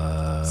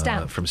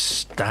Stan. From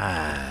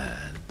Stan.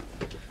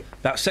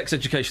 About sex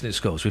education in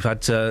schools. We've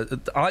had...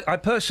 I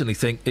personally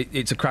think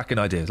it's a cracking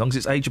idea. As long as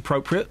it's age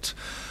appropriate,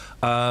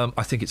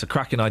 I think it's a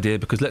cracking idea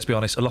because, let's be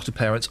honest, a lot of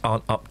parents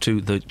aren't up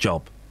to the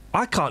job.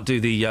 I can't do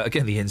the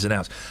ins and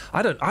outs.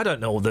 I don't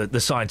know all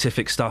the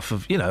scientific stuff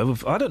of...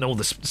 I don't know all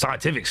the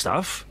scientific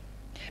stuff.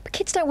 But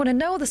kids don't want to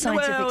know the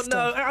scientific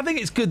stuff. No, I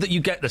think it's good that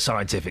you get the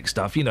scientific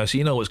stuff, so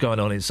you know what's going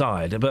on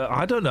inside. But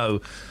I don't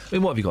know... I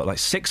mean, what have you got, like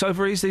 6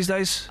 ovaries these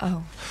days?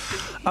 Oh.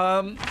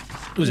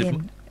 Was Iain.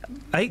 it...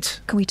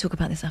 8? Can we talk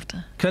about this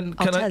after? Can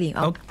I'll tell you.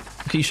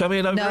 Can you show me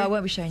an ovary? No, I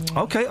won't be showing you.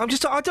 Okay, I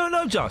don't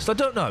know, I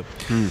don't know.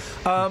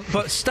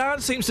 But Stan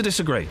seems to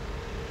disagree.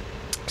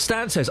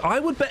 Stan says, I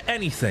would bet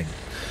anything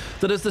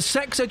that as the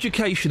sex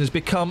education has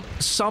become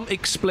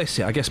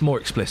more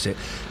explicit,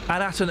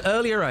 and at an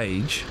earlier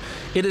age,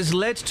 it has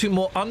led to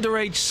more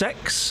underage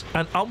sex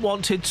and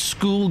unwanted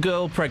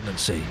schoolgirl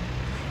pregnancy.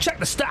 Check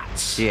the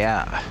stats.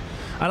 Yeah.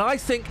 And I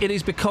think it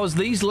is because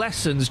these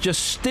lessons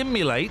just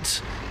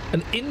stimulate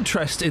an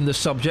interest in the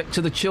subject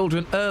to the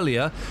children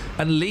earlier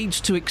and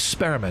leads to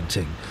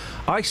experimenting.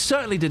 I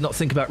certainly did not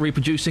think about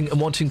reproducing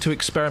and wanting to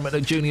experiment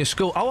at junior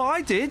school. Oh,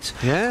 I did.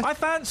 Yeah.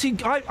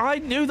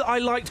 I knew that I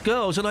liked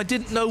girls and I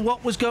didn't know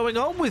what was going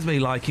on with me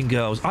liking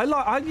girls.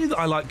 I knew that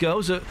I liked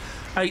girls at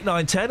 8,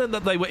 9, 10 and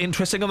that they were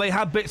interesting and they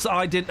had bits that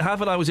I didn't have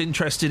and I was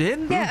interested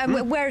in. Yeah,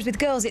 and whereas with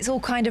girls it's all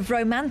kind of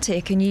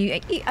romantic and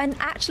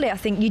actually I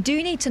think you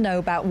do need to know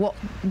about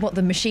what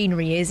the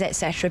machinery is,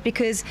 etc.,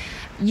 because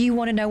you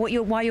want to know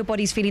why your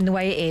body's feeling the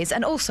way it is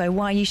and also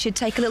why you should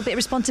take a little bit of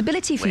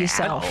responsibility for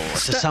yourself.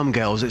 To some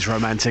girls it's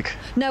romantic.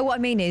 No, what I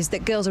mean is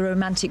that girls are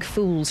romantic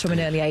fools from an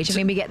early age. I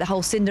mean, we get the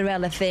whole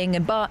Cinderella thing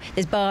and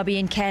there's Barbie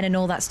and Ken and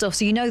all that stuff,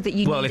 so you know that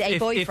you need a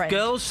boyfriend. If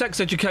girls' sex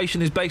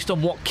education is based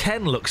on what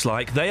Ken looks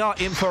like, they are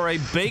in for a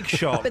big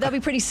shock. But they'll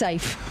be pretty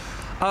safe.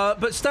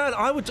 But Stan,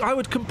 I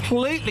would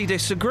completely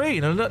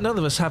disagree. None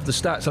of us have the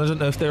stats, and I don't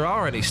know if there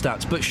are any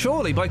stats, but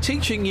surely by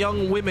teaching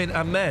young women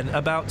and men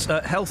about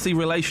healthy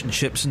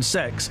relationships and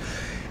sex,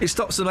 it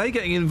stops them, A,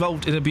 getting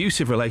involved in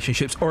abusive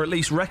relationships, or at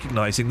least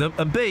recognising them,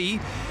 and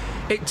B,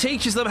 it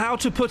teaches them how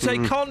to put a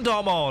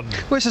condom on.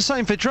 Well, it's the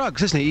same for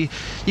drugs, isn't it?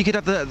 You could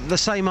have the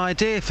same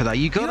idea for that.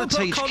 You've got to teach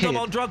kids. You don't put condom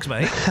on drugs,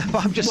 mate.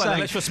 I'm just saying.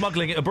 Unless you're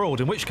smuggling it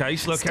abroad, in which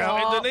case, look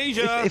out,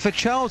 Indonesia. If a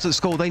child's at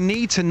school, they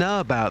need to know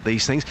about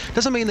these things.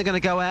 Doesn't mean they're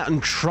going to go out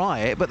and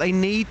try it, but they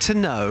need to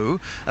know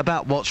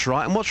about what's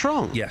right and what's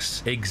wrong.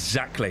 Yes,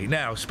 exactly.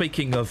 Now,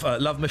 speaking of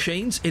love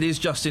machines, it is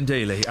Justin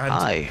Dealey. And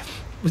Hi.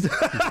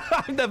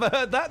 I've never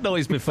heard that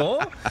noise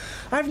before.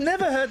 I've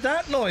never heard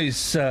that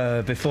noise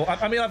before.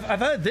 I mean, I've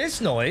heard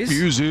this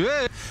noise.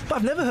 But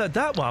I've never heard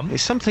that one.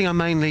 It's something I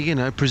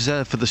mainly,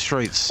 preserve for the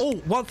streets. Oh,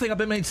 one thing I've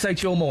been meaning to say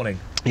to you all morning.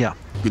 Yeah.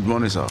 Good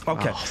morning, sir.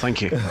 Okay. Oh,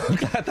 thank you. I'm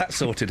glad that's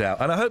sorted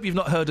out. And I hope you've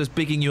not heard us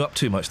bigging you up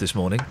too much this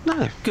morning.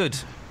 No. Good.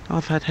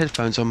 I've had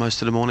headphones on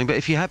most of the morning, but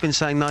if you have been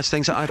saying nice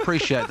things, I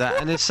appreciate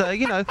that. And it's, Are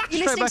you straight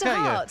listening back to at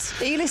Heart?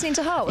 Are you listening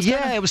to Heart?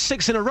 Yeah, it was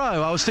 6 in a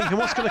row. I was thinking,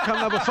 what's going to come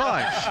number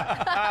 5?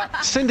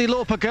 Cyndi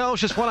Lauper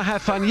girls just want to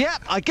have fun.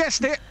 Yep, I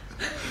guessed it.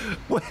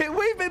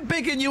 We've been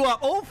bigging you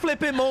up all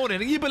flipping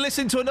morning, and you've been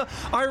listening to another.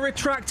 I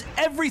retract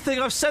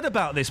everything I've said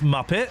about this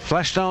muppet.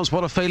 Flashdance,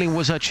 What a Feeling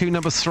was tune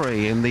number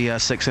 3 in the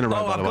 6 in a row.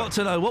 Oh, I've got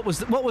to know what was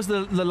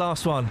the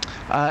last one?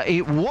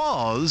 It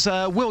was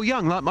Will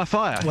Young, Like My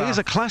Fire. Wow. Here's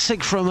a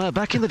classic from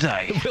back in the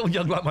day. Will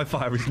Young, Like My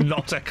Fire is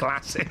not a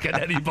classic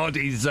at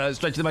anybody's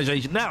stretch of the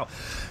imagination. Now,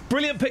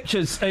 brilliant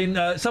pictures in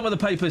some of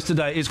the papers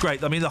today. It's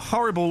great. I mean, the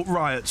horrible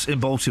riots in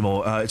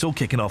Baltimore. It's all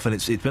kicking off, and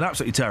it's been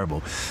absolutely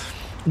terrible.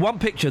 One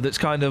picture that's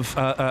kind of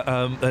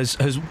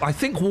has I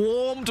think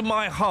warmed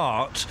my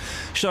heart,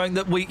 showing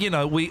that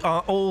we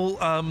are all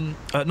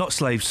not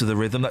slaves to the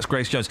rhythm. That's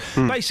Grace Jones.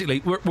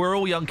 Basically, we're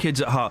all young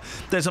kids at heart.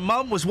 There's a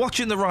mum was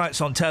watching the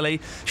riots on telly.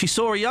 She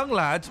saw a young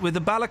lad with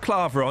a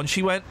balaclava on.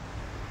 She went,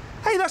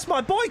 Hey, that's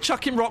my boy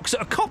chucking rocks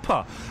at a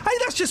copper. Hey,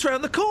 that's just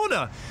round the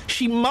corner.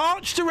 She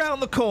marched around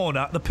the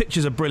corner. The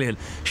pictures are brilliant.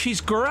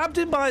 She's grabbed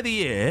him by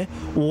the ear,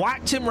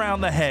 whacked him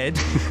round the head,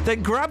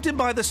 then grabbed him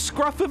by the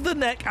scruff of the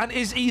neck and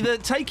is either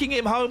taking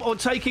him home or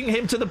taking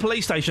him to the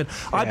police station.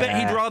 I bet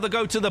he'd rather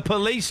go to the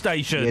police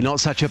station. You're not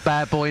such a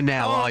bad boy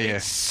now, are you?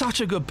 It's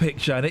such a good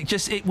picture,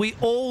 and we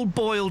all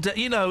boiled.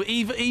 You know,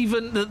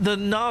 even the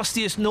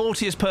nastiest,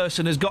 naughtiest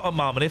person has got a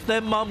mum, and if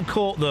their mum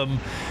caught them,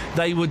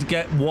 they would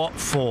get what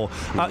for.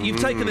 You've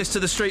taken this to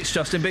the streets,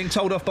 Justin, being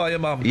told off by your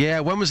mum. Yeah,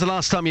 when was the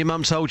last time your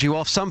mum told you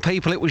off? Some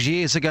people it was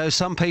years ago,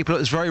 some people it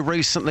was very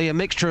recently, a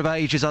mixture of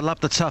ages. I love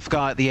the tough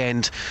guy at the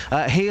end.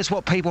 Here's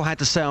what people had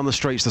to say on the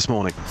streets this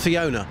morning.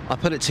 Fiona, I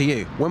put it to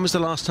you. When was the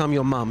last time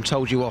your mum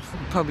told you off?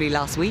 Probably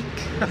last week.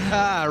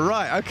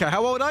 Right, OK.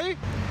 How old are you?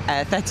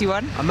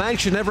 31. A man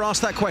should never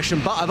ask that question,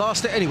 but I've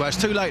asked it anyway.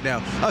 It's too late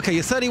now. OK,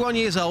 you're 31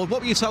 years old.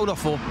 What were you told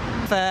off for?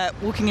 For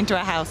walking into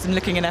a house and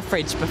looking in her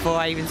fridge before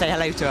I even say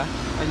hello to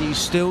her. And you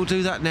still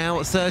do that now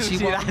at 31?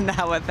 Do that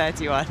now at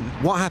 31.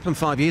 What happened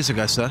 5 years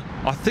ago, sir?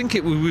 I think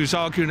we was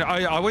arguing.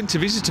 I went to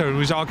visit her and we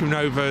was arguing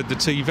over the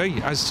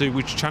TV as to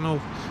which channel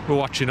we're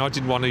watching. I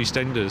did want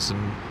EastEnders,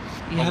 and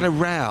you had a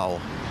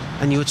row.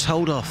 And you were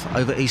told off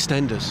over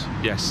EastEnders?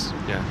 Yes,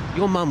 yeah.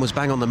 Your mum was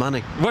bang on the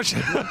money. What?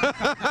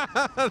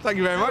 Thank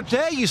you very much. How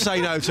dare you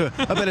say no to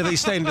a bit of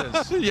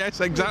EastEnders? Yes,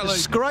 exactly.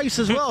 Disgrace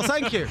as well,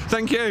 thank you.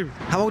 Thank you.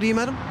 How old are you,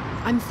 madam?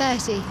 I'm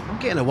 30. I'm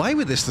getting away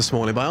with this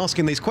morning by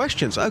asking these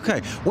questions. OK,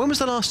 when was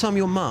the last time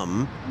your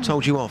mum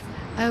told you off?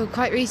 Oh,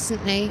 quite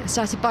recently. I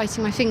started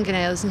biting my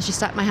fingernails and she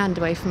slapped my hand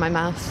away from my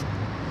mouth.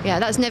 Yeah,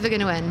 that's never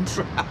going to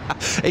end.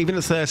 Even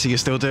at 30, you're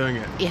still doing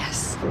it?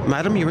 Yes.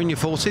 Madam, you're in your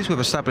 40s. We've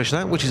established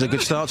that, which is a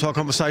good start to our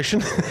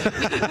conversation.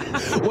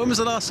 When was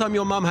the last time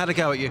your mum had a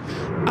go at you?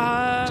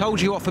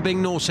 Told you off for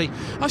being naughty?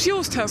 Oh, she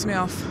always tells me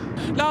off.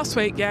 Last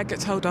week, yeah,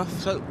 get told off.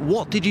 So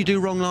what did you do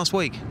wrong last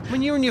week? I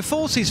mean, you're in your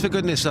 40s, for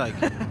goodness sake.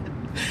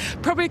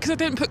 Probably because I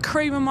didn't put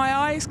cream on my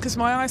eyes, because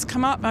my eyes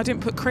come up and I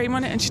didn't put cream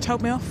on it and she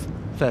told me off.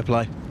 Fair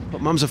play.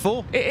 What mums are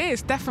for? It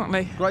is,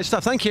 definitely. Great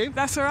stuff, thank you.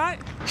 That's all right.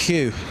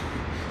 Hugh.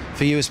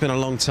 For you, it's been a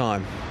long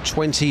time.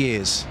 20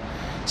 years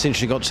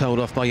since you got told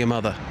off by your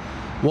mother.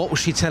 What was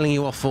she telling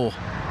you off for?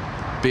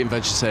 Being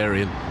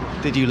vegetarian.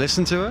 Did you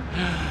listen to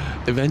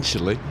her?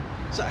 Eventually.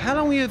 So how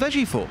long were you a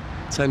veggie for?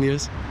 10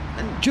 years.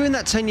 And during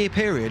that 10-year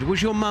period,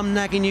 was your mum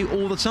nagging you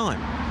all the time?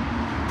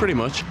 Pretty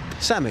much.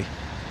 Sammy,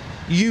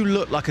 you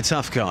look like a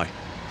tough guy.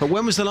 But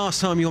when was the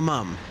last time your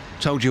mum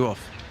told you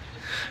off?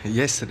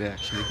 Yesterday,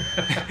 actually.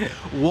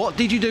 What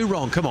did you do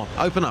wrong? Come on,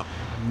 open up.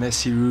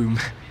 Messy room.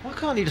 Why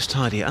can't you just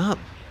tidy it up?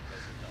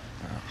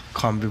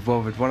 Can't be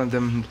bothered.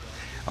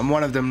 I'm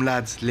one of them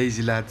lads,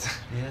 lazy lads.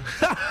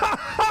 Yeah.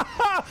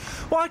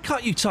 Why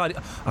can't you tidy?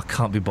 I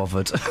can't be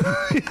bothered.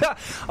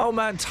 Oh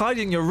man,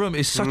 tidying your room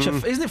is such a.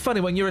 Isn't it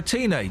funny when you're a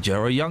teenager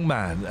or a young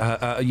man,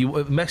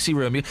 you messy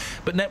room.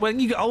 But when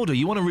you get older,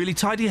 you want a really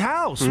tidy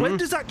house. When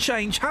does that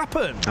change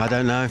happen? I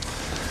don't know.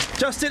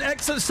 Justin,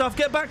 excellent stuff.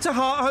 Get back to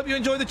heart. I hope you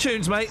enjoy the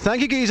tunes, mate.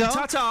 Thank you, Geezer.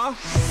 Ta-ta.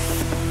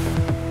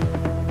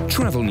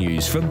 Travel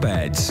news for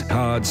beds,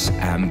 cards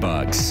and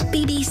bugs.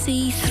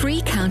 BBC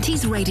Three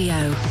Counties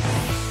Radio.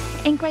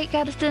 In Great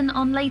Gaddesden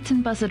on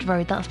Leighton Buzzard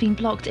Road, that's been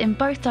blocked in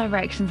both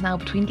directions now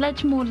between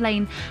Ledgemore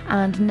Lane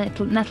and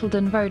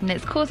Nettledon Road, and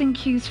it's causing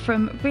queues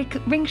from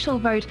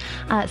Ringshall Road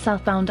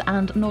southbound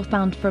and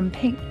northbound from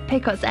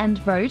Picot's End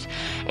Road.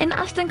 In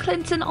Aston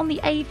Clinton on the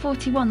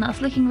A41,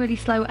 that's looking really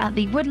slow at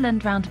the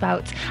Woodland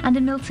roundabout, and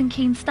in Milton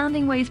Keynes,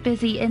 standing ways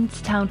busy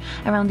into town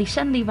around the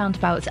Shenley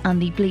roundabout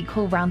and the Bleak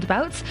Hall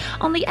roundabouts.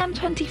 On the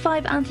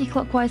M25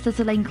 anti-clockwise,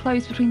 there's a lane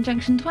closed between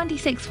junction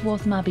 26 for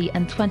Waltham Abbey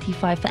and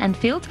 25 for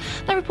Enfield.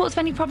 No reports of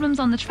any problems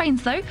on the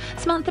trains though.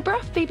 Samantha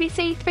Bruff,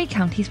 BBC Three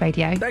Counties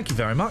Radio. Thank you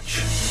very much.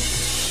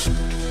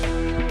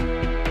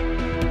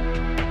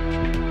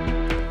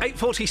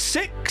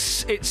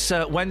 8:46. It's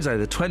Wednesday,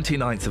 the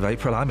 29th of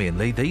April. I'm Iain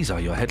Lee. These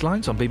are your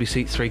headlines on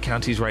BBC Three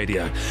Counties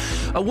Radio.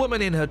 A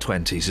woman in her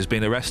 20s has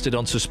been arrested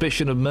on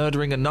suspicion of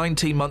murdering a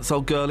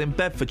 19-month-old girl in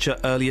Bedfordshire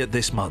earlier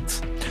this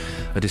month.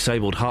 A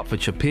disabled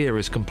Hertfordshire peer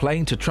has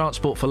complained to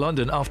Transport for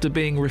London after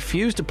being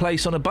refused a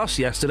place on a bus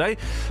yesterday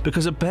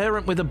because a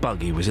parent with a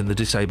buggy was in the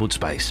disabled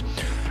space.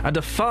 And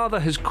a father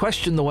has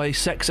questioned the way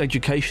sex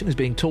education is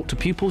being taught to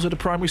pupils at a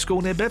primary school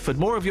near Bedford.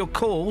 More of your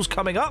calls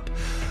coming up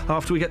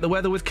after we get the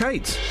weather with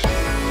Kate.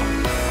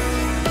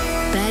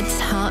 Beds,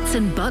 hearts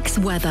and bucks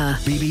weather.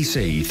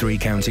 BBC Three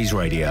Counties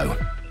Radio.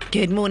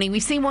 Good morning.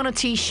 We've seen one or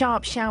two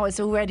sharp showers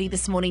already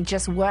this morning,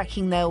 just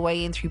working their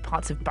way in through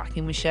parts of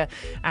Buckinghamshire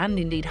and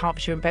indeed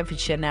Hertfordshire and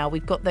Bedfordshire now.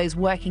 We've got those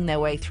working their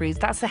way through.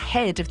 That's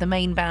ahead of the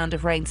main band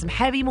of rain. Some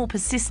heavy, more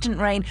persistent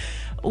rain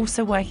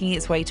also working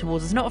its way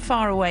towards us. Not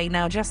far away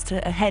now, just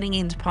heading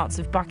into parts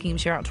of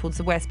Buckinghamshire out towards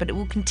the west, but it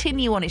will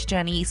continue on its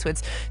journey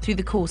eastwards through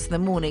the course of the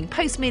morning.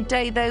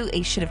 Post-midday, though,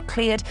 it should have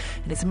cleared,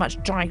 and it's a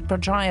much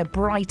drier,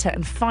 brighter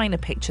and finer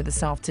picture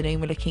this afternoon.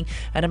 We're looking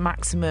at a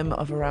maximum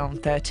of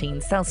around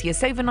 13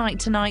 Celsius. Overnight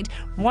tonight,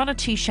 one or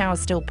two showers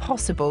still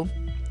possible.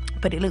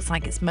 but it looks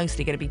like it's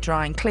mostly going to be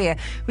dry and clear,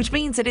 which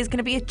means it is going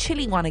to be a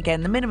chilly one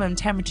again. The minimum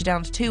temperature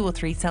down to 2 or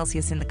 3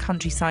 Celsius in the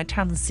countryside.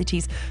 Towns and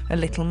cities a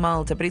little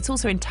milder, but it's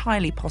also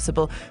entirely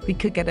possible we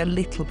could get a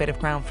little bit of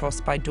ground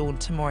frost by dawn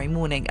tomorrow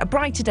morning. A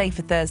brighter day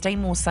for Thursday,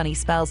 more sunny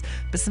spells,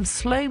 but some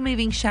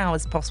slow-moving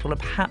showers possible and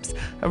perhaps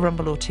a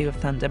rumble or two of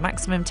thunder.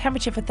 Maximum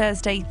temperature for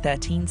Thursday,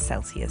 13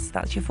 Celsius.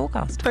 That's your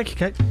forecast. Thank you,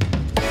 Kate.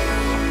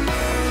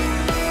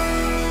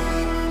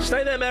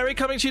 Stay there, Mary.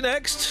 Coming to you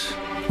next.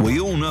 We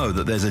all know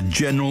that there's a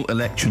general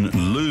election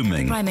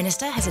looming. Prime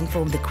Minister has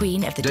informed the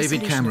Queen of the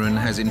David Cameron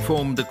has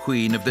informed the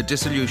Queen of the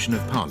dissolution of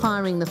Parliament.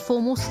 Firing the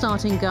formal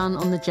starting gun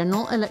on the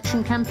general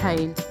election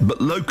campaign.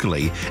 But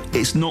locally,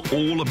 it's not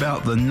all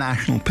about the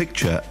national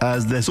picture,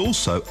 as there's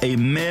also a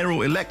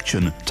mayoral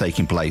election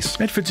taking place.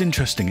 Bedford's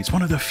interesting. It's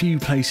one of the few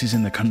places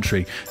in the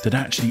country that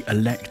actually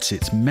elects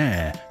its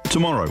mayor.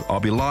 Tomorrow, I'll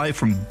be live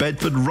from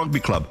Bedford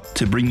Rugby Club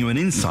to bring you an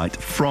insight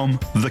from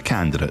the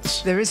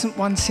candidates. There isn't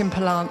one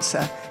simple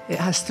answer. It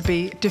has to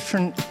be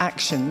different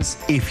actions.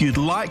 If you'd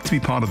like to be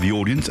part of the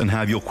audience and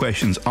have your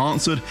questions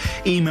answered,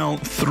 email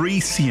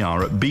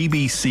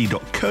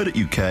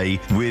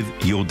 3cr@bbc.co.uk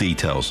with your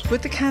details.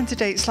 Would the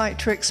candidates like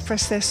to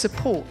express their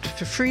support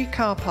for free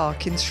car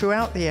parking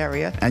throughout the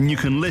area? And you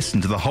can listen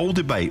to the whole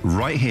debate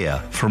right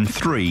here from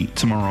 3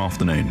 tomorrow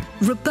afternoon.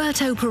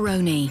 Roberto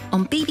Perroni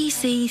on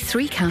BBC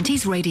Three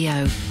Counties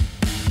Radio.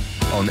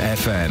 On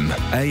FM,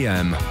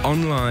 AM,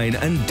 online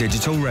and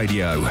digital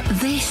radio.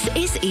 This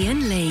is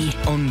Iain Lee.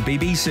 On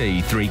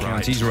BBC Three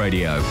Counties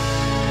Radio.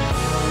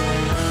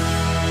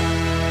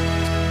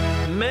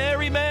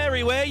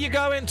 Mary, where are you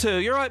going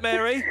to? You're right,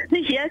 Mary?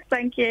 Yes,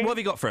 thank you. What have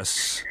you got for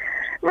us?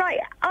 Right,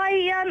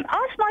 I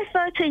asked my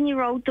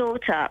 13-year-old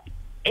daughter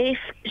if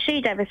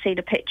she'd ever seen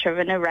a picture of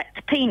an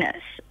erect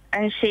penis,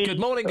 and she... Good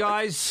morning,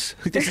 guys.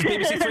 This is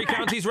BBC Three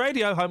Counties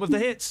Radio, home of the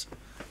hits.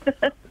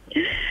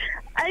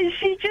 And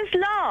she just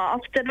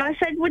laughed, and I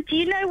said, well, do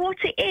you know what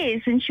it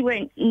is? And she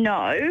went,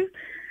 no.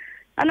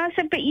 And I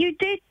said, but you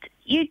did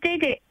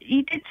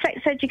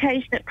sex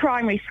education at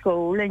primary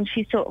school. And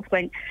she sort of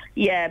went,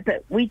 yeah,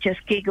 but we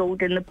just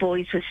giggled and the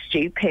boys were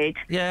stupid.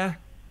 Yeah.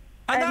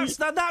 And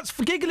that's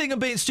giggling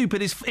and being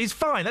stupid is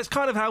fine. That's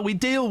kind of how we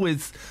deal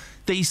with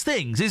these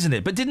things, isn't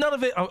it? But did none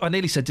of it... I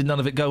nearly said, did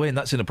none of it go in?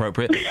 That's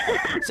inappropriate.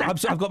 So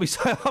I've got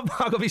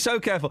to be so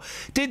careful.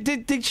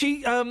 Did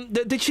she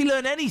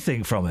learn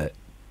anything from it?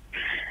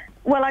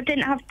 Well, I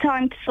didn't have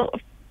time to sort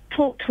of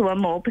talk to her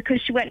more because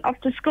she went off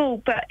to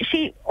school. But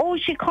all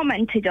she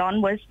commented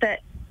on was that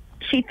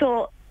she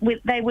thought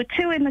they were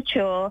too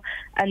immature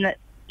and that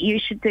you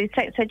should do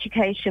sex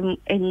education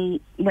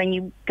when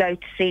you go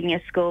to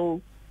senior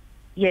school,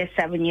 year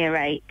 7, year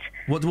 8.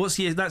 What's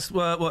year? That's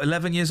what,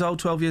 11 years old,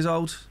 12 years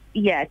old?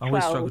 Yeah, 12. I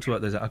always struggle to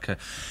work those out. Okay,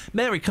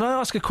 Mary, can I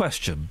ask a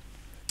question?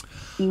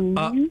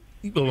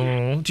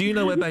 Mm-hmm. Do you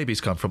know where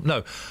babies come from?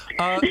 No.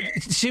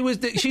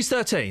 She's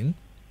 13.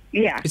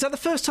 Yeah. Is that the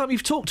first time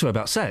you've talked to her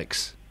about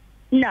sex?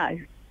 No.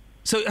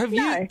 So have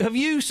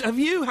you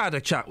had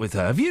a chat with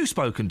her? Have you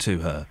spoken to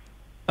her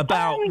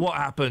about what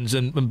happens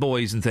and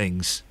boys and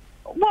things?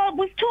 Well,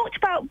 we've talked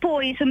about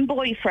boys and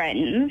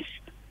boyfriends,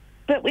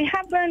 but we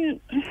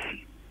haven't.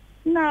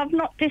 No, I've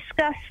not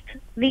discussed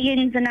the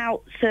ins and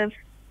outs of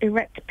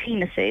erect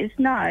penises.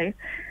 No,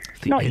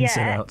 not yet. The ins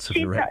and outs of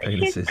erect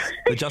penises.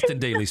 The Justin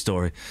Dealey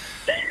story.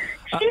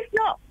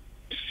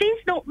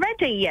 She's not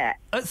ready yet.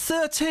 At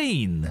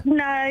 13?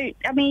 No, I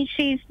mean,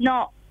 she's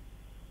not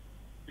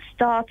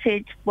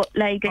started what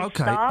Legos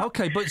start.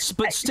 Okay, but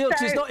still, so,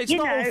 it's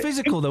not all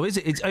physical, though, is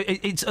it?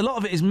 It's a lot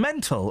of it is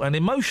mental and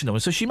emotional,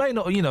 and so she may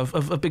not,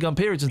 have begun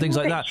periods and things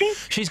like that.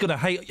 She's going to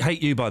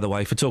hate you, by the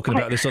way, for talking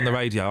about this on the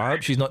radio. I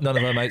hope none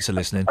of her mates are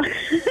listening.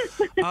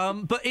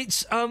 But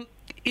it's...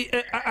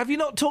 have you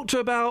not talked to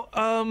her about,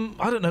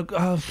 I don't know,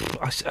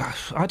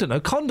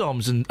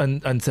 condoms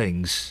and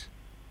things?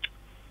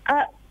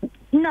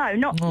 No,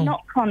 not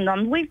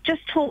condoms. We've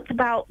just talked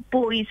about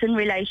boys and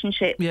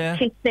relationships,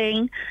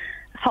 kissing,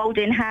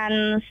 holding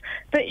hands.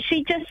 But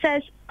she just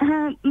says,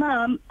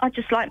 Mum, I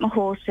just like my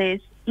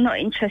horses, not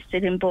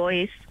interested in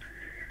boys.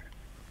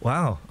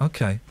 Wow,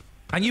 okay.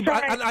 And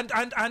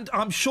and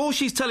I'm sure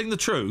she's telling the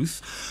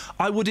truth.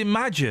 I would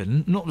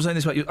imagine, not saying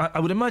this about you,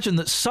 I would imagine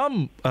that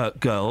some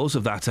girls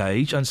of that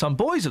age and some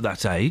boys of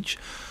that age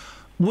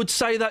would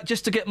say that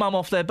just to get mum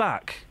off their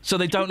back, so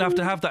they don't have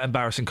to have that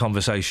embarrassing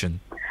conversation.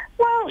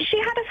 Well, she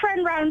had a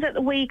friend round at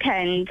the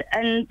weekend,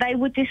 and they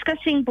were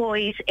discussing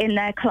boys in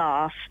their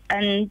class,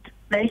 and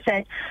they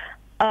said,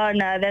 "Oh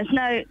no, there's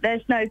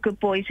no good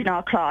boys in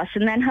our class."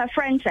 And then her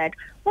friend said,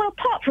 "Well,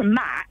 apart from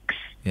Max."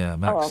 Yeah,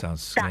 Max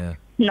sounds. That's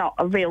not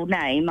a real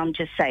name. I'm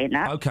just saying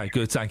that. Okay,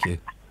 good, thank you.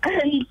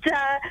 And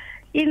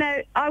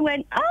I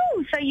went,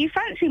 "Oh, so you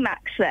fancy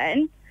Max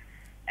then?"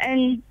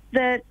 And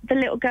the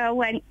little girl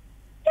went,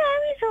 "Yeah,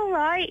 he's all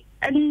right."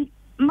 And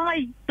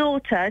my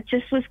daughter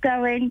just was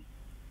going,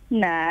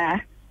 Nah.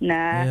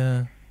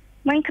 Yeah.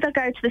 When could I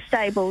go to the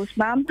stables,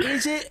 Mum?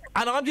 Is it?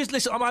 And I'm just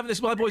listen. I'm having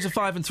this. My boys are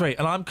 5 and 3,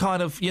 and I'm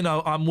kind of,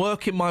 I'm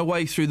working my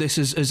way through this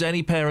as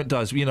any parent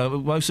does.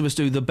 Most of us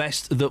do the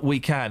best that we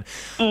can.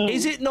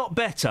 Is it not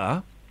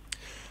better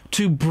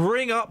to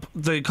bring up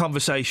the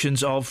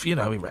conversations of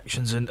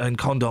erections and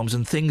condoms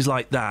and things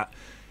like that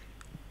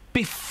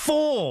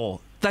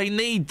before they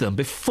need them,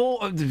 before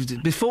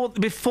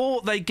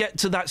they get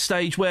to that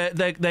stage where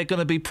they're going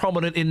to be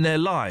prominent in their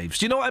lives?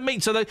 Do you know what I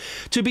mean? So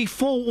to be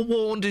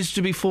forewarned is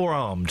to be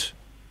forearmed,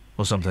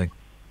 or something.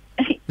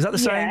 Is that the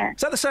saying?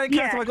 Is that the saying,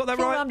 Kath? Have I got that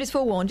right? Forearmed is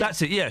forewarned.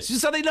 That's it. Yes.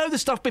 So they know the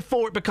stuff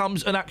before it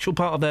becomes an actual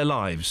part of their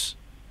lives.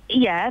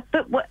 Yeah,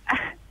 but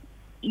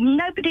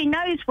nobody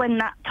knows when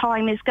that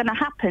time is going to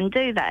happen,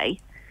 do they?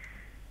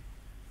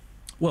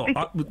 Well, you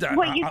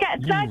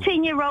get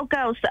 13-year-old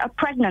girls that are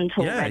pregnant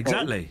already. Yeah,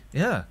 exactly.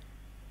 Yeah.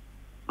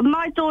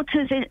 My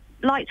daughter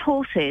likes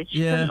horses.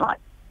 She Yeah. doesn't like.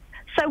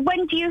 So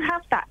when do you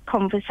have that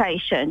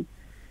conversation?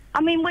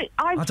 I mean,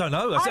 I don't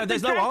know.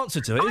 There's no answer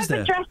to it, is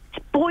there? I've addressed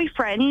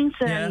boyfriends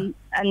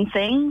and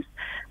things,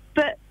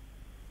 but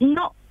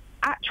not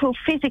actual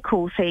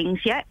physical things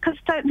yet, because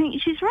I don't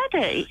think she's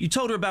ready. You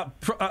told her about...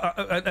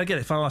 again,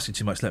 if I'm asking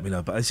too much, let me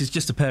know, but this is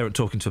just a parent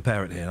talking to a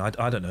parent here, and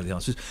I don't know the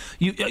answers.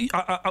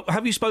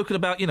 Have you spoken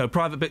about,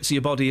 private bits of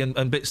your body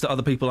and bits that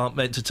other people aren't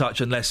meant to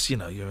touch unless,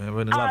 you're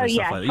in love and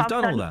stuff like that? You've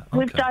done all that?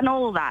 We've done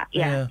all that,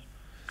 yeah.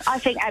 I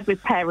think every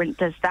parent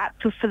does that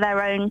for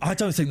their own... I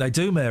don't think they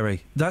do,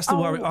 Mary. That's the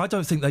worry. I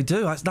don't think they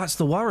do. That's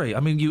the worry. I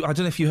mean, I don't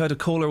know if you heard a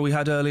caller we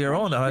had earlier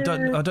on. I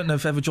don't know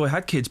if Everjoy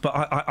had kids, but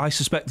I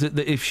suspect that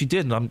if she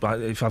did, and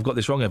if I've got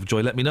this wrong,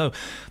 Everjoy, let me know.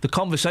 The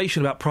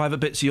conversation about private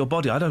bits of your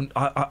body, I don't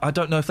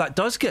know if that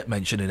does get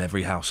mentioned in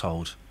every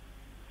household.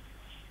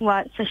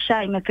 Well, it's a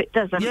shame if it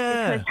doesn't.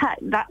 Yeah. Because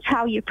that's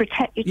how you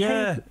protect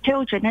your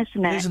children,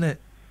 isn't it? Isn't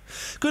it?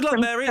 Good luck,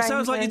 Mary. It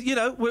sounds like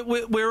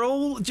we're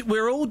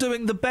all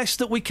doing the best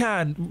that we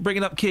can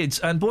bringing up kids,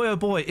 and boy oh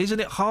boy, isn't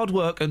it hard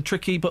work and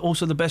tricky, but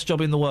also the best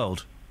job in the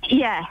world.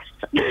 Yes.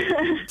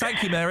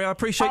 Thank you, Mary. I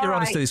appreciate your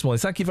honesty this morning.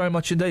 Thank you very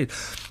much indeed.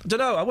 I don't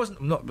know.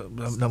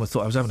 No one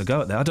thought I was having a go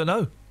at that. I don't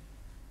know.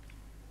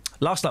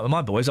 Last night with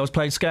my boys, I was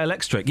playing Scale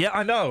Electric. Yeah,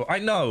 I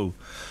know.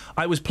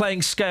 I was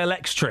playing Scale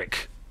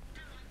Electric,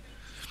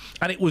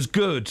 and it was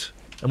good.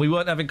 And we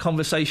weren't having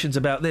conversations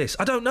about this.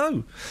 I don't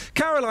know.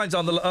 Caroline's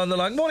on the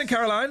line. Morning,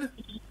 Caroline.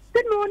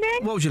 Good morning.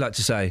 What would you like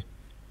to say?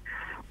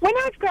 When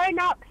I was growing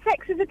up,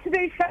 sex was a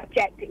taboo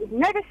subject. It was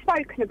never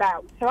spoken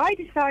about. So I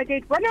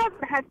decided when I was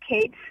going to have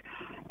kids,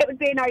 it would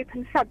be an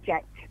open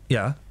subject.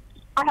 Yeah.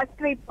 I have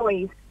 3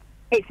 boys.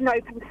 It's an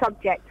open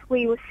subject.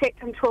 We will sit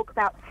and talk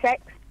about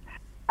sex,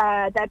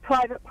 their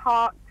private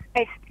parts,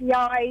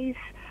 STIs,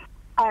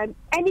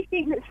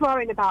 anything that's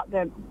worrying about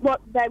them,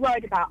 what they're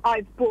worried about.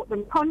 I've bought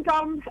them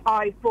condoms,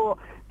 I've bought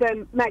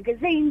them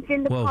magazines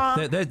in the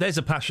past. There's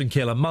a passion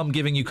killer. Mum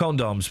giving you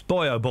condoms.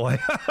 Boy, oh boy.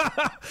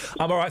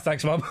 I'm all right,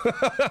 thanks, Mum.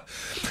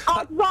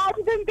 I'd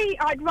rather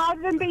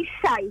than be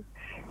safe.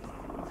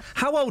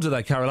 How old are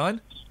they, Caroline?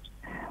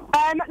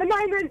 At the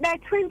moment, they're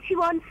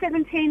 21,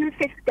 17 and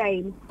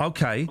 15.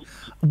 Okay.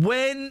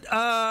 When,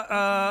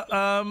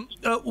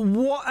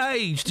 what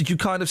age did you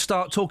kind of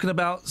start talking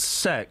about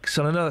sex?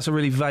 And I know that's a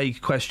really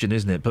vague question,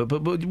 isn't it? But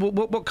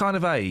what kind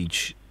of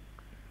age?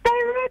 They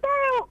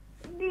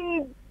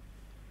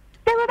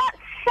were about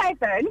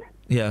 7.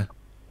 Yeah.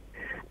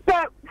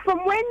 But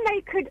from when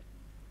they could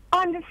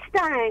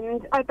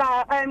understand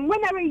about, when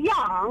they were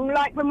young,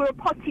 like when we were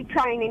potty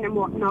training and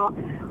whatnot,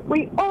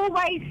 I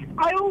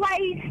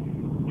always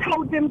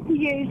told them to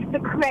use the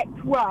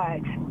correct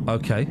word.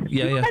 Okay.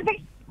 Yeah.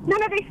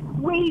 None of this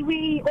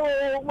wee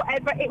or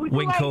whatever. It was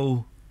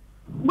Winkle.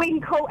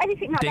 Winkle,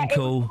 anything like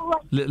Dinkle.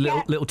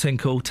 that. Little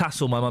tinkle.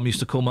 Tassel, my mum used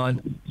to call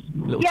mine.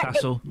 Little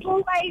tassel. It's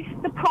always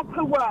the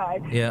proper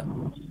word. Yeah.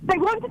 They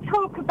want to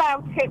talk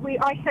about it.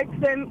 I said to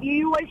them,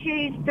 you always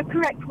use the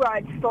correct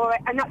words for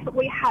it, and that's what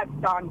we have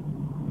done.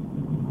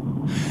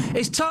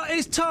 It's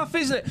tough,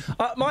 isn't it?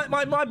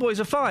 My boys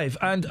are 5,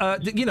 and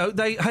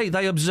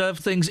they observe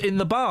things in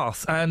the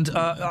bath, and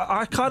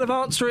I kind of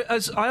answer it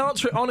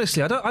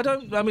honestly.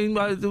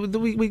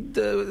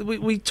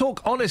 We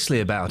talk honestly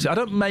about it. I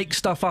don't make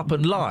stuff up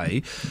and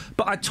lie,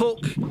 but I talk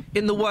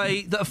in the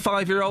way that a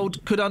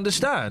 5-year-old could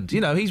understand.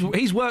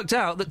 He's worked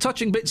out that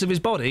touching bits of his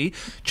body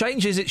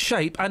changes its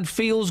shape and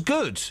feels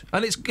good,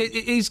 and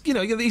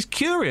he's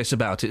curious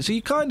about it. So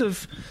you kind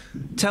of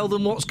tell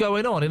them what's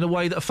going on in a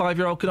way that a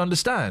 5-year-old can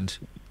understand.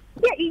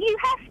 Yeah, you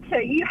have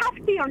to. You have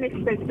to be honest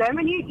with them,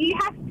 and you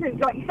have to,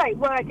 like you say,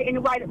 word it in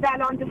a way that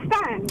they'll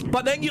understand.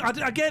 But then,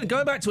 again,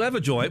 going back to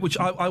Everjoy, which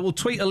I will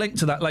tweet a link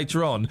to that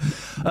later on.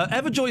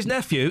 Everjoy's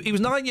nephew, he was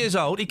 9 years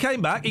old. He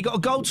came back. He got a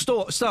gold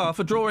star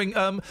for drawing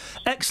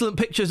excellent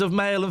pictures of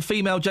male and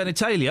female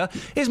genitalia.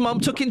 His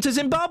mum took him to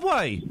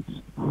Zimbabwe.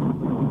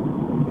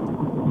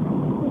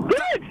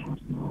 Good.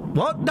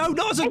 What? No,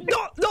 not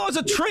as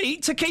a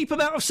treat to keep him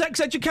out of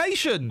sex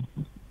education.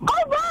 Oh,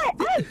 right.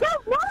 I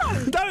don't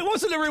know. No, it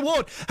wasn't a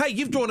reward. Hey,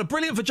 you've drawn a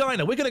brilliant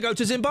vagina. We're going to go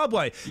to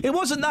Zimbabwe. It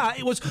wasn't that.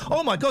 It was,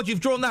 oh, my God, you've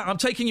drawn that. I'm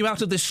taking you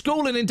out of this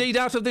school and indeed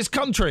out of this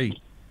country.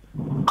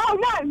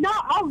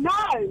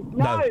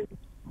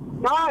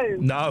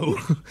 No.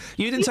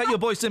 You didn't take your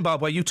boys to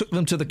Zimbabwe, you took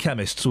them to the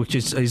chemists, which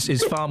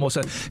is far more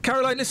so.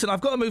 Caroline, listen,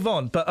 I've got to move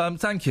on, but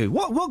thank you.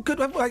 What good...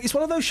 It's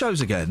one of those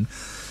shows again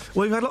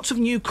where we've had lots of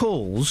new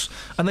calls,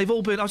 and they've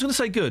all been... I was going to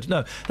say good.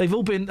 No, they've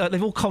all been...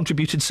 they've all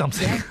contributed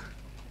something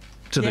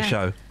to the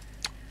show.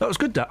 That was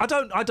good, Dad. I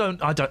don't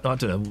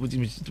know.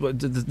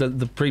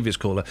 The previous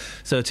caller,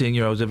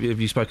 13-year-olds, have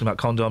you spoken about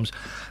condoms?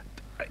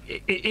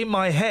 In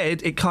my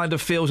head, it kind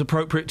of feels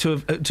appropriate to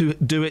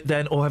do it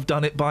then or have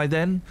done it by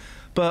then.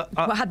 But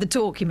had the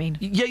talk, you mean?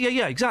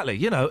 Yeah, exactly.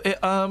 You know, it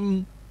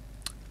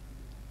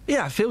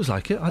feels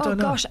like it. I don't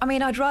know. Oh gosh, I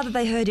mean, I'd rather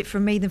they heard it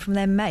from me than from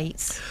their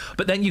mates.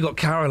 But then you got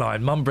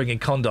Caroline, Mum bringing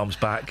condoms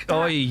back. I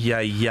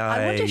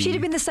wonder if she'd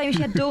have been the same if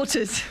she had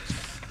daughters.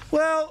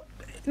 Well,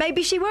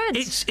 maybe she would.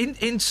 It's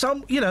in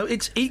some, you know,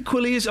 it's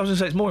equally as... I was going to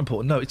say it's more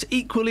important. No, it's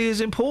equally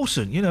as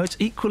important. You know, it's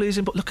equally as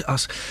important. Look at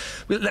us.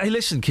 Hey,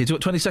 listen, kids, you've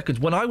got 20 seconds.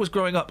 When I was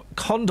growing up,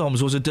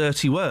 condoms was a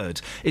dirty word.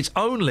 It's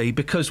only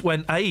because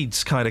when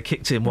AIDS kind of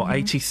kicked in,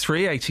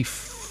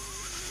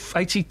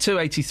 82,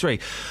 83,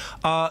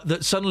 that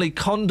suddenly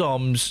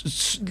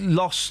condoms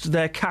lost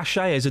their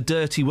cachet as a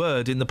dirty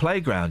word in the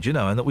playground, you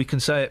know, and that we can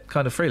say it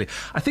kind of freely.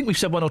 I think we've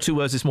said one or two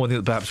words this morning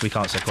that perhaps we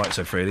can't say quite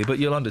so freely, but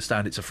you'll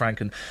understand it's a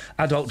frank and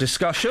adult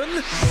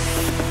discussion.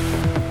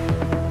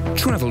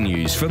 Travel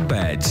news for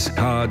beds,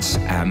 cards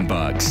and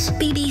bugs.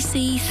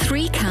 BBC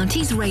Three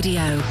Counties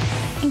Radio.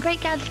 In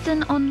Great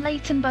Gadsden on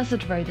Leighton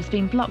Buzzard Road has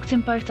been blocked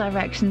in both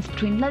directions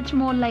between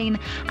Ledgemore Lane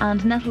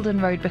and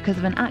Nettledon Road because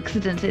of an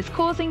accident. It's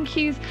causing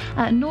queues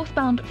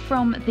northbound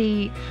from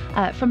the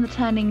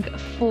turning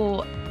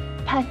for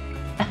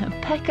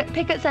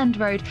Pickett's End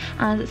Road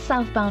and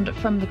southbound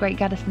from the Great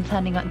Gaddiston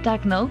turning at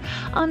Dagnall.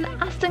 On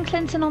Aston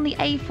Clinton on the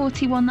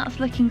A41, that's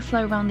looking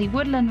slow around the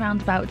Woodland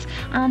roundabout,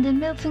 and in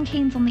Milton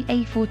Keynes on the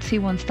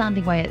A421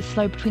 Standing Way, it's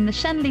slow between the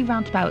Shenley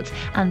roundabout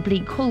and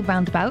Bleak Hall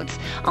roundabout.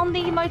 On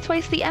the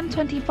motorways, the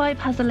M25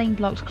 has a lane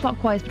blocked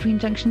clockwise between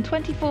junction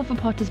 24 for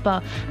Potters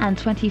Bar and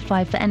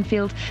 25 for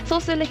Enfield. It's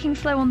also looking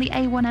slow on the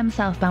A1M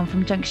southbound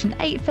from junction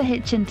 8 for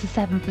Hitchin to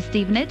 7 for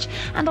Stevenage,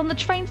 and on the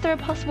trains there are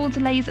possible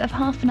delays of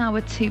half an hour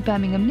to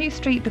Birmingham New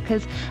Street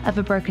because of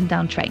a broken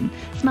down train.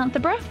 Samantha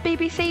Bruff,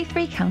 BBC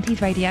Three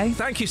Counties Radio.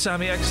 Thank you,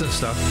 Sammy. Excellent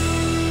stuff.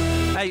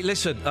 Hey,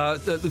 listen,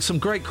 some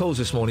great calls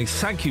this morning.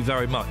 Thank you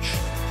very much.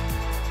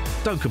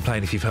 Don't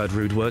complain if you've heard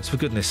rude words, for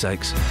goodness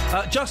sakes.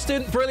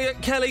 Justin,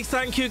 brilliant. Kelly,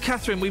 thank you.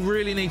 Catherine, we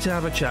really need to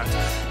have a chat.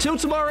 Till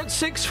tomorrow at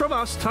 6 from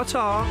us.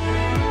 Ta-ta.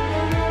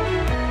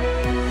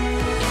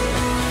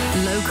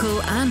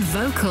 Local and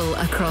vocal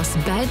across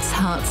beds,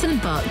 hearts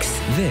and bucks.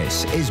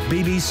 This is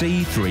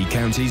BBC Three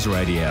Counties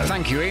Radio.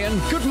 Thank you, Ian.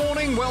 Good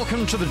morning.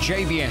 Welcome to the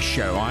JVS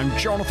show. I'm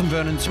Jonathan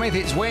Vernon-Smith.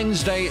 It's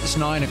Wednesday. It's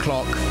 9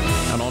 o'clock.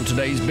 And on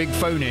today's big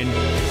phone-in,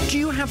 do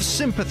you have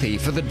sympathy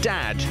for the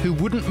dad who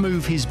wouldn't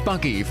move his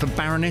buggy for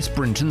Baroness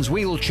Brinton's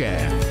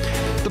wheelchair?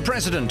 The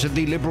president of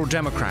the Liberal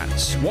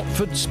Democrats,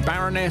 Watford's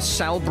Baroness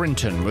Sal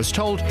Brinton, was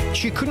told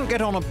she couldn't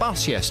get on a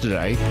bus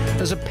yesterday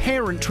as a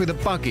parent with a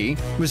buggy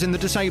was in the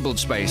disabled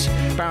space.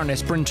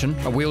 Baroness Brinton,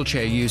 a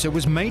wheelchair user,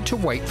 was made to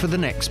wait for the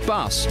next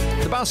bus.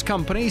 The bus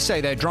companies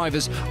say their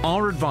drivers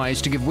are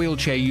advised to give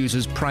wheelchair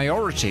users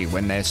priority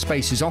when their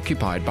space is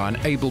occupied by an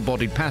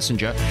able-bodied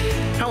passenger.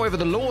 However,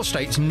 the law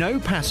states no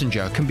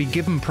passenger can be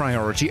given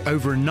priority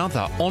over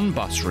another on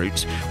bus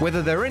routes,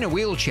 whether they're in a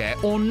wheelchair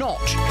or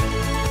not.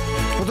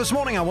 Well, this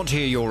morning I want to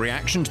hear your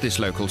reaction to this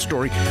local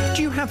story.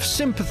 Do you have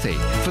sympathy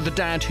for the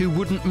dad who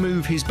wouldn't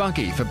move his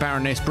buggy for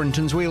Baroness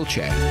Brinton's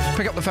wheelchair?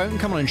 Pick up the phone,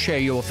 come on and share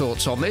your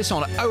thoughts on this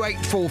on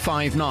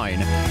 08459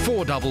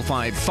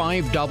 455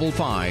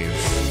 555.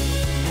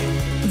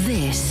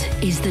 This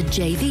is the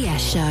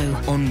JVS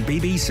show on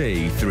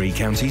BBC Three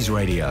Counties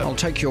Radio. I'll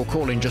take your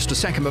call in just a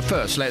second, but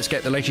first let's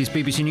get the latest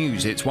BBC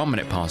News. It's 1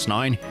 minute past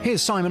 9.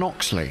 Here's Simon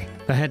Oxley.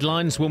 The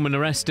headlines: woman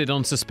arrested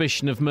on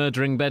suspicion of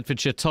murdering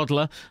Bedfordshire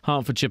toddler,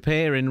 Hertfordshire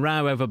peer in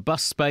row over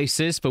bus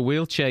spaces for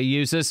wheelchair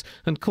users,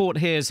 and court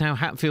hears how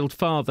Hatfield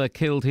father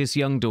killed his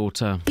young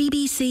daughter.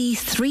 BBC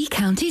Three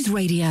Counties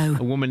Radio.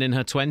 A woman in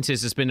her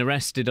 20s has been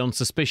arrested on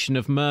suspicion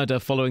of murder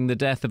following the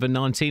death of a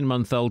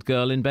 19-month-old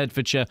girl in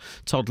Bedfordshire.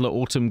 Toddler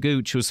Autumn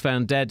Gooch was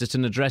found dead at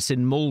an address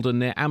in Malden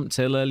near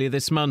Ampthill earlier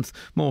this month.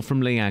 More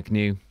from Lee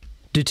Agnew.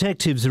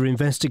 Detectives are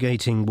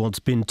investigating what's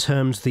been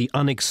termed the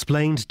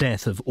unexplained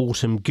death of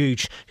Autumn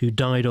Gooch, who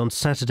died on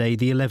Saturday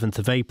the 11th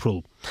of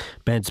April.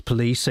 Beds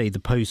police say the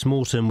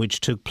post-mortem,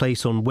 which took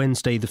place on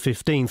Wednesday the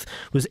 15th,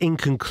 was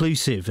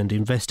inconclusive and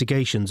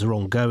investigations are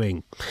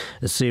ongoing.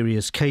 A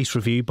serious case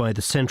review by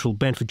the Central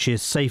Bedfordshire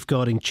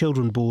Safeguarding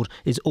Children Board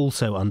is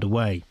also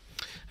underway.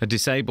 A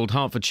disabled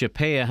Hertfordshire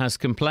peer has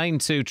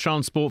complained to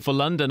Transport for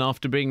London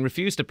after being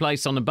refused a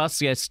place on a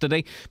bus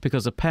yesterday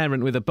because a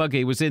parent with a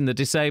buggy was in the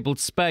disabled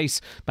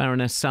space.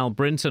 Baroness Sal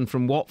Brinton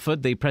from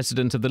Watford, the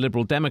president of the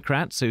Liberal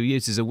Democrats, who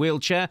uses a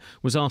wheelchair,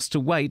 was asked to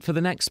wait for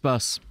the next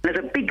bus. There's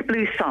a big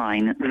blue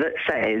sign that says